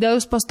pastabas, kodėl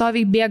jūs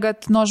pastoviai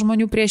bėgat nuo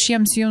žmonių prieš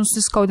jiems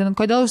įskaudinant,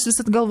 kodėl jūs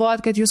visat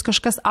galvojat, kad jūs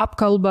kažkas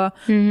apkalba,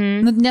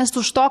 nes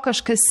už to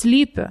kažkas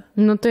slypi.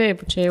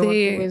 Taip, čia jau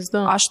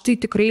vaizdu. Aš tai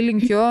tikrai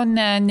linkiu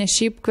ne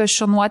šiaip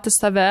kvestionuoti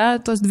save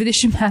tos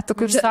 20 metų,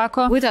 kur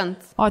sako,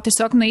 būtent. O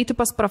tiesiog nueiti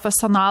pas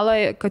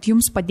profesionalą, kad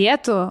jums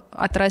padėtų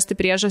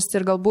atrasti priežastį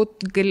ir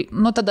galbūt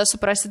tada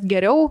suprasit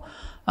geriau,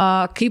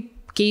 kaip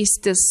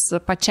keistis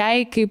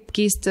pačiai, kaip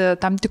keisti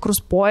tam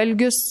tikrus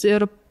poelgius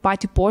ir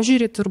patį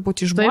požiūrį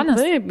turbūt iš žmonės.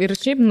 Taip, ir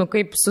šiaip,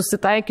 kaip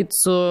susitaikyti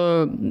su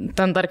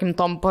ten, tarkim,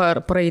 tom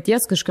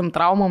praeities kažkam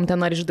traumom,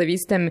 ten ar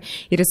išdavystėm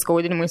ir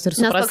įskaudinimais ir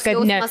supras, kad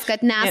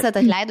kad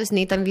nesat atleidus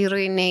nei tam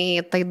vyrui,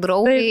 nei tai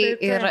draugai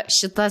ir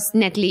šitas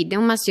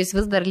netleidimas jūs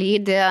vis dar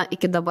lydi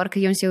iki dabar,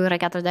 kai jums jau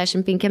yra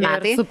 45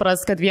 metai. Ir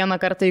supras, kad vieną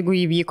kartą, jeigu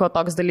įvyko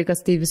toks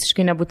dalykas, tai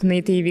visiškai nebūtinai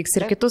tai įvyks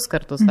ir kitus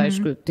kartus.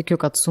 Aišku, tikiu,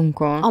 kad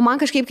sunku. O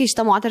man kažkaip, kai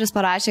šita moteris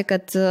parašė,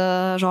 kad,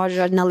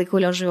 žodžiu, nelaikau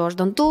liežuvio už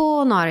dantų,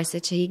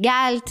 norisi čia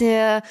įgelti,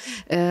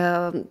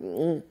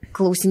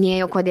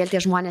 klausinėjau, kodėl tie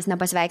žmonės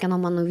nepasveikino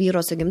mano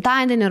vyro su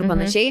gimtadieniu ir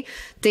panašiai.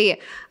 Tai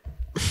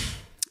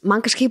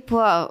man kažkaip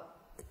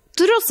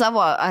turiu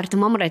savo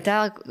artimam rate,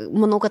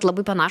 manau, kad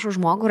labai panašų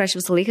žmogų ir aš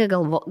visą laiką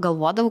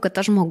galvodavau, kad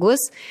tas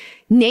žmogus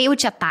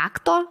nejaučia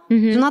takto,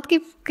 žinot,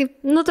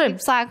 kaip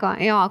sako,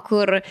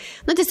 kur,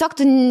 tiesiog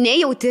tu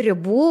nejauti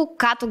ribų,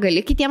 ką tu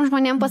gali kitiems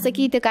žmonėms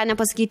pasakyti, ką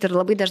nepasakyti ir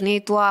labai dažnai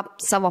tuo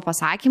savo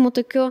pasakymu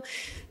tokiu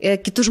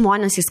kitus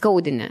žmonės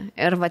įskaudini.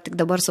 Ir tik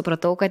dabar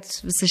supratau, kad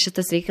visas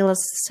šitas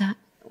reikalas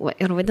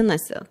ir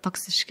vadinasi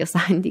toksiški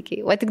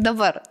santykiai. O tik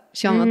dabar,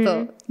 šiuo metu,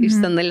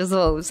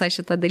 išsianalizavau visą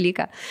šitą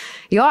dalyką.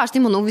 Jo, aš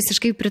tai manau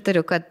visiškai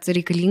pritariu, kad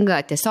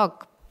reikalinga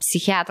tiesiog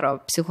psichiatro,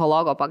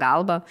 psichologo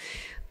pagalba,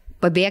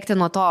 pabėgti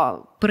nuo to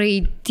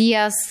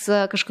praeities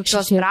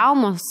kažkokios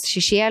traumos,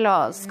 šešėlio,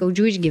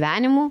 skaudžių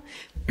išgyvenimų.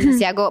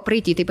 Nes jeigu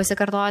praeitį tai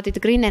pasikartoja, tai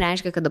tikrai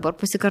nereiškia, kad dabar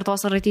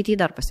pasikartos ar ateityje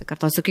dar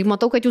pasikartos. Kaip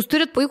matau, kad jūs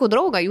turit puikų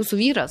draugą, jūsų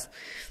vyras.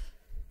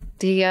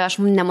 Tai aš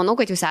nemanau,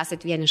 kad jūs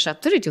esate vieniša,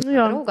 turit jūs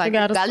draugą,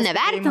 gal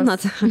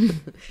nevertinat,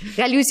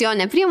 gal jūs jo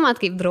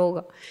nepriimat kaip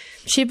draugo.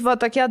 Šiaip va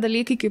tokie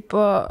dalykai, kaip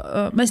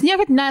mes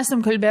niekad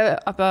nesam kalbėję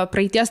apie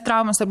praeities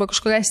traumas arba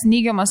kažkokias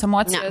neigiamas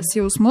emocijas,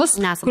 jausmus,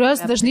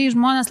 kurios dažnai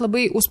žmonės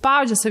labai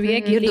užspaudžia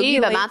savyje ir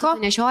daugybę metų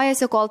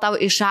nešiojasi, kol tau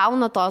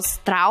iššauna tos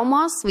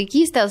traumos,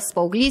 vaikystės,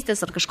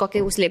 paauglystės ar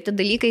kažkokie užslėpti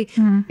dalykai,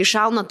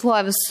 iššauna tuo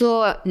visų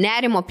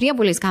nerimo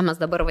priepuoliais, ką mes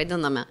dabar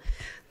vadiname.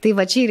 Tai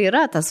va čia ir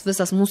yra tas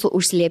visas mūsų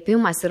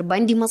užslėpimas ir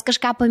bandymas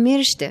kažką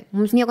pamiršti.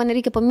 Mums nieko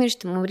nereikia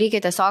pamiršti, mums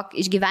reikia tiesiog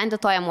išgyventi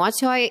to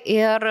emocijoje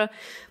ir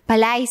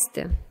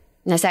paleisti.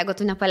 Nes jeigu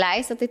tu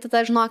nepaleisi, tai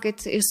tada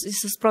žinokit,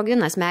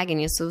 įsisprogina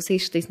smegenys su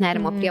visais šitais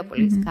nerimo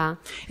priepuoliais.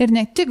 Ir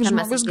ne tik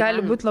žmogus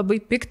gali būti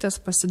labai piktas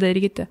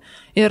pasidaryti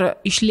ir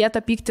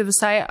išlieta pykti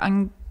visai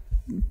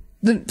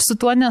su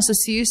tuo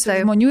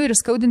nesusijusių žmonių ir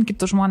skaudinti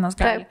kitus žmonės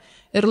gali. Taip.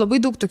 Ir labai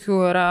daug tokių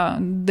yra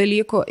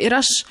dalykų. Ir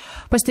aš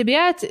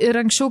pastebėjot ir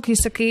anksčiau, kai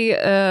sakai,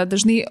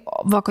 dažnai,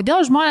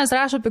 kodėl žmonės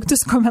rašo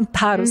piktus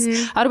komentarus.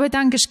 Arba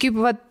ten kažkaip,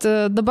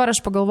 dabar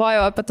aš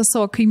pagalvoju apie tą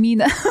savo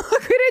kaimynę,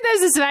 kuri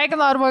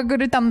nesisveikino, arba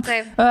kuri tam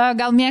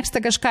gal mėgsta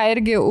kažką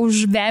irgi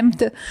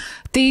užvemti.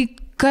 Tai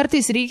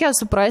kartais reikia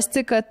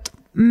suprasti, kad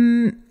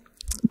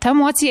ta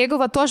emocija,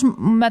 jeigu tuo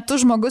metu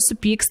žmogus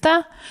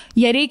supyksta,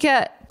 ją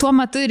reikia tuo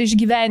metu ir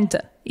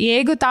išgyventi.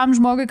 Jeigu tam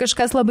žmogui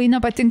kažkas labai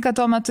nepatinka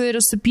tuo metu ir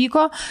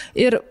supyko,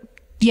 ir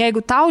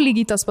jeigu tau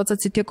lygiai tas pats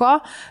atsitiko,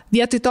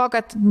 vietoj to,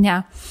 kad ne,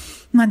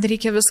 man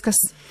reikia viskas,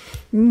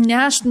 ne,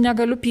 aš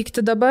negaliu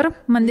pykti dabar,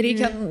 man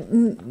reikia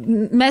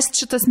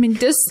mesti šitas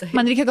mintis,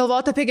 man reikia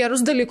galvoti apie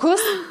gerus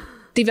dalykus,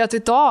 tai vietoj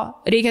to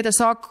reikia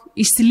tiesiog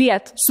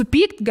išsiliet,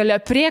 supykt, gali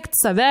apriekti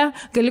save,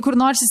 gali kur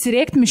nors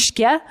įsirėkti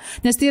miške,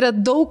 nes tai yra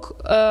daug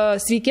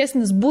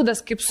sveikesnis būdas,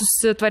 kaip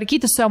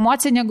susitvarkyti su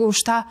emocija, negu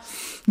už tą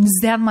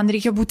zen, man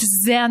reikia būti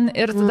zen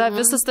ir tada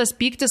visas tas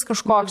pyktis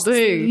kažkoks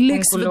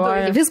liks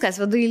viduje. Viskas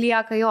viduje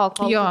lieka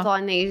kol to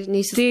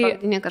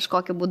neįsisprogdini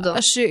kažkokiu būdu.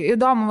 Aš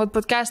įdomu,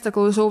 podcast'ą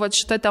klausau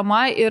šitą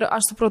temą ir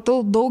aš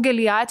supratau,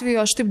 daugelį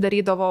atvejų aš taip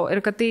darydavau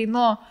ir kad tai,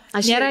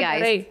 nėra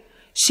gerai.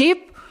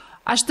 Šiaip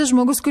aš tas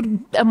žmogus, kur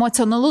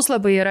emocionalus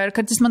labai yra ir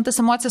kartais man tas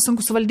emocijas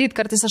sunku suvaldyti,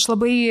 kartais aš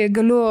labai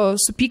galiu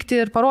supykti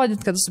ir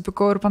parodyti, kad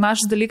supykau ir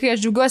panašus dalykai,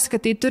 aš džiaugiuosi,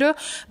 kad tai turiu,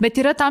 bet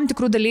yra tam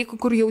tikrų dalykų,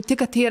 kur jauti,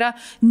 kad tai yra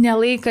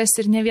nelaikas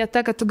ir ne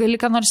vieta, kad tu gali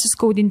ką nors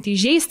įskaudinti,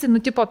 įžeisti,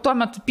 tipo tuo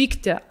metu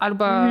pykti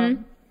arba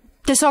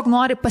tiesiog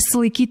nori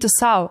pasilaikyti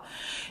savo.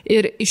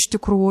 Ir iš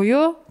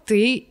tikrųjų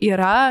tai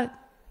yra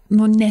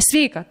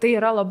nesveika, tai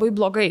yra labai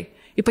blogai,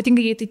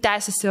 ypatingai jei tai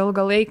tęsiasi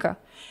ilgą laiką.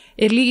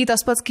 Ir lygiai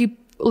tas pats kaip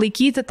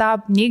laikyti tą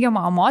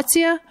neigiamą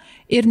emociją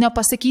ir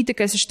nepasakyti,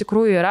 kas iš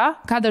tikrųjų yra,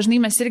 ką dažnai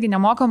mes irgi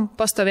nemokam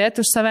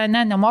pastovėti už save,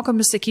 nemokam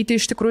įsakyti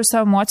iš tikrųjų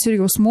savo emocijų ir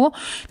jausmų,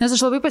 nes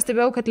aš labai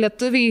pastebėjau, kad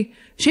lietuviai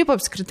šiaip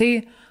apskritai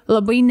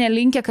labai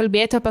nelinkę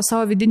kalbėti apie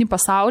savo vidinį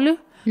pasaulį.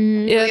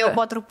 Ir jau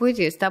po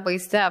truputį, step by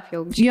step,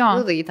 jau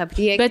juda į tą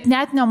priekį. Bet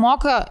net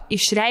nemoka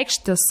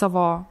išreikšti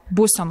savo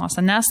būsenos,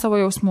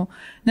 savo jausmų,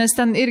 nes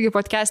ten irgi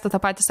podcast'e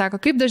tą patį sako,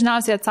 kaip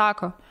dažniausiai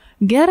atsako.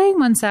 Gerai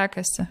man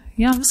sekasi.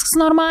 Viskas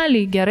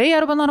normaliai, gerai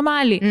arba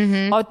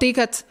normaliai. O tai,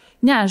 kad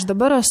ne, aš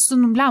dabar esu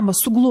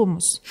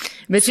suglumus.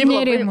 Bet šiaip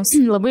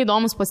labai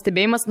įdomus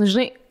pastebėjimas,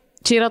 žinai,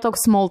 čia yra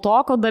toks small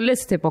talko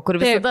dalis, kur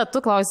visada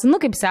tu klausi,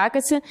 kaip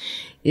sekasi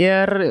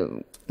ir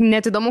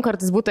net įdomu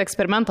kartais būtų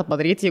eksperimentą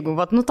padaryti, jeigu,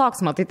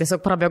 toks, matai, tiesiog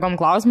prabėgom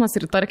klausimas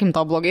ir tarkim,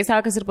 tau blogai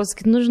sekasi ir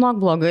pasakyti, žinok,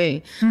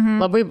 blogai,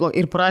 labai blogai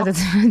ir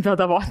pradėti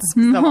bedavotis.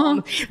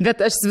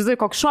 Bet aš įsivaizduoju,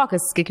 koks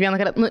šokas kiekvieną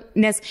kartą,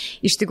 nes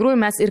iš tikrųjų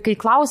mes ir kai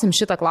klausim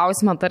šitą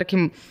klausimą,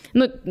 tarkim,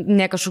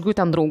 ne kažkokių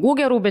ten draugų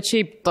gerų, bet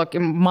šiaip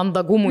tokį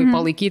mandagumui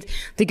palaikyti,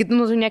 taigi,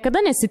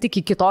 niekada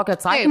nesitikį kitokio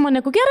atsakymo,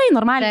 negu gerai,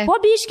 normaliai, po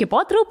biškį,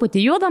 po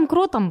truputį, judam,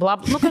 krūtam,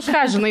 blab,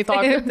 kažką, žinai,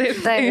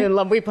 tokį,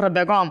 labai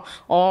prabėgom.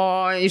 O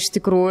iš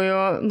tikrųjų,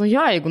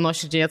 jeigu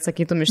nuoširdžiai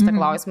atsakytum iš tą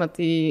klausimą,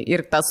 tai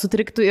ir tas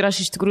sutriktų, ir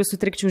aš iš tikrųjų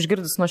sutrikčiau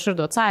išgirdus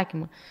nuoširdų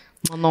atsakymą.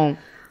 Manau,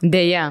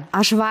 dėja.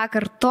 Aš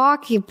vakar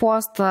tokį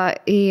postą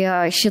į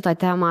šitą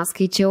temą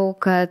skaičiau,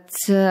 kad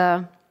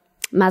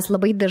mes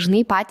labai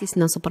dažnai patys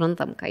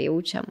nesuprantam, ką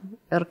jaučiam.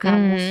 Ir ką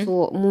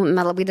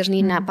mes labai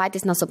dažnai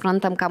patys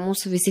nesuprantam, ką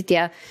mūsų visi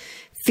tie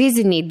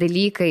fiziniai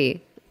dalykai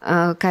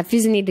ką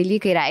fiziniai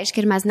dalykai reiškia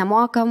ir mes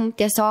nemokam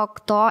tiesiog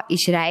to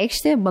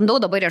išreikšti. Bandau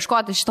dabar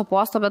ieškoti šito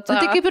posto, bet...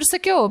 Tai kaip ir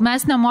sakiau,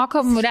 mes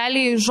nemokam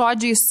realiai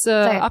žodžiais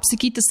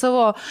apsakyti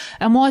savo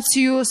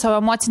emocijų, savo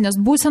emocinės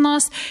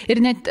būsenos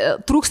ir net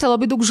trūksta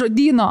labai daug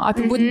žodyno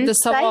apibūdinti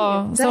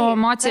savo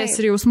emocijas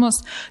ir jausmus.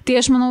 Tai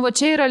aš manau,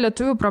 čia yra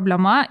lietuvių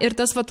problema ir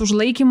tas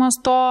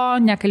užlaikymas to,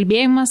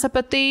 nekalbėjimas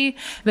apie tai,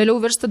 vėliau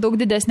virsta daug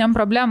didesniam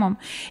problemom.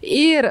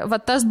 Ir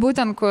tas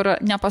būtent, kur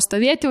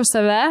nepastovėti už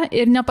save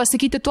ir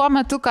nepasakyti tuo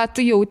metu, ką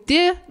tu jauti,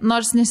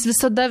 nors nes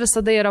visada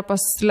yra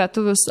pas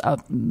lietuvius,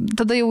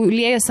 tada jau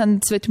liejas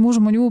ant svetimų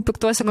žmonių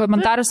piktuose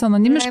komentaruose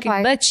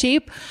anonimiškai, bet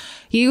šiaip,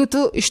 jeigu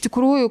tu iš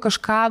tikrųjų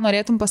kažką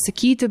norėtum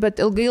pasakyti,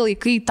 bet ilgai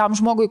laikai tam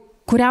žmogui,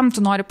 kuriam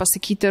tu nori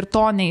pasakyti ir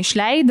to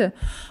neišleidi,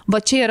 va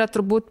čia yra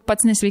turbūt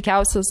pats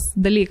nesveikiausias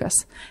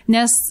dalykas.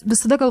 Nes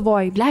visada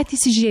galvoji, blėt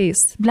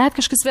įsižeis, blėt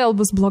kažkas vėl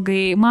bus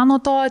blogai,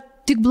 mano to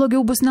tik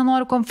blogiau bus,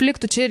 nenoriu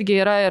konfliktų. Čia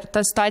irgi yra ir ta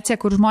situacija,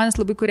 kur žmonės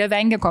labai, kurie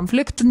vengia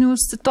konfliktinių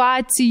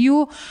situacijų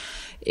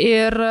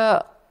ir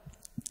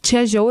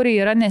čia žiauriai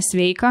yra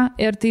nesveika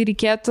ir tai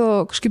reikėtų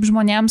kažkaip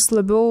žmonėms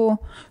labiau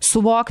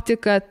suvokti,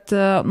 kad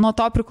nuo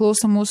to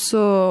priklauso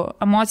mūsų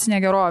emocinė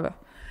gerovė.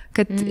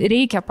 Kad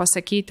reikia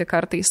pasakyti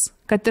kartais,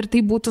 kad ir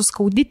tai būtų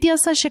skaudi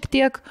tiesa šiek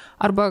tiek,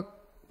 arba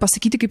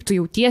pasakyti, kaip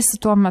tu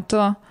jautiesi tuo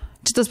metu.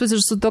 Čia tas pats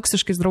ir su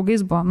toksiškais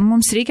draugais buvo.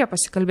 Mums reikia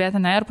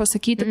pasikalbėti, ne, ir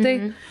pasakyti tai.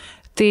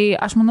 Tai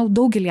aš manau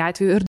daugelį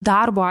atvejų ir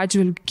darbo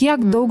atžvilgių,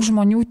 kiek daug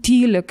žmonių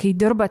tyli, kai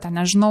dirbate,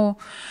 nežinau,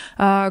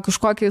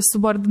 kažkokia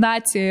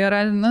subordinacija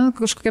yra,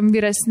 kažkokiam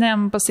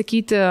vyresniam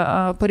pasakyti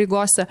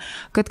pareigose,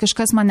 kad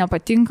kažkas man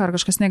nepatinka ar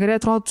kažkas negerai,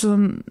 atrodo,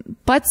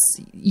 pats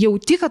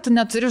jauti, kad tu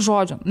neturi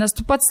žodžių, nes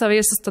tu pats savai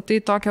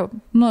įsistatai tokią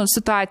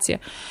situaciją.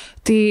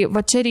 Tai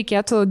va čia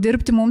reikėtų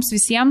dirbti mums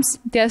visiems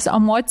ties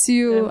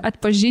emocijų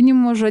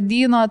atpažinimu,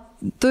 žodyno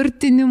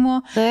turtinimu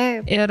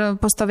ir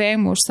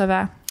pastovėjimu už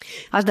save.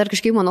 Aš dar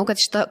kažkaip manau,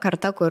 kad šita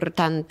karta, kur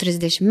ten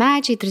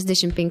 30-mečiai,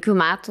 35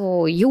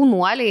 metų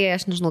jaunuoliai,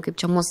 aš nežinau, kaip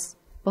čia mus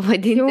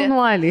pavadinti.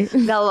 Jaunuoliai.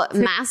 Gal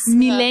mes...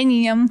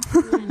 Millennium.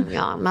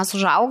 Jo, mes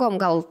užaugom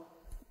gal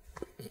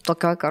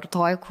tokioj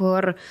kartoj,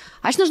 kur,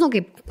 aš nežinau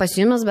kaip pas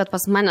jumis, bet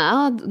pas mane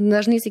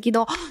dažnai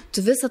sakydavo,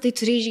 tu visą tai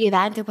turi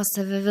išgyventi pas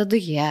save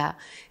viduje.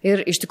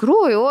 Ir iš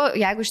tikrųjų,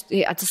 jeigu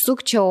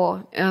atsisukčiau,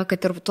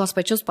 kad ir tuos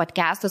pačius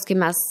podcastus, kai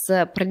mes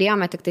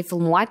pradėjome tik tai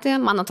filmuoti,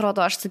 man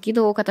atrodo, aš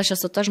sakydavau, kad aš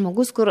esu tas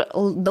žmogus, kur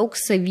daug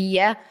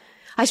savyje,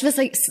 aš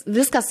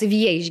viską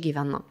savyje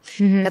išgyvenu.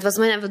 Kad pas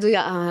mane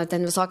viduje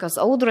ten visokios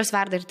audros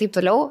verda ir taip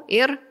toliau.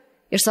 Ir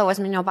iš savo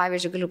asmeninio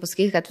pavyzdžio galiu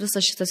pasakyti, kad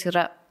visas šitas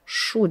yra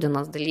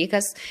šūdinas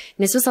dalykas,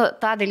 nes visą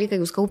tą dalyką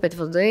jūs kaupėt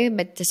viduje,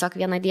 bet tiesiog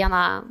vieną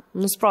dieną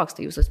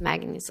nusprogsta jūsų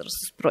smegenys ir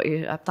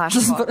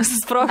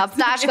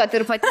aptaškot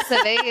ir pati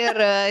save ir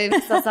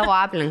visą savo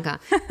aplinką.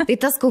 Tai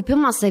tas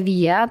kaupimas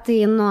savyje, tai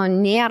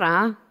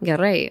nėra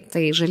gerai,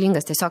 tai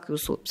žalingas tiesiog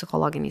jūsų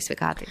psichologiniai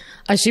sveikatai.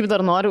 Aš šiaip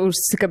dar noriu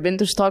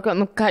užsikabinti iš tokio,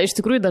 ką iš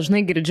tikrųjų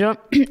dažnai girdžiu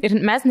ir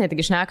mes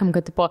netgi šnekam,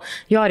 kad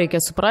jo reikia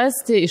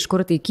suprasti, iš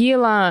kur tai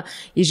kyla,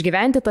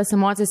 išgyventi tas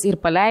emocijas ir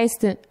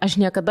paleisti. Aš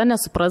niekada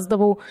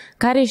nesuprasdavau,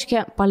 ką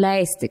reiškia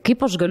paleisti,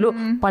 kaip aš galiu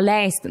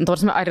paleisti.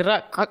 Ar yra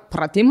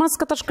pratimas,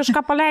 kad aš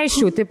kažką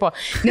paleisčiau,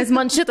 nes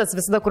man šitas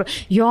visada, kur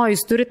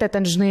jūs turite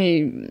ten, žinai,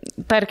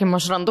 tarkim,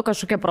 aš randu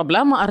kažkokią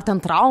problemą, ar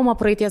ten traumą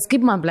praeities,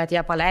 kaip man, blėt,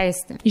 ją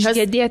paleisti?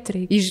 Išgėdėti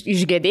reikia.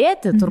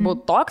 Išgėdėti,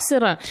 turbūt toks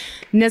yra,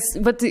 nes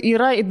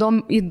yra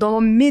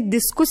įdomi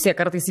diskusija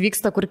kartais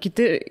vyksta, kur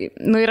kiti,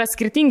 yra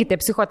skirtingi tie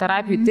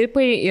psichoterapijų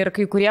tipai ir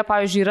kai kurie,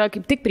 pavyzdžiui, yra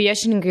kaip tik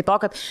priešininkai to,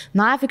 kad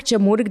nafik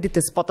čia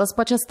murgdytis po tas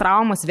pačias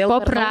traumas, vėl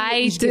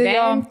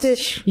išgyventi,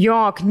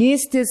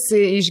 knystis,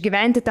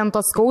 išgyventi ten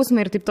tos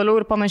skausmą ir taip toliau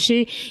ir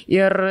panašiai,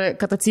 ir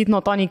kad atseit nuo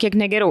to nei kiek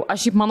negeriau.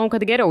 Aš šiaip manau,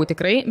 kad geriau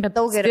tikrai, bet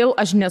still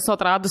aš nesu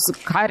atradus,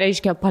 ką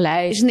reiškia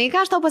paleisti. Žinai,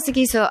 ką aš tau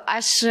pasakysiu,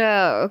 aš,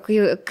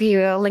 kai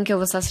lankiau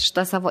visas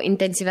šitas savo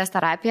intensyves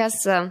terapijas,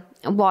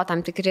 buvo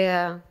tam tikri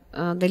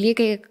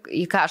dalykai,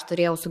 į ką aš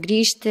turėjau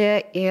sugrįžti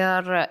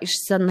ir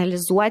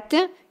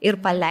išsianalizuoti ir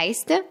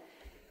paleisti.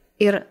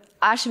 Ir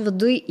aš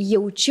viduj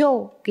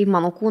jaučiau, kaip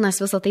mano kūnas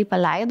visą tai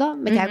paleido,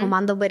 bet jeigu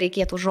man dabar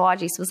reikėtų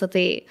žodžiais visą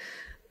tai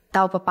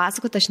tau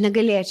papasakoti, aš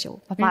negalėčiau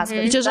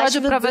papasakoti. Čia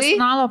žodžiu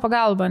profesionalo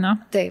pagalba, ne?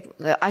 Taip,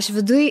 aš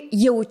viduj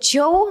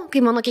jaučiau,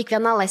 kai mano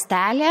kiekviena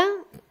ląstelė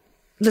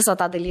visą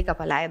tą dalyką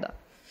paleido.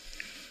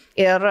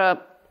 Ir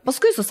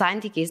paskui su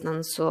santykiais,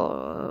 su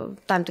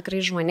tam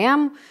tikrai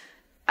žmonėm,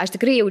 aš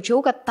tikrai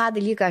jaučiau, kad tą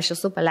dalyką aš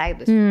esu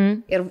paleidus.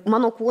 Ir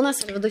mano kūnas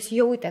ir vidus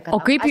jautė, kad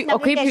aš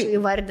negalėčiau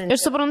įvardinti.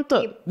 Aš suprantu,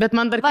 bet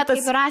man dar kitas...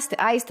 Kaip rasti,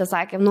 Aistė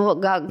sakė,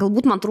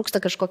 galbūt man trūksta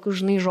kažkokių,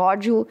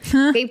 žodžių,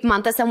 kaip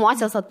man tas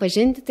emocijas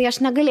atpažinti, tai aš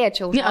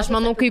negalėčiau. Aš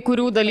manau, kai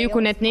kurių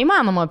dalykų net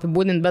neįmanoma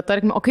apibūdinti, bet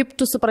tarkim, o kaip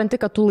tu supranti,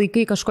 kad tu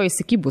laikai kažko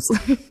įsikibus?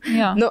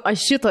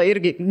 Aš šito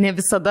irgi ne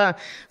visada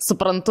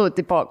suprantu,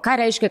 ką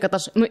reiškia, kad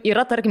aš,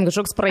 yra tarkim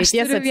kažkoks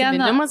praeities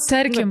atsiminimas.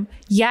 Tarkim,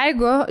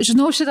 jeigu,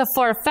 žinau šitą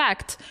for a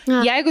fact,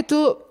 jeigu tu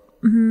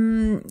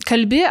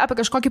kalbi apie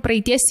kažkokį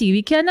praeities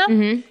įvykį,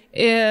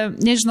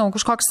 nežinau,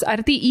 kažkoks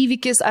ar tai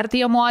įvykis, ar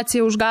tai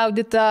emocija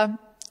užgaudyta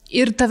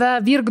ir tave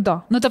virkdo.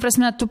 Ta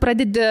prasme, tu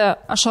pradedi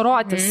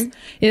ašarotis.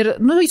 Ir,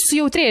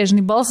 sujautrėjai,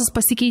 žinai, balsas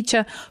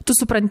pasikeičia. Tu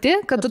supranti,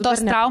 kad tu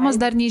tos traumas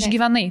dar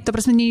neišgyvenai. Ta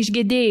prasme,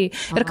 neišgėdėjai.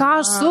 Ir ką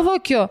aš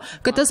suvokiu,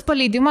 kad tas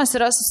paleidimas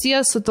yra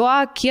susijęs su tuo,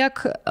 kiek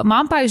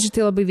man, pavyzdžiui,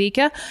 tai labai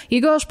veikia.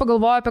 Jeigu aš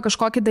pagalvoju apie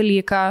kažkokį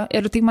dalyką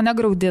ir tai mane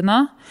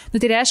graudina,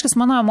 tai reiškia,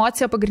 mano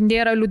emocija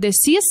pagrindė yra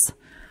liūdesys.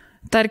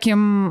 Tarkim,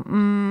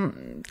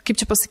 kaip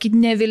čia pasakyti,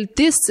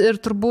 neviltis ir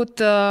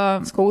turbūt...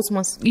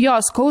 Skausmas. Jo,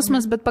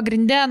 skausmas, bet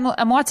pagrindė,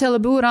 emocija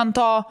labiau yra ant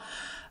to,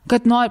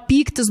 kad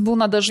pyktis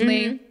būna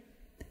dažnai.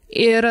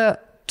 Ir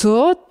tu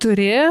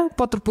turi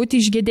po truputį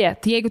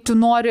išgėdėti. Jeigu tu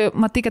nori,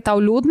 matai, kad tau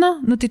liūdna,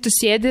 nu tai tu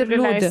sėdi ir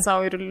liūdi.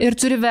 Ir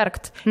turi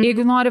verkt.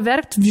 Jeigu nori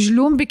verkt,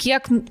 žliumbi,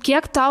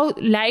 kiek tau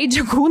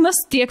leidžia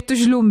kūnas, tiek tu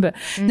žliumbi.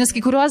 Nes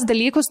kai kuriuos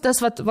dalykus,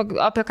 tas,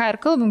 apie ką ir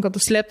kalbam, kad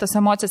tu slėptas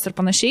emocijas ir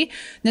panašiai,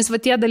 nes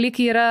tie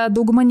dalykai yra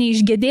dauguma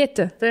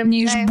neišgėdėti,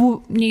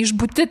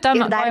 neišbūti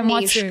tam emocijai. Ir dar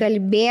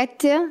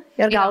neiškalbėti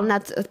ir gal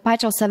net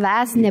pačio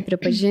savęs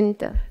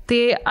nepripažinti. Tai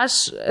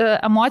aš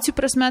emocijų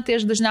prasme, tai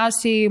aš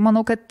dažniausiai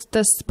manau, kad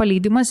tas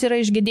paleidimas yra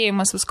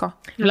išgėdėjimas visko.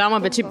 Liama,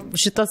 bet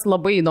šitas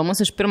labai įdomus,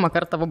 aš pirmą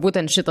kartą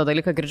būtent šitą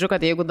dalyką girdžiu,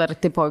 kad jeigu dar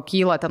tipo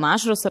kyla ten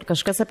ašarus ar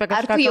kažkas apie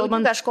kažką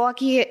kalbant. Ar tu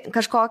jauti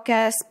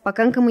kažkokias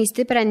pakankamai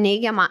stiprią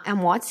neigiamą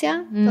emociją,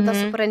 tada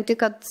supranti,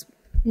 kad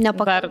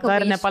nepakankamai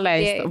dar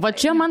nepaleista. Va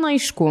čia man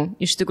aišku,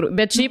 iš tikrųjų,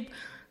 bet šiaip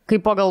kai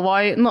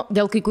pagalvoji,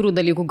 dėl kai kurių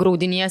dalykų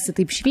graudiniesi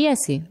taip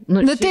šviesiai.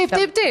 Taip.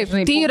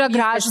 Žinai, tai yra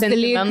gražus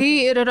dalykai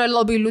ir yra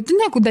labai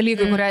liūdinėkų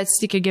dalykai, kurie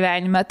atsitikė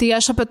gyvenime. Tai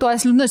aš apie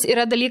tuos liūdnus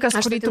yra dalykas,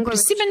 kurį tu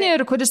prisimeni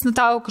ir kuris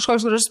tau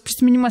kažkoks gražus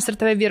prisiminimas ir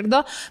tave virkdo,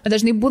 bet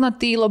dažnai būna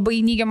tai labai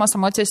neigiamas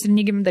emocijos ir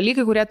neigiami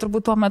dalykai, kurie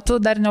turbūt tuo metu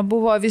dar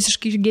nebuvo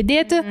visiškai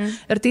išgėdėti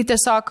ir tai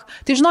tiesiog,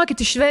 tai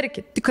žinokit,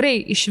 išverkit, tikrai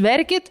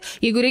išverkit,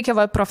 jeigu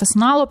reikia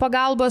profesionalo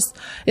pagalbos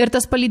ir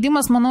tas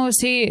paleidimas, manau,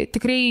 jisai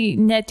tikrai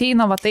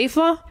neateina taip.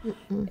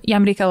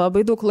 Jam reikia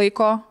labai daug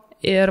laiko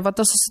ir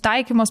tas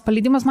susitaikymas,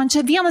 paleidimas, man čia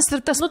vienas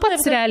ir tas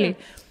pats realiai.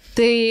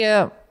 Tai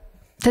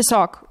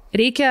tiesiog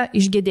reikia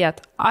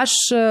išgėdėti. Aš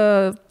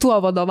tuo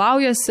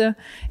vadovaujuosi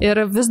ir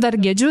vis dar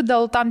gėdžiu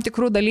dėl tam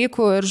tikrų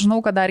dalykų ir žinau,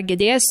 kad dar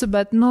gėdėsiu,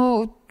 bet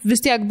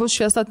vis tiek bus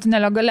šviesa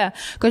tunelio gale.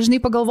 Kad žinai,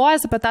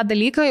 pagalvojęs apie tą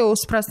dalyką, jau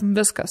suprasim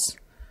viskas.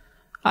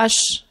 Aš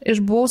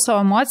išbuvau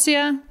savo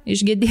emociją,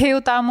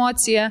 išgėdėjau tą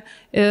emociją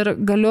ir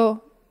galiu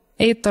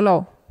eiti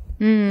toliau.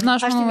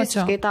 Aš tai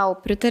visiškai tau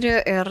pritariu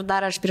ir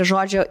dar aš prie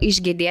žodžio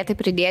išgėdėti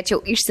pridėčiau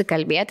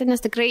išsikalbėti,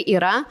 nes tikrai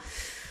yra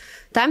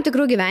tam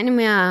tikrų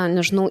gyvenime,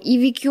 nežinau,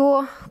 įvykių,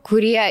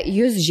 kurie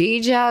jūs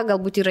žeidžia,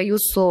 galbūt yra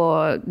jūsų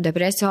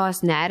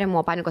depresijos,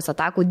 nerimo, panikos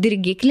atakų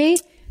dirgikliai.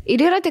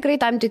 Ir yra tikrai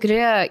tam tikri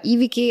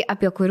įvykiai,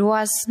 apie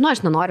kuriuos,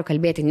 aš nenoriu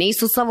kalbėti nei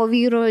su savo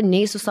vyru,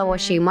 nei su savo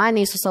šeima,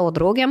 nei su savo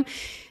draugiam,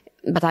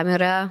 bet tam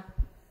yra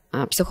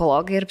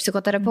psichologai ir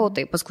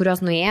psichoterapeutai, pas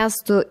kuriuos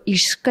nuėjęs tu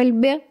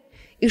iškalbi,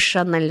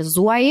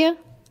 išanalizuoji,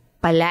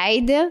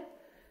 paleidi,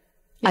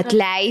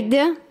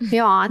 atleidi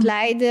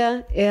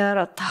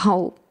ir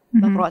tau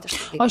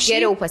beprotiškai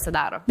geriau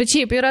pasidaro. Bet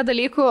šiaip yra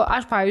dalykų,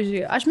 pavyzdžiui,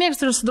 aš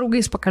mėgstu ir su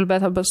draugais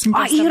pakalbėti apie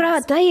sunkias temas. Yra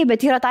tai,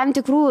 bet yra tam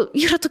tikrų,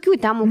 yra tokių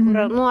temų, kur,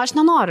 aš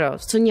nenoriu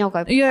su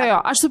nieko. Jo,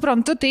 aš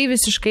suprantu tai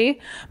visiškai,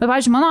 bet,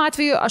 pavyzdžiui, mano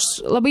atveju aš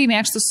labai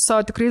mėgstu su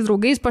savo tikrais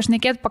draugais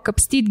pašnekėti,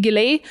 pakapstyti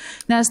giliai,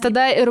 nes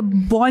tada ir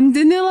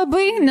bondini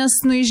labai,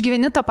 nes,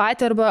 išgyveni tą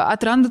patį arba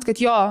atrandat,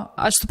 kad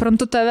aš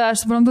suprantu tave,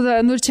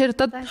 ir čia ir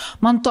tad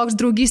man toks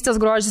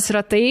draugystės grožis yra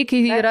tai,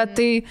 kai yra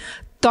tai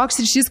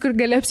toks ryšys, kur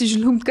gali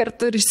apsižliumti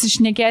kartu ir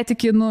išsišnekėti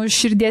iki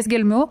širdies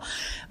gelmių,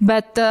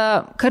 bet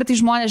kartai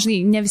žmonės,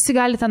 ne visi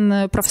gali ten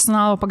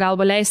profesionalų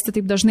pagalbą leisti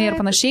taip dažnai ir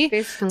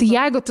panašiai. Tai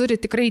jeigu turi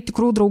tikrai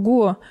tikrų draugų,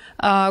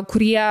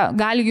 kurie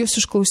gali jūs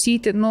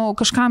išklausyti,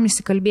 kažkam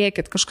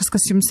įsikalbėkit, kažkas,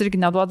 kas jums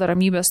irgi neduoda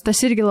ramybės,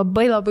 tas irgi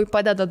labai labai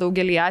padeda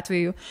daugelį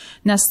atvejų,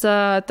 nes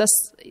tas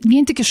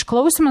vien tik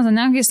išklausimas,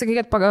 kai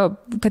sakai,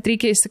 kad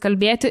reikia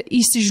įsikalbėti,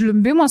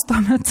 įsižliumbimas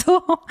tuo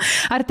metu,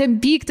 ar ten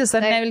pyktis,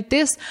 ar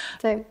neviltis,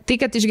 tai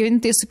kad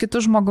išgyventi tai su kitu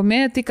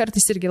žmogumi, tai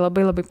kartais irgi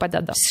labai labai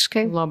padeda.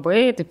 Visiškai.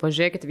 Labai, tai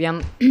pažiūrėkit,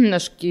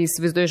 aš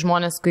įsivaizduoju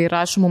žmonės, kai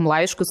rašo mums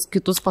laiškus,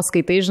 kitus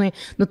paskaitai, žinai,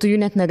 tu jų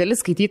net negali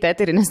skaityti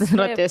eterį, nes tai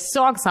yra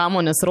tiesiog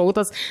sąmonės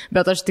rautas,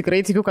 bet aš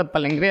tikrai tikiu, kad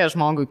palengvėja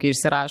žmogui, kai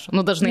išsirašo.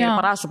 Dažnai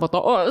parašo po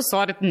to,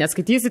 sorry,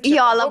 neskaitysit.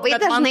 Labai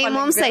dažnai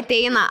mums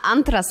ateina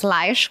antras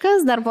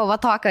laiškas, dar po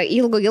tokio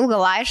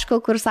ilgo laiško,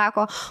 kur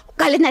sako,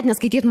 galit net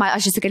neskaityti,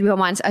 aš įsikalbėjau,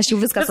 aš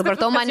jau viską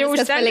supratau, man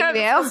viskas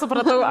palengvėjo.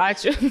 Supratau,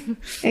 ačiū.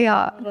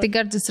 Tai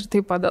kartais ir tai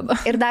padeda.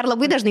 Ir dar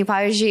labai dažnai,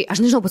 pavyzdžiui, aš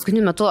nežinau,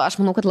 paskutiniu metu, aš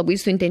manau, kad labai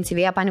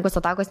suintensyvėja panikos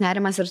atakos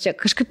nerimas ir čia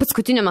kažkaip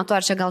paskutiniu metu,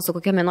 ar čia gal su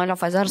kokia mėnulio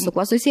faze, ar su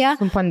kuo susiję?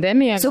 Su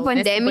pandemija. Su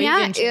pandemija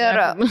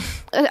ir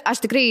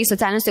aš tikrai į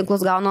socialinius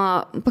tinklus gaunu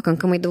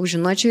pakankamai daug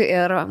žinučių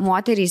ir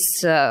moterys,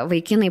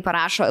 vaikinai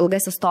parašo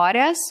ilgas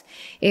istorijas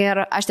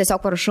ir aš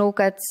tiesiog parašau,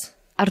 kad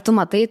ar tu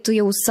matai, tu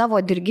jau savo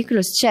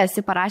dirgiklius čia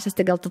esi parašęs,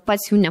 tai gal tu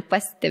pats jų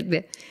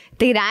nepastebi.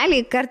 Tai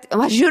realiai,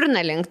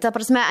 journaling, ta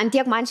prasme,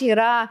 antiek man čia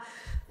yra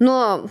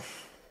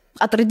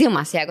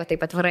atradimas, jeigu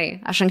taip atvirai.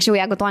 Aš anksčiau,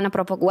 jeigu to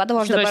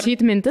nepropaguodavau, aš dabar...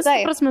 Rašyti mintis,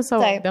 prasme,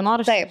 savo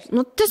dienoraštį.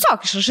 Taip,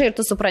 tiesiog išrašai ir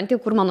tu supranti,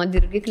 kur mano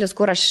dirgiklis,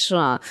 kur aš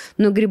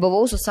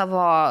nugrybavau su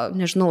savo,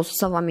 nežinau, su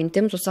savo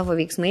mintim, su savo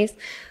veiksmais.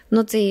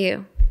 Tai...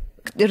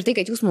 Ir tai,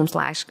 kad jūs mums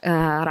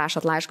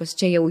rašot laiškus,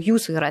 čia jau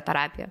jūsų yra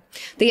terapija.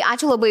 Tai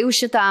ačiū labai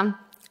už šitą,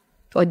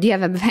 o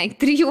Dieve, beveik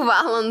 3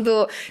 valandų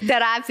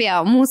terapiją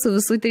mūsų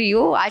visų 3.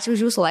 Ačiū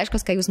už jūsų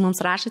laiškus, ką jūs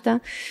mums rašote.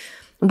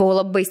 Buvau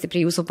labai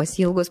stipriai jūsų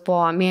pasilgus po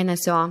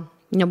mėnesio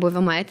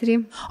Nebuvimo eterį.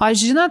 O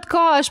žinot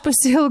ko, aš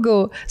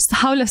pasilgau?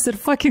 Saulės ir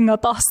fucking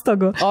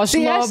atostogų.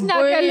 Tai aš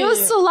negaliu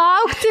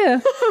sulaukti,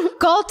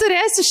 kol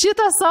turėsiu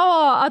šitą savo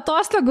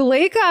atostogų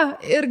laiką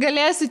ir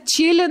galėsiu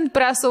chillint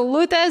prie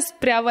saulutės,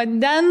 prie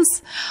vandens.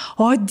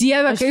 O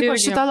Dieve, kaip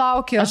aš šitą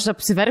laukiu. Aš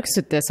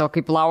apsiverksiu tiesiog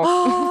kaip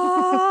laukiu.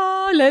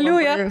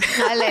 Aleliuja.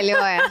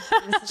 Aleliuja.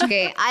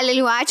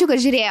 Aleliuja. Ačiū, kad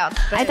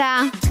žiūrėjot.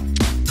 Ate.